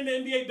 Coaching in the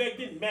NBA back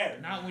then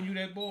matter. not when you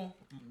that ball.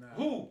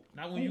 Who?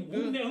 Not when you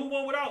good. Who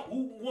won without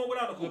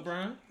a coach?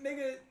 LeBron.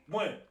 Nigga,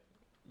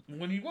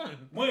 When he won.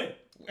 When?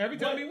 Every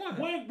time he won.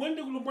 When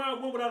did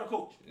LeBron win without a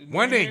coach?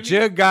 When did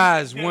your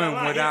guys Yeah, win I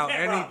lied. without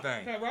Pat Riley.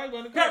 anything? Pat Riley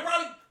won the Pat coach.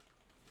 Riley.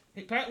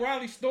 Pat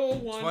Riley stole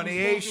one.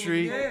 28th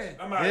Street. yeah.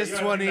 I'm out. This Y'all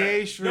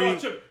 28th tripping.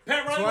 Street.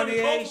 Pat Riley won the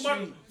 28th coach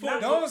Street. for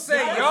Don't say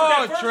that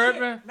y'all first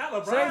tripping. year. Not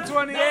LeBron. Say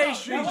 28th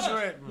Street Now,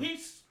 look, tripping.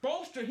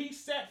 He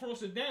sat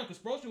Frost down because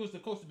Frost was the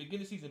coach at the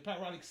beginning of the season.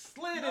 Pat Riley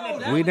slid in No, at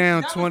that the We was-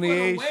 down that was for the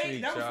 28th Wade-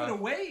 Street, That was for the y'all.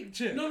 Wade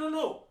chip.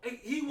 No.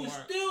 He was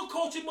Alright. still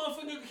coaching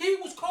motherfucker. He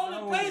was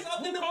calling No. plays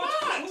up in the Who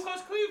box.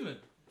 coached Cleveland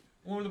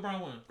when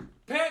LeBron won?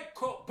 Pat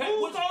Who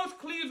was. coached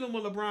Cleveland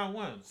when LeBron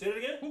won? Say it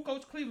again. Who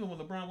coached Cleveland when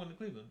LeBron won in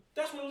Cleveland?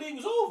 That's when the league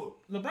was over.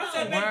 LeBron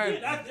Said won. back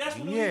Right. then. That's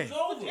when the Yeah. league was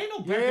over. Ain't no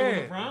better Yeah.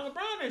 than LeBron.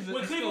 LeBron is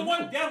When is Cleveland still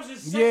won, new. that was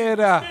his Yeah, second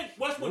though. stint.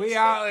 That's when We Steph-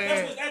 out That's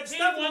here. when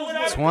Stephen He won was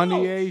without winning.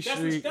 28th That's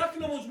when Street.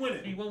 Stephen was He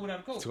winning. won without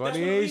a coach. That's when the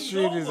 28th league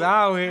Street was is over. out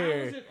How is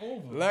here. it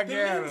over? Look The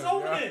at league was him.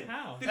 over y'all. then.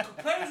 How? The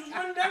players was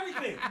running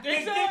everything. They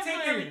Exactly.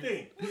 dictate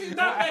everything.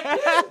 Not back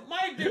then.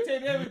 Mike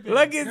dictated everything.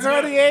 Look at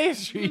 28th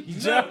Street,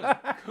 y'all.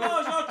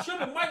 Cause y'all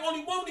tripping. Mike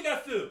only won when he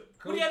got filled.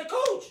 When he had a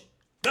coach.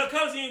 Doug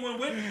Cousins he ain't win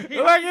with.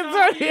 Look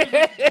at 28th.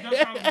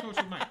 That's how the coach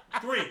was Mike.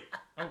 3.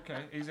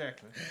 Okay,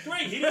 exactly. 3.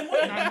 He didn't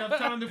win. Not enough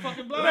time to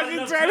fucking blow. Look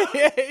at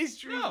 28th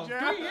Street, No,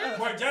 y'all. 3 years.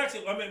 Mark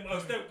Jackson.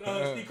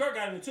 Steve Kerr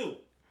got in it too.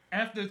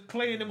 After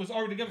Clay and them was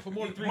already together for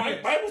more than 3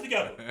 Mike years. was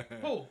together.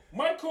 Who?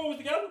 Mike Cole was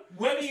together.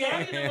 Webby Scotty had.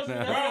 and them wasn't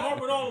together. Brian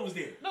Harper and all of them was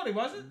there. No, they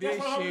wasn't. That's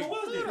This why Harper shit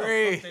was there.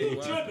 crazy. He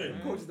tripping.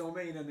 Coaches don't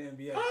mean in the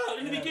NBA. How?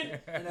 In the beginning,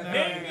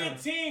 name me a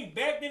team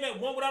back then that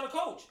won without a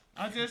coach.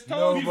 I just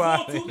told you. Before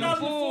Nobody.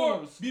 2004,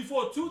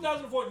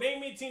 Bulls. name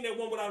me a team that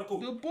won without a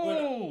coach. The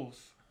Bulls.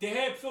 They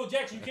had Phil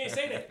Jackson. You can't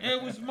say that.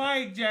 It was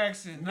Mike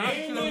Jackson, not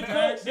Name Phil me a coach.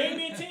 Jackson. Name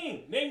me a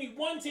team. Name me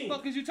one team.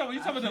 Fuck is you talking? You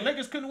talking about the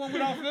Lakers couldn't win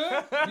without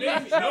Phil?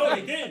 Name me, no,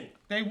 they didn't.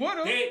 They would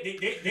have.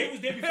 They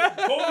was there before.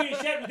 Kobe and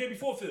Shaq was there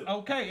before Phil.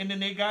 Okay, and then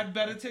they got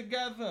better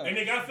together. And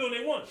they got Phil and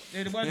they won.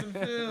 It wasn't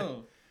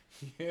Phil.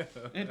 Yeah.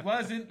 It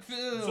wasn't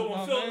Phil. So when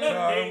my Phil man. left,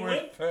 they Sorry,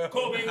 ain't Phil. win.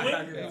 Kobe ain't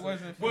win. It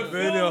wasn't When Phil.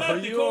 Phil Video, left,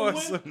 did you Kobe on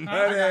win? some I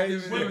nut got ass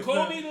this When shit. video.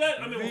 Kobe left,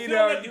 when Phil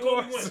Video, left, did you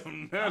Kobe on win?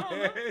 some nut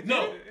ass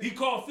No, he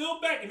called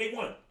Phil back and they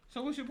won.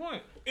 So what's your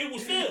point? It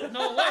was Phil.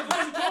 No, it It wasn't.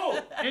 wasn't Cole.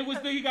 It was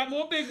he got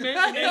more big men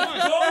and they won.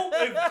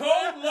 If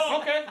Cole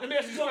lost, Okay, let me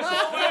ask you a question.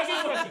 Let me ask you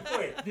a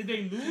question. Did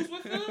they lose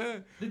with Phil?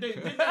 Did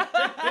they?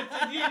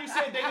 Yeah, you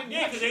said they didn't.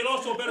 yeah, because they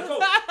lost to a better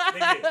coach. They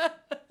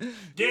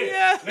did.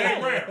 Yeah, Larry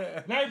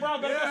Brown. Larry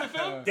Brown better than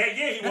Phil? That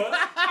year he was.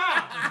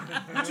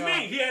 What you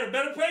mean? He had a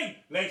better play.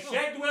 Like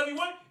Shaq do whatever he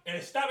want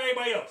and stop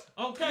everybody else.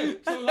 Okay,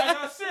 so like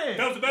I said,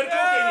 That was a better coach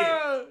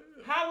that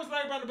how was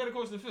Larry Brown a better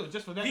coach than Phil?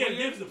 Just for that year. He one had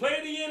year? defensive player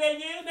of the year that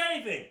year and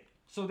everything.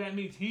 So that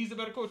means he's a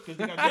better coach because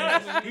he got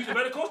Yes, he was a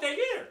better coach that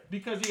year.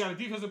 because he got a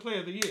defensive player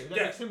of the year. That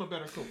Yes. makes him a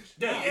better coach.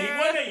 Yeah, and he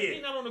won that He's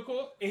year. not on the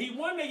court. And he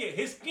won that year.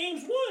 His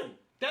schemes won.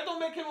 That don't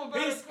make him a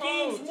better His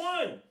schemes coach.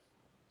 won.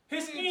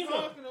 His What are you schemes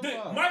won. talking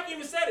about? Mike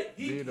even said it.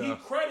 He Vito.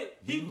 credit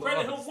him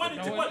winning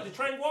to No, what? The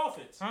triangle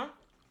offense. Huh?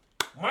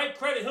 Mike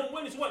credit him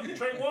winning to what? The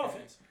triangle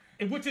offense.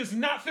 And which is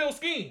not Phil's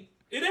scheme.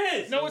 It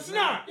is. No, it's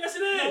not. Yes,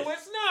 it is. No,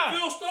 it's not.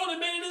 Phil Stolen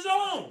made it his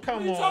own. Come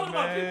what are you on, talking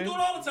about? man. People do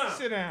it all the time.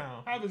 Sit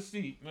down. Have a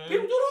seat, man.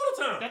 People do it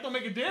all the time. That don't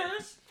make a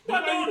difference. Why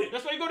That's why don't you- it?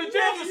 That's why you go to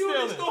jail for You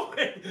just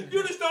stealing.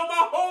 you just stole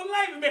my whole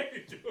life and made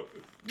me do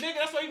it. Nigga,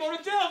 that's why you go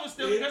to jail for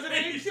stealing because it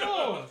ain't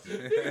yours.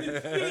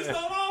 You just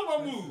stole all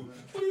my moves.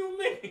 What do you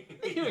mean?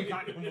 You ain't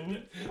got no move.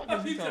 What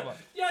is you talking about?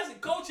 Yes,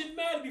 coaching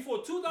mattered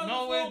before 2004.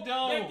 No, it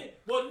don't.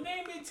 Well,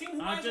 name me a team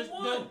who I hasn't just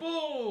won. the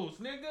Bulls,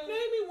 nigga. Name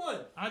me one.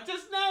 I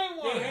just named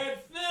one. They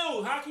had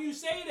Phil. How can you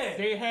say that?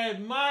 They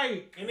had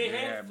Mike, and they They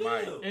had had Phil.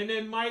 Mike. and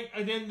then Mike,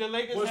 and then the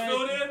Lakers Was had.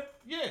 Phil there?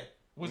 Yeah.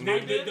 Was The,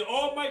 Mike there? the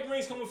all Mike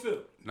rings come with Phil.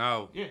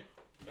 No. Yeah.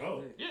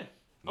 Oh. Yeah.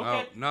 No,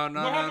 Okay. no, What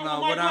no, happened no, when no.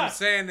 Mike What I'm left?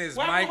 saying is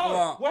What Mike happened,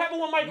 won. What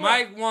happened when Mike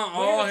Mike left? won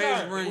all Wait a his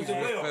minute. rings It was a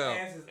with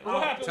playoff. Phil.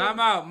 What happened? Time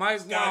out. Mike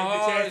won Scotty all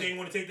bitch ass his. didn't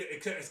want to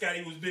take the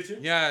Scotty was bitching.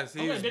 Yes, he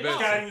Okay, was they bitching.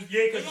 Scotty was because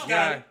They of lost.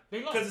 Scotty.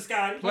 They lost. Because of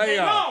Scotty. But they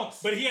Playoff.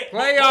 lost. But he had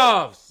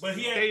Playoffs. But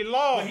he had They But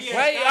lost. he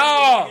had Playoffs.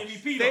 Scotty like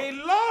MVP though. They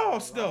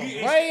lost though. He-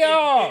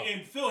 Playoffs.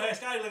 And Phil had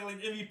Scotty like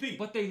MVP.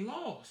 But they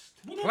lost.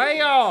 What that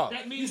mean? Playoffs.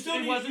 That You means still it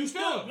need, wasn't you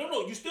still Phil.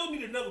 no. You still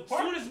need another As soon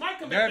part. as Mike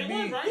come That back, they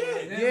won, means- right? Yeah,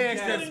 Still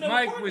because need another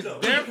Mike part, was though.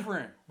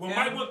 different.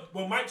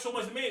 When Mike so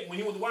much man when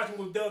he went to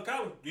Washington with Doug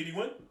Collins, did he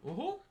win? Well,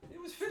 who? It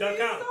was 50 Doug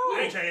years Collins. old.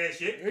 I ain't trying to hear that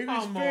shit. He was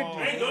Come 50.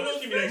 on. I ain't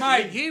don't give me that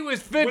Mike, shit. he was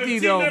When 50 the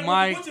team though, never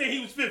Mike. went to he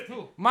was 50.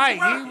 Who? Mike,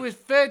 he Rocky. was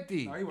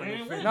 50. No, he wasn't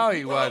Man, 50. No,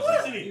 he Wasn't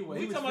wasn't. he?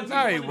 We talking about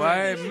No, he 20.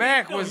 wasn't.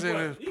 Mac No, was he in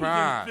wasn't. his He was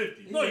prime.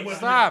 50. No, he wasn't.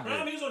 Stop in his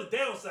prime. it. He was on the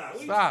downside. What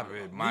you Stop talking it,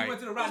 about? He Mike. went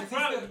to the His Rockets.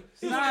 prime- He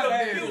was Stop with-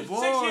 that he was 6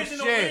 years in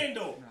bullshit.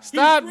 Orlando.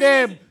 Stop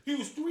that. He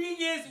was 3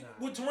 years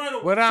with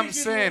Toronto. What I'm 6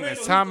 years in saying Orlando. is,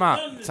 He time was out,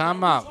 done this time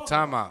time. What out, you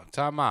time talking out,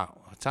 time out,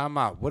 time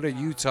out. What are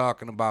you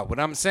talking about? What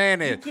I'm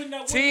saying You is, could not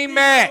win T the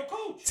Mac, league without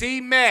a coach.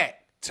 T Mac,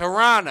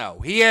 Toronto.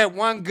 He had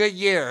one good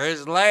year,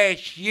 his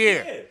last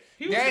year. Yeah.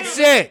 He was That's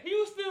still, it. He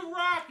was still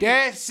rocking.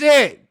 That's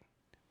it.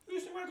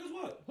 Houston Rockets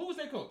what? Who was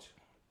their coach?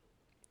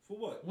 For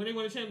what? when they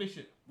won the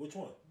championship. Which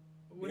one?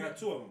 We got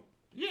two of them.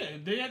 Yeah,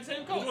 they had the same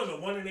Which coach. one? The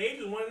one in the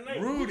 80s and one in the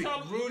 90s? Rudy.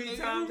 Rudy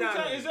Tom Exactly.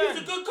 Johnson.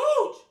 He's a good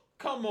coach.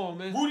 Come on,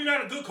 man. Rudy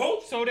not a good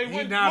coach. So they He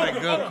went. not a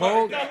Hold good on.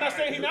 coach. No, I'm not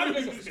saying he's not a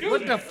good coach. Excuse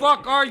What me. the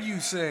fuck are you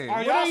saying? Are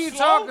What y'all are you slow?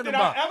 talking Did I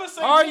about? ever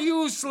say Are he-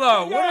 you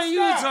slow? What are you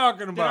Y'all stop.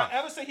 talking Did about? I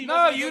ever say he No,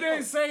 wasn't a you good didn't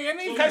coach? say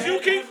anything. Because you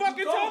keep He's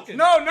fucking coach. talking.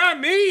 No, not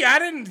me. I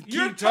didn't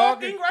You're keep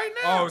talking. right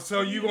now. Oh,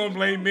 so you gonna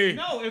blame me?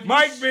 No, if you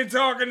Mike sh- been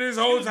talking this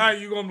whole Excuse me.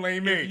 time. You gonna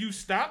blame me? You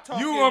stop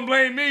talking. You gonna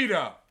blame me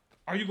though?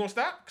 Are you gonna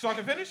stop so I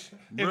can finish?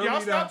 Really If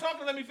y'all stop don't.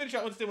 talking, let me finish. I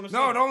understand what I'm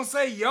No, saying. don't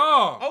say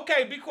y'all.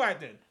 Okay, be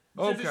quiet then.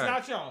 Since it's Okay.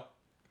 not y'all.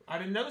 I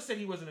didn't never say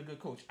he wasn't a good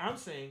coach. I'm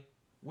saying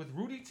with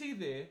Rudy T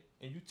there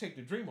and you take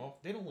the dream off,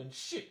 they don't win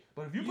shit.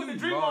 But if you put You the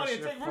dream on lost and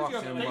your take Rudy off,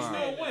 fucking they mind.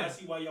 still win. I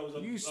see why y'all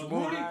was You up smooth.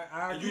 Rudy.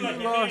 I And you agree. like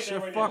You your lost hand your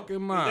right fucking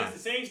now. mind. That's the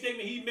same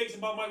statement he makes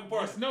about Michael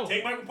Parsons. No.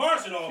 Take Michael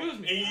Parsons off, Excuse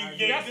me. and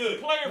you That's get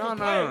good. player No, for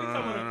no, player. no, We talking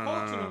no, about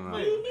no, coaching no, and no. What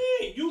do player. you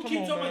mean? You Come keep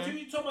on, talking man. about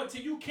you talking about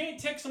you can't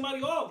take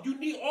somebody off. You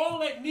need all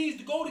that needs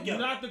to go You're together.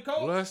 not the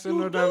coach. Listen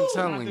You to them do. Not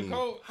telling the you.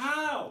 coach.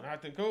 How?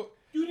 Not the coach.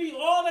 You need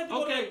all that to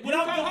go Okay, together. you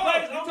Without talking good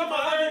players, about I'm talking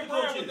about Larry other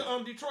Brown with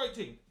coaches. the Detroit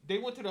team. They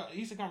went to the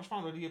Eastern Conference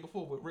Final the year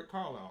before with Rick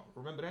Carlisle.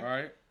 Remember that? All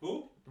right.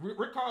 Who?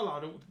 Rick Carlisle,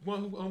 the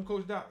one who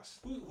coached Dallas.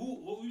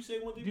 What you say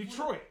one thing?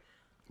 Detroit.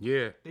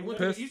 Yeah. They went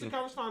to the Eastern Pistons.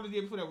 Conference Final the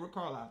year before that. Rick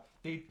Carlisle.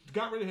 They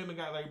got rid of him and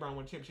got Larry Brown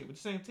won a championship with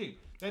the same team.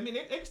 I mean,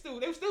 they still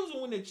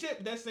win the chip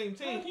with that same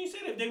How team. can you say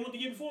that? They went the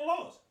year before and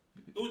lost.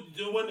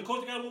 It wasn't the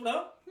coach that got moved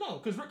up? No,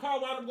 because Rick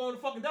Carlisle wound up going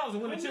to fucking Dallas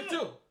and win the chip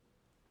too.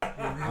 All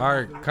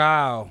right,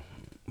 Kyle,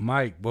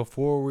 Mike.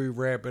 Before we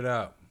wrap it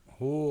up,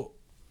 who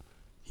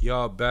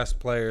y'all best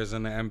players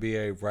in the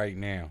NBA right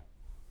now?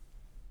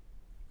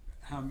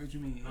 How much you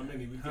mean? How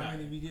many we How got?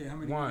 many we get? How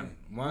many?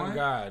 we One get?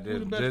 guy. Who's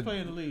the best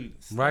player in the league?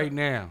 right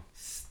now.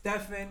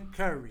 Stephen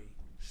Curry.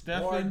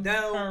 Stephen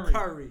Wardell Curry.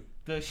 Curry.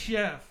 The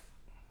chef.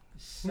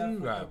 Chef you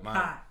of got, the Mike?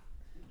 pot.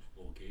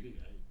 Oh, KD.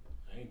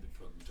 I ain't the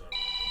fuck we talking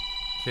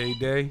about.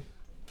 K-Day.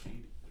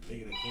 The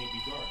nigga that can't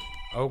be guarded.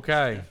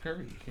 Okay, Steph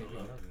Curry. You can't be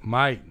guarded.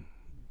 Mike.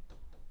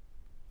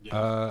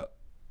 Yeah.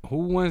 Who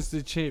wins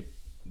the chip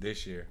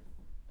this year?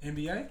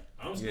 NBA.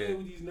 I'm scared Yeah.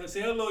 with these nuts.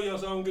 Say hello, y'all,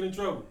 so I don't get in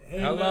trouble.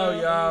 Hello,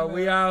 y'all.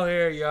 We out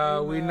here,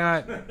 y'all. We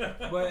not.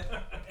 But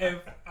if,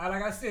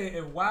 like I said,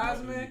 if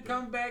Wiseman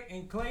come back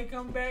and Clay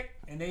come back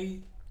and they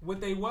what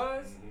they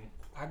was,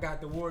 I got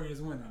the Warriors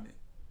winning it.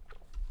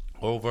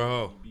 Beating Over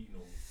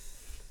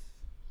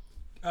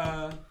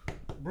on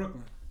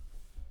Brooklyn.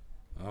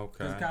 Okay.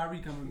 Because Kyrie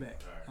coming back.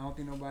 I don't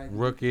think nobody.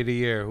 Rookie of the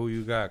year. Who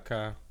you got,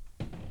 Kyle?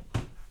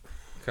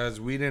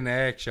 Because we didn't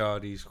ask y'all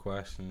these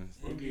questions.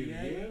 Rookie of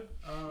the year?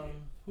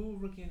 Who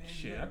rookie in the NBA?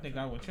 Shit, I think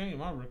I would change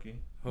my rookie.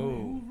 Who?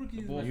 Who rookie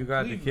is boy left? You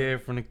got the Cleveland.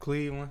 kid from the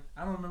Cleveland?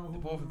 I don't remember who The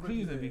boy the from rookies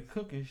Cleveland be is.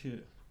 cooking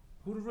shit.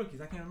 Who the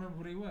rookies? I can't remember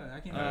who they were. I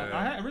can't.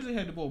 I originally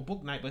had the boy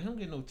book night, but he don't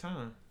get no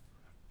time.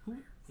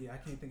 Yeah, I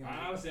can't think of.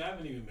 Honestly, I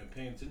haven't even been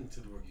paying attention to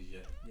the rookies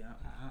yet. Yeah,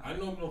 I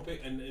know I'm gonna pay,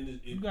 and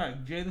You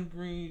got Jalen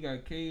Green, you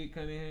got Cade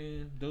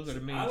Cunningham. Those are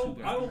the main I two don't.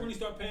 guys. I don't really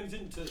start paying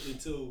attention to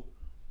until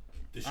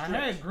the I stretch.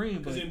 had Green,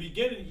 Because but in the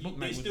beginning, Book they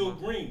night was still my-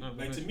 green. my Like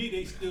to best. me,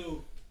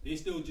 they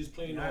still just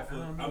playing Yeah, off I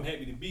of. don't know. I'm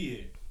happy to be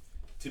here.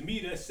 To me,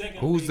 that second.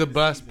 Who's leg the of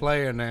best season-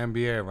 player in the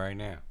NBA right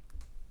now?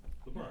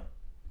 LeBron.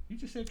 you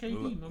just said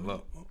KD. Look, no,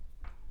 look.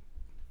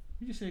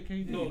 You just said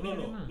KD. No.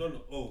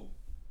 Oh,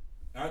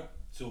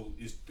 so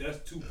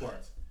that's two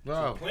parts. Bro.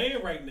 So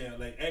playing right now,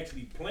 like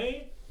actually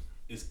playing,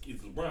 is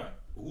LeBron.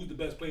 But who's the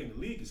best player in the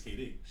league? Is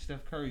KD.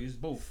 Steph Curry is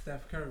both.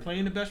 Steph Curry.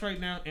 Playing the best right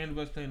now and the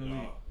best player in the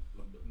league.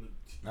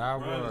 I LeBron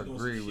will is doing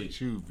agree some with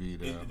shit. you,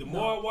 Vito. The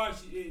more I watch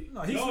it,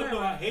 No, he's y'all snapping know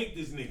I right- hate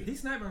this nigga. He's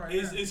snapping right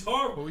It's now. it's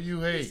horrible. Who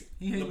you hate?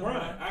 He hate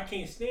LeBron. I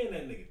can't stand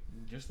that nigga.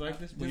 Just like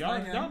this. But Just y'all,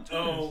 like him. y'all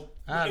twins.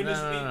 And no,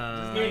 it's- no, it-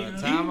 no, man, no.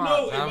 you Time know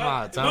out, if time I-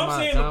 out, if time I'm out,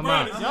 saying time LeBron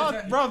out. is-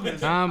 Y'all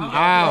brothers. Time I'm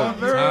out,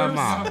 brothers. time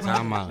out,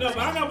 time out. No, but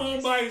I got my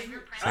own bias.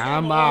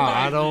 Time out.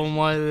 I don't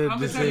want I'm it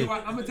gonna to tell you say. why.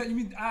 I'm gonna tell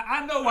you.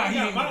 I know why I he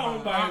got hate my own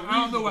LeBron. bias. I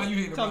don't know why you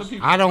hate Tell the LeBron.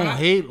 people. I don't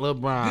hate Let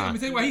me LeBron.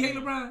 tell you why he hate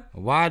LeBron.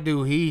 Why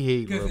do he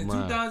hate Because in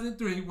LeBron?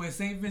 2003, when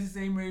St. Vincent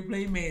St. Mary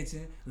played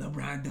Mansion,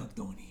 LeBron dunked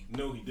on him.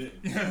 No, he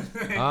didn't. So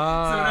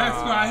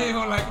that's why he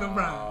don't like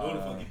LeBron. No,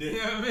 the fuck he You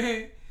didn't. know what I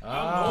mean? I'm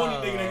the only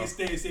nigga that can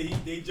stay and say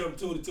they jumped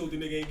toe to toe, the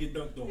nigga ain't get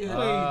dunked on. Yeah.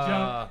 Play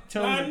jump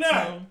toe Why to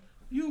not? toe.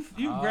 You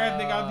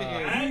grab nigga out the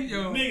air. I ain't,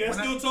 Yo, nigga, that's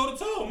when still toe to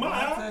toe. When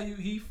I My tell you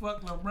he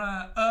fucked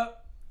LeBron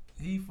up,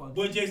 he fucked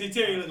what Jason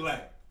Terry look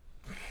like?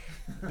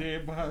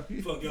 Dead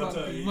body. Fuck y'all Fuck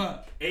telling him you.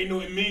 up. Ain't know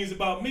what it means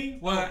about me.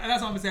 Well,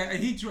 that's what I'm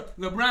saying.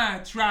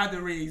 LeBron tried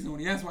to raise on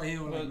him. That's why he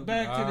don't like But LeBron.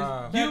 back to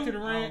the You, back to the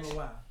I ranch. don't know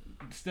why.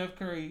 Steph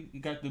Curry, he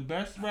got the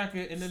best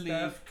record in the league.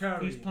 Steph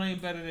Curry. He's playing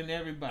better than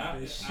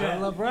everybody.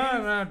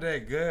 LeBron not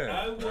that good.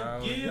 I would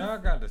bro. give- Y'all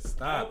got to I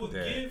stop would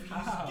that.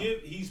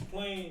 he's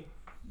playing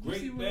great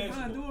see what LeBron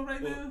basketball. doing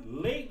right But now?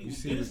 lately, You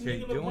see this what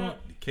nigga KD doing? LeBron,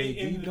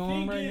 KD and the doing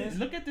thing right is,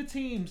 now? Look at the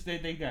teams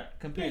that they got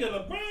compared.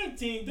 Nigga, LeBron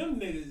team, them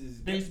niggas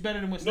is They's better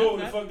than what No, Steph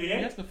the got. fuck they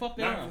ain't. Yes, the fuck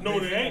they Not- are. No,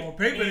 they ain't. On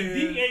paper, AD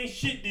they ain't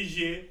shit this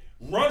year.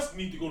 Russ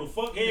need to go to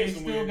fuck They hands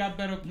still somewhere. got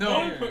better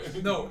No,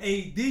 players. no.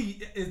 AD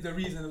is the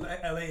reason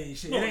LA ain't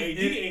shit. No, it AD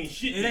ain't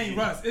shit It this ain't year.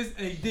 Russ. It's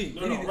AD.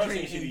 No, They no, need to Russ trade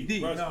ain't shit AD.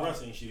 either. No.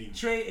 Russ ain't shit either.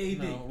 Trade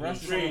AD. No,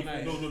 Russ is Trade, so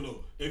nice. no.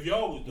 If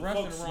y'all was the Russ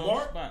fuck in the wrong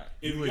smart, spot.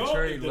 if You would y'all,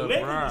 trade if the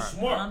Lakers LeBron. was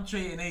smart, I'm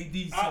trading AD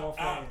I soft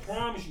ass.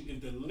 promise you,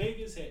 if the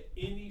Lakers had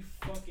any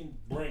fucking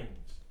brains,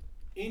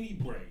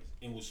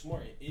 and was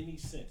smart in any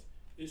sense,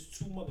 it's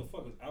two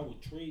motherfuckers I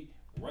would trade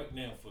right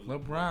now for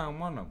LeBron,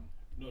 one of them.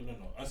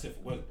 No. I said for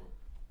Westbrook.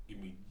 Give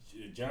me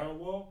John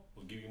Wall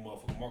or give you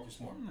motherfucking Marcus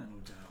Smart.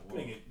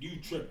 Nigga, you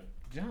tripping.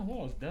 John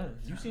Wall's done.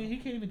 You see, he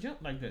can't even jump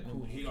like that no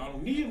more. I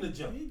don't need him to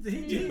jump. He-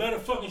 He's better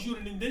fucking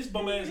shooter than this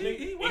bum ass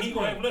nigga, and he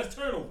gonna have less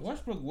turnovers.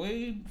 Westbrook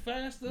way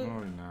faster.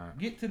 No, he's not.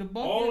 Get to the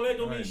bucket. All that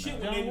don't Right mean shit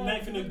when now. they the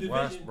ninth in the division.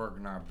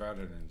 Westbrook not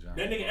better than John.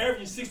 That nigga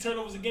averaging 6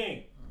 turnovers a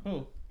game.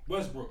 Who?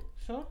 Westbrook.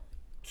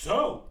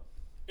 So?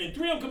 And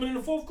 3 of them coming in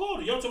the fourth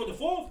quarter. Y'all talking about the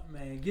fourth?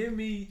 Man, give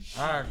me.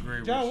 I agree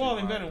with John you. Wall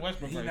ain't Mike. better than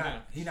Westbrook He right not.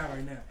 now. He not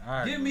right now.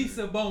 I Give me agree.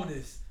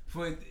 Sabonis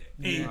for AD.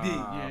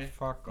 Nah, Yeah.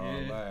 fuck all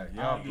Yeah. that. I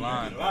Y'all get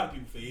blind. a lot of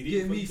people for AD.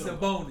 Give What me you talking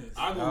about?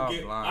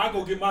 Sabonis. I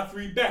go get my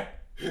 3 back.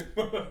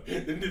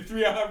 the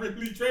 3 I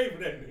really trade for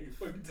that nigga.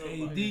 Fuck you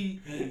talking about? AD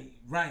ain't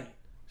right.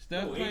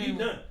 Steph No, playing. AD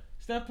done.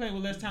 Steph playing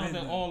with less talent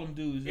than Been all them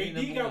dudes. They AD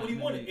number got one what he in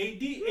the wanted.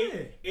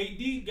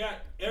 league. AD got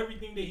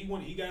everything that he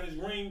wanted. He got his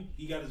ring.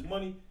 He got his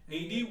money.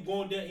 AD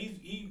going down.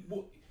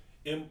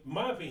 In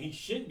my opinion, he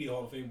shouldn't be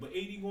Hall of Fame, but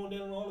AD going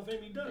down in the Hall of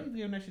Fame, he They done. can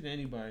give that shit to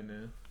anybody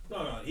now.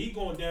 No, he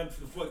going down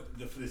for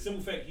the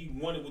simple fact he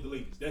won it with the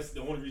Lakers. That's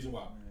the only reason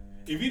why.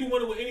 If he didn't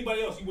win it with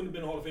anybody else, he wouldn't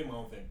have been Hall of Fame, I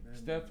don't think.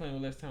 Steph playing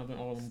with less talent than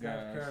all them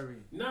Steph guys. Curry.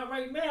 Not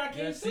right now. I can't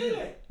Yes, say he-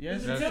 that.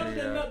 yes, the he- talent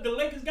yes, he that the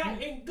Lakers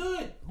got ain't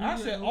good. I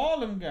said all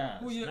them guys.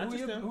 Who not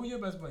just them. your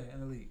best player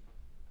in the league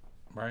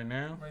Right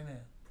now, right now?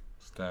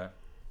 Steph.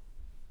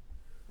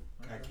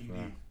 Got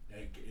KD.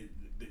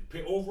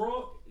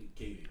 Overall,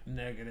 KD.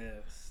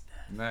 Negative.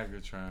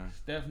 Megatron.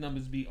 Steph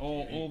numbers be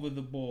all over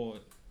the board.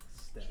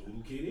 So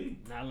who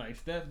KD? Not like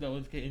Steph though.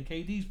 And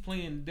KD's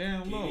playing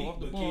down low KD, off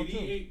the but ball KD too.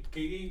 ain't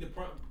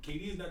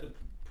KD is not the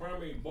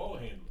primary ball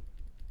handler.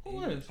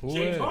 Who is? Who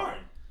James is?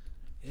 Harden.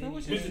 So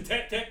what's Mr. his?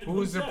 Tap Tap.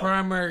 Who's the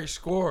primary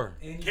scorer?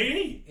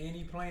 KD. And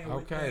he playing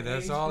with Okay, and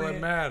that's he's all that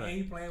playing- matter. And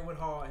he playing with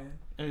Harden.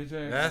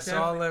 Exactly. That's Steph-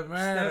 all that Steph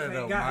matters, ain't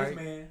though, got his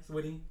Mike. man,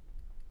 Switty.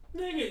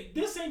 Nigga,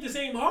 this ain't the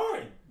same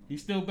Harden.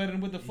 He's still better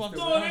than what the fuck.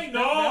 No, it ain't.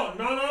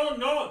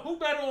 No. Who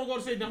better on go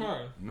to say than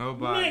her?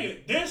 Nobody.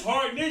 Nigga, this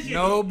Harden this year.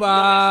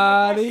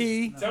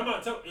 Nobody. Tell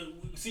me.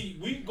 See,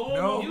 we going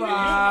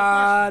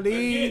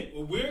Nobody.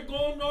 Again, we're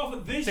going off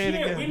of this Say it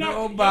year. again. We're not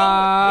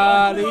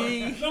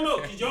Nobody.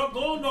 No, because y'all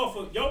going off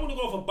of y'all want to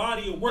go off a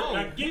body of work. No, and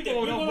I get that. you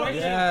We're going going off off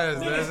Yes,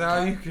 Nigga, that's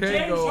how you can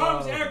James go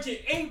Harden's off. averaging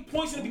 8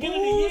 points in the beginning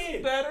of the Who's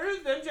year.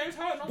 better than James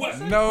Harden? What?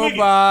 What?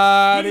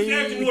 Nobody. He's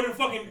averaging more than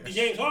fucking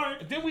James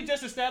Harden. Did we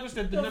just establish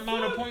that the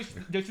amount of points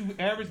that you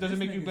average doesn't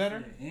make you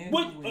better?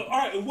 What? All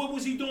right, and what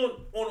was he doing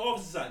on the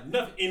offensive side?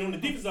 Nothing. And on the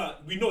defensive side,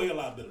 we know he had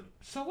liability.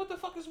 So what the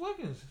fuck is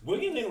Wiggins?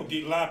 Wiggins ain't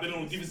no liability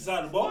on the defensive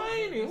side of the ball. Why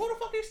ain't he? Who the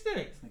fuck he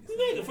stinks?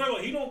 Nigga, first of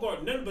all, he don't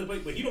guard none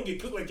but he don't get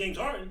cooked like James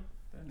Harden.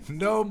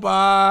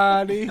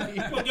 Nobody.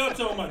 What y'all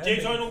talking about?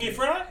 James Harden don't get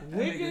fried?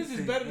 Wiggins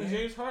is better than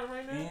James Harden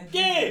right now?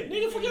 Yeah,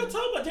 nigga, fuck y'all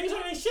talking about? James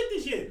Harden ain't shit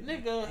this year.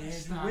 Nigga, Andrew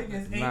stop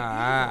Wiggins it. ain't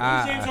Nah,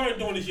 What's James Harden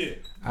doing this year?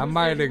 I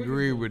might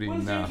agree with What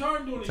him is James now.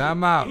 Harden doing this Time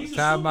year? out, He's a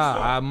time out.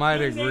 superstar. I might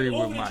Wiggins ain't agree over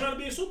with there Mike. trying to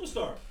be a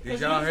superstar. Did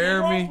Because y'all he's hear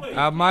a me? role player.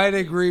 I might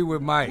agree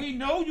with We Mike.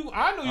 know you.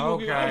 I know you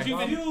gonna get Okay. right. You've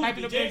been Dude,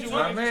 hyping up James Andrew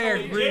Harden, I may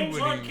Wiggins. agree James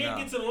with Harden him can't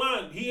now. get to the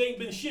line. He ain't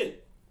been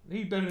shit.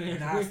 He better than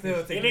And Andrew I still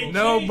Wiggins. take It ain't him.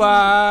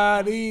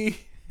 Nobody.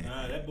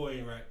 Nah, that boy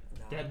ain't right.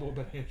 That boy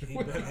better than Andrew He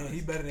better, Wiggins.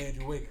 he better than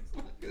Andrew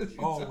Wiggins.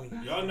 Always.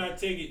 Y'all not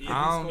taking.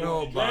 I don't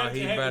know If about draft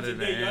he happen better than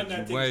today, y'all not Andrew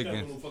taking Wiggins.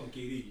 Steph on no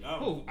fucking KD.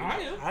 Who? I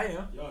am. I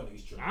am. Y'all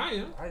niggas tripping. I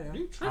am. I am.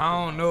 You tripping.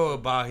 I don't know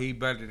about he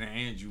better than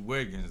Andrew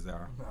Wiggins though.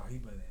 No, he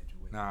better than Andrew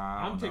Wiggins. Nah, I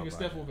I'm don't know taking about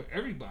Steph that. over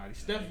everybody.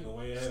 Steph Ain't no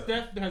way in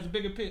hell. has a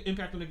bigger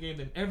impact on the game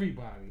than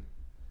everybody.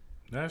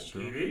 That's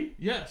true. KD?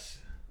 Yes.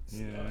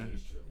 Yeah, Y'all niggas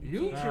tripping.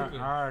 You tripping.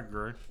 I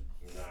agree.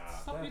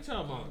 Nah. What you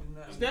talking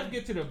about? Steph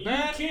get to the You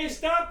basket. can't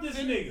stop this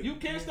nigga. You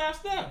can't stop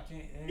Steph.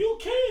 You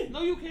can.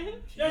 No, you can't.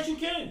 Yes, you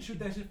can. Shoot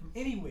that shit from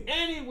anywhere.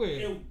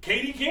 Anywhere. And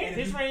KD can't.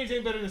 His range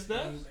ain't better than And,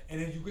 Steph's.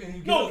 and then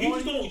you No, get he a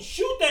just point. don't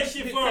shoot that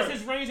shit Because for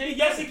his range ain't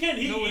Yes, better. he can.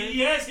 No, it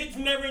He ain't. has hit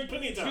from that range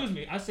plenty of times. Excuse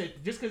me. I said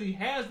just because he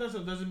has done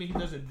something doesn't mean he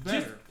does it better.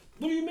 Just-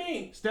 What do you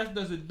mean? Steph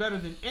does it better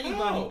than anybody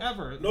How?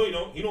 ever. No, he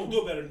don't. He don't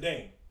do it better than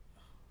Dame.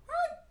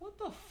 What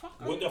the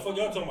fuck? What the fuck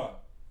y'all talking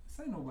about?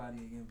 Say nobody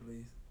again,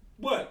 please.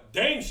 What?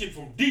 Dame shit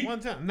from deep.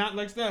 One time, not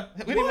like Steph.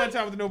 We didn't one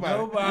time with nobody.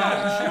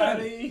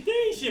 Nobody.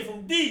 Dame shit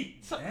from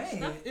deep. So, Dang.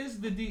 Steph is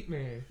the deep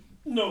man.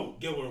 No,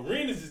 Gilbert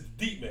Arenas is the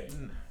deep man.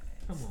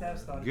 Come on. Steph man.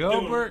 started.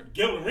 Gilbert.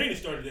 Gilbert Arenas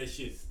started that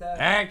shit. Steph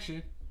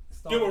Action.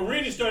 started. Gilbert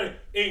Arenas started,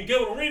 and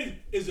Gilbert Arenas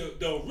is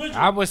the original.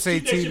 I would say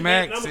Shoot that shit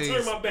T-Mac back, and I'ma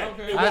is- turn my back.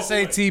 Okay. and I walk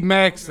say away.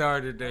 T-Mac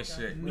started that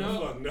shit.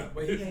 No. Fuck no.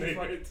 But he ain't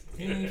fucking.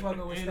 He ain't fucking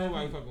with Ain't Steph.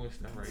 nobody fucking with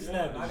Steph right now.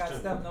 Steph, I got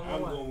Steph number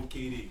I'm one. going with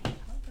KD.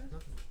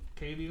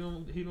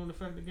 KD don't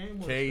affect the game.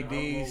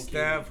 KD,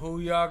 Steph, who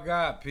y'all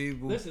got,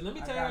 people? Listen, let me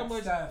tell you I how got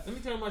much. Steph. Let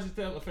me tell you how much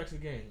Steph affects the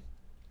game.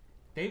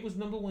 They was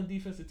number 1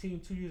 defensive team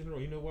 2 years in a row.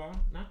 You know why?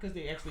 Not because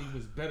they actually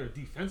was better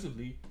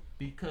defensively,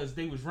 because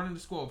they was running the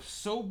score up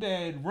so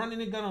bad, running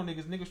the gun on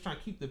niggas. Niggas trying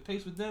to keep the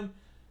pace with them.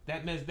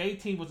 That meant their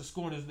team was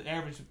scoring as the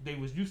average. They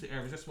was used to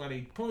average. That's why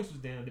their points was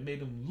down. They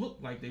made them look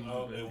like they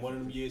was. And one of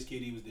them years,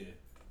 KD was there.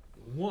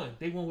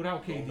 They won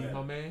without KD,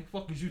 my man.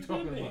 Fuck is you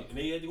talking about? And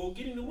they had to go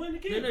get him to win the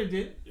game. Yeah, they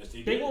did. Yes,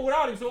 they They did. won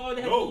without him, so all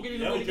they had to go get him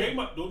to that win was the game.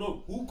 Draymond.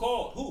 No. Who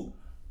called? Who?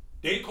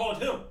 They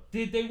called him.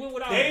 Did they win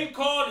without They him?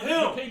 called Did him.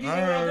 KD win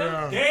without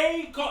them?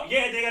 They called.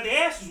 Yeah, they got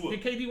their asses Did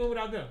whooped. KD win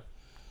without them?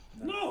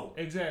 No.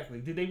 Exactly.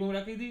 Did they win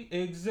without KD?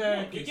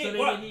 Exactly. So they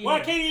Why didn't need KD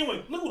him. didn't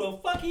win? Look who the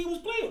fuck he was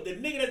playing with. The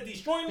nigga that's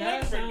destroying the That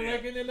Lakers right sounds now.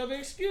 like another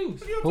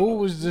excuse. Who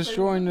was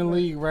destroying the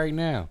league right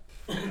now?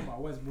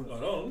 About Westbrook.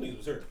 No, them niggas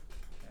was hurt.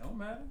 It don't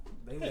matter.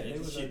 They Yeah,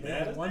 was this shit they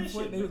matters. was one That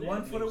foot. shit They was matters.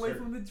 one That foot niggas away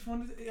hurt.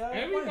 from the.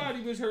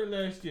 Everybody was hurt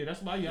last year.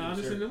 That's why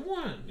Giannis hurt. and them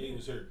won. He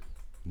was hurt.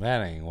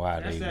 That ain't why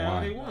That's they how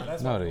won. they won.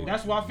 That's No, why- they.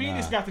 That's why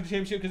Phoenix nah. got to the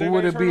championship because Who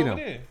would've everybody beat hurt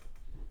over them? there.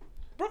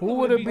 Brooklyn Who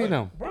would've would have beat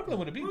them? Brooklyn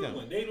would have beat them.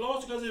 Brooklyn. They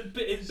lost because his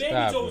baby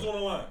Stop toe was it. on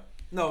the line.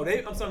 No,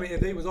 I'm sorry if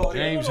they was all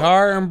James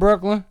Harden,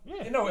 Brooklyn.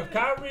 Yeah. You know, if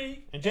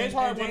Kyrie And James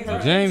Harden wasn't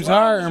hurt. James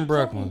Harden,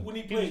 Brooklyn. When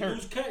he He was played,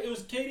 hurt. it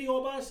was KD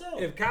all by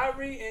himself. if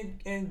Kyrie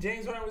and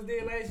James Harden was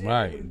there last year,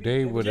 Right,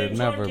 they would have James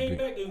never Harden came beat.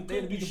 back and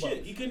couldn't do beat the shit.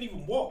 Bucks. He couldn't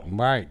even walk.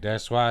 Right,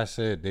 that's why I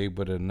said they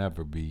would have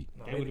never beat.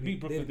 They would have beat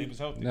Brooklyn if they was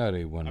healthy. No,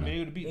 they I wouldn't. mean, they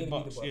would have beat the They'd beat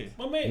the Bucks. Bucks. Yeah.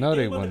 My man, No,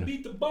 they wouldn't wouldn't.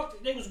 beat the Bucks.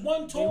 They was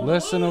one toe. on the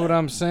Listen to line. what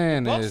I'm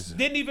saying Bucks is.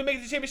 didn't even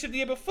make the championship the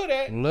year before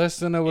that.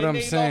 Listen to what And I'm they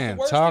lost the saying.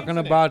 worst Talking team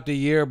to them. about the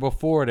year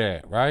before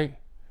that, right?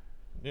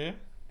 Yeah.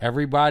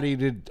 Everybody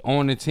that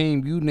on the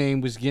team you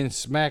named was getting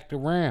smacked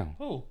around.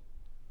 Who?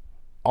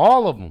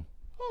 All of them.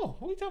 Oh,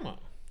 who you talking about?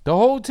 The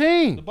whole The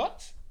team.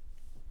 Bucks?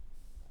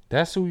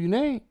 That's who you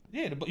named.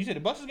 Yeah, you said the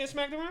Bucks was getting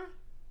smacked around?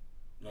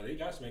 No, they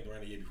got smacked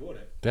around the year before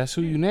that. That's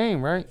who you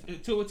named,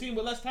 right? To a team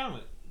with less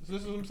talent. So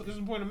this is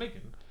the point I'm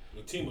making.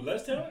 The team with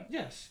less talent.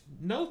 Yes.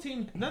 No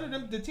team, none of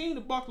them, the team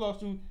the Bucks lost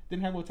to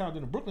didn't have more talent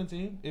than the Brooklyn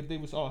team if they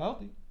was all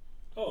healthy.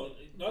 Oh,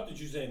 not that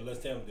you saying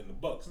less talent than the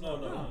Bucks. No.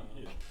 No.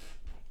 Yeah.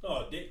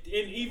 No, and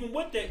even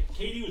with that,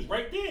 KD was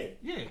right there.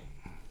 Yeah.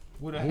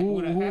 With a Who-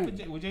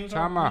 with James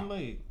Time Harden out. on the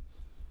leg.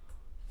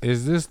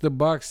 Is this the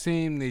Bucks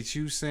team that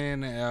you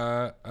saying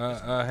had my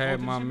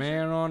championship?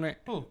 man on it?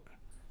 Who?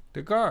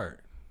 The guard.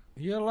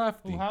 You're a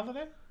lefty. Who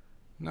Holiday?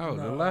 No,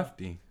 the No.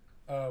 lefty.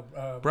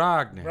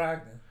 Brogdon.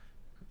 Brogdon.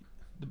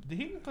 He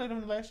didn't play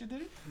them last year,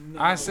 did he?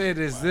 I said,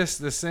 is this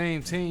the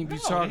same team you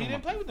No, talking he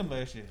didn't about? play with them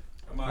last year.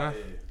 I'm out Huh?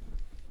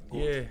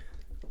 here. Yeah.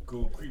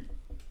 Go creep.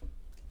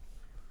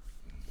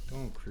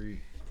 Don't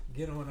creep.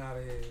 Get on out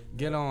of here.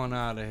 Get on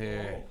out of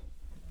here.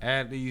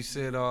 After you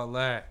said all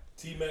that.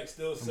 T Mac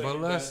still second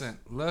But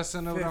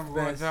listen to what I'm Fifth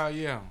going to best. tell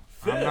you.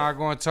 Fifth. I'm not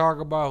going to talk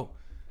about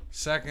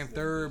second,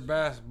 third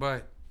best,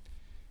 but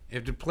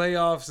if the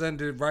playoffs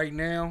ended right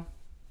now,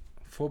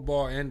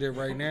 football ended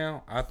right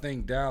now, I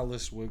think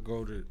Dallas would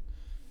go to.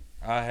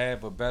 I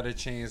have a better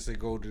chance to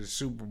go to the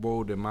Super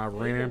Bowl than my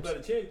Rams.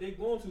 Better chance. They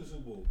going to the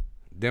Super Bowl.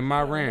 Than my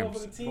Not a Rams.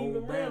 motherfucking team Bowl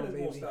around bound, that's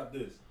gonna baby. stop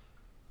this.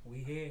 We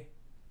here.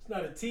 It's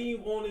not a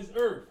team on this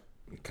earth.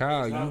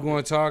 Kyle, you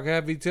going to talk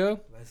heavy too?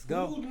 Let's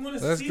go. Who wanna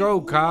Let's see- go,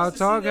 who Kyle. wants to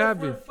see Talk that happy.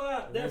 front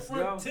five, that Let's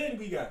front go. 10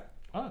 we got.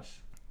 Us.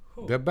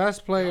 The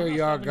best player I'm not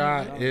y'all stopping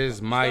got that. is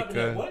Stopping that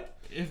Micah. what?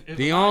 If The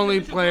Elijah only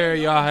Mitchell player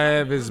play, y'all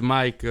have is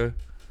Micah.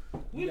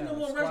 We got don't a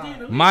want rest squad. in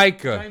the league.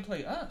 Micah. They ain't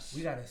play us.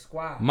 We got a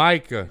squad.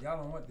 Micah. Y'all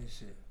don't want this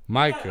shit.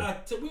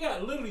 Micah. We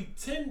got literally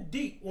 10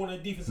 deep on the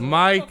defense.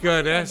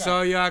 Micah, that's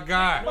all y'all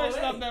got. Nobody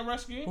stopped that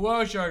rescue. Who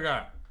else y'all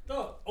got?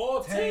 No,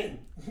 all 10.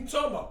 You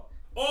talking about?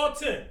 All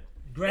 10.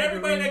 Gregory.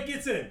 Everybody that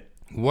gets in.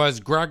 Was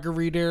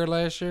Gregory there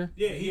last year?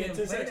 Yeah, he He had 10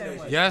 didn't play sacks that last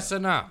much. year. Yes or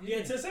no? He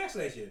had 10 sacks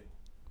last year.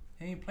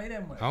 He ain't play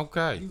that much.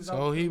 Okay, He was so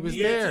out he there. was He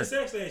had 10 there.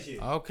 sacks last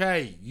year.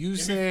 Okay, you And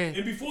saying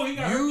before he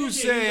got hurt you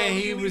this year, saying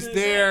was he leading was in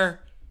there?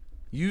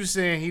 You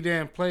saying he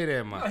didn't play that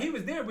No, much? he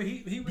was there, but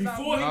he was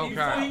Before out. he, Okay,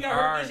 before he got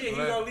hurt alright, this year, he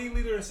let- was our lead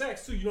leader in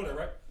sacks too. You know that,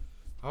 right?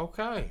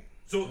 Okay.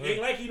 So it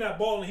ain't like he not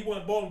balling. He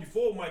wasn't balling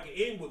before Micah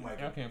and with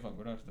Micah. Y'all can't fuck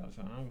with us though,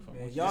 so I don't fuck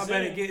Man, with y'all Just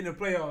better saying. get in the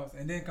playoffs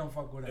and then come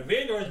fuck with us. And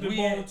Vander has been We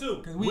balling ain't-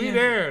 too. 'cause We ain't-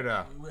 there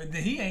though.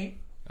 He ain't.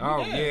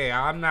 Oh there.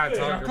 yeah, I'm not Yeah,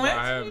 talking Clint,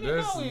 about him. you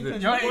This know is he the-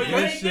 can- Y'all ain't- You this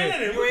ain't shit.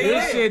 getting it.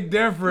 This shit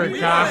different,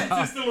 Kyle.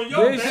 Just still on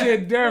your This back.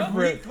 shit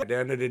different. At the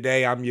end of the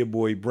day, I'm your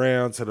boy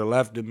Brown. To the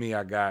left of me,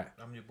 I got.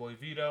 I'm your boy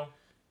Vito.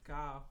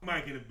 Kyle.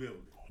 Mike in the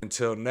building.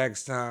 Until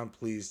next time,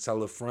 please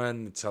tell a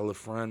friend to tell a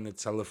friend to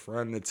tell a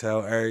friend to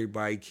tell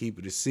everybody. Keep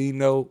it a C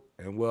note,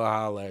 and we'll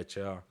holler at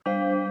y'all.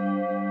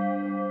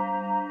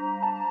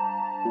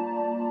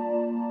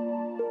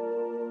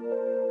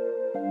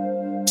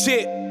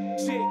 Shit.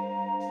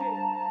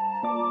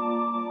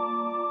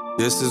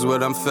 This is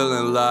what I'm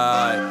feeling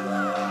like.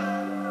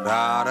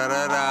 Da da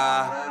da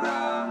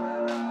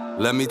da.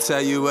 Let me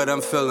tell you what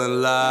I'm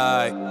feeling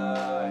like.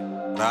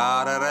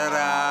 Da da da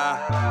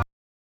da.